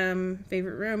medium,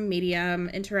 favorite room medium,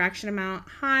 interaction amount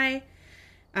high,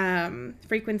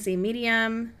 frequency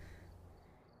medium,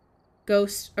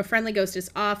 a friendly ghost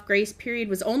is off, grace period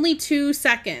was only 2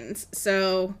 seconds,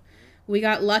 so we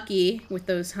got lucky with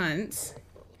those hunts.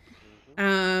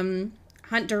 Hunt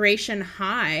duration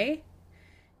high.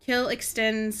 Kill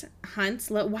extends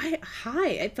hunts low. Why high?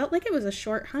 It felt like it was a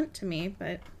short hunt to me,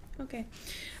 but okay.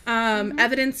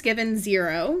 Evidence given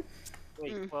 0.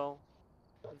 Wait, well,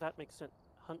 that makes sense.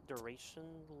 Hunt duration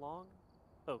long?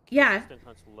 Oh, kill Yeah. extend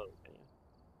hunts low.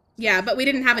 Yeah, but we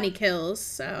didn't have any kills,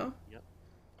 so. Yep.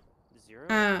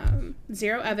 0.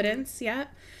 0 evidence, yeah.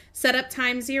 Setup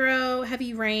time 0,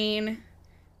 heavy rain,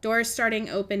 doors starting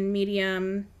open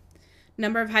medium,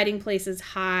 number of hiding places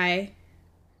high,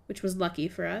 which was lucky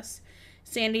for us.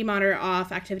 Sandy monitor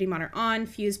off, activity monitor on,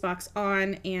 fuse box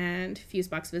on, and fuse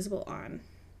box visible on.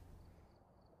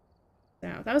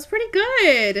 So that was pretty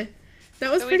good. That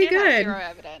was pretty we did good.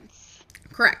 Have 0 evidence.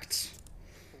 Correct.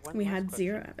 One We last had question.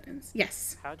 0 evidence.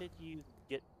 Yes. How did you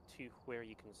get to where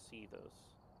you can see those?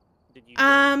 Did you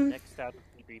go next out of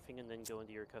debriefing and then go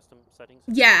into your custom settings?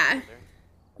 Yeah.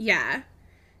 Yeah.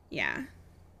 Yeah.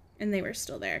 And they were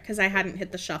still there because I hadn't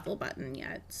hit the shuffle button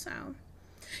yet. So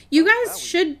you guys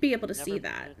should be able to see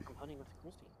that. From hunting with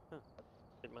Christy. Huh.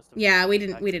 It must have Yeah, we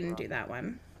didn't do that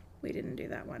one. We didn't do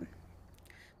that one.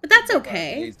 But that's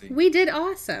okay. We did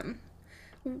awesome.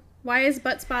 Why is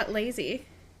Butt Spot lazy?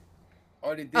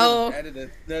 All they did was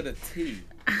added another T.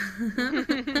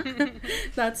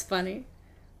 That's funny.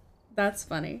 That's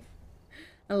funny.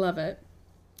 I love it.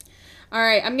 All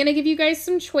right, I'm going to give you guys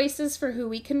some choices for who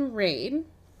we can raid.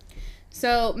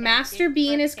 So, Master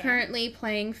Bean is currently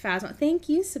playing Phasmo. Thank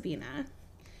you, Sabina.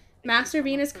 Master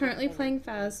Bean is currently playing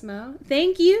Phasmo.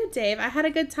 Thank you, Dave. I had a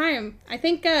good time. I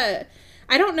think, I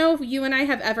don't know if you and I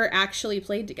have ever actually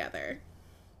played together.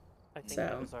 I think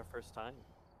that was our first time.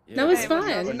 Yeah, that was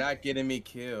fun. For not getting me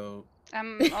killed.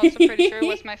 I'm also pretty sure it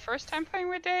was my first time playing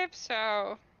with Dave,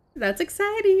 so... That's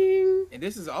exciting. And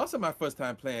this is also my first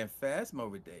time playing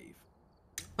Phasmo with Dave.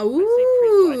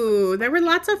 Ooh, there were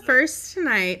lots of firsts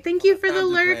tonight. Thank you for the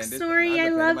lurk, Snorri. I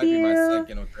love you. Might be my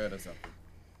second or third or something.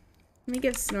 Let me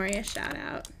give Snorri a shout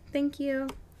out. Thank you.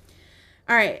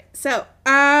 All right, so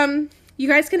you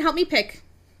guys can help me pick.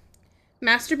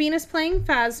 Master Bean is playing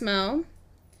Phasmo.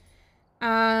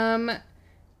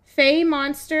 Faye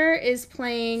Monster is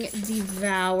playing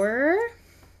Devour.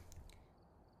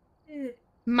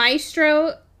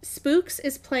 Maestro Spooks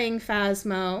is playing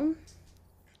Phasmo.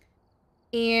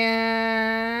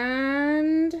 And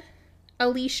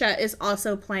Alicia is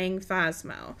also playing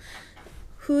Phasmo.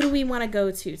 Who do we want to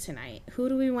go to tonight? Who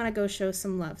do we want to go show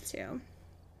some love to?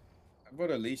 I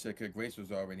vote Alicia because Grace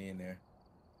was already in there.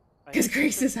 Because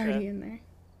Grace is already in there.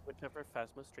 Whichever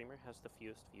Phasmo streamer has the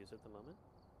fewest views at the moment.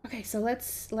 Okay, so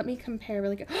let me compare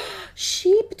really good.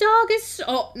 Sheepdog is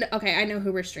okay, I know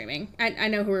who we're streaming. I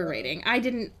know who we're rating.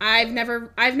 I've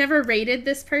never rated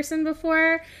this person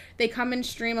before. They come and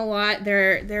stream a lot.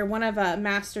 They're one of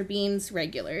Master Bean's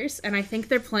regulars, and I think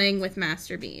they're playing with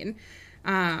Master Bean.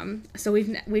 So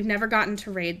we've never gotten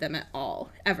to raid them at all.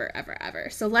 Ever.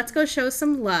 So let's go show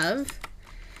some love.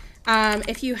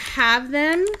 If you have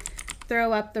them,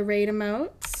 throw up the raid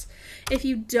emotes. If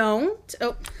you don't,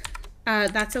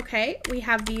 that's okay. We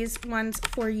have these ones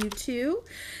for you too.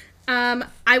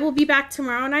 I will be back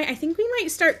tomorrow night. I think we might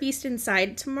start Beast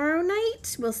Inside tomorrow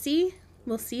night. We'll see.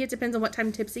 It depends on what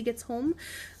time Tipsy gets home.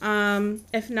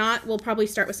 If not, we'll probably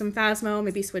start with some Phasmo,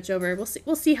 maybe switch over.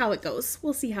 We'll see how it goes.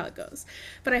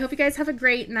 But I hope you guys have a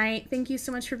great night. Thank you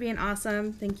so much for being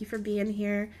awesome. Thank you for being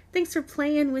here. Thanks for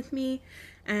playing with me,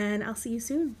 and I'll see you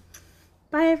soon.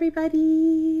 Bye,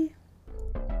 everybody.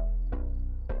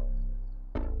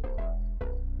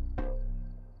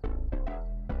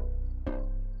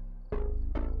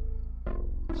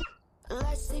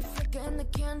 Lights they flicker and the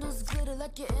candles glitter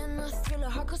like you're in a thriller.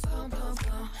 Heart goes pum pum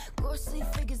pum. Ghostly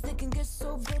figures they can get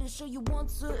so bitter. Show you want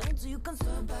to enter, you can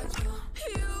turn back. You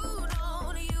don't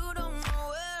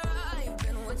know where I've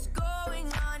been. What's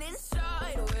going on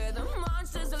inside? Where the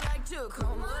monsters like to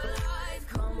come alive,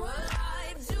 come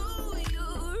alive. Do you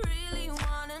really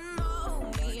wanna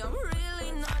know me? I'm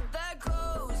really not that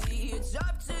cozy. It's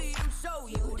up to you, so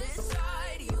you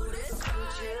decide. Would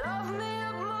you love me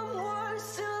up my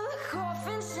words till the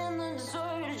coffin's in the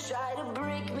dirt? Try to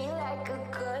break me like a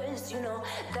curse, you know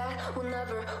that will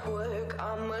never work.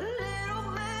 I'm a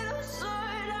little bit absurd.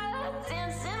 I like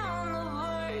dancing on the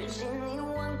verge.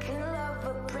 Anyone can love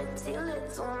a pretty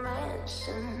little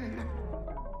mansion,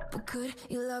 but could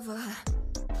you love a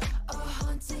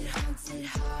haunted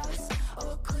house?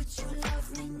 Or could you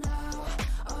love me now?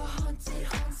 A haunted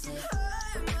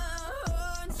I'm a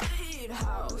haunted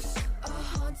house. A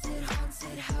haunted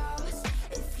house.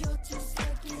 If you're too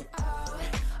scared, get out.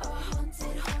 A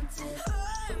haunted I'm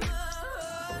a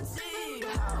haunted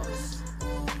house.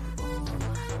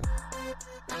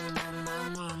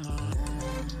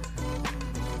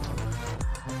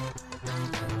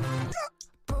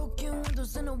 Broken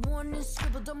windows and a warning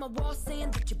scribbled on my wall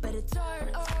saying that you better turn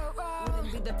around.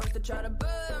 Wouldn't be the first to try to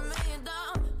burn me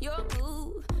down. Your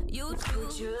move, you too.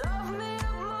 Would you love me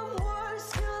up my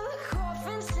words till